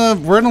 We're in a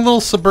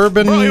little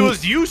suburban. Bro, it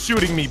was you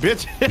shooting me,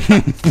 bitch.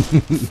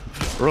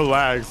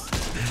 Relax.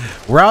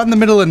 We're out in the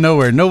middle of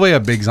nowhere. No way a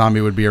big zombie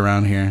would be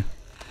around here.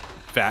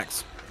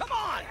 Facts. Come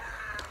on.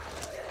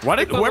 Why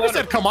did whoever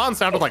said "come on"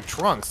 sounded like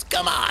Trunks?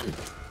 Come on.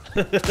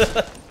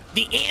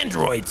 The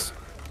androids.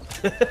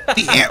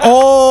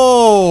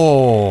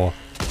 Oh,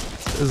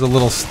 this is a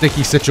little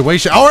sticky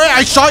situation. All right,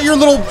 I shot your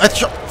little.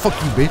 Fuck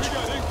you, bitch.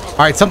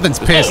 All right, something's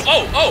pissed.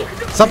 Oh.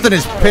 Something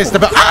is pissed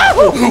about.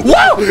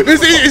 Whoa!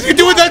 Is he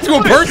doing that to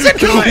a person?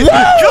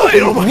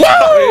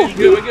 Whoa!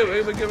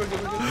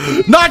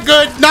 Not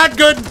good. Not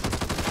good.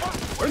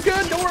 We're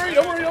good. Don't worry.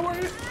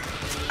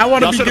 I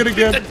want to be good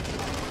again.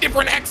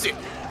 Different exit.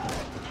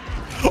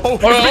 Oh,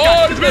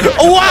 wow!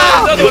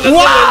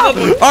 Wow!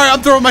 All right,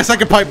 I'm throwing my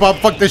second pipe bomb.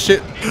 Fuck this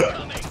shit.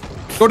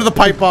 Go to the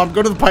pipe bomb.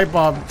 Go to the pipe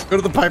bomb. Go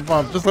to the pipe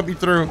bomb. Just let me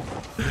through.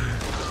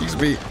 Excuse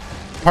me.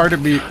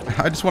 Pardon me.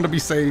 I just want to be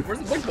safe. Where's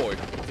the big boy?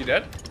 Is he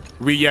dead?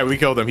 We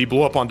killed him. He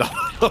blew up on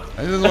Doto.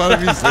 I just want to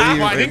be safe.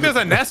 I think there's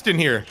a nest in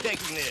here.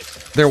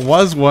 There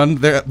was one.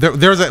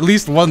 There's at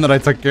least one that I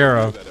took care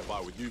of.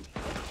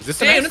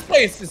 Damn, this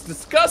place is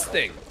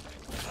disgusting.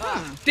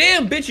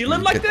 Damn, bitch, you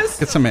live like this?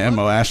 Get some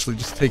ammo, Ashley.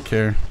 Just take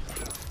care.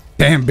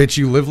 Damn, bitch,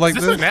 you live like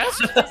this? Is this a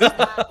nest?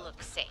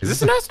 Is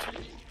this a nest?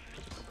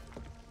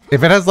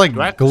 If it has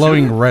like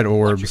glowing red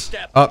orbs.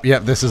 Oh, yeah,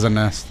 this is a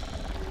nest.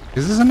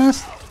 Is this a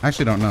nest? I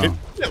actually don't know.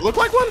 It look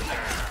like one?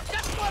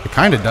 It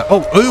kind of does. Oh,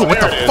 ooh, what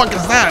the fuck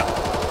is that?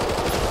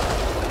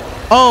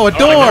 Oh, a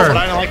door.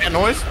 I don't like that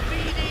noise.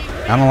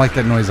 I don't like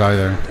that noise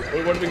either.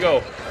 Where do we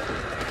go?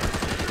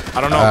 I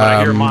don't know, but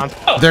I hear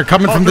monsters. They're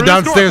coming from the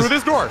downstairs.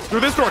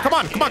 Through this door. Come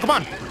on. Come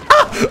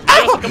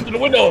to the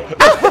window.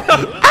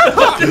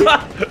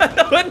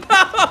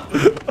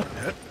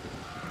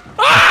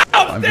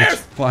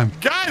 Upstairs.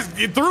 Guys,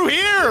 get through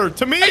here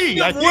to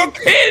me.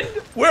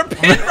 We're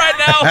pinned right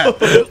now.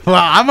 Well,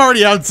 I'm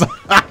already outside.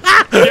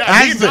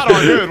 Yeah, he's not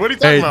all good. What are you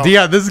talking about?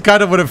 Yeah, this is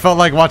kind of what it felt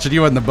like watching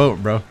you on the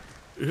boat, bro.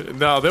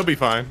 No, they'll be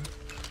fine.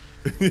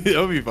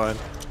 They'll be fine.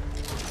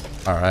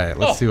 All right,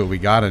 let's see what we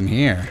got in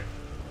here.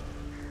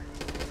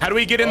 How do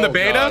we get in the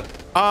beta?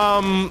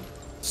 God.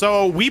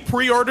 So we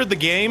pre-ordered the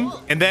game,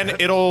 and then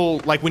it'll,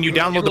 like, when you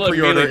download the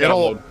pre-order,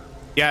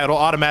 it'll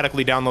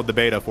automatically download the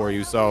beta for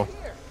you. So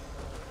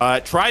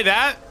try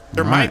that.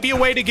 There might be a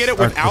way to get it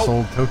without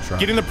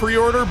getting the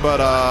pre-order,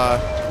 but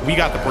we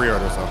got the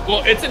pre-order. So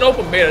well, it's an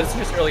open beta. It's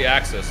just early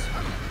access.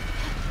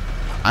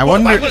 I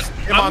wonder.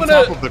 I'm on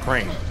top of the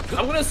crane.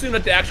 I'm gonna assume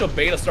that the actual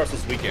beta starts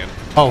this weekend.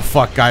 Oh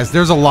fuck, guys!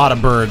 There's a lot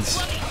of birds.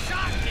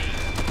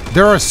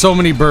 There are so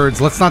many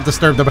birds. Let's not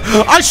disturb them.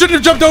 I shouldn't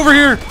have jumped over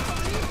here.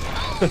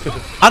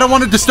 I don't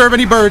want to disturb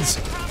any birds.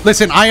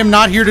 Listen, I am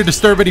not here to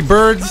disturb any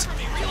birds.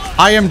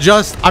 I am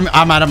just. I'm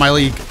out of my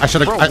league. I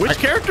should have. Which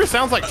character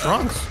sounds like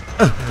Trunks?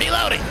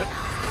 Reloading.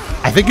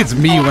 I think it's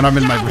me when I'm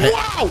in my bed.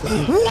 Wow!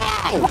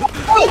 Wow!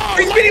 Oh,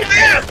 he's beating my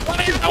ass!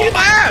 He's beating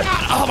my ass!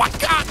 Oh my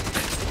god!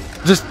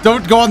 Just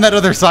don't go on that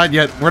other side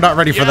yet. We're not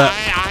ready for that.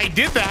 I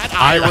did that.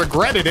 I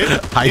regretted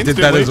it. I did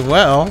that as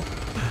well.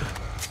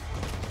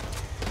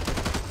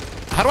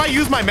 How do I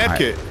use my med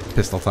kit?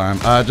 Pistol time.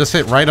 Just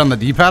hit right on the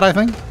D-pad, I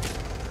think.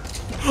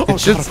 It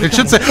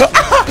should say.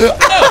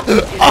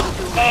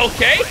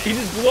 Okay, he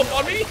just blew up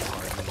on me.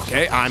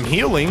 Okay, I'm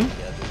healing.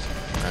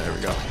 Alright, there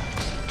we go.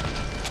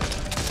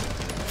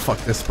 Fuck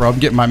this, bro. I'm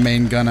getting my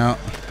main gun out.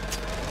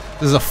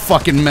 This is a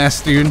fucking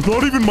mess, dude.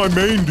 Not even my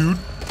main, dude.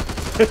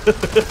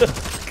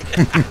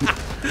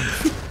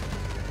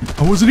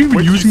 I wasn't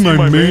even using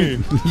my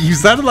main. You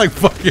sounded like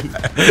fucking.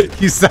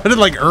 You sounded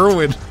like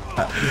Irwin.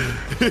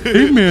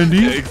 Hey, Mandy.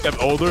 Yeah, except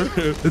older.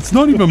 It's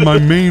not even my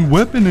main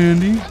weapon,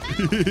 Andy.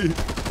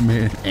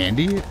 Man,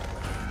 Andy?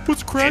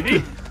 What's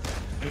cracking?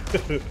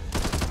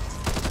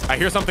 I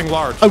hear something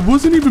large. I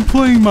wasn't even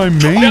playing my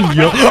main,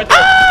 yo.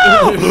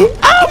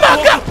 Oh my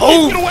god!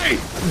 Oh! Get away!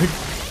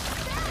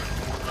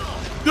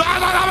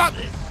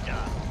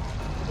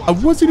 I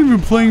wasn't even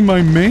playing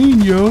my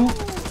main, yo.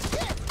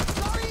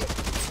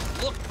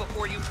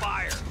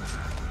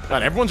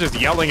 God, everyone's just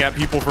yelling at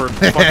people for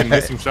fucking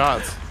missing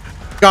shots.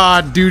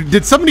 God, dude,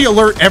 did somebody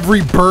alert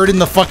every bird in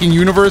the fucking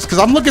universe? Because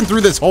I'm looking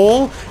through this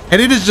hole,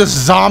 and it is just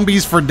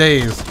zombies for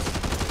days.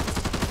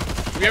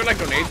 Do we have like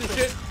grenades and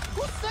shit?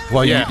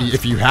 Well, yeah.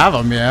 If you have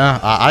them, yeah.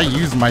 I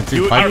use my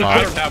two pipe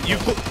bombs.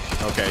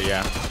 Okay,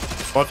 yeah.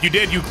 Well, if you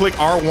did, you click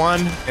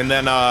R1 and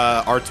then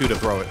R2 to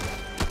throw it.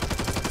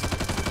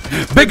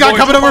 Big guy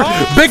coming over!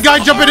 Big guy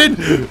jumping in!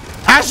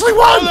 Ashley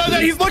won! Oh, no,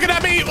 he's looking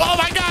at me! Oh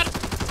my god!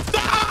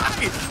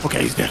 Die!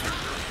 Okay, he's dead.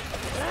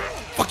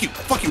 Fuck you!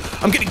 Fuck you!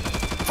 I'm getting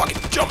fucking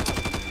jumped!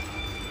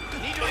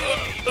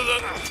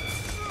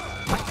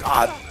 Oh my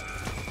god.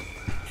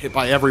 Hit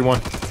by everyone.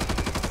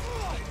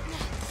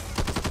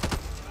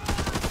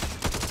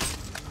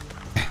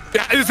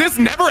 Is this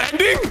never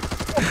ending?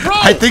 Bro.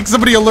 I think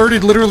somebody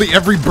alerted literally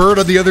every bird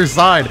on the other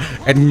side.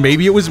 And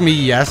maybe it was me,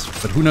 yes,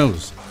 but who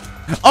knows?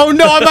 Oh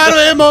no, I'm out of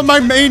ammo on my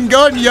main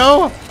gun,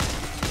 yo!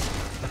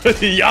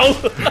 Yo!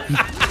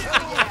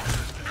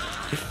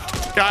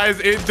 Guys,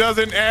 it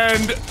doesn't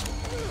end.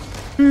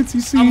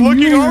 I'm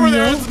looking over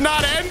there, it's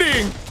not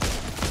ending!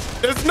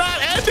 It's not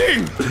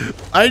ending!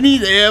 I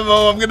need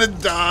ammo, I'm gonna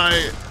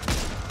die.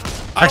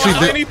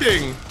 Actually,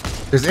 anything.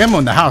 There's ammo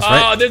in the house,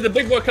 right? Oh, there's a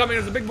big boy coming,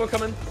 there's a big boy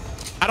coming.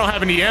 I don't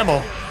have any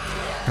ammo.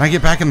 Can I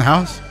get back in the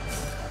house?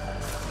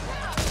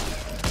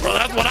 Bro,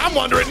 that's what I'm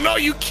wondering. No,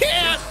 you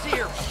can't.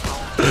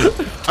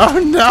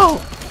 Oh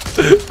no!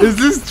 Is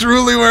this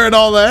truly where it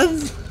all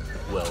ends?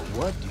 Well,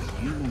 what do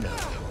you know?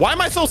 Why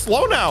am I so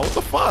slow now? What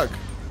the fuck?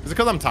 Is it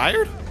because I'm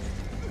tired?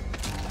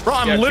 Bro,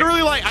 I'm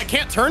literally like, I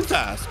can't turn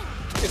fast.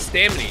 It's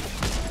stamina.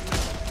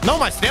 No,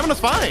 my stamina's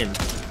fine.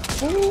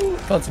 Ooh,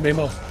 found some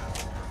ammo.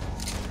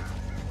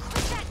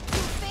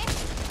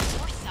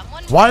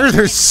 Why are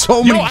there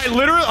so many? Yo, I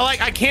literally,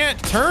 like, I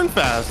can't turn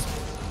fast.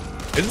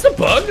 Is this a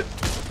bug?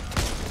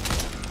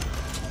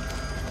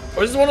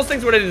 Or is this one of those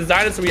things where they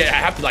designed it so I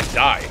have to, like,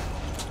 die?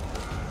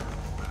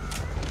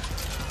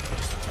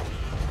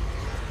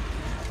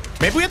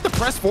 Maybe we have to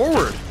press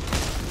forward.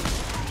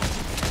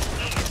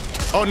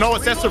 Oh no,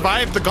 it says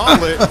survive the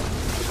gauntlet.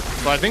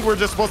 So I think we're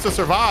just supposed to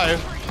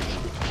survive.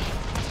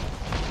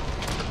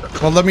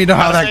 Well, let me know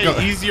how that goes.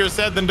 Easier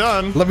said than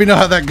done. Let me know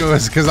how that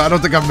goes, because I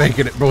don't think I'm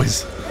making it,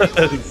 boys.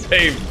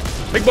 Same.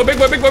 Big boy, big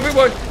boy, big boy, big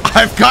boy.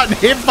 I've gotten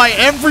hit by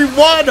every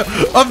one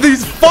of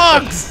these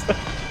fucks.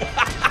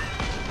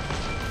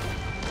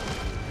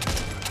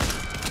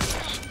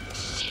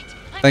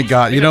 Thank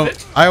God. You know,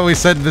 I always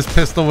said this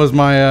pistol was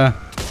my,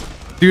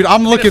 dude,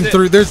 I'm looking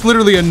through. There's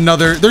literally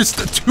another. There's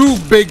two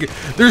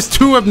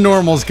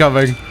abnormals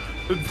coming.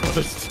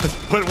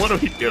 But what do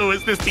we do?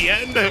 Is this the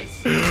end?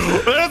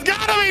 There's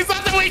gotta be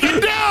something we can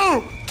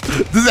do!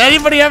 Does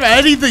anybody have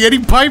anything? Any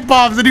pipe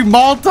bombs? Any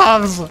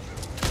Molotovs?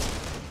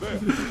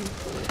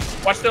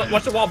 Watch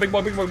the wall, big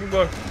boy, big boy, big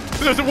boy.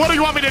 What do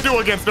you want me to do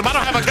against him? I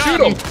don't have a gun.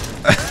 Shoot him.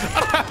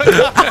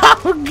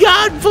 Oh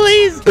God,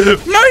 please,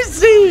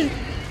 mercy!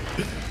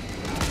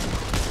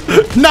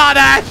 Not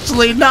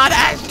Ashley, not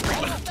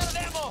Ashley.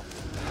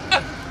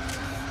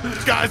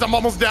 Guys, I'm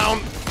almost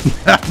down.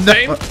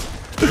 No.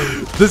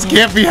 This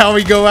can't be how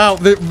we go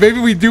out. Maybe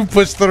we do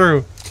push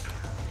through.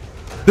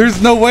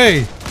 There's no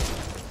way.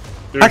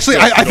 Actually,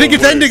 I think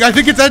it's ending. I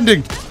think it's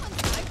ending.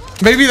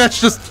 Maybe that's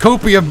just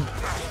copium.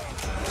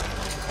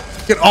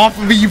 Get off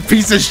of me, you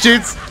piece of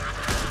shit.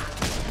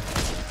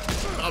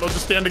 I'll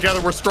just stand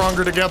together. We're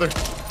stronger together.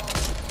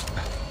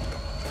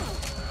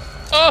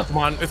 Oh, come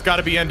on. It's got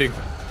to be ending.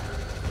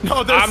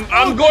 No,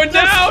 I'm going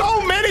down.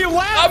 So many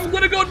left. I'm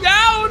gonna go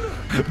down.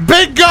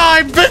 Big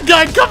guy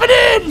coming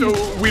in.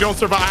 No, we don't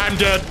survive. I'm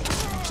dead.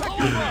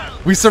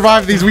 We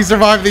survive these. We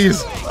survive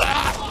these.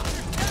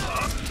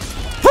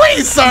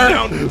 Please, sir.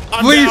 I'm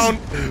please, down.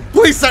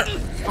 please, sir.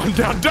 I'm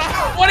down.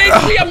 1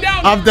 HP,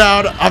 I'm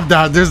down. I'm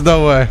down. There's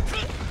no way.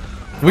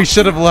 We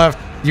should have left.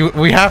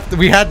 We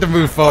had to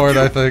move forward,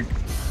 I think.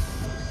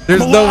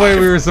 There's no way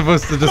we were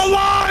supposed to just. I'm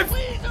alive!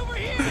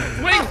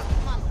 Wait!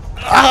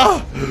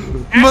 Oh!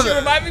 Ashley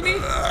reviving me?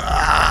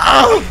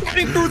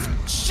 Fighting through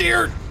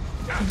sheer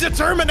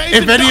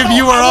determination. If any of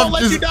you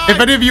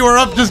are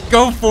up, just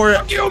go for it.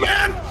 Fuck you,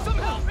 man!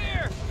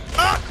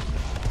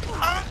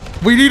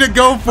 We need to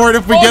go for it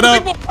if we get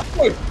up.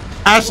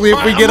 Ashley,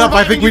 if we get up,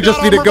 I think we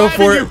just need to go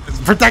for it.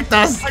 Protect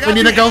us. We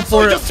need to go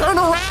for it. Just turn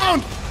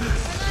around.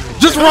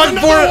 Just run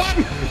for it.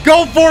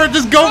 Go for it.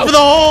 Just go for the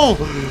hole.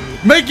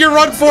 Make your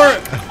run for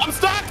it. I'm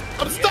stuck.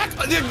 I'm stuck.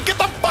 Get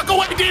the fuck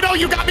away, Dino.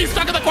 You got me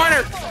stuck in the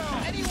corner.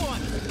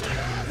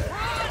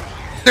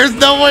 There's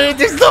no way.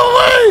 There's no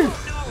way.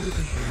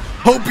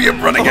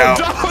 Hopium running out.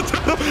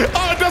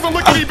 Oh, it doesn't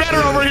look any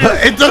better over here.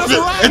 It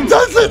doesn't. It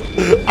doesn't.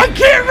 I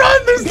can't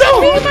run. There's no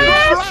way.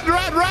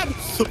 Run.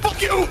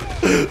 Fuck you.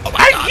 Oh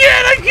I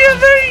can't make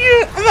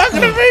it. I'm not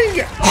gonna make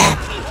it.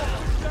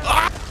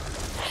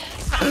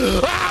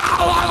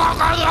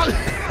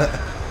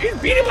 He's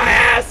beating my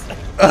ass.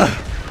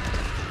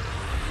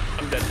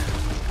 I'm dead.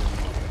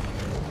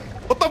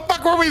 What the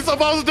fuck were we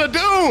supposed to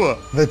do?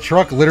 The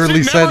truck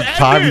literally said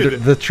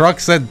time. The truck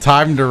said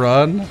time to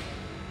run.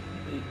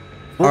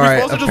 All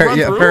right.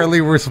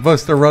 Apparently we're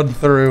supposed to run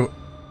through.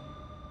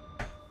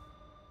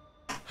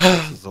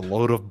 This is a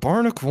load of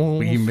barnacles.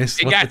 We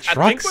missed what the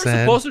truck I think we're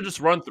said. supposed to just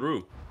run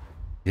through.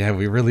 Yeah,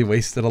 we really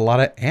wasted a lot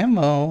of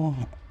ammo.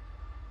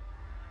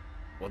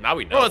 Well, now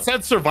we know. Well, it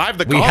said survive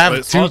the We gauntlet, have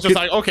so it's two just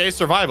like, okay,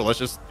 survival. Let's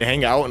just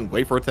hang out and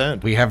wait for it to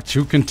end. We have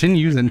 2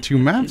 continues and 2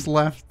 maps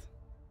left.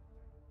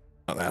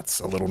 Oh, that's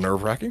a little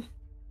nerve-wracking.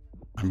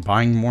 I'm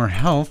buying more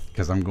health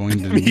because I'm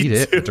going to need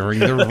it during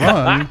the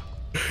run.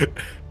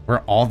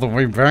 We're all the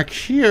way back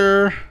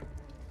here.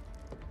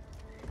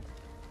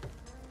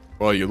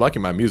 Well, you're lucky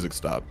my music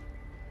stopped.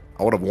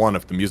 I would have won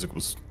if the music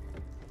was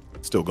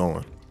still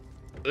going.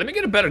 Let me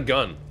get a better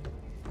gun.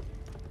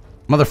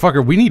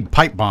 Motherfucker, we need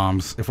pipe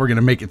bombs if we're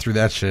gonna make it through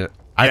that shit.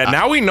 Yeah,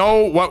 now we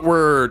know what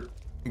we're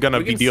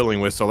gonna be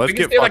dealing with, so let's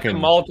get fucking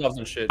like Molotovs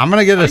and shit. I'm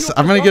gonna get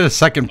a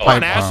second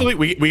pipe bomb. Ashley,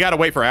 we gotta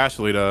wait for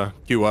Ashley to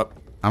queue up.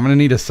 I'm gonna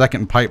need a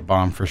second pipe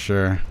bomb for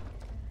sure.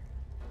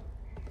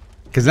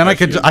 Cause then I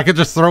could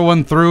just throw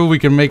one through. We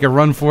can make a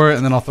run for it,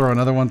 and then I'll throw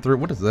another one through.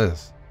 What is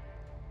this?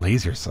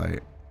 Laser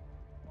sight.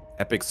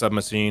 Epic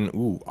submachine.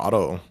 Ooh,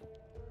 auto.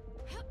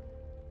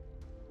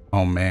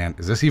 Oh man,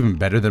 is this even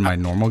better than my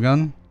normal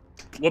gun?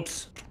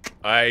 Whoops.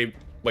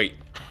 Wait.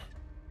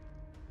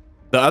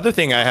 The other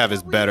thing I have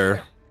is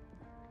better.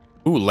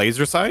 Ooh,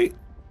 laser sight?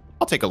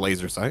 I'll take a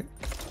laser sight.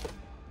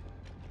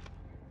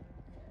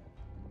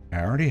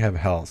 I already have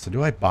health, so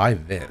do I buy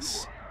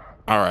this?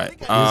 All right.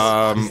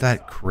 Is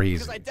that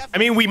crazy? I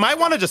mean, we might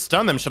want to just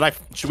stun them. Should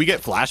we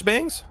get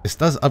flashbangs? This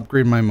does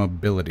upgrade my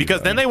mobility.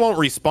 Because then they won't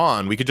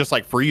respawn. We could just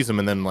like freeze them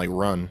and then like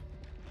run.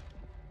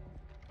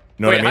 You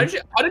know what I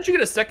mean? How did you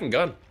get a second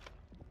gun?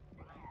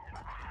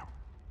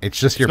 It's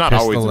just your not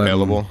pistol always and...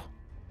 available. All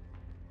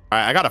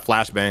right, I got a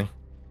flashbang.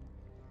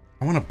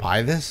 I want to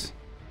buy this.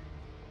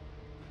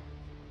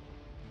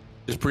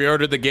 Just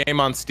pre-ordered the game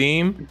on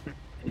Steam.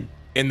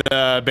 In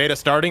the beta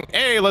starting.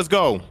 Hey, let's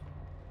go.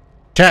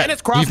 Chat, and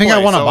it's do you think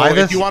I want to buy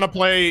this? If you want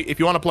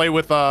to play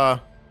with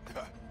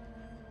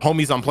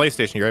homies on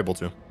PlayStation, you're able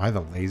to. Buy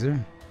the laser?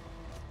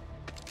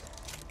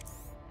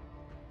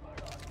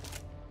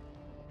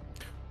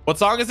 What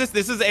song is this?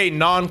 This is a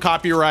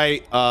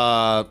non-copyright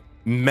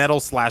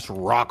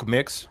metal/rock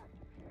mix.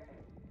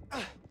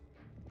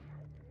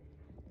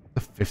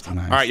 The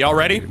 59. All right, y'all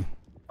ready?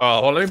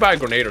 Well, let me buy a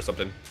grenade or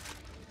something.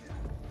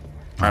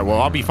 All right,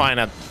 well, I'll be fine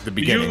at the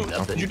beginning.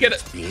 Did you get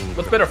it?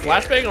 What's better,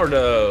 flashbang or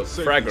the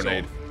frag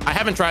grenade? I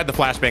haven't tried the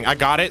flashbang. I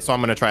got it, so I'm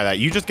gonna try that.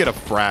 You just get a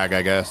frag,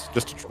 I guess,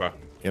 just to try,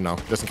 you know,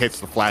 just in case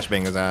the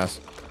flashbang is ass.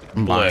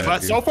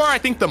 But so far, I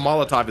think the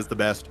Molotov is the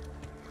best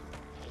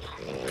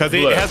because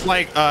it has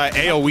like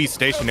AOE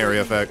stationary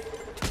effect.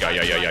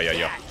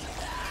 Yeah.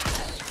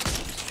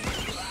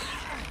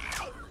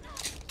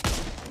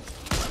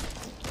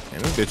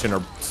 And this bitch in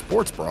her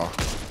sports bra. All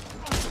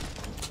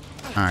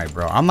right,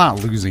 bro. I'm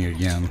not losing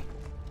again.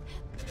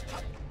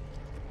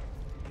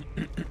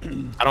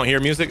 I don't hear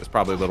music. It's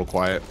probably a little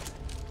quiet.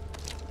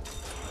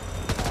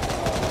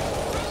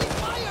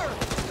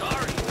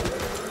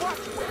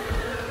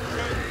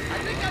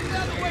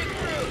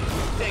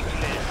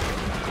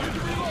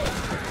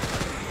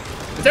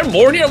 Is there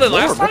more here than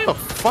last time? What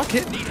the fuck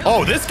hit me?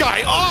 Oh, this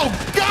guy. Oh,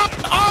 God.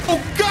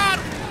 Oh, God.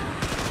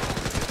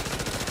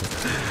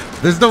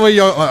 There's no way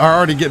you are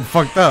already getting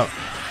fucked up.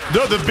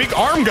 No, the big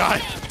arm guy.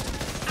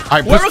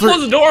 Whoever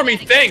closed the door on me,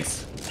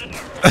 thanks.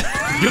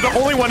 You're the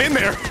only one in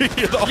there.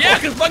 Yeah,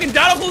 because fucking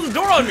Doto closed the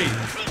door on me.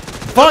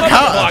 Fuck,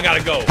 how? I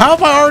gotta go. How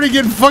am I already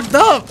getting fucked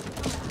up?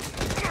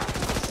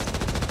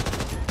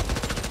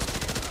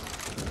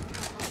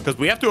 Because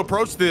we have to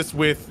approach this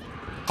with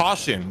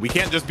caution. We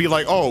can't just be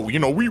like, oh, you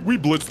know, we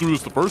blitzed through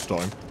this the first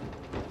time.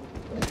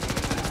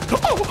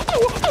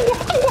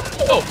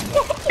 Oh,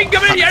 he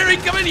come in here, he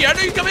come in here, I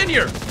know you come in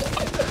here.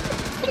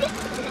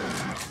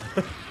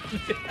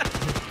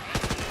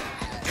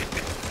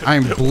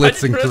 I'm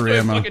blitzing through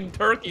ammo. Fucking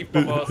turkey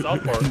from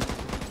South Park.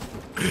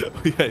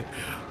 Okay.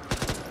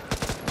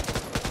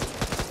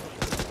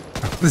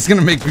 This is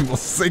gonna make people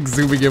sick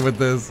zooming in with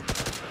this.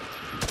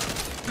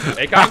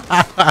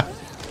 ACOG?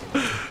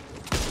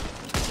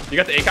 You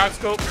got the ACOG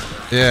scope?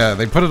 Yeah,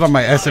 they put it on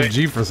my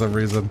SMG for some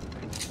reason.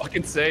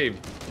 Fucking save.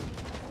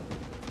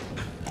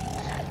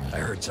 I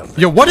heard something.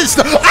 Yo, what is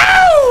the?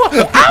 Ow!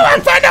 Ow! I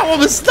found out what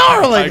was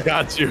snarling. I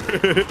got you.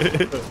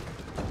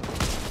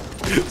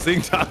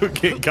 Seeing Taco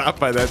get got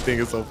by that thing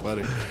is so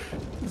funny.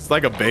 It's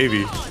like a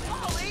baby.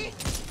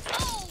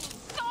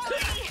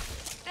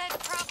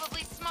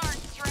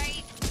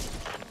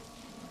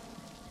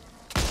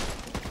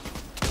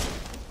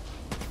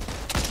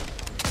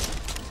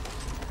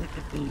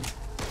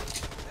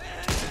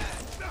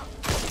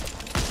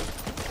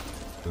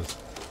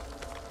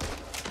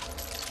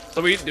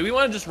 So do we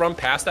want to just run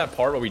past that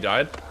part where we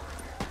died?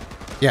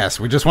 Yes,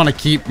 we just want to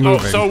keep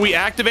moving. So we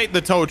activate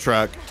the tow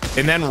truck,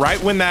 and then right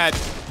when that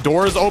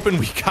door is open,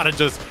 we gotta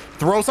just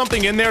throw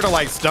something in there to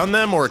like stun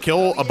them or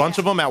kill a bunch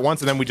of them at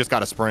once, and then we just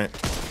gotta sprint.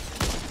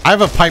 I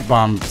have a pipe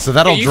bomb, so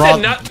that'll you draw.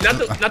 Said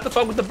not to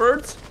fuck with the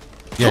birds.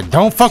 Yeah,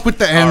 don't fuck with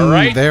the end. All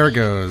right. There it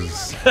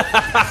goes.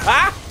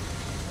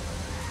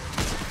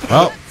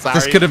 Well, Sorry.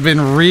 this could have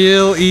been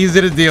real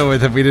easy to deal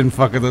with if we didn't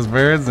fuck with those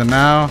birds, and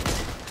now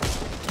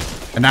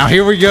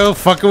here we go,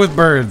 fucking with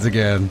birds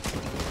again.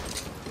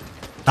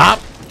 Stop,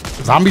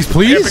 zombies,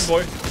 please.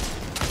 Boy.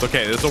 It's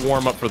okay. This is a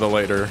warm up for the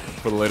later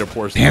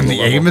portion. Damn,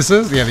 the aim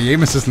assist. Yeah, the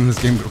aim assist in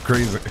this game go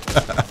crazy.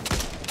 The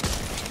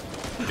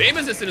aim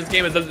assist in this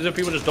game is that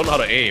people just don't know how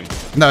to aim.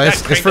 No,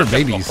 it's for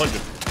babies.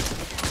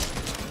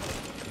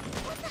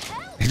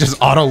 It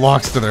just auto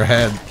locks to their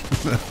head.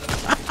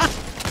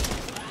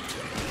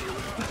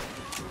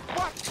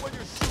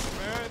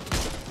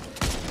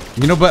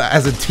 You know, but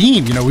as a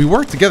team, you know, we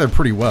work together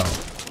pretty well.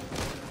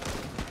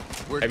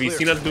 Have you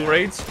seen us do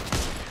raids?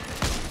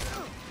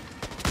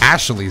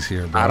 Ashley's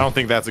here, bro. I don't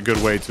think that's a good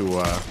way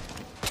to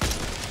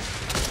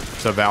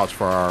vouch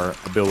for our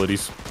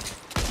abilities.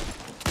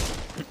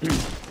 We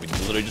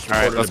literally just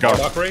all right, let's go.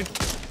 Raid?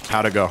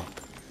 How'd it go? All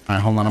right,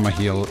 hold on, I'm gonna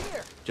heal.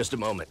 Just a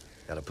moment.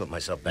 Gotta put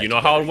myself back. You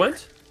know how it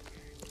went?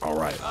 All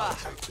right.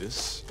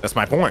 That's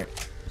my point.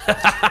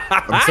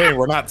 I'm saying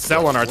we're not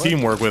selling our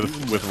teamwork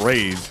with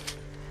raids.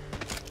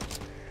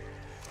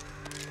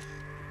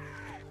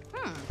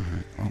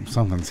 Oh,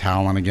 something's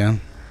howling again.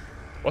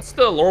 What's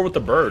the lore with the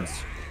birds?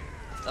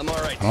 I'm all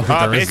right.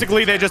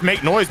 Basically, they just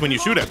make noise when you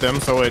shoot at them,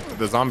 so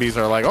the zombies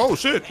are like, "Oh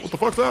shit, what the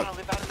fuck's that?"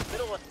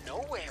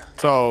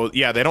 So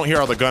yeah, they don't hear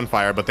all the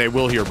gunfire, but they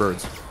will hear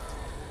birds.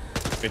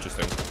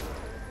 Interesting.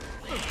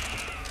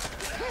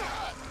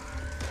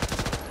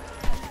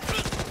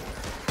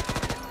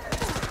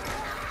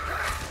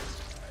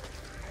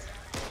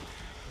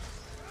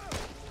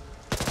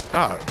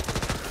 God,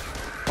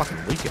 fucking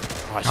weekend.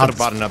 Oh, I should have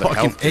bought another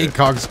health kit.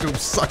 ACOG scope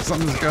sucks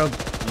on this gun.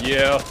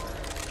 Yeah.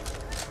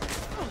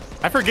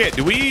 I forget.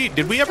 Did we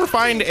ever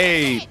find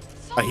a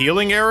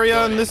healing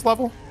area in this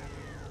level?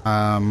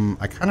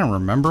 I kind of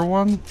remember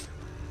one.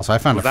 Also, I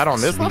found was that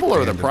on this level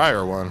or the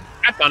prior one?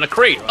 I found a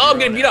crate. Oh, I'm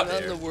getting beat up.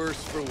 None the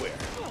worse for wear.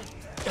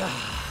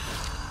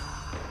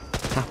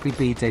 Happy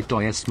birthday,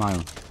 Doya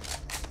smile.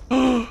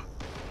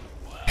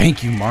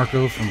 Thank you,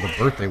 Marco, from the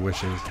birthday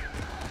wishes.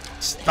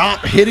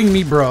 Stop hitting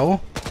me, bro.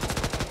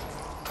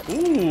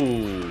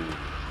 Ooh.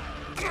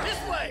 This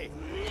way.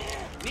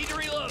 Need to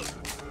reload.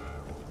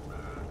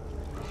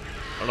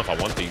 I don't know if I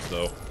want these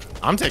though.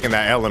 I'm taking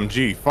that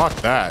LMG. Fuck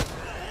that.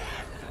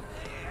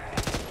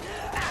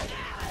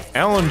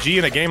 LMG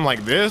in a game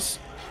like this,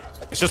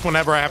 it's just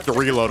whenever I have to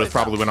reload is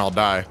probably when I'll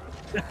die.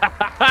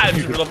 I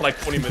just reload for like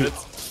 20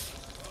 minutes.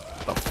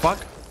 The fuck?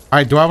 All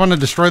right, do I want to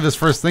destroy this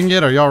first thing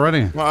yet? Are y'all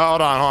ready? Well,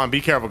 hold on.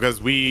 Be careful,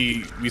 because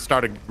we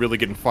started really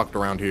getting fucked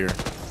around here.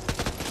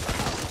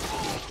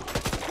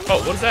 Oh,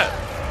 what is that?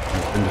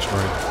 It's been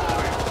destroyed.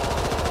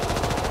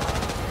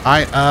 All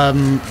right,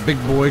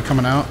 big boy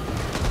coming out.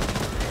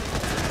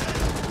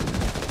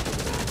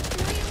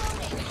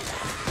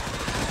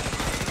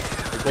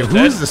 Yo, who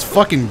is this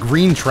fucking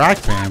green track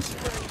pants?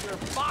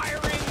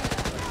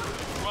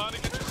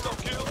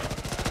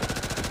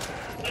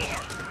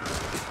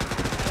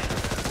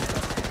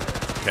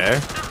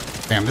 Okay.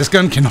 Damn, this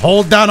gun can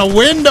hold down a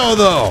window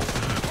though.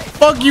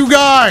 Fuck you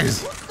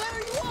guys.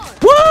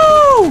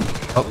 Woo!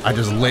 Oh, I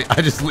just lit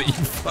you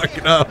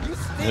fucking up.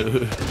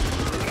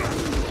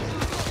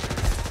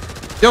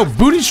 Yo,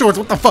 booty shorts,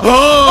 what the fuck?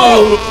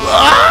 Oh!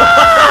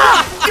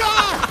 Ah!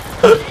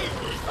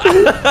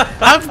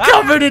 I'm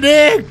covered in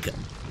ink.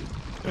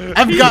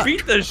 I've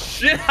beat the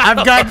shit out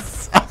I've got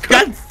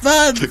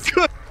suds.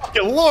 Good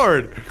fucking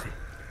lord.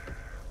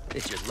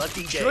 It's your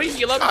lucky day.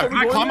 Can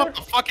I climb up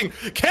the fucking?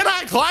 Can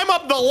I climb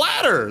up the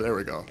ladder? There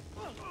we go.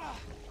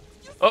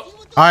 Oh. All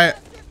right.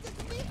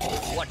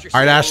 All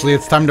right, Ashley,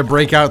 it's time to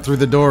break out through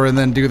the door and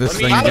then do this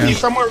thing Gotta again. be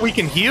somewhere we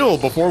can heal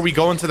before we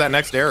go into that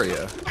next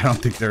area. I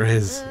don't think there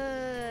is.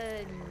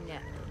 No.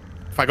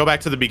 If I go back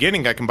to the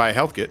beginning, I can buy a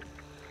health kit.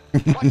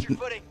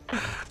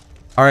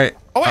 All right.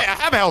 Oh wait, I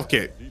have a health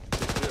kit.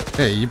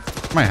 Hey, you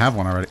might have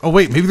one already. Oh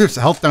wait, maybe there's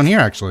health down here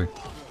actually.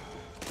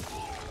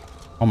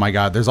 Oh my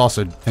god, there's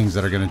also things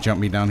that are gonna jump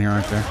me down here,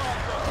 aren't there?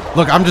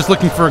 Look, I'm just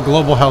looking for a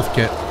global health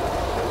kit.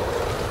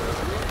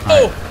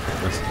 Oh!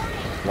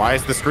 Why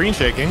is the screen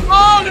shaking?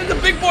 Oh, there's a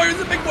big boy,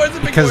 there's a big boy, there's a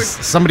big boy. Because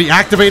somebody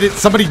activated,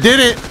 somebody did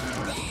it.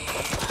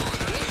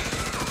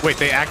 Wait,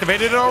 they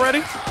activated it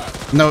already?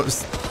 No,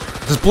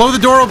 just blow the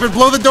door open,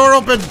 blow the door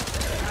open.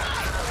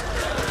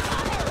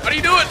 How do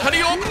you do it? How do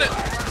you open it?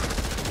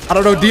 I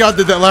don't know, Dion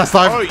did that last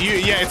time. Oh,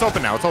 yeah, it's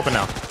open now, it's open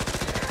now.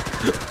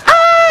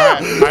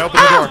 Alright, I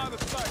opened the door.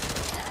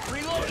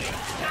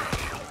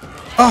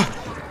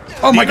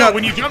 Oh my god.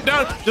 When you jump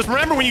down, just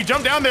remember when you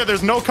jump down there,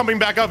 there's no coming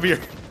back up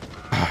here.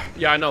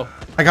 Yeah, I know.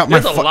 I got my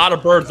There's a lot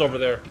of birds over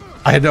there.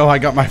 I know, I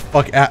got my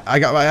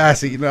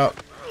ass eaten up.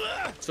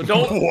 So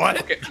don't.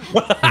 What? Okay.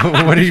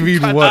 What do you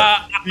mean, what?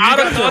 Out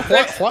of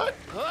context. What?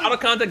 Out of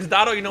context,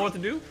 Dato, you know what to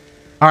do?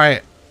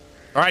 Alright.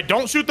 Alright,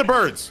 don't shoot the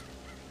birds.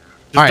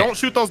 Just All right. don't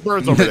shoot those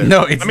birds over there.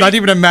 No, it's not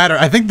even a matter.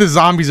 I think the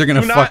zombies are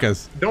gonna fuck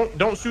us.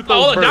 Don't shoot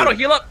those birds. Dato,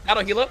 heal up.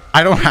 Dato, heal up.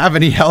 I don't have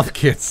any health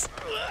kits.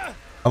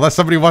 Unless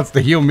somebody wants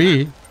to heal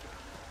me.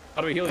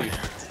 How do we heal you?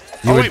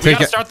 Oh wait, we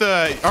gotta start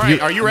the. All right,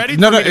 are you ready?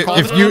 No,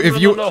 if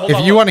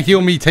you want to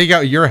heal me, take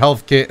out your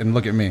health kit and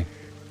look at me.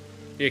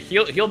 Yeah,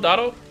 heal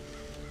Dato.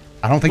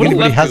 I don't think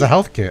anybody has a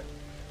health kit.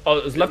 Oh,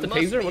 is left a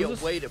taser? What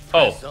is this?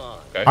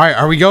 Oh, okay. All right,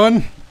 are we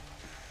going?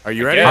 Are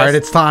you ready? All right,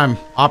 it's time.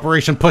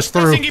 Operation push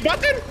through.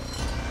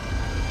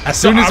 As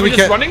soon as we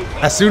can.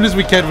 As soon as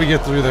we can, we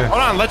get through there.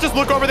 Hold on, let's just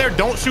look over there.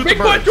 Don't shoot the birds.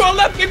 Big one to our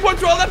left. Big one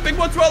to our left. Big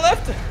one to our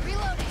left.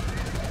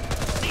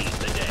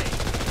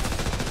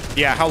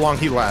 Yeah, how long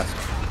he lasts?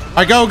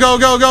 I go.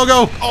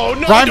 Oh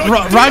no!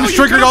 Rhymes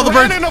triggered all the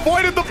birds. And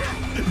avoided the.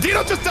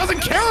 Dino just doesn't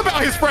care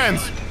about his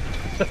friends.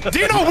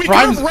 Dino, we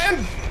Rhymes, could have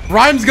ran.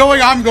 Rhymes going.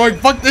 I'm going.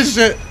 Fuck this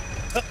shit.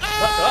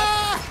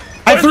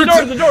 I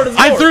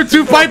threw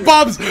two pipe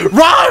bombs.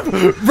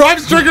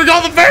 Rhymes triggered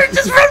all the birds.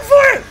 Just run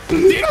for it.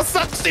 Dino,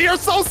 you're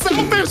so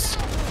selfish.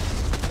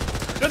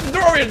 Get the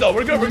door in though.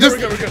 We're good. We're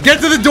good. Get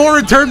to the door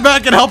and turn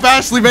back and help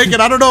Ashley make it.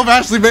 I don't know if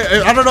Ashley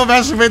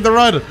made the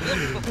run.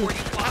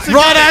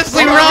 Run,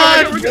 Ashley,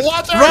 run!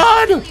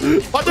 Run!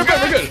 We're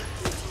good.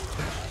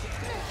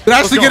 Did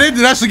Ashley get in?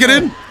 Did Ashley get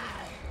in?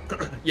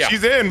 Yeah.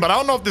 She's in, but I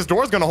don't know if this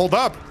door's gonna hold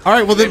up. All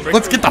right, well then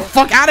let's get the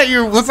fuck out of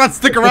here. Let's not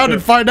stick around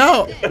and find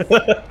out.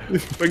 We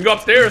can go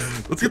upstairs.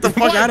 Let's get the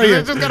fuck out of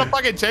here. They're just gonna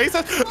fucking chase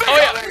us. Oh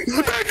yeah.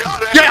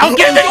 Yeah,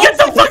 okay, then get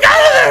the fuck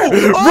out of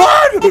there!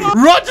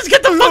 Run! Just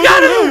get the fuck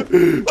out of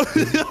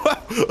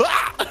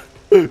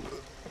here!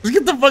 Just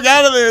get the fuck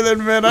out of there,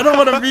 then, man. I don't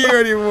want to be here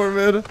anymore,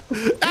 man.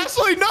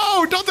 Ashley,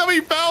 no! Don't tell me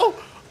you fell.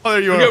 Oh, there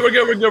you are. We're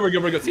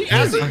good. See,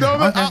 Ashley,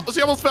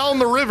 she almost fell in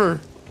the river.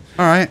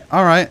 All right.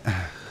 I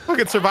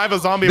could survive a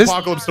zombie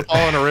apocalypse to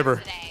fall in a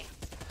river.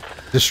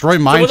 Destroy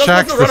mine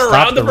shacks to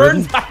stop the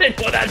birds. I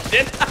didn't know that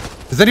shit.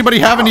 Does anybody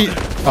have any?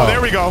 Oh,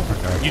 there we go.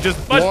 Okay. You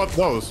just blow up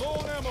those.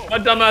 My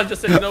dumbass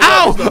just said, you know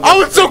what? Ow!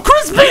 Oh, it's so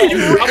crispy!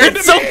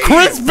 It's so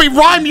crispy,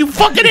 Rhyme, you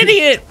fucking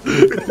idiot!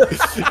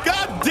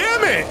 God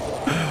damn it!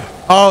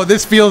 Oh,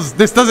 this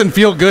doesn't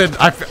feel good.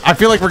 I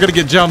feel like we're gonna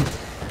get jumped.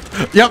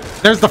 Yep,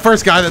 there's the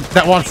first guy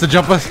that wants to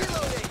jump us.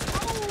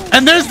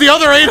 And there's the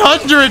other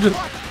 800!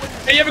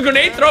 Hey, you have a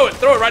grenade? Throw it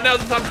right now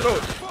is the time to throw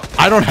it.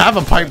 I don't have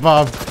a pipe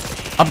bomb.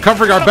 I'm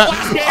covering our back.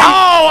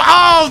 Oh,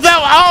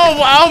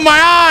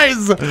 my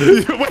eyes!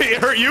 Wait, it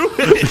hurt you?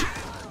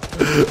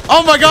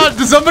 Oh my god,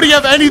 does somebody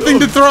have anything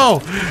to throw?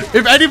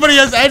 If anybody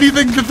has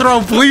anything to throw,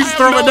 please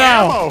throw it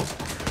now.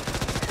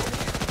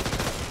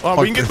 Oh,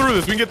 we can get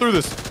through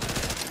this.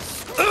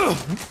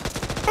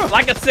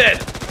 Like I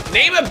said,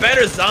 name a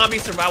better zombie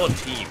survival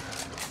team.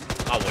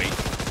 I'll wait.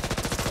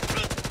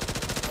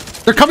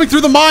 They're coming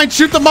through the mines.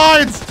 Shoot the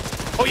mines.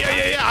 Oh,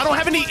 yeah. I don't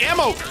have any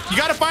ammo. You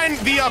gotta find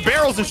the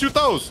barrels and shoot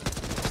those.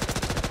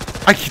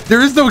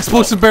 There is no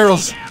explosive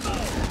barrels.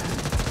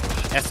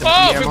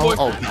 SMG ammo.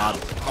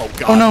 Oh,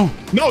 God. Oh, no.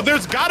 No,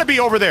 there's gotta be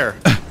over there.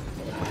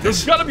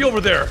 There's gotta be over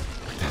there.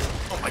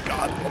 Oh, my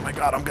God.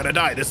 I'm gonna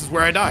die. This is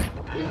where I die.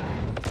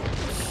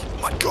 Oh,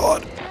 my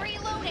God.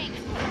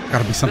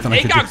 Gotta be something I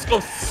can do. ACOG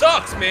scope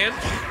sucks, man.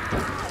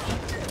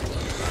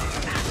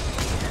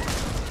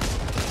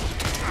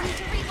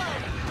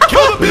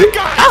 Kill the big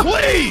guy,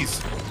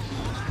 please!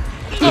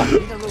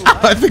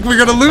 I think we're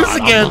gonna lose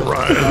again.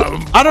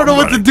 I don't know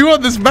what to do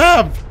on this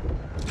map.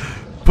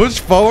 Push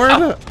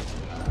forward.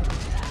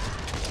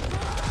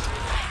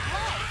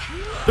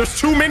 There's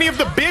too many of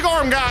the big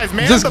arm guys,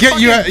 man.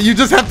 You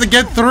just have to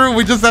get through.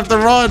 We just have to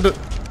run.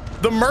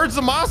 The merge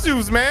the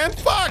Masus, man.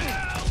 Fuck.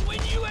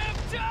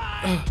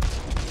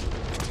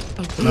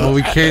 No,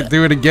 we can't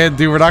do it again,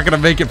 dude. We're not gonna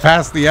make it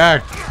past the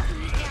act.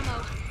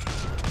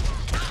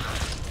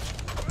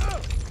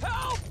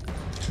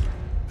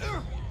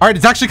 All right,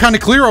 it's actually kind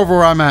of clear over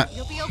where I'm at.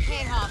 You'll be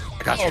okay,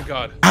 Hop. I got you. Oh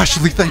God.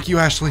 Ashley, thank you,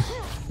 Ashley.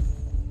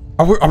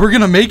 Are we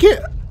gonna make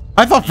it?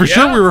 I thought for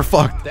sure we were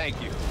fucked.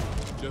 Thank you.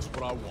 Just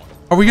what I want.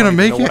 Are we gonna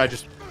make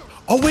it?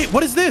 Oh wait,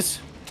 what is this?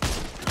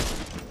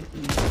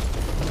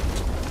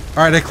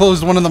 All right, I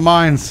closed one of the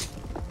mines.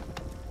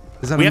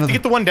 Is that we have another? to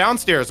get the one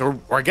downstairs, or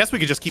I guess we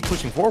could just keep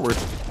pushing forward.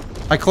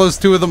 I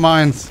closed 2 of the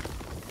mines.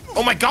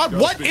 Oh my God!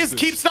 What is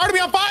keep starting me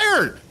on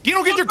fire? You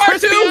don't get your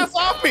crispy ass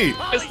off me.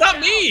 It's not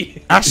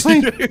me.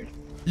 Ashley,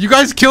 you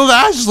guys killed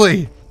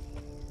Ashley.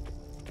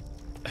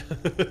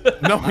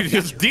 No,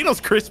 it's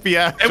Dino's crispy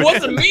ass. It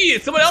wasn't me.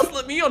 Someone else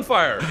lit me on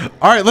fire.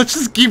 All right, let's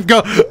just keep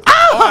going.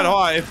 Hold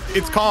on,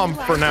 it's calm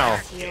for now,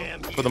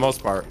 for the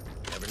most part.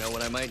 Never know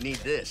when I might need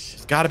this.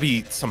 There's got to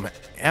be some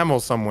ammo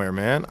somewhere,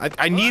 man.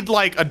 I need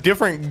like a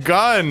different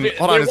gun.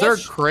 Hold on, is there a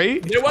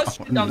crate? There was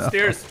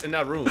downstairs in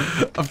that room.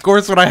 Of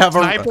course, when I have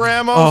Sniper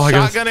ammo,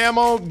 shotgun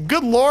ammo.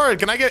 Good lord,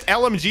 can I get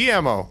LMG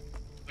ammo?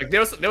 Like there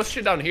was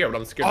shit down here, but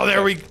I'm scared. Oh,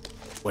 there we.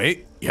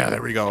 Wait, yeah,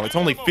 there we go. It's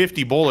only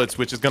 50 bullets,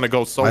 which is gonna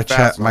go so My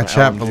fast. my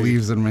chat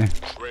believes in me.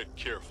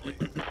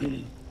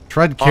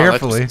 Tread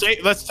carefully.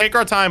 Let's take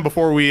our time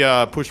before we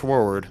push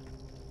forward.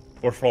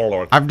 Or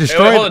forward. I've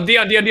destroyed. Hey, hold on,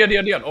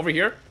 Dion, over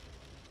here.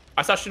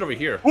 I saw shit over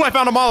here. Oh, I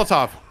found a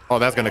Molotov. Oh,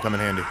 that's gonna come in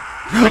handy.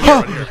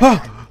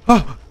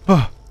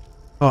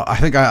 Oh, I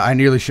think I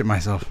nearly shit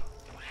myself.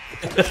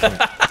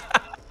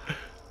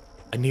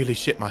 I nearly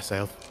shit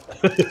myself.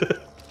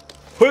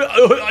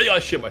 I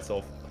shit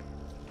myself.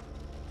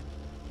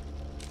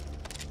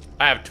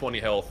 I have 20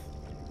 health.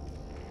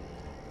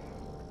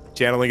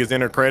 Channeling his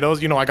inner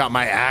Kratos. You know I got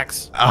my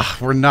axe.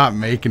 We're not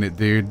making it,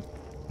 dude.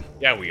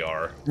 Yeah, we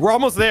are. We're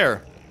almost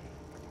there.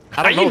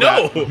 I don't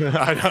know.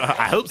 That.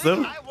 I hope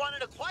so.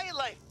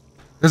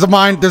 There's a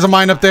mine. There's a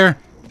mine up there.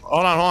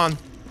 Hold on.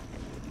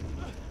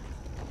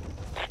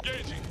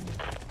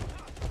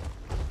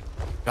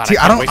 God, See,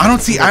 I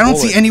don't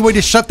see any way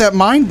to shut that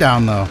mine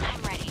down though.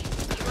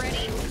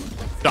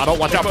 Don't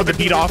watch out for the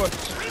beat off.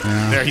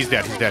 Yeah. There, he's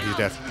dead.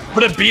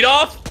 For the beat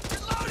off?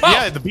 Oh.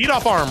 Yeah, the beat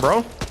off arm, bro.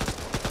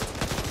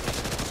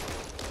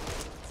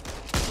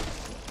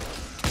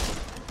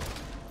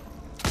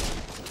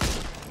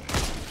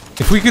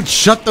 If we could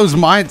shut those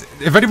mines,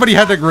 if anybody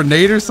had a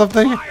grenade or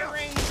something.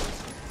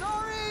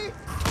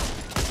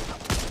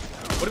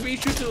 What do we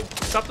shoot to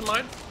stop the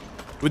mine?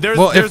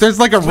 Well, if there's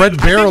like a red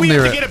barrel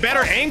near it. To get a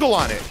better angle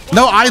on it.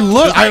 No, I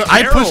look.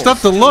 I pushed up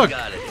to look.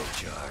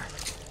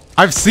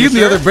 I've seen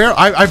the other barrel.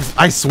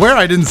 I swear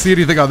I didn't see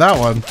anything on that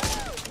one.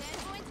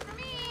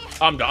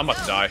 I'm about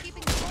to die.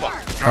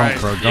 Fuck. All right,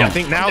 bro, don't. Yeah, I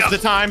think now's the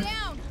time.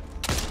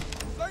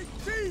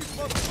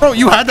 Bro,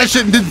 you had that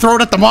shit and didn't throw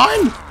it at the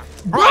mine?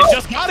 Bro, I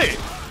just got it.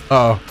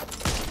 Oh.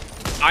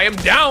 I am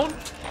down.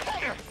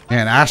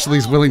 Man,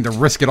 Ashley's willing to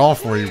risk it all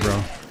for you,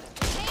 bro.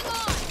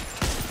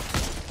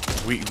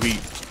 We.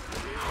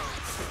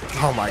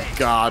 Oh my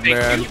God,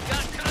 man. Can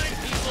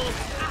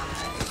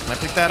I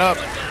pick that up?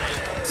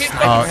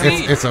 Oh,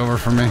 it's over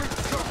for me.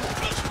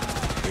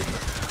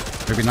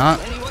 Maybe not.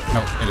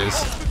 No, it is.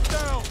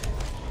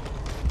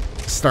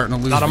 Starting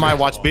to lose. Not on my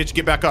watch, bitch.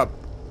 Get back up.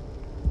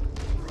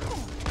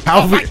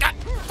 How we?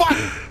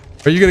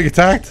 Fuck. Are you gonna get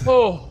attacked?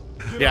 Oh.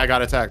 Yeah, I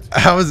got attacked.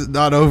 How is it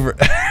not over?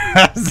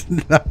 How's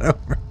it not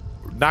over?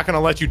 Not gonna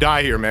let you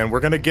die here, man.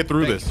 We're gonna get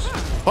through this.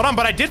 Hold on,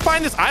 but I did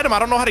find this item. I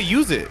don't know how to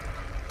use it.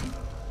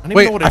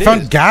 Wait, I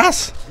found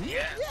gas?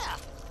 Yeah.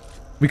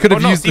 We could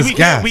have used this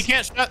gas.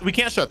 We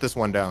can't shut this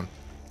one down.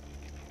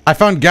 I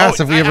found gas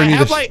if we ever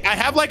need to. I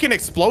have like an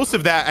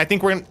explosive that I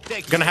think we're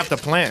gonna have to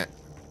plant.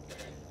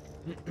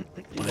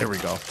 Oh, there we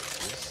go.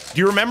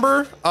 Do you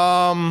remember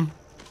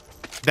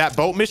that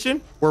boat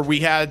mission where we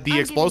had the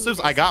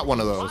explosives? I got one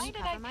of those.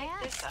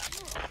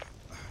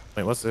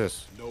 Wait, what's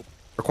this? Nope.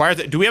 Requires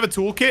it. Do we have a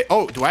toolkit?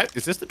 Oh,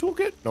 is this the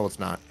toolkit? No, it's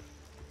not.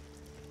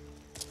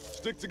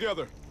 Stick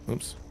together.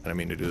 Oops, I didn't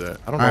mean to do that.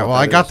 I don't know. All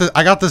right, well,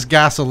 I got this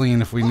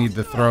gasoline if we need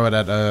to throw it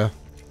at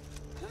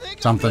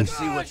something.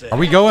 Are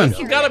we going?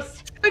 You gotta.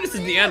 I think this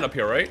is the end up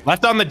here, right?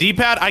 Left on the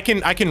D-pad, I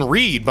can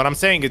read, but I'm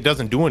saying it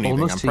doesn't do anything.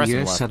 Almost I'm pressing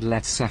left. said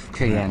let's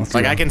FKN.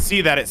 Like I can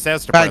see that it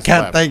says to Fat press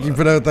Cat, left. thank you,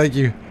 Pino, thank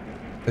you.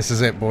 This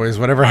is it, boys.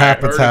 Whatever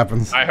happens,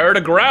 happens. I heard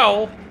a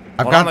growl.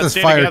 I've got this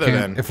fire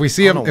can. If we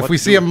see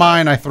a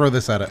mine, I throw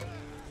this at it.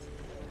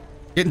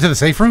 Get into the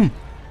safe room.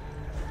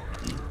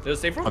 Is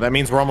it safe room? Oh, that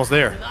means we're almost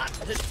there.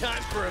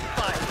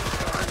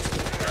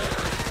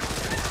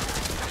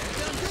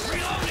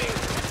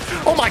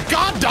 Oh my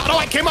God, Doto!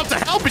 I came up to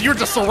help and you're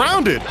just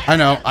surrounded. I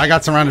know. I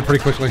got surrounded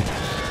pretty quickly.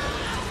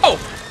 Oh.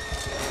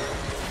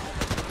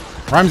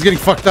 Rhyme's getting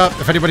fucked up.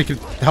 If anybody could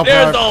help her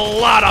There's out. a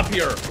lot up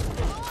here.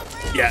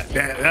 Yeah,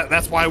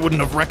 that's why I wouldn't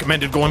have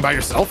recommended going by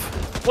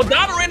yourself. Well,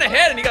 Doto ran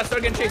ahead and he got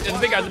started getting chased. There's a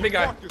big guy. There's a big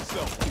guy. He's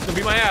gonna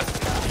beat my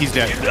ass. He's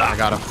dead. I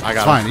got him.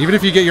 It's fine. Even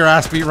if you get your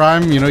ass beat,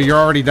 Rhyme, you know, you're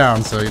already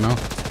down, so, you know.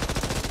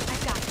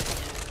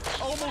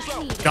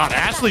 God,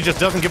 Ashley just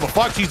doesn't give a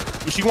fuck.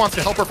 She wants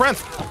to help her friends.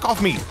 Fuck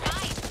off me.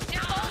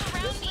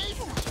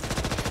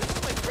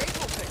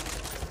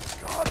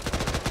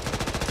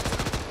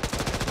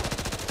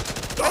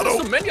 There's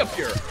so many up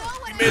here.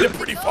 We made it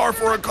pretty far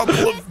for a couple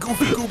of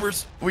goofy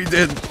goobers. We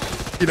did.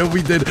 You know,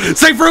 we did.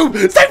 Safe room!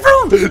 Safe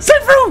room!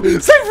 Safe room!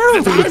 Safe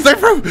room!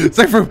 Safe room!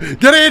 Safe room!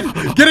 Get in!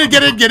 Get in!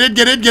 Get in! Get in!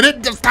 Get in! Get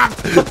in! Just stop!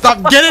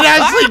 Stop! Get in,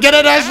 Ashley! Get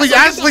in, Ashley!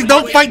 Ashley,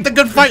 don't fight the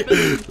good fight!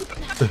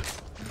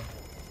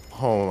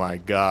 Oh my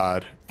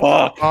god.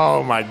 Fuck.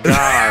 Oh my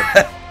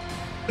god.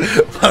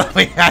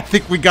 I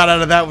think we got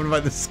out of that one by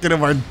the skin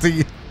of our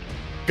teeth.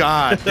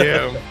 God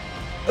damn.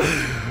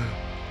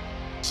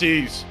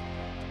 Jeez.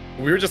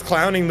 We were just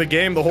clowning the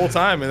game the whole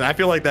time, and I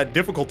feel like that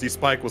difficulty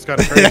spike was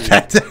kind of crazy.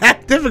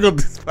 That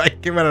difficulty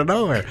spike came out of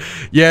nowhere.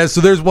 Yeah,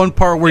 so there's one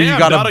part where you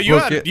gotta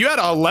book it. You had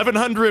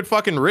 1,100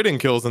 fucking ridden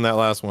kills in that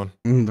last one.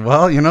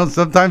 Well, you know,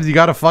 sometimes you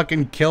gotta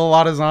fucking kill a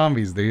lot of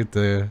zombies,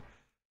 dude.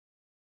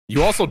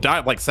 You also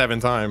died like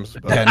 7 times.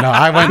 But. Yeah, no,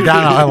 I went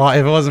down a lot.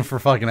 If it wasn't for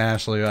fucking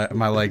Ashley,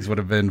 my legs would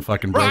have been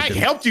fucking Bro, broken. I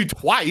helped you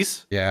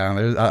twice.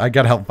 Yeah, I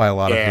got helped by a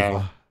lot of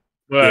people.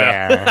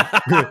 Yeah.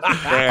 All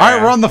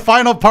right, we're on the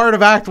final part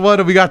of Act 1,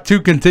 and we got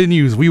 2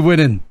 continues. We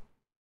winning.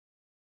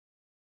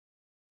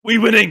 We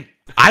winning.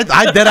 I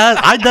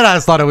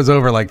deadass thought it was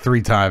over like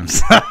 3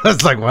 times. I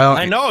was like, well,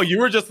 I know you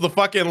were just the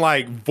fucking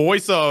like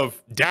voice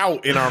of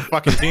doubt in our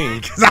fucking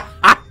team.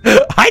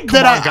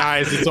 Come on,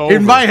 guys, it's over.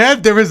 In my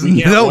head, there was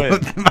no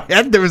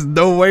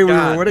way we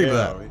were winning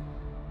that.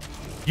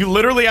 You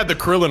literally had the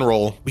Krillin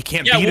roll. We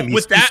can't beat him. He's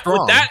with too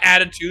strong. that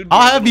attitude.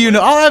 I'll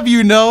have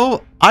you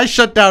know, I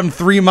shut down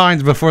 3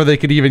 mines before they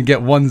could even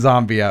get 1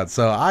 zombie out.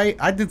 So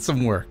I did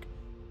some work.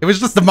 It was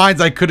just the mines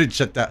I couldn't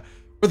shut down.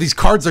 But these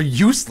cards are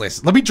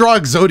useless. Let me draw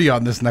Exodia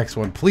on this next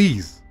one,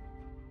 please.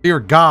 Dear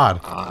God.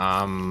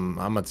 I'm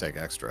gonna take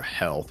extra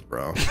health,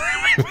 bro.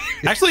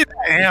 Actually, the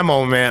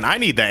ammo, man. I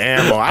need the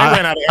ammo. I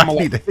ran out of ammo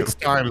like 6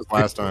 times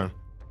last time.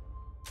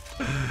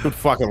 Good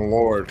fucking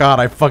lord. God,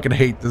 I fucking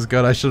hate this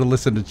gun. I should have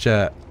listened to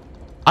chat.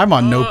 I'm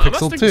on no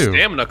pixel too.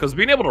 Stamina, because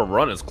being able to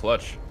run is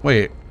clutch.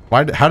 Wait,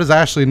 why? How does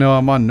Ashley know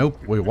I'm on no?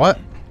 Wait, what?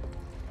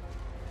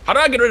 How do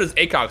I get rid of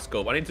this ACOG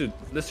scope? I need to.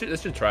 This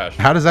shit trash.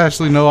 How does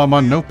Ashley know I'm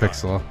on no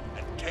pixel?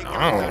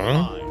 I don't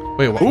know.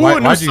 Wait,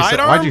 why'd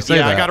you say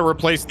that? I gotta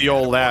replace the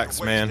old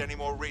axe, man.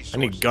 I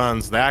need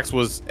guns. The axe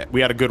was.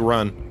 We had a good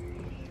run.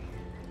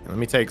 Let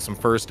me take some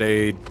first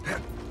aid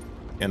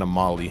and a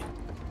molly.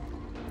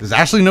 Does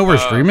Ashley know we're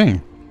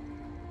streaming?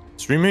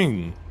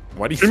 Streaming?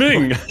 Why do you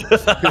streaming?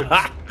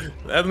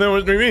 That's no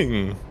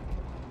streaming.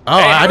 Oh,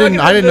 hey, I didn't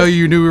know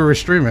you knew we were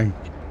streaming.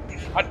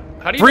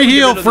 How do you free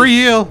heal, free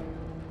heal.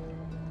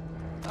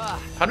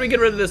 How do we get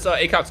rid of this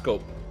ACOG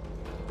scope?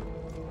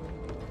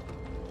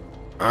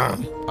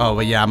 Oh,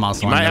 but yeah, I'm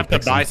also. You might have to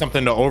buy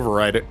something to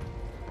override it.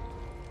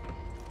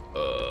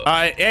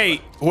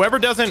 Hey, whoever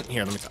doesn't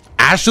here, let me.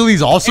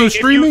 Ashley's also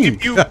streaming.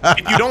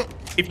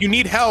 If you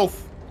need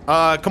health,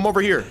 come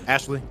over here,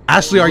 Ashley.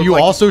 Ashley, are you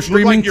also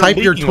streaming? Type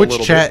your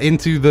Twitch chat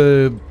into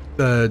the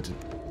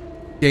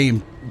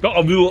game.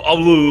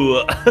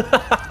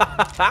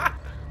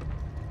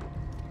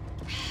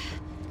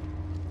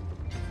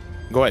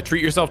 Go ahead,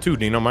 treat yourself too,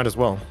 Dino. Might as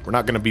well. We're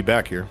not gonna be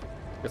back here.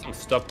 Guess I'm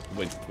stuck.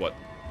 Wait, what?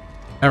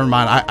 Never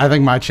mind. I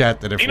think my chat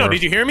did it. Dino,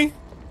 did you hear me?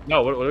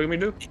 No. What do we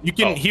do? You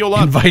can heal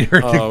up. Invite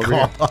her to call.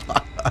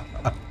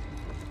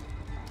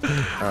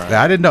 Right.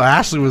 I didn't know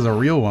Ashley was a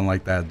real one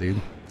like that, dude.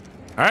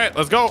 All right,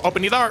 let's go.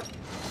 Open the door.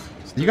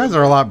 You guys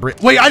are a lot.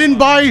 Wait, I didn't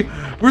buy.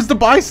 Where's the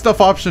buy stuff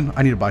option?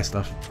 I need to buy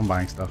stuff. I'm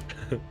buying stuff.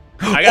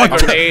 I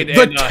got a grenade.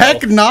 The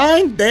Tech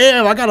 9?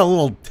 Damn, I got a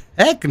little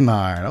Tech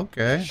 9.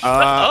 Okay.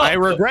 I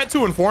regret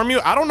to inform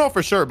you. I don't know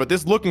for sure, but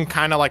this looking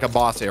kind of like a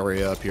boss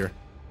area up here.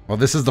 Well,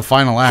 this is the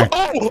final act.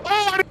 Oh,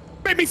 it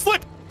made me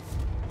slip.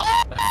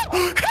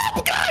 Oh,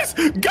 help, guys.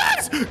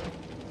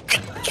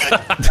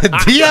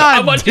 Dion!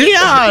 I'm watching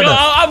Dion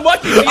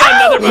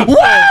another one. Woo!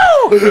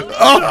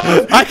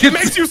 Oh, it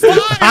makes you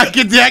slide. I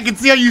can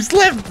see how you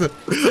slipped.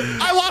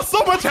 I lost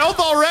so much health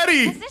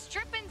already.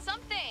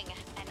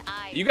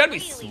 You gotta be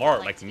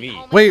smart like me.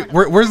 Wait,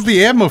 where's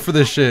the ammo for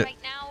this shit?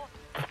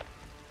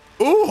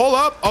 Ooh, hold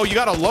up. Oh, you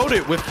gotta load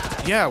it with.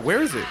 Yeah,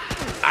 where is it?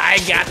 I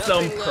got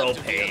some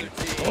propane.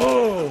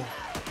 Oh.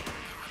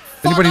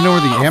 Anybody know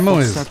where the ammo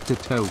is?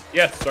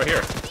 Yes, right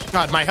here.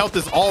 God, my health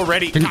is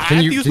already.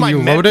 Can you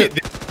load it?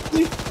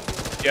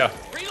 Yeah,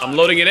 I'm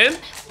loading it in.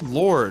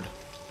 Lord.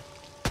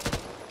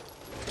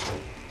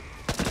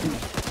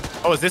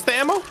 Oh, is this the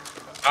ammo?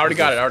 I already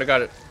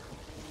got it.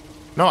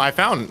 No, I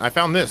found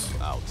this.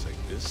 I'll take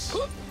this.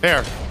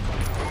 There.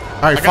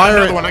 All right,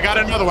 fire it. I got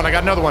another one.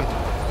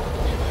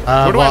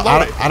 Where do I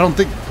load it? I don't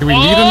think. Do we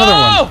need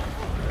another one?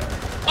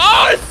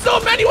 Oh, there's so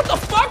many. What the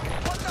fuck?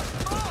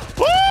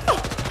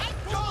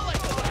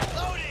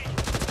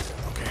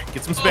 Okay,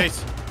 get some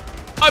space.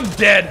 I'm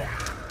dead.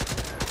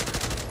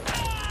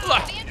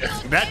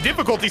 That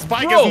difficulty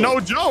spike is no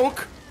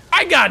joke.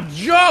 I got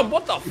jumped.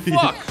 What the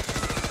fuck?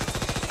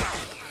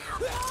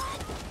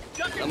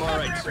 I'm all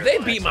right, sir. They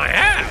beat my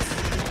ass.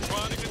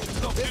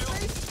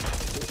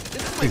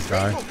 Please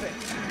die.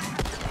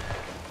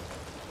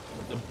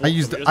 I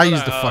used the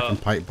fucking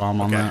pipe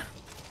bomb on that.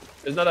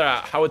 There's another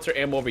howitzer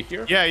ammo over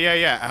here.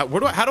 Yeah.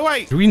 How do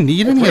I? Do we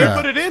need any of Where that?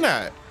 put it in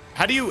at?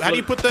 How do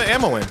you put the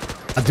ammo in?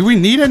 Do we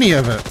need any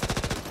of it?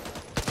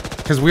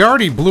 Because we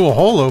already blew a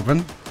hole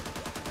open.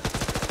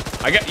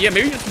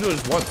 Maybe just do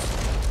this once.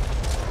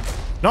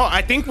 No,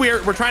 I think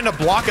we're trying to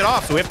block it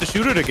off, so we have to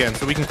shoot it again,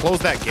 so we can close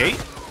that gate.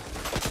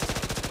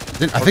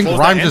 I think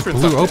Rhyme just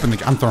blew open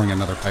the. I'm throwing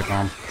another pipe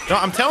bomb. No,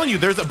 I'm telling you,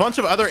 there's a bunch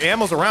of other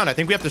ammos around. I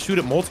think we have to shoot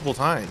it multiple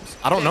times.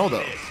 I don't know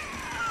though.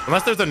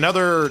 Unless there's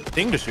another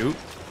thing to shoot.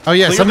 Oh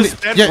yeah, Clear somebody, the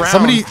spent yeah,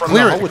 somebody rounds from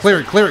clear the it, hole. clear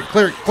it, clear it,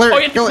 clear it, clear it. Oh,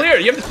 you have to clear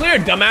it. You have to clear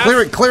it, dumbass.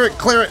 Clear it, clear it,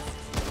 clear it.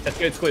 That's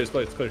good. It's clear. It's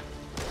clear. It's clear.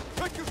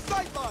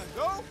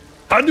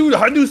 How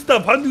do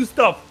stuff?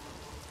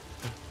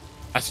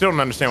 I still don't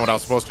understand what I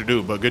was supposed to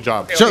do, but good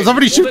job. Okay,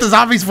 somebody shoot the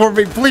zombies for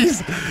me,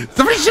 please.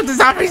 Somebody shoot the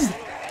zombies.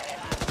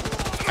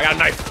 I got a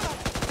knife.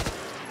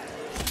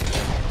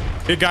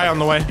 Big guy on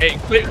the way. Hey,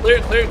 clear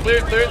it.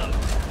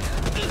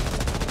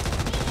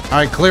 All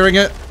right, clearing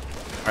it.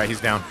 All right,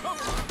 he's down.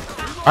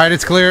 All right,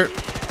 it's clear.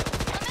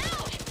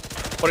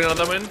 Putting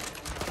another in.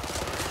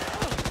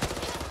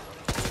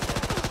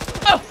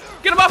 Oh,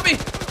 get him off me!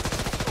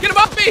 Get him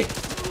off me!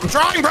 I'm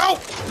trying, bro.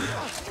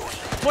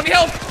 20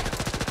 health.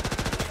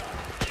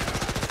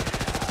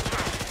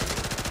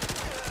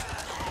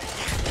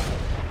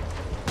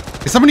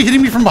 Is somebody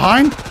hitting me from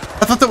behind?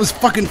 I thought that was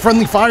fucking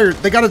friendly fire.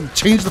 They gotta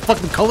change the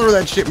fucking color of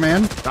that shit,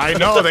 man. I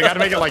know, they gotta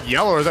make it like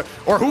yellow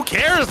or who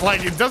cares?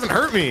 Like, it doesn't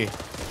hurt me.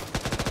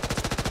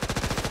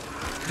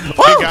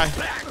 Whoa! Big guy.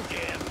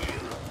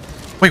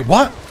 Wait,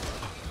 what?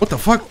 What the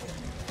fuck?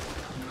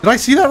 Did I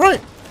see that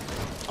right?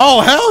 Oh,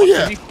 hell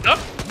yeah. He's stuck?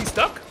 He's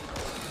stuck?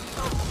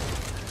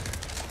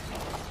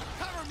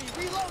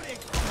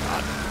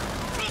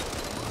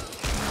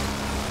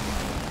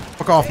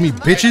 Fuck off me,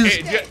 bitches.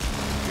 Hey,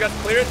 you guys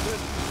clear it?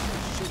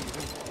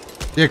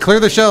 Yeah, clear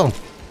the shell.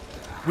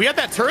 We had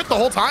that turret the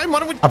whole time? Why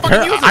don't we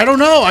fucking use it? I don't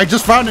know. I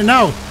just found it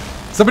now.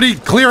 Somebody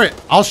clear it.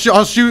 I'll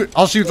shoot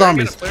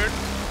zombies.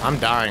 I'm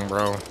dying,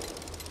 bro.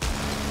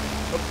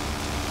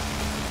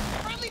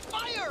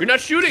 You're not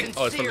shooting.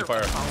 Oh, it's friendly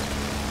fire.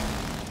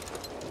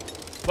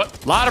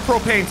 What? A lot of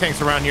propane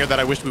tanks around here that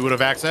I wish we would have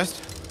accessed.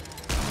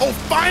 Oh,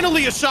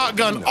 finally a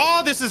shotgun.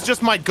 Oh, this is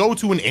just my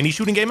go-to in any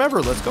shooting game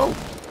ever. Let's go.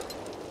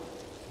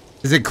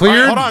 Is it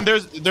cleared? Hold on.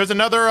 There's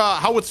another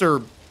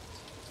howitzer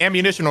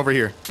ammunition over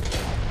here.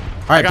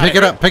 All right, pick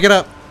it up. Pick it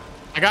up.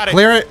 I got it.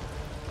 Clear it.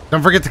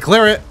 Don't forget to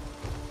clear it.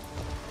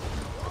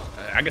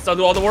 I guess I'll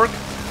do all the work.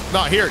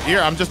 No, here.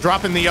 I'm just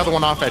dropping the other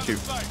one off at you.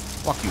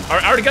 Fuck you.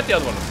 I already got the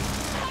other one.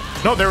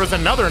 No, there was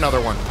another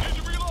one.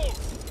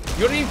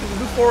 You don't need to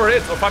do 4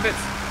 hits or 5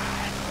 hits.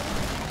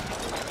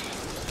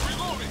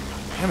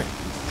 Damn it.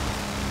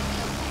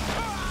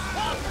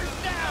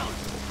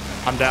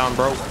 I'm down,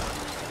 bro.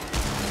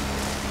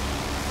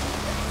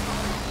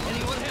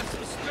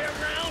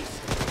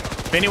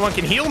 If anyone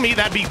can heal me,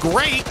 that'd be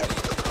great.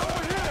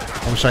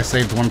 I wish I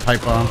saved one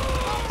pipe bomb.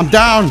 I'm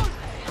down.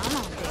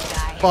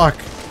 Fuck.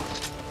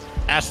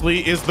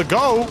 Ashley is the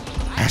go.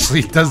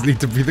 Ashley does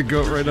need to be the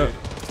goat right now.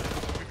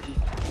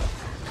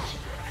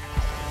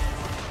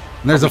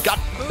 And there's a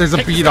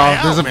beat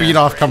off. There's a beat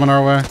off coming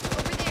our way.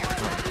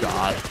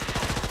 God.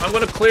 I'm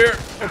gonna clear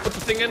or put the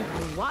thing in.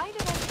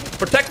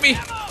 Protect me.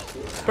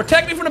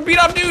 Protect me from the beat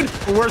off dude.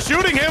 We're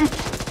shooting him.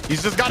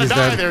 He's just gotta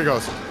die. Dead. There he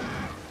goes.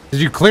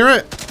 Did you clear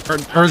it?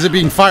 Or is it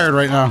being fired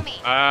right now?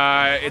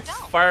 It's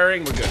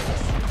firing. We're good.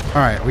 All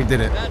right, we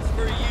did it.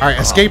 All right,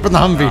 escape in the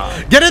Humvee.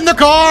 Get in the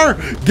car!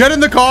 Get in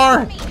the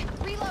car!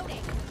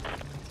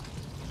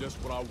 Just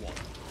what I want.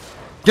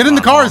 Get in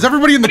the car! Is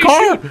everybody in the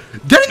car?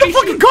 Get in the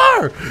fucking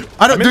car!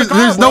 I don't.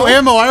 There's no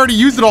ammo. I already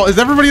used it all. Is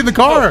everybody in the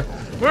car?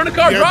 We're in the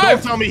car. Drive.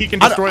 Don't tell me he can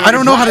destroy. I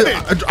don't know how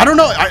to. I don't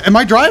know. Am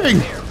I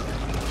driving?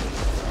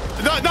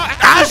 No,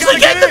 Ashley,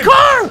 get in the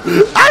car!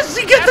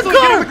 Ashley, get in the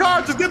car! Get in the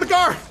car! Just get in the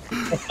car!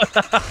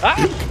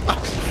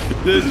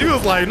 She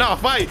was like, "No,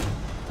 fight!"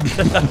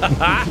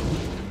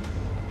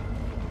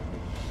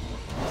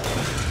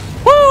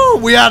 Woo!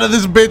 We out of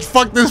this bitch.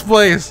 Fuck this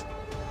place.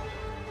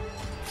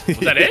 Was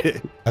that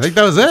it? I think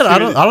that was it. I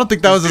don't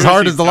think that was as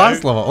hard as the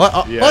last level.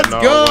 Let's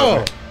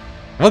go.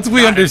 Once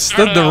we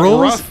understood the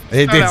rules,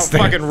 it did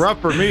fucking rough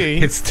for me.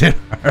 It's still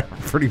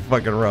pretty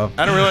fucking rough.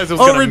 I didn't realize it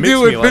was gonna mix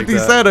overdue me at like 50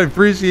 that. cent. I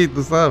appreciate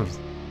the subs.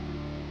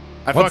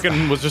 I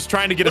fucking was just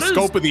trying to get a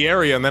scope of the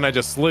area and then I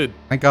just slid.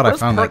 Thank God I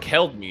found that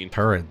held mean?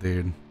 turret,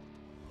 dude.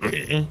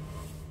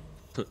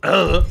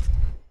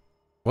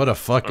 What a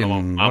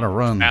fucking what a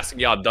run. Asking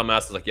y'all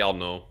dumbasses like y'all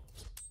know.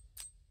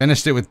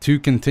 Finished it with 2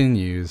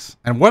 continues.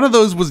 And one of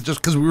those was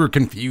just because we were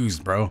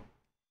confused, bro.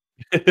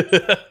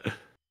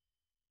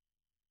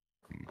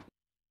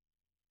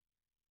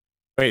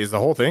 Wait, is the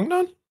whole thing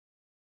done?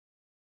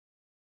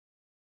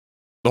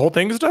 The whole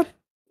thing is done?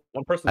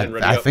 One person didn't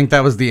ready I up. think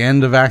that was the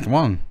end of Act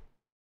 1.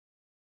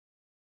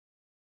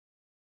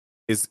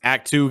 Is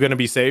Act 2 gonna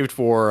be saved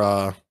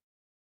for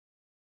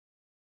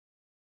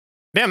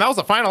Damn, that was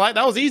the final act.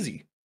 That was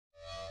easy.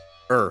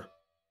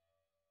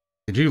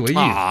 Did you leave?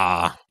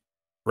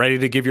 Ready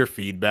to give your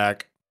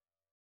feedback.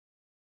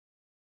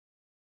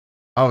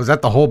 Oh, is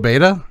that the whole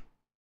beta?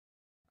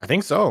 I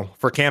think so.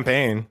 For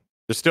campaign.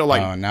 There's still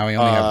like oh, now we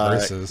only have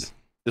verses.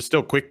 There's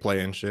still quick play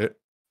and shit.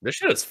 This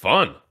shit is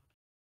fun.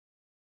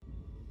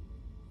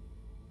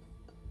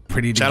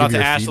 Pretty Shout out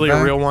to Ashley,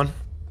 a real one.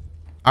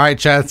 All right,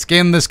 chat,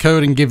 scan this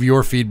code and give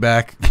your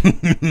feedback.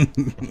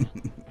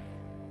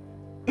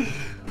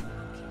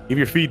 Give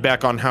your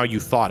feedback on how you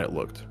thought it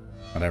looked.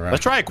 Whatever.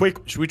 Let's try a quick.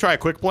 Should we try a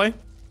quick play?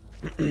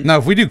 No,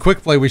 if we do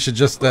quick play, we should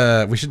just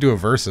we should do a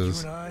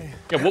versus.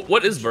 Yeah,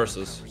 what is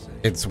versus?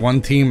 It's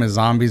one team is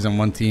zombies and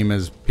one team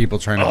is people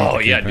trying to. Oh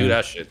yeah, do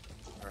that shit.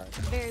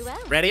 Very well.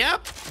 Ready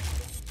up?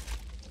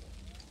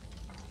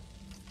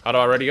 How do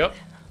I ready up?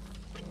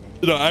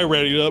 No, I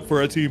ready up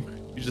for a team.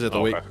 You just have to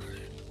wait.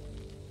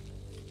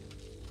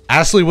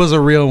 Ashley was a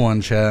real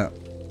one, chat.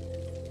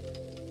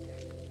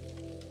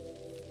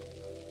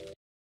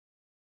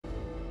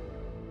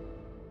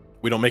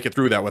 We don't make it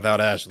through that without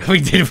Ashley.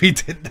 We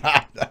did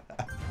not.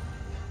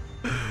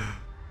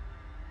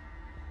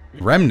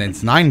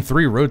 Remnants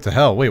 9-3 Road to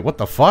Hell. Wait, what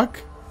the fuck?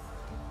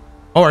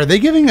 Oh, are they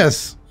giving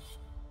us?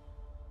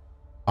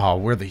 Oh,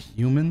 we're the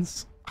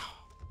humans. Oh,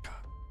 God.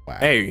 Wow.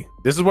 Hey,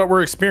 this is what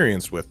we're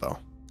experienced with, though.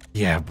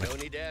 Yeah, but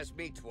Don't need to ask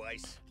me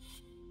twice.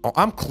 Oh,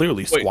 I'm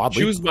clearly Wait, squad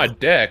lead. choose my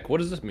deck. What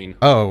does this mean?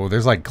 oh,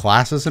 there's like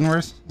classes and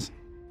versus.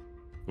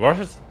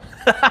 Versus?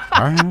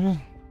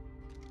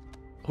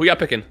 Who y'all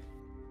picking?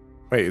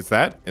 Wait, is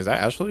that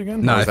Ashley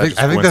again? No, Or I is that think just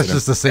that's coincidence?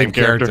 just the same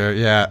character.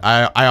 Yeah,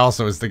 I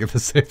also was thinking the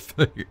same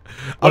thing.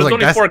 I was there's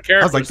only 4 I was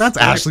characters. like, that's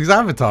Ashley's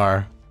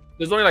avatar.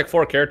 There's only like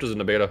 4 characters in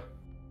the beta.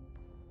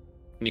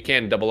 And you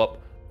can't double up.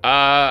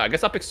 I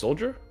guess I'll pick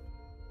Soldier.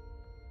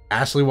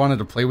 Ashley wanted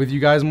to play with you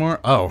guys more.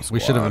 Oh, we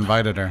should have Squad.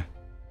 invited her.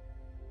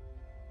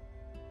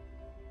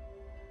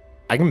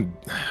 I can.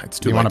 It's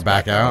too. You late want to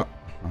back out?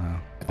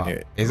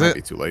 Is might it?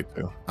 be too late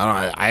too? I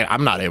don't.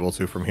 I'm not able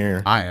to from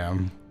here. I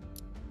am.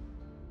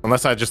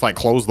 Unless I just like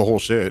close the whole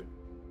shit.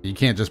 You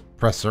can't just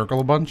press circle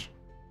a bunch?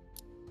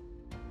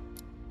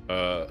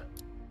 Well,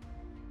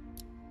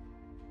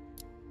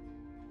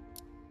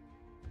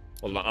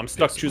 I'm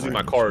stuck choosing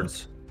my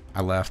cards.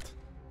 I left.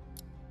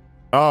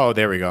 Oh,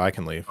 there we go. I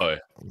can leave. Oh, yeah.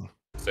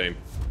 Same.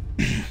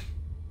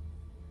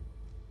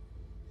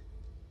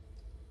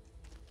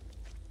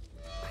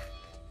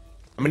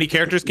 How many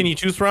characters can you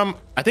choose from?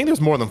 I think there's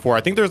more than 4.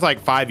 I think there's like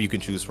 5 you can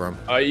choose from.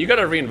 You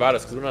gotta reinvite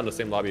us because we're not in the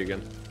same lobby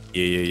again.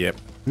 Yeah.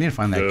 I need to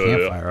find that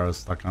campfire I was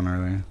stuck on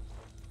earlier.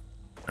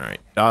 All right,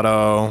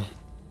 Doto,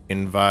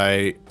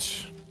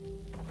 invite.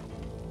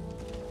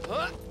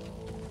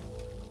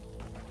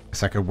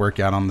 Guess I could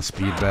work out on the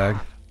speed bag.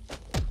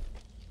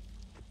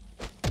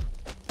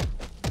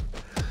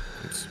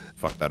 Oops,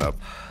 fuck that up.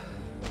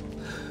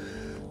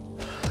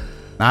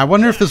 Now, I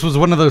wonder if this was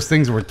one of those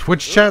things where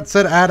Twitch chat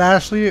said add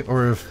Ashley,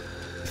 or if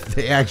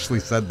they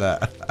actually said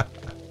that.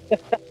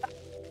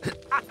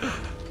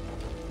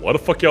 Why the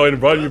fuck y'all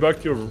invited me back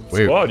to your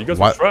squad? You guys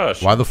are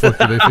trash. Why the fuck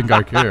do they think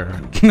I care?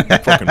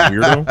 Fucking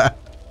weirdo.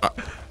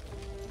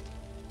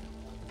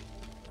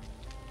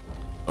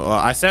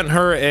 I sent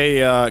her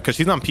a because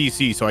she's on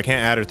PC, so I can't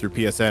add her through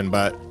PSN.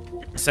 But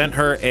sent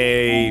her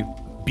a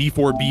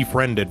B4B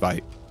friend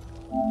invite.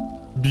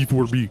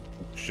 B4B.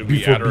 Should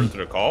we add her into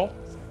the call?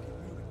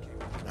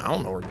 I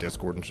don't know her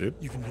Discord and shit.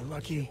 You can be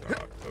lucky,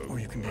 or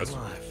you can be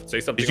alive. Say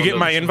something. Did you get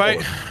my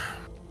invite?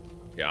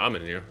 Yeah, I'm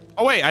in here.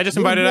 Oh wait, I just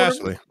invited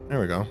Ashley. There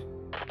we go.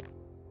 All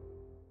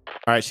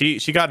right, she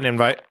got an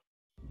invite.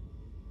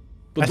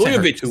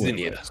 Blagojevich is in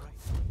here.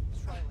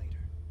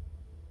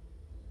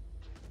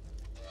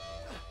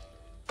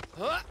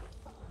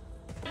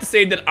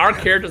 Say that our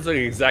characters are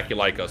exactly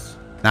like us.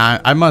 Now,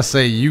 I must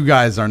say, you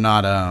guys are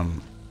not,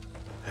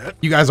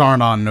 you guys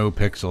aren't on No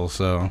Pixel,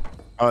 so.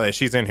 Oh,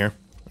 she's in here.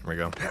 There we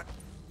go.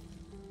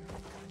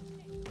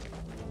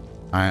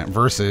 Alright,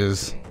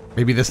 versus.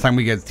 Maybe this time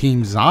we get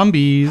Team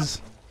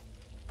Zombies.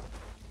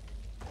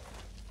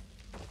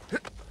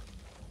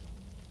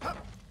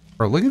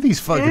 Bro, look at these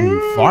fucking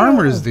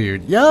farmers,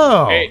 dude.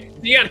 Yo! Hey,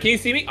 Dion, can you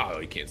see me? Oh,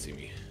 you can't see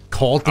me.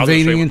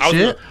 Cultivating and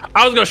shit?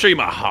 I was gonna show you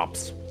my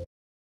hops.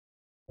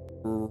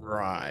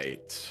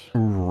 Right.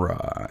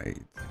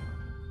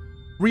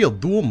 Real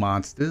duel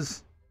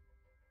monsters.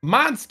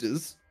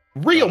 Monsters?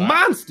 Real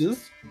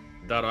monsters?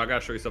 Doto, I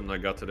gotta show you something I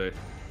got today.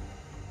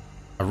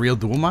 A real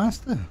duel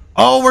monster?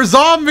 Oh, we're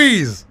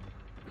zombies!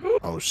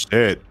 Oh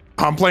shit.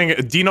 I'm playing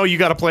Dino, you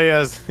gotta play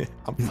as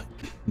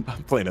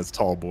I'm playing as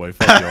tall boy.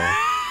 Fuck y'all.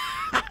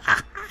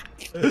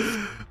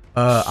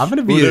 I'm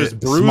gonna be there's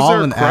Bruiser,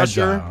 small and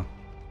Crusher. agile.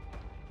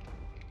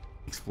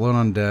 Explode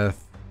on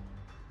death.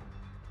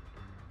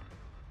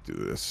 Do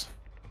this.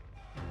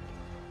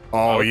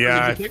 Oh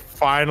yeah, I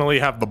finally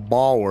have the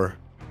baller.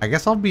 I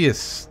guess I'll be a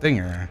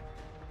stinger.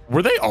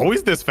 Were they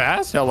always this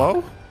fast?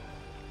 Hello?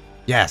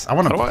 Yes, I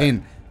want to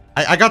pin.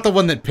 I got the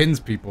one that pins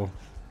people.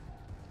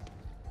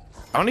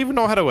 I don't even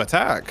know how to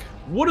attack.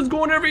 What is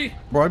going every?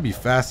 Bro, I'd be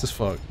fast as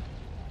fuck.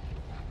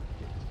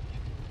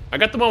 I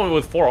got the one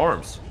with 4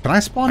 arms. Can I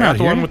spawn I out got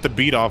the here? one with the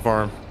beat off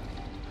arm.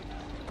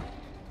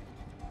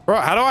 Bro,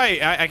 how do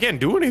I can't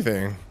do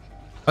anything.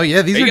 Oh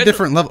yeah, these are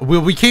different levels.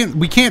 Well, we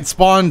can't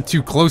spawn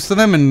too close to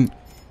them, and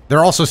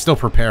they're also still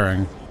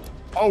preparing.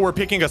 Oh, we're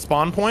picking a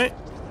spawn point?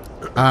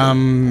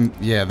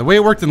 Yeah, the way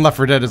it worked in Left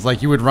 4 Dead is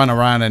like you would run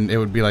around and it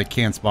would be like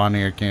can't spawn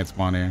here, can't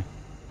spawn here.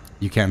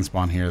 You can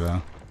spawn here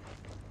though.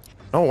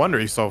 No wonder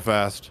he's so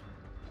fast.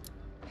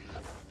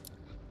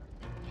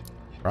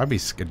 Probably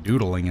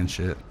skadoodling and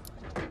shit.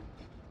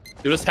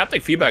 Dude, this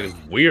haptic feedback is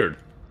weird.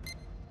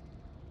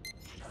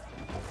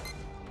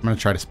 I'm gonna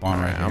try to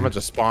spawn right here. I'm gonna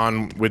just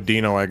spawn with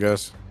Dino, I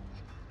guess.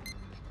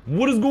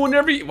 What is going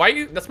every? Why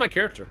you? That's my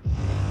character.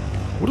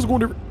 What is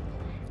going every?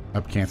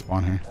 I can't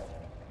spawn here.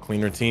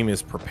 Cleaner team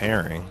is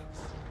preparing.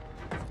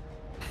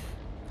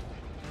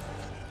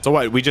 So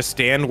what? We just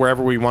stand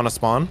wherever we want to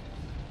spawn?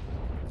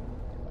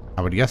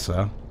 I would guess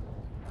so.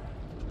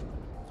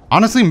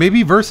 Honestly,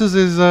 maybe versus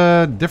is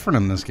different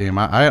in this game.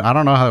 I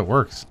don't know how it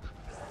works.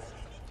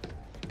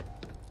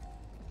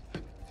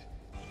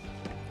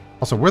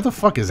 Also, where the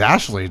fuck is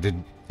Ashley?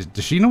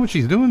 Does she know what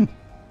she's doing?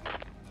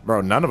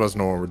 Bro, none of us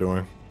know what we're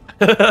doing.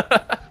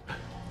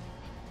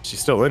 She's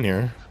still in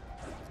here.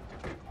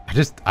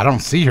 I don't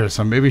see her,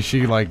 so maybe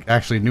she like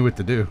actually knew what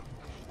to do.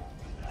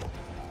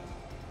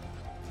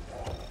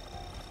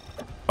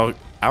 Oh,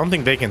 I don't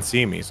think they can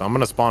see me, so I'm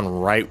gonna spawn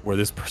right where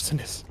this person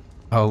is.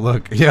 Oh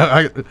look,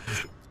 yeah.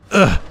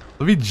 Let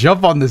me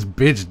jump on this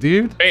bitch,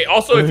 dude. Hey,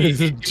 also if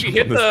you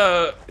hit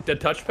the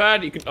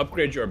touchpad, you can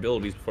upgrade your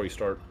abilities before you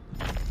start.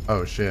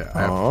 Oh shit.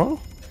 Oh,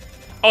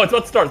 it's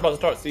about to start. It's about to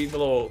start. See the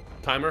little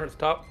timer at the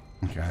top?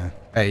 Okay.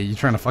 Hey, you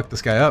trying to fuck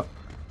this guy up?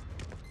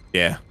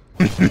 Yeah.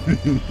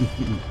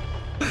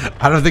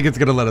 I don't think it's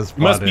gonna let us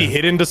spawn. Must be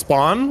hidden to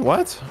spawn?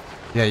 What?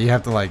 Yeah, you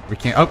have to like, we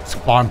can't, oh,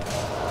 spawn.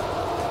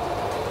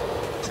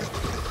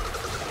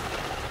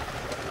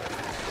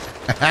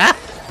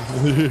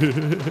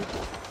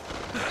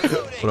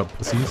 What up,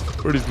 pussies?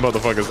 Where these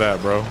motherfuckers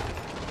at, bro?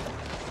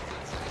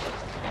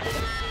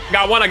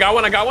 Got one, I got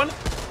one, I got one. I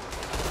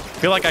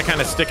feel like I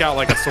kind of stick out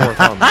like a sore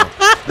thumb, bro.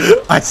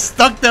 I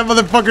stuck that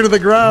motherfucker to the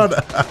ground.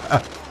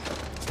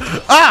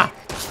 Ah!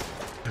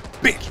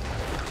 Bitch.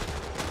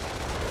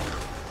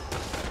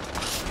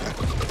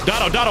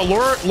 Doto,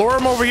 lure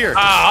him over here.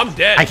 Ah, I'm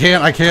dead. I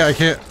can't.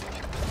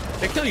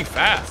 They kill you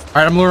fast. All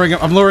right, I'm luring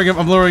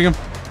him.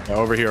 Yeah,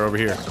 over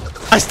here.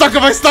 I stuck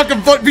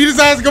him. Beat his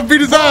ass. Go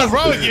beat his ass.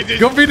 Bro,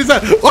 go beat his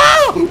ass.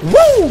 Wow!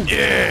 Woo!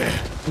 Yeah.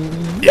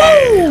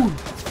 Woo!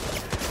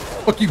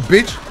 Fuck you,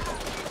 bitch.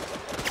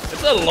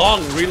 It's a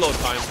long reload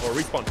time for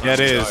respawn time. Yeah, it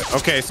is.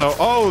 Okay,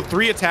 so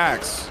 3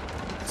 attacks.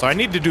 So I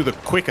need to do the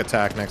quick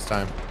attack next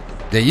time.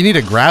 Yeah, you need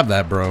to grab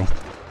that, bro.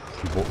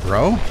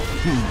 Bro?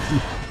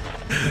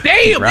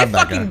 Damn, they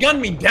fucking gunned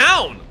me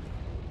down.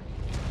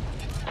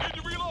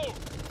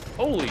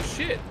 Holy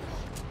shit.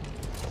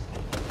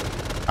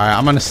 All right,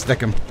 I'm gonna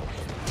stick him.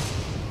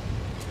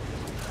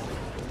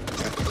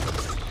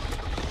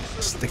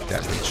 Stick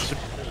that bitch.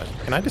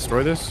 Can I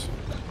destroy this?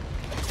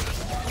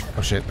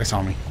 Oh shit, they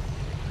saw me.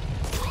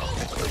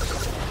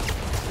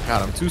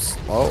 God, I'm too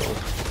slow.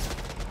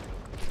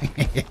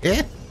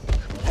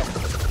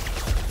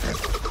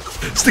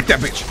 Stick that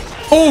bitch.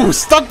 Oh,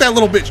 stuck that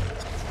little bitch.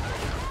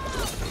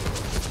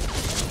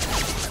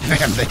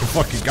 Damn, they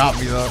fucking got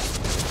me though.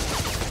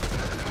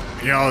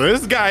 Yo,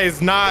 this guy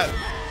is not.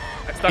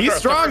 He's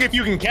strong if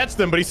you can catch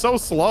them, but he's so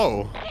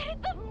slow.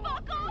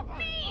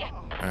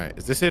 All right,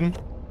 is this hidden?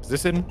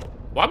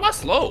 Why am I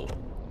slow?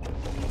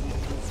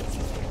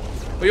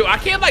 Yo, I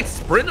can't like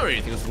sprint or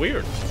anything. It's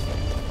weird.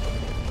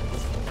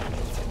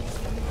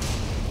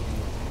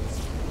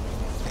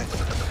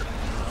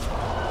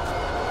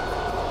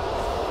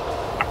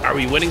 Are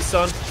we winning,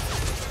 son?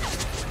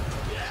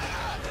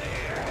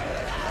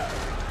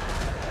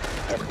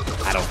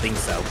 I don't think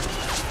so.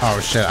 Oh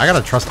shit, I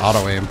gotta trust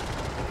auto aim.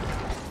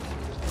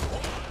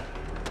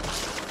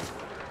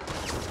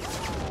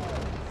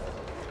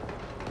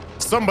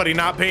 Somebody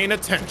not paying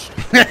attention.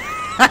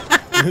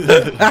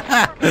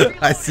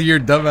 I see your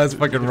dumbass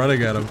fucking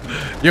running at him.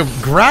 Yo,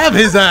 grab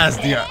his ass,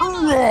 dude.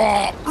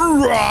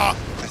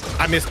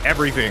 I missed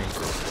everything.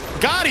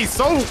 God, he's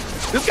so.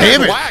 This guy's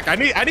whack. I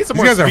need some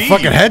more. These guys speed. are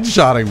fucking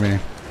headshotting me.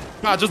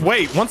 Nah, just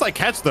wait. Once I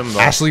catch them, though.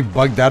 Ashley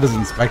bugged out his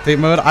in spectate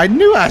mode. I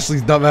knew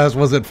Ashley's dumbass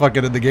wasn't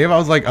fucking in the game. I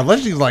was like,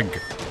 unless she's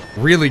like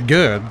really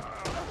good.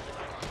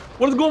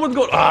 What is going?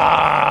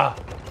 Ah!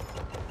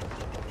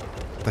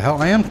 What the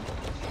hell, I am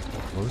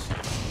close.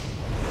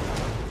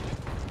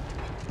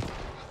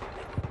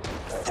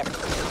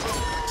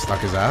 Stuck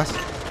his ass.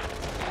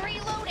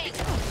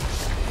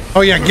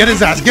 Oh yeah, get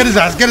his ass, get his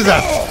ass, get his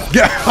ass.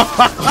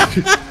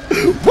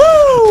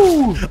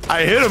 Woo!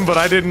 I hit him, but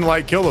I didn't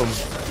like kill him.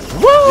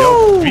 Woo!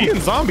 Yo, being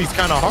zombies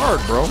kind of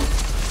hard, bro.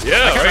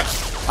 Yeah,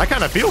 I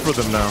kind of feel for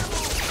them now.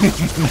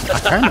 I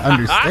kind of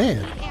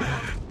understand.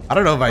 I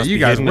don't know about you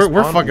guys.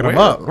 We're fucking them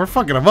up. We're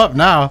fucking them up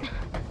now.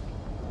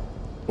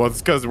 Well,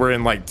 it's because we're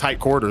in like tight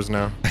quarters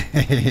now.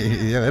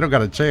 Yeah, they don't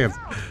got a chance.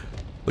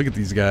 Look at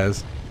these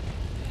guys.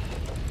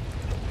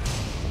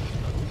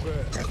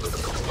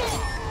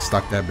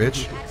 Stuck that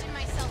bitch.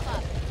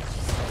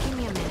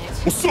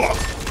 What's up?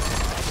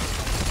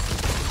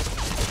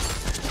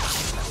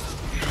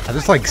 I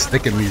just like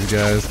sticking these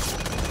guys.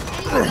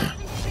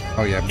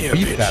 Oh yeah, beat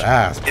bitch. that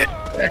ass. Yeah,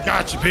 I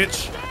got you,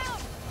 bitch.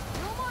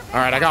 All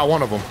right, I got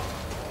one of them.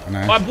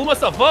 Nice. Oh, I blew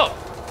myself up.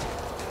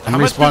 I'm How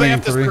much do they respawning in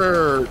have 3.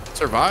 to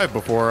survive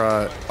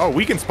before? Oh,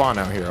 we can spawn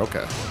out here.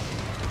 Okay.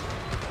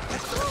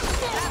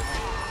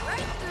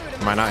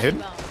 Am I not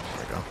hidden? There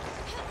we go.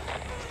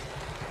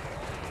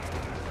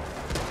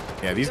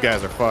 Yeah, these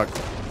guys are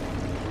fucked.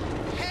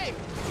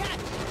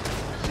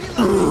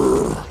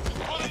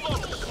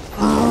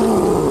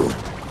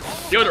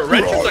 Yo, the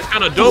red shirts are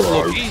kind of dope,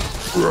 Loki.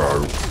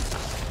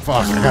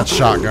 Fuck, I got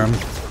shotgun.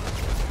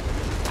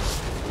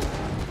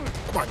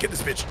 Come on, get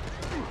this bitch.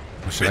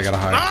 Oh shit, I gotta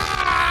hide.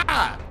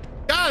 Ah!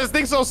 God, this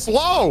thing's so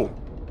slow.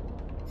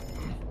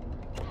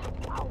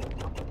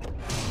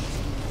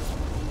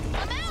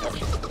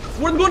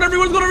 Everyone's going,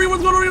 everyone's going,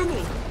 everyone's going, everyone's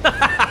going.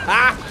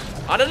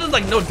 Oh, that does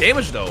like no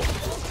damage though.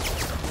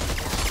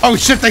 Oh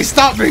shit, they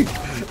stopped me.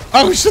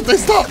 Oh shit, they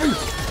stopped me.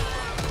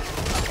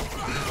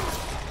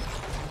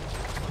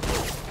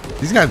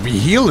 These guys be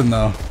healing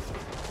though.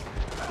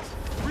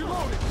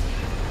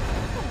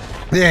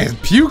 Yeah,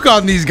 puke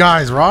on these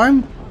guys,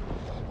 Rhyme.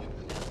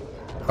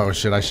 Oh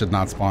shit, I should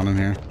not spawn in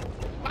here.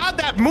 How'd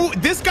that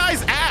move? This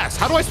guy's ass.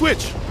 How do I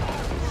switch?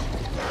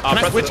 Can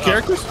I switch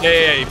characters? Yeah, yeah,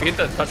 yeah. If you hit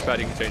the touchpad,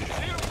 you can change.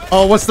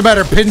 Oh, what's the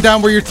matter? Pin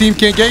down where your team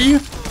can't get you?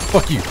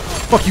 Fuck you.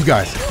 Fuck you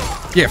guys.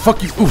 Yeah,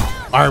 fuck you. Ooh.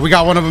 All right, we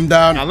got one of them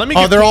down. Now, let me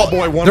oh, get they're all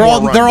boy one they're more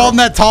all run, they're all bro. in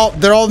that tall.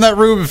 They're all in that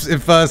room.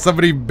 If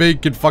somebody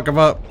big could fuck them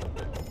up.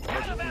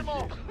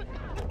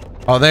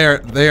 Oh, they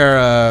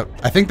are.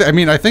 I think they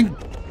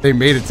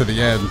made it to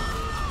the end.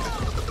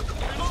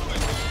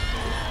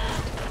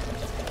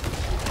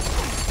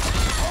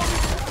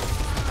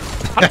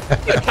 How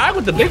do you attack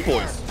with the big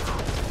boys?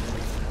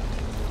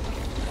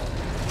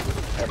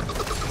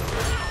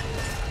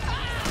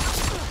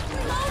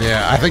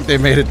 Yeah, I think they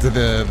made it to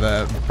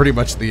the pretty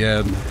much the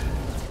end.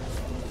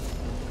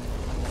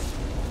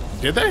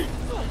 Did they?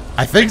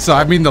 I think so.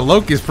 I mean, the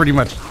Locust pretty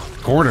much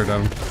cornered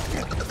them.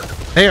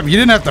 Damn, you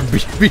didn't have to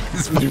beat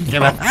this fucking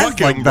ass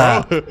like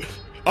that.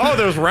 Oh,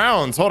 there's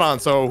rounds. Hold on.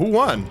 So who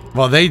won?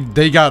 Well,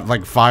 they got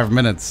like 5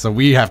 minutes, so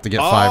we have to get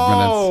 5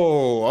 minutes.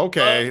 Oh,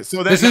 okay.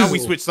 So then now we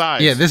switch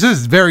sides. Yeah, this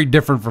is very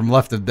different from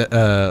Left 4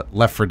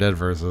 Dead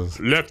versus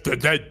Left 4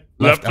 Dead.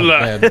 Left 4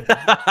 Dead.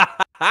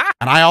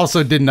 And I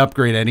also didn't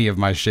upgrade any of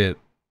my shit.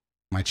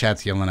 My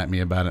chat's yelling at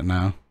me about it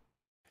now.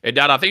 Hey,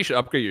 Dad, I think you should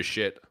upgrade your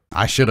shit.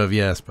 I should have,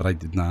 yes, but I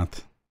did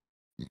not.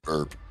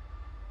 Burp.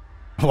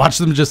 Watch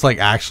them just like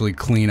actually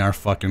clean our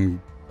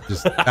fucking,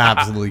 just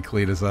absolutely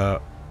clean us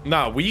out.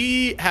 Nah,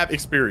 we have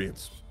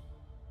experience.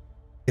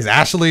 Is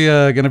Ashley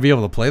gonna be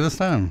able to play this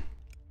time?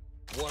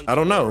 I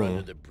don't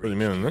know.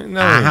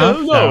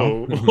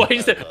 No. Why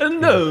you said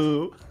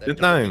no? Good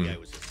time.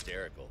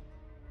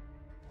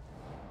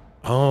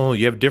 Oh,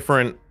 you have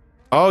different.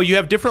 Oh, you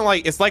have different,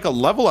 like, it's like a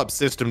level up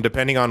system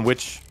depending on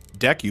which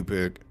deck you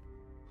pick.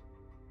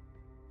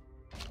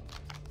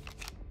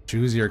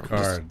 Choose your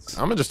cards.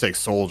 I'm gonna just take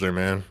Soldier,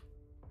 man.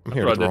 I'm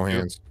here to throw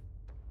hands.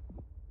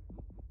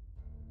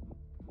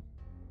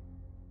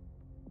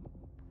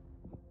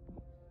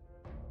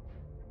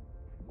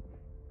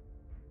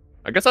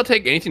 I guess I'll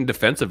take anything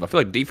defensive. I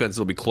feel like defense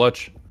will be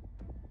clutch.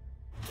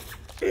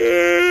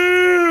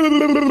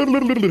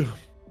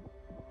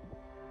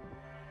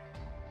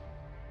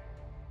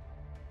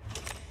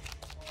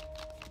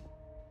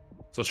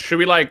 So should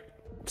we like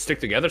stick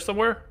together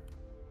somewhere?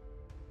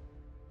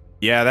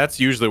 Yeah, that's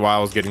usually why I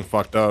was getting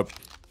fucked up.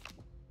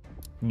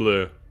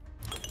 Blue.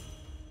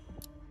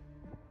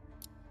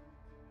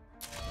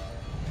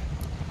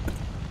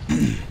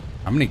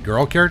 How many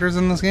girl characters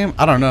in this game?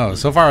 I don't know.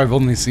 So far, I've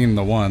only seen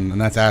the one, and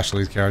that's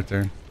Ashley's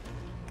character.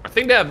 I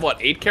think they have,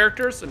 what, 8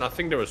 characters? And I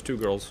think there was 2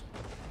 girls.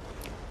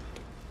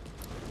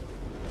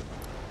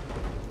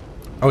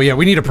 Oh, yeah,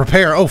 we need to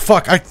prepare. Oh,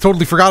 fuck. I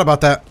totally forgot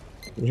about that.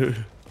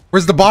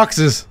 Where's the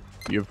boxes?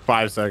 You have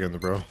 5 seconds,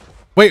 bro.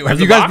 Wait, have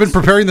you guys been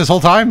preparing this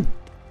whole time?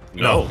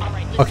 No.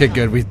 Okay,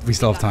 good. We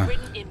still have time.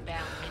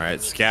 All right,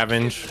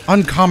 scavenge.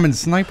 Uncommon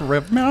sniper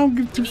rep. Man, I don't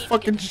give two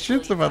fucking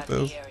shits about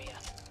this.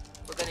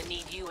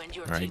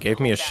 All right, gave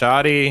me a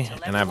shotty,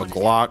 and I have a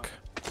Glock.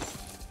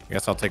 I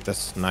guess I'll take the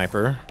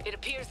sniper. It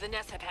appears the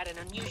nest have had an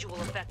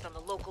unusual effect on the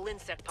local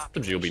insect The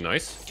population. G will be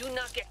nice. Do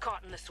not get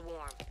caught in the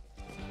swarm.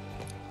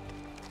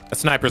 That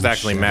sniper's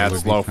actually mad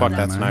slow. Fuck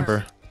that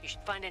sniper. You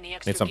should find any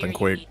extra Need something gear you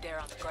quick. need there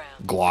on the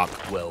ground.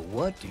 Glock. Well,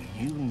 what do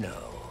you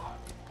know?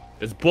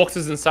 There's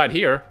boxes inside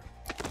here.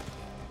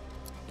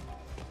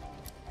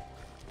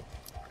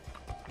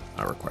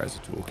 That requires a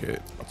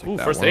toolkit. I'll take Ooh,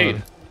 that first one.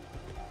 aid.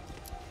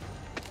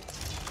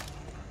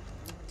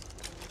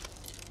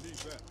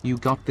 You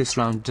got this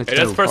round to Hey,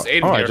 that's first aid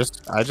in Oh, here.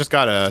 I just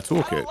got a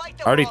toolkit.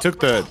 I already took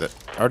the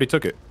I already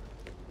took it.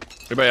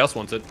 Everybody else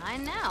wants it. I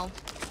know.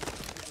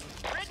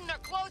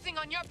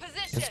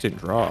 Instant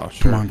draw.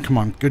 Sure. Come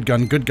on. Good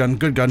gun, good gun,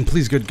 good gun.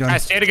 Please, good gun.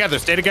 Guys, stay together.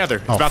 Stay together.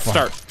 It's Oh, about to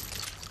fuck.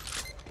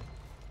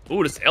 start.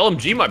 Ooh, this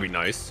LMG might be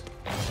nice.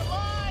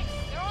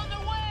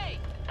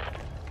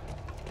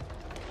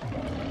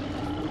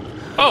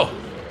 Oh,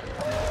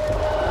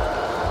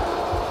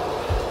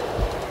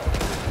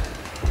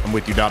 I'm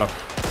with you, Dotto.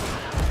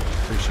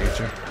 Appreciate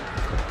you.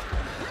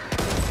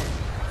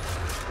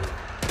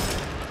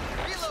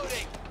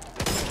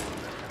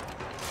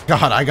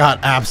 God, I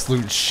got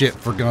absolute shit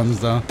for guns,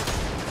 though.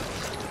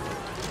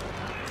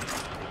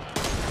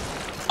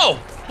 oh,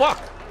 fuck.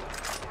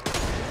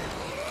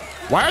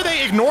 Why are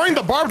they ignoring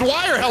the barbed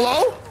wire?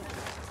 Hello?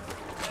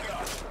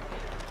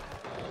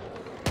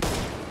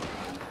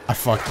 I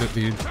fucked it,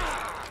 dude.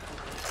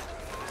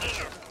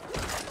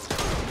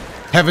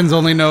 Heavens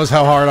only knows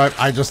how hard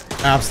I just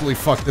absolutely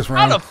fucked this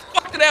round. How the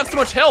fuck did I have so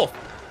much health?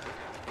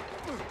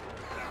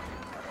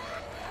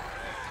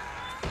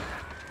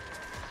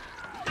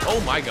 Oh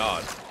my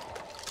god.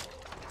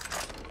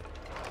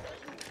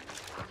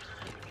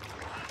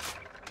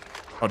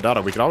 Oh,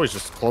 Dada, we could always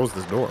just close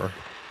this door.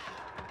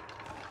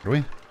 Do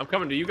we? I'm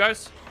coming to you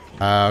guys.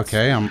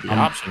 Okay, The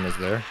option is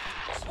there.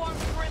 Swarm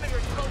perimeter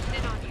is closing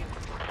in on you.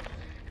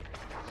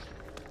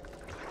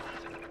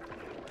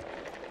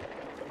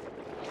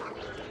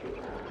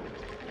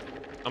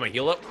 I'm gonna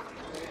heal up.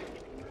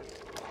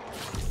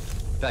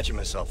 Patching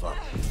myself up.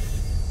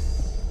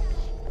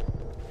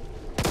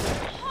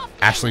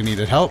 Ashley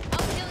needed help.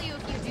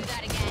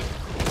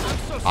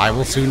 I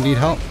will soon need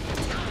help.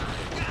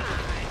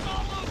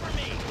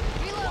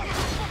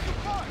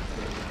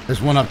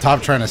 There's one up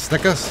top trying to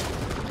stick us.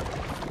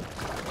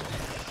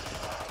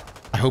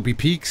 I hope he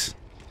peeks.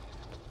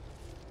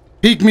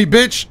 Peek me,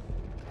 bitch!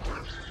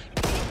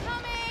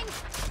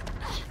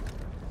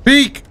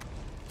 Peek!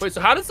 Wait, so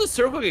how does the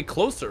circle get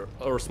closer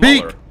or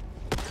smaller? Peek!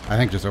 I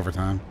think just over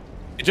time.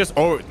 It just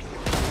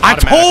I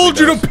told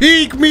you to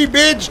peek me,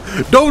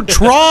 bitch! Don't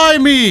try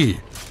me!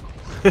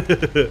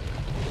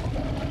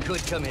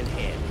 Could come in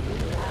handy.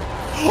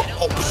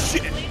 Oh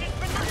shit!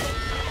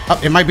 Oh,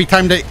 it might be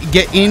time to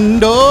get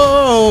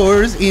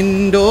indoors.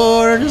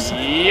 Indoors.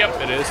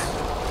 Yep, it is.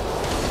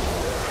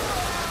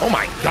 Oh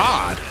my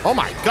god! Oh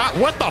my god!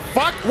 What the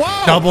fuck?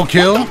 Whoa! Double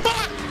kill. What the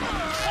fuck?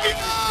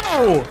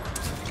 No!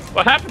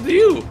 What happened to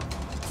you?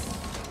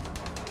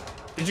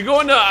 Did you go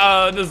into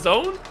the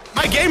zone?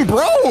 My game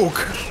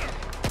broke!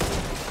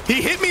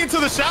 He hit me into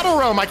the shadow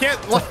realm. I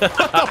can't. Look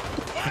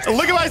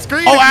at my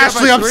screen. Oh,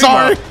 Ashley, I'm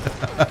sorry.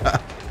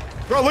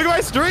 Bro, look at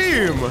my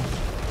stream.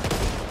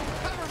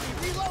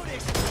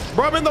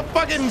 Bro, I'm in the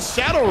fucking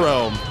shadow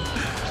realm.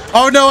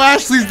 Oh no,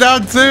 Ashley's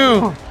down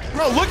too.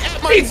 Bro, look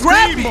at my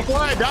stream before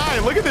I die.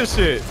 Look at this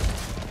shit.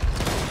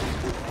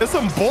 It's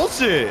some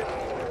bullshit.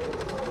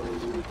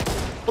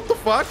 What the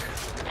fuck?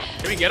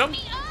 Can we get him?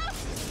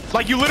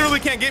 Like, you literally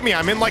can't get me.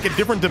 I'm in like a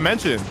different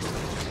dimension.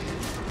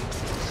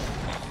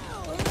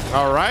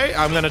 All right,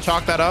 I'm gonna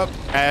chalk that up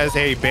as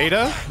a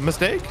beta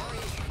mistake.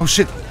 Oh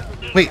shit.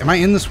 Wait, am I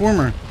in the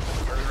swarmer?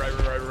 Right.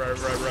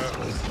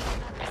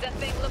 Is that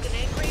thing looking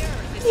angrier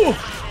or is Ooh,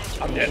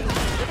 this I'm dead.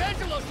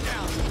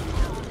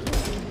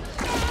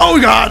 Oh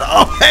god.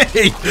 Oh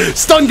hey.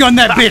 Stun gun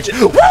that bitch.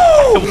 Woo!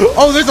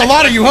 Oh, there's a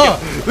lot of you, huh?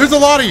 There's a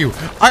lot of you.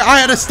 I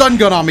had a stun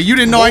gun on me. You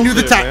didn't know I knew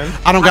the tactic.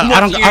 I don't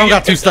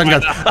got two stun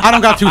guns. I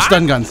don't got two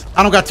stun guns.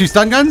 I don't got two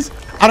stun guns.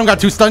 I don't got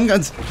two stun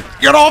guns.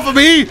 Get off of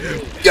me!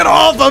 Get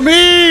off of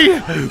me!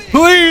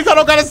 Please, I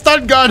don't got a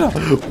stun gun.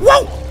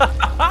 Whoa!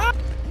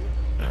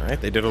 All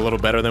right, they did a little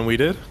better than we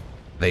did.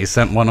 They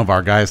sent one of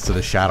our guys to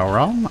the Shadow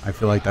Realm. I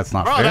feel like that's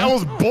not Bro, fair. that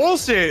was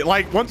bullshit.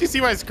 Like, once you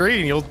see my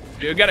screen, you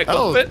gotta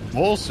clip it.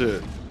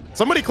 Bullshit.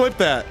 Somebody clip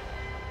that.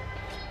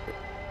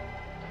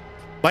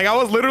 Like, I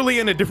was literally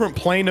in a different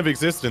plane of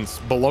existence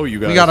below you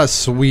guys. We got a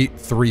sweet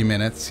 3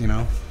 minutes, you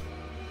know.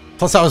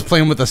 Plus, I was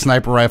playing with a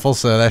sniper rifle,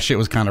 so that shit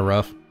was kind of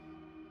rough.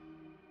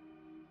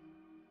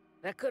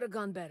 That could have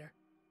gone better.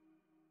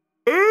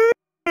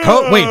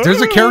 Wait,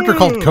 there's a character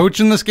called Coach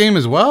in this game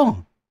as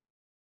well.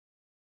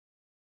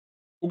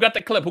 Who got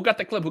the clip? Who got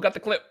the clip? Who got the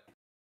clip?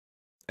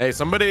 Hey,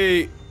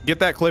 somebody get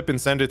that clip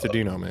and send it to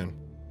Dino, man.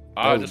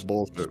 Just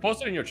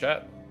post it in your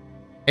chat.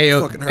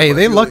 Hey,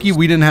 they lucky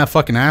we didn't have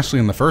fucking Ashley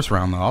in the first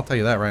round, though. I'll tell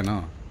you that right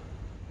now.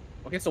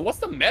 Okay, so what's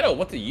the meta?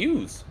 What to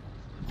use?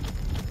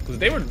 Because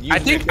they were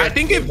using I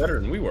think it better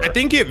than we were. I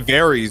think it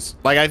varies.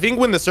 Like, I think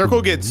when the circle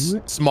gets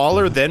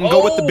smaller, then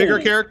go with the bigger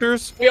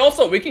characters.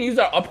 We can use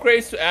our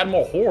upgrades to add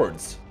more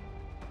hordes.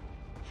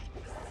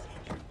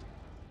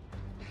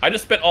 I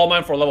just spent all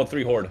mine for a level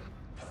 3 horde.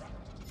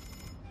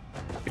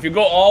 If you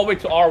go all the way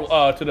to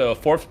our to the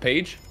 4th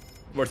page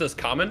where it says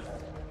common.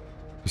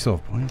 You still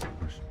have points?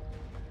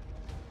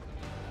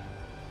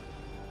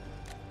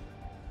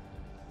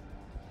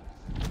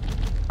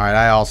 Alright,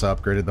 I also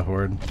upgraded the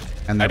horde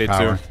and their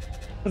power. Too.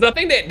 Because I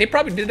think they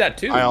probably did that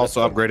too. I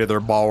also upgraded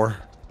their baller.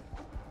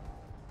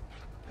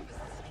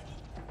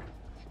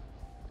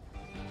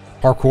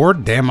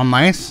 Parkour? Damn, I'm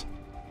nice.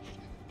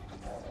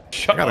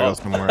 Shut I gotta up.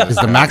 go somewhere. Is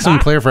the maximum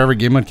player for every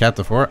game mode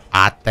Captive 4?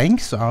 I think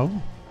so.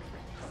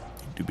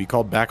 To be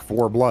called back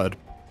 4 blood.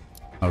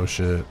 Oh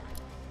shit.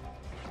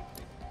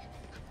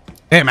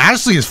 Damn,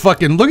 Ashley is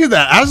fucking, look at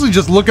that. Ashley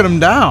just looking him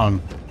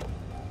down.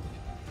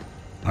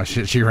 Oh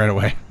shit, she ran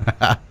away.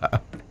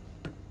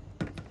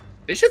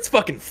 This shit's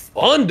fucking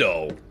fun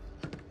though.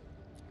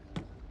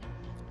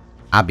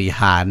 I be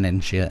hiding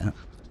and shit.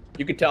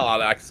 You can tell I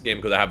like this game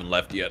because I haven't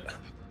left yet.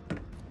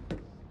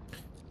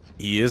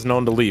 He is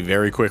known to leave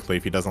very quickly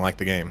if he doesn't like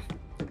the game.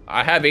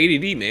 I have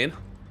ADD, man.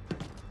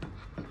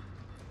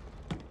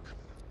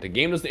 The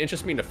game doesn't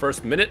interest me in the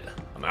first minute.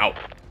 I'm out.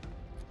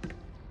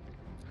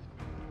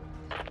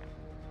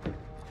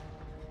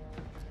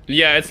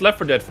 Yeah, it's Left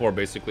 4 Dead 4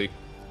 basically.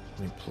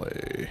 Let me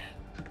play.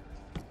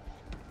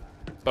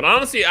 But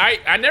honestly,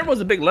 I never was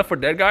a big Left 4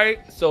 Dead guy,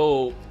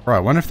 so. Bro, I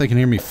wonder if they can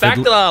hear me. The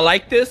fact that I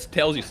like this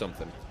tells you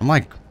something.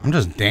 I'm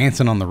just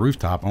dancing on the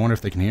rooftop. I wonder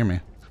if they can hear me.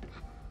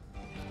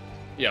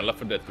 Yeah, Left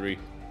 4 Dead 3.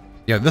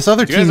 Yeah, this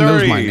other team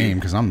knows my name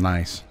because I'm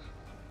nice.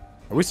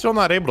 Are we still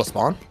not able to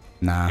spawn?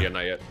 Nah. Yeah,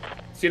 not yet.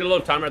 See the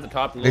little timer at the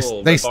top?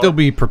 They still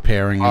be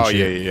preparing. And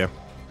shit. Yeah.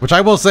 Which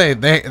I will say,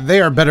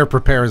 they are better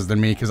preparers than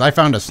me because I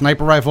found a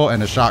sniper rifle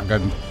and a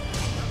shotgun,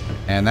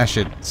 and that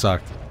shit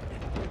sucked.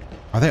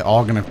 Are they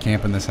all gonna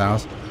camp in this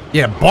house?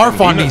 Yeah, barf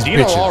on these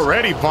bitches.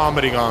 Already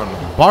vomiting on.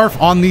 Barf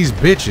on these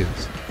bitches.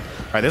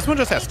 All right, this one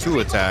just has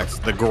 2 attacks.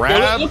 The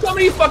grab. Look how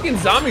many fucking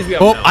zombies we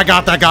have. Oh, now. I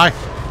got that guy.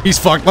 He's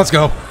fucked. Let's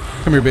go.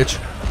 Come here, bitch.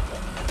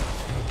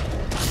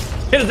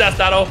 Hit his ass,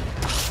 Doto.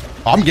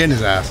 Oh, I'm getting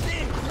his ass.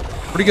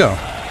 Where'd he go?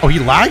 Oh, he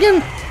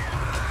lagging?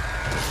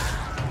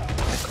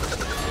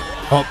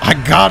 Oh, I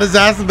got his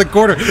ass in the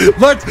corner.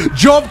 Let's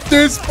jump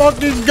this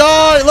fucking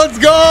guy. Let's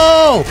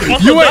go.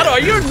 Also, Doto, are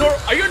you a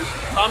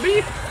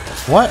zombie?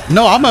 What?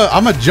 No, I'm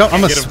like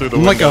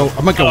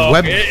a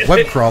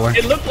web crawler.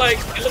 It looked like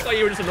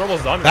you were just a normal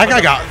zombie. That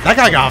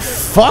guy got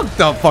fucked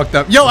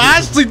up. Yo,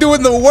 Ashley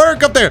doing the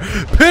work up there.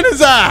 Pin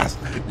his ass.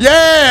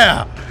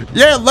 Yeah.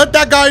 Let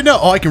that guy know.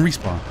 Oh, I can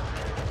respawn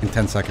in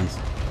 10 seconds.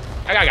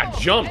 That guy got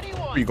jumped.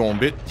 Where you going,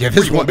 bitch? Yeah,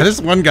 this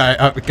one guy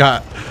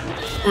got.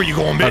 Where you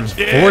going, bitch?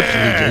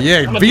 Unfortunately,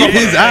 yeah, beat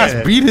his ass.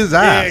 Beat his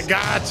ass. Yeah,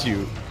 got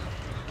you.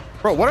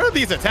 Bro, what are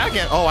these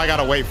attacking? Oh, I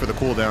gotta wait for the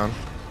cooldown.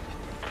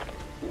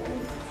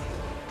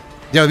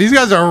 Yo, these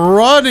guys are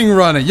running.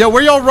 Yo,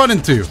 where y'all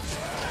running to?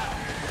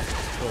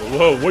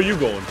 Whoa, where you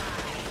going?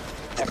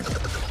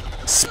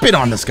 Spit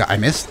on this guy. I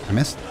missed.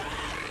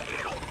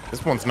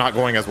 This one's not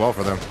going as well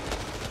for them.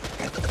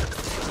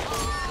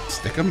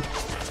 Stick him.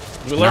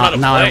 We learn how to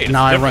play.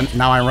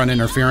 Now I run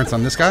interference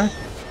on this guy.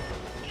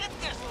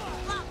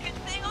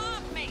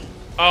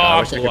 Oh, I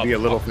wish I could be a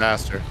little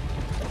faster.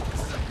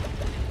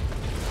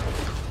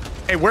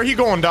 Hey, where he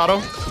going,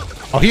 Doto?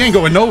 Oh, he ain't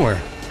going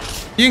nowhere.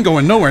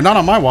 Not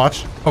on my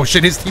watch. Oh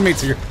shit, his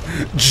teammates are here.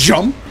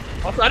 Jump.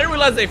 Also, I didn't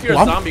realize that if you're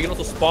a zombie, you can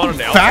also spawn on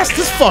the outside. Fast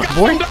as fuck,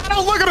 boy.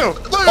 Doto, look at him.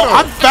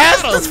 I'm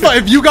fast as fuck.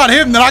 If you got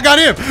him, then I got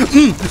him.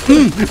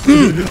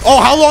 Oh,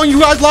 how long you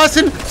guys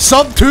lasting?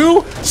 Sub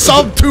 2?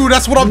 Sub 2.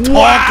 That's what I'm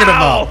talking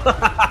about.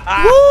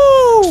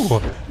 Woo!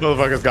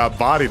 Motherfuckers got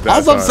bodied.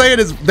 All I'm saying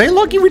is, they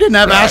lucky we didn't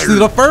have Ashley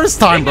the first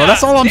time, bro.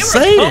 That's all I'm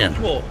saying.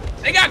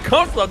 They got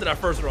comfortable after that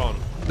first round.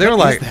 They were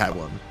like, that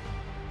one.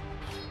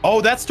 Oh,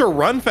 that's to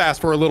run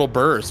fast for a little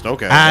burst.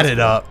 Okay. Add it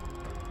up.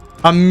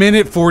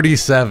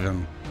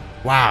 1:47.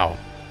 Wow.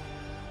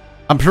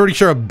 I'm pretty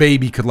sure a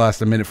baby could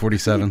last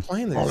 1:47.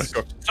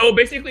 So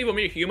basically, when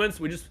we're humans,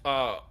 we just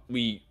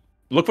we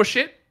look for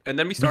shit and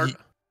then we start.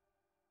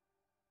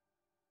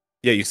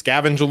 Yeah, you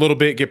scavenge a little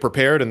bit, get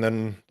prepared, and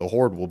then the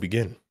horde will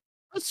begin.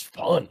 That's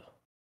fun.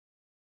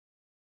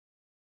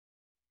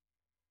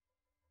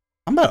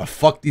 I'm about to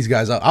fuck these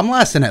guys up. I'm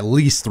lasting at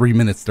least 3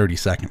 minutes 30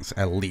 seconds.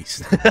 At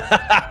least.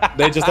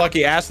 They just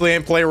lucky Ashley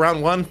ain't play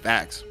round 1.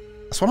 Facts.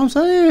 That's what I'm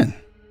saying.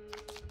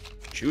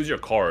 Choose your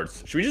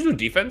cards. Should we just do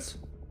defense?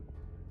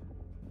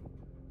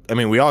 I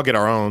mean, we all get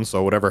our own,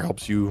 so whatever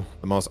helps you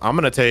the most. I'm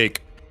gonna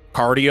take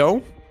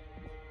cardio.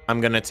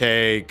 I'm gonna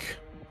take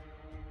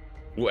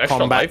extra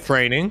combat life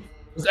training.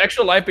 Does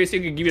extra life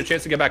basically give you a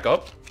chance to get back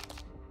up?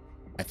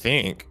 I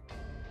think.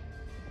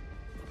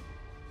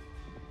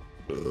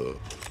 Ooh,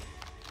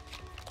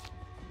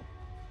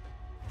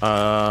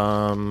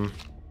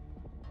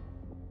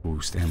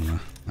 stamina.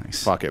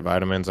 Nice. Fuck it,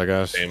 vitamins, I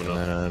guess.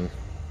 Stamina.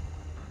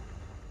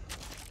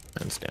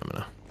 And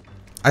stamina.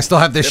 I still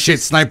have this shit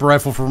sniper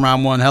rifle from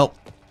round 1. Help.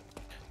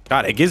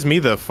 God, it gives me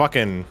the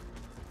fucking.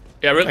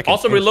 Yeah,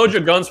 also reload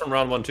your guns from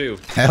round 1 too.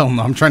 Hell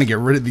no, I'm trying to get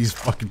rid of these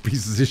fucking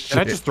pieces of shit. Did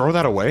I just throw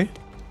that away?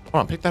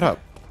 Come on, pick that up.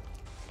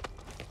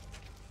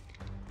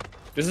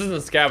 This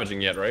isn't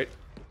scavenging yet, right?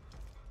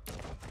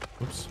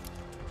 Oops.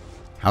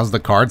 How's the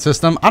card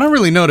system? I don't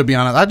really know, to be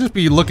honest. I just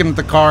be looking at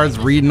the cards,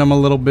 reading them a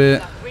little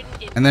bit,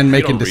 and then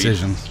making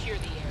decisions.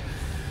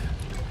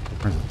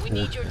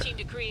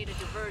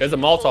 There's a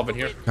Molotov in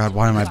here. God,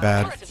 why am I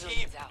bad?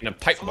 And a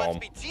pipe bomb.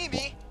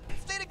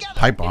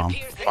 Pipe bomb.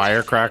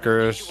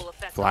 Firecrackers.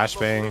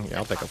 Flashbang. Yeah,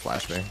 I'll take a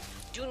flashbang.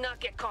 Do not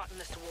get caught in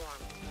the swarm.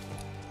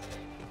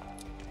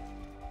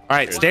 All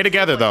right, stay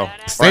together though.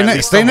 Stay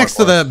next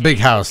to the big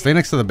house. Stay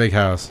next to the big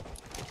house.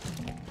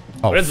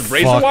 Oh, what is it,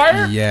 razor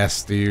wire?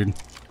 Yes, dude.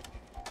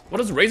 What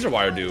does razor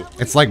wire do?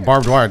 It's like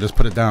barbed wire. Just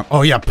put it down.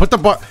 Oh yeah, put the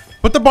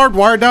barbed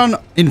wire down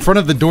in front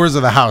of the doors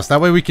of the house.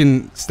 That way we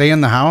can stay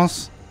in the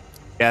house.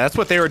 Yeah, that's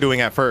what they were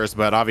doing at first,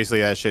 but obviously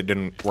that shit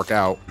didn't work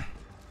out.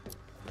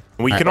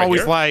 We can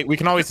always we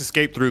can always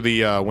escape through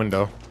the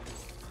window.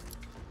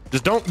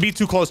 Just don't be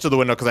too close to the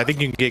window because I think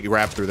you can get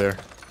grabbed through there.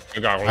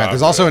 All right,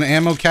 there's also an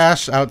ammo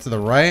cache out to the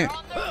right.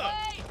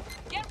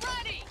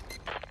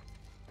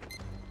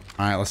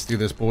 All right, let's do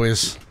this,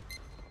 boys.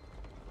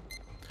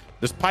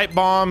 There's pipe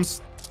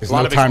bombs. There's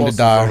no time to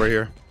die. Over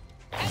here.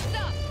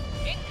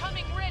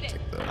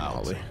 Take the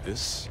molly.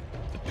 This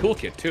the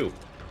toolkit too.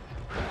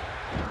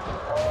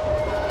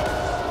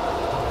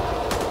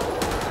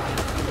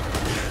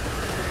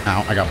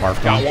 Ow, I got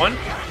barfed Got on. one.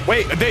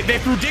 Wait, they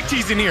threw dick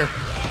cheese in here.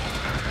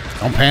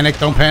 Don't panic,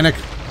 don't panic.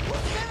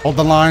 Hold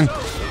the line.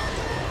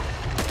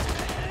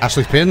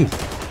 Ashley's pinned.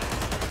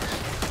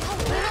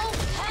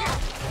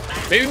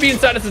 Maybe being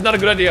inside this is not a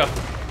good idea.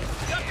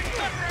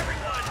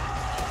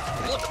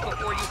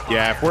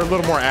 Yeah, if we're a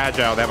little more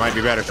agile, that might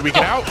be better. Should we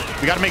get out?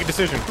 We got to make a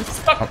decision.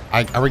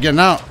 Are we getting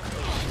out? All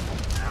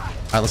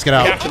right, let's get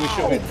out.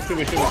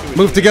 We should.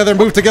 Move together,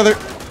 move together.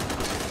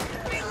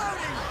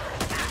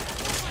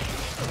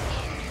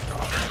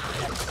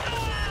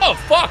 Oh,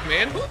 fuck,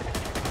 man.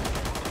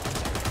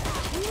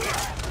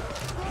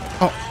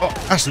 Oh,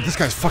 Ashley, this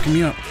guy's fucking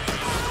me up.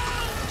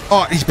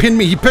 Oh, he's pinned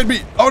me. He pinned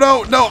me.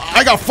 Oh, no,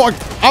 I got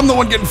fucked. I'm the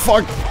one getting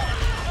fucked.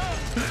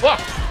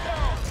 Fuck.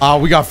 Oh,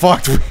 we got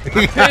fucked. I'm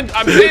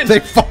pinned. They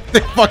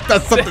fucked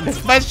us something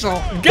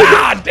special.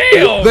 God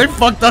damn. They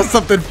fucked us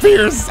something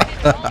fierce.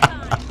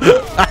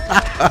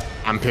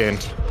 I'm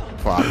pinned.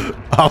 Fuck.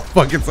 Oh,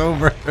 fuck, it's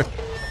over.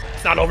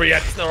 It's not over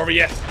yet. It's not over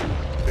yet.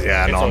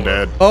 Yeah, no, I'm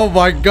dead. Oh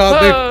my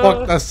god, they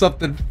fucked us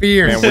something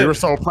fierce. Man, we were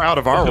so proud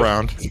of our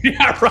round.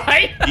 Yeah,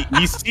 right?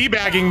 He's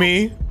teabagging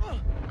me.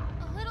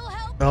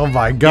 Oh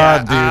my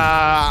god, dude.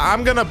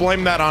 I'm gonna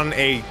blame that on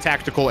a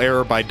tactical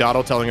error by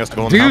Dotto telling us to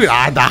go in Dude, the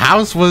house. the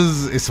house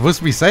was supposed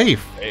to be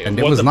safe, and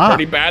it was a not.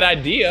 Pretty bad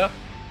idea.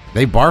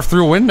 They barfed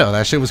through a window.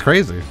 That shit was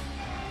crazy.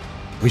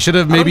 We should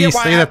have maybe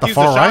stayed at the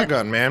far right.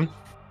 Shotgun, man.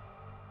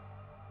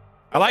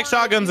 I like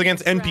shotguns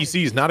against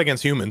NPCs, not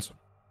against humans.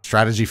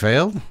 Strategy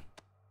failed?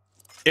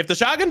 If the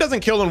shotgun doesn't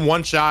kill in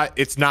one shot,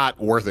 it's not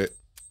worth it.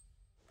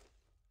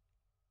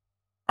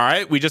 All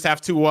right, we just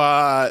have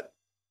to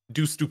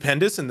do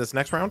stupendous in this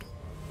next round.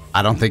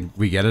 I don't think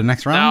we get it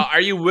next round. Now,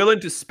 are you willing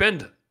to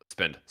spell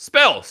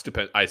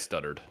stupid? I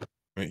stuttered.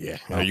 Yeah.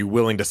 Are you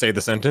willing to say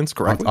the sentence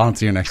correctly? On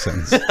to your next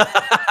sentence.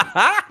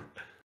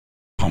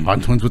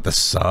 Bonbon Twins with the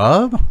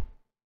sub?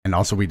 And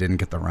also we didn't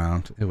get the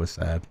round. It was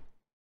sad.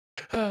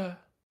 Yeah,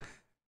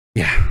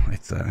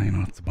 it's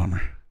it's a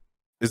bummer.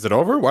 Is it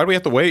over? Why do we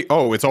have to wait?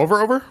 Oh, it's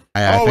over?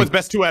 It's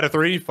best 2 out of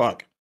 3?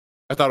 Fuck.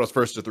 I thought it was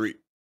first to 3.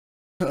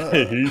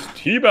 He's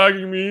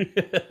teabagging me.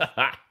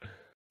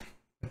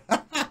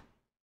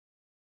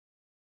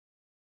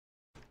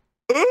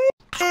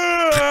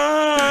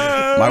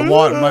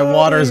 My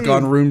water's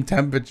gone room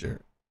temperature.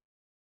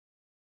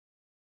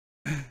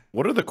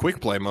 What are the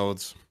quick play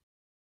modes?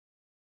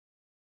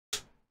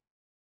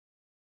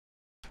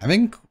 I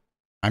think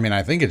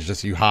it's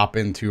just you hop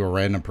into a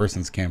random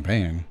person's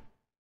campaign.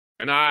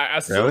 And I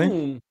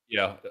assume,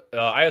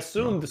 I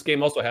assume this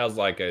game also has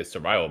like a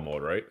survival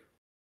mode, right?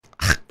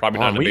 Probably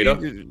not in the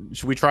beta.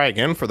 Should we try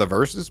again for the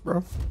verses,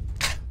 bro?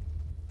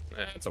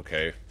 It's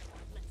okay.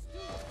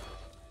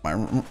 My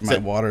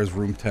water is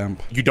room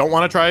temp. You don't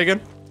want to try again?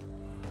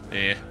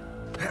 Eh.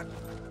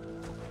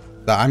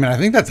 I mean, I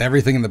think that's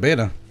everything in the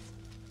beta.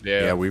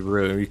 Yeah,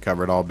 we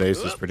covered all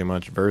bases pretty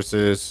much.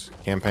 Versus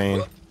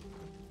campaign.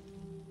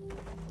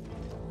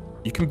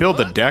 You can build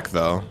the deck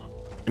though.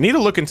 I need to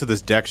look into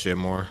this deck shit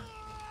more.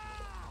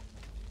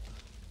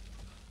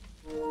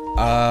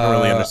 I don't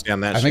really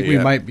understand that. I think we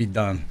might be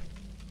done.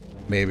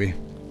 Maybe.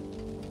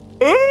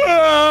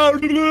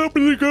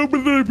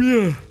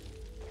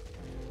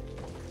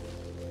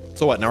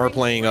 So what? Now we're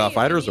playing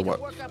fighters or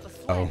what?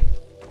 Oh,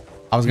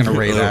 I was gonna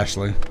raid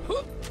Ashley.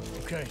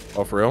 Okay.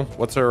 Oh, for real?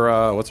 What's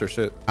her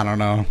shit? I don't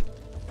know.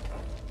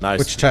 Nice.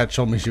 Which chat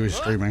told me she was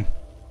streaming?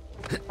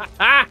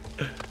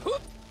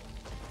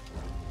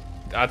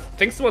 I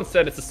think someone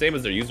said it's the same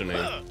as their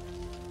username.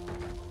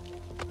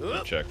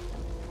 Check.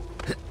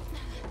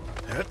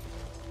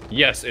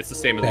 Yes, it's the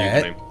same as the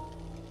username.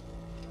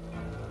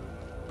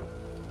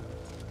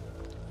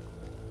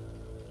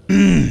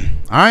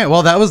 All right,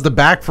 well, that was the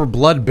Back for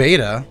Blood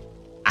beta.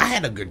 I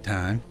had a good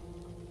time.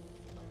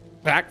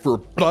 Back for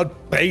Blood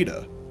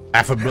beta.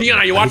 Dion,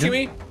 are you watching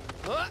me?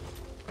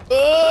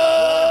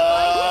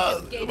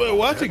 I'm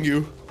watching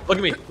you. Look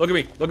at me. Look at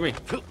me. Look at me.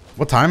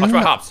 What time Watch is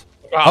my it? hops.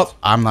 Oh,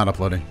 I'm not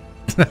uploading.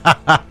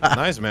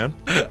 Nice, man.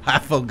 I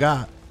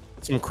forgot.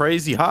 Some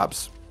crazy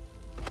hops.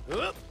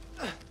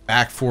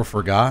 Back for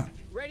forgot.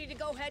 Ready to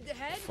go head to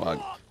head? Fuck.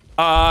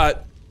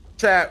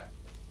 Chat.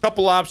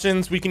 Couple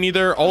options. We can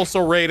either also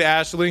raid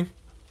Ashley,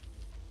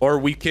 or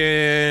we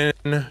can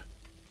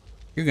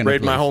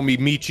raid my homie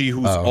Michi,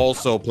 who's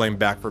also playing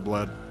Back for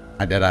Blood.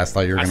 I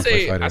thought you were gonna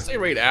play fighter. I say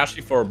raid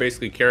Ashley for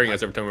basically carrying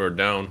us every time we were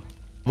down.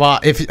 Well,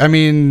 if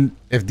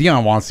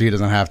Dion wants to, he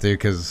doesn't have to,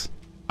 because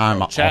I'm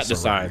chat also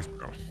decides.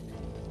 Bro.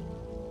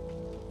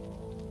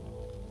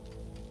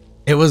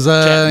 It was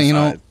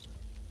there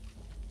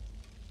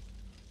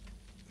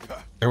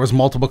was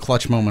multiple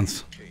clutch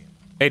moments.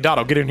 Hey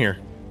Dotto, get in here.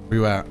 Where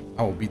you at?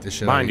 I will beat the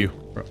shit out of you.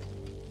 Bro.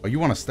 Oh, you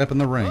want to step in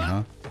the ring,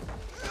 huh?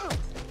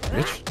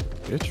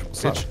 Bitch,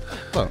 what's up?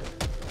 Look.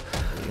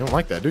 You don't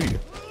like that, do you?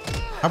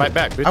 Fight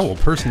back, bitch. I will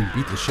personally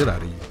beat the shit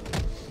out of you.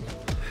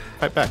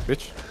 Fight back,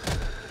 bitch.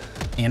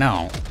 You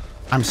know,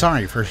 I'm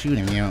sorry for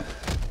shooting you.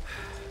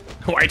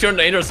 Why turn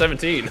to Android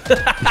 17?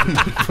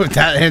 Put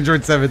that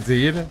Android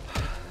 17. Well,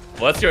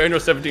 that's your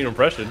Android 17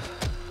 impression.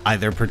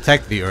 Either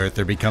protect the Earth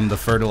or become the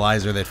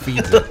fertilizer that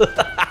feeds it.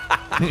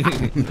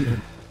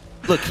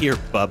 Look here,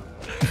 bub.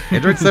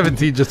 Android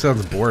 17 just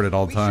sounds bored at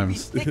all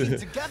times.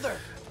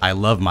 I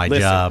love my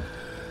job.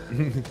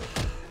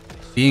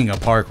 Being a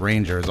park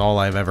ranger is all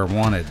I've ever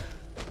wanted.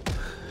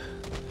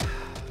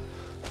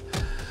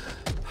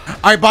 All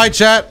right, bye,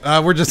 chat.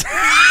 We're just.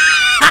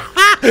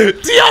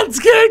 Dion's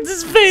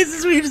character's face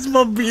is we just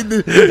love being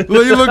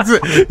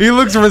the. He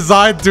looks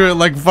resigned to it,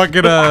 like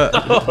fucking.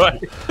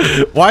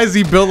 Why is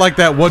he built like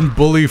that one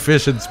bully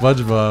fish in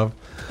SpongeBob?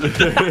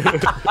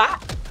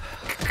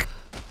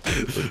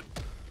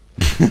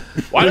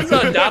 Why does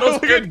Dotto's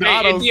character?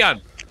 Hey,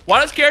 Dion, why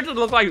does character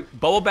look like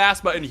Bubble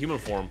Bass but in human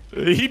form?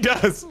 He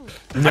does.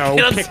 No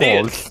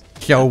pickles.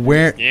 Yo,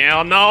 where?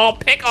 Still no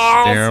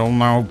pickles. Still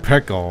no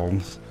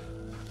pickles.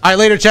 All right,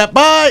 later, chat.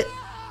 Bye.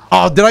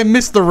 Oh, did I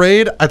miss the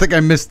raid? I think I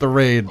missed the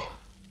raid. All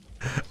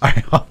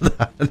right, hold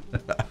on.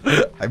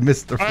 I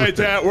missed the raid. All right,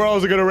 chat. We're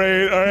also gonna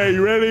raid. All right,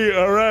 you ready?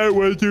 All right,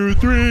 1, 2,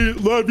 3.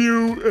 Love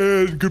you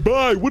and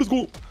goodbye. What is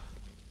going?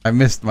 I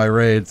missed my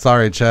raid.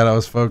 Sorry, chat. I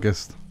was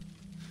focused.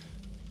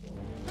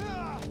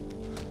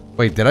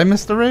 Wait, did I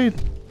miss the raid?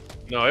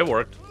 No, it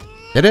worked.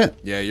 Did it?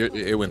 Yeah,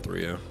 it went through.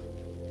 Yeah.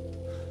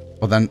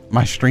 Well, then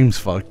my stream's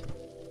fucked.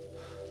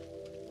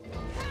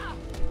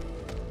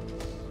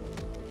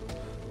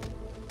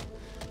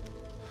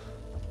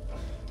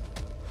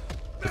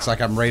 Looks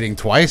like I'm raiding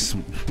twice.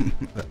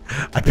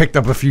 I picked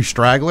up a few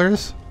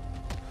stragglers.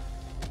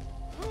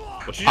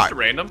 Was she just a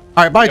random?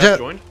 All right, bye, You guys chat.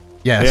 joined?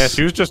 Yes. Yeah,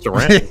 she was just a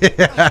random.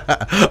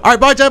 All right,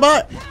 bye, chat.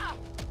 Bye.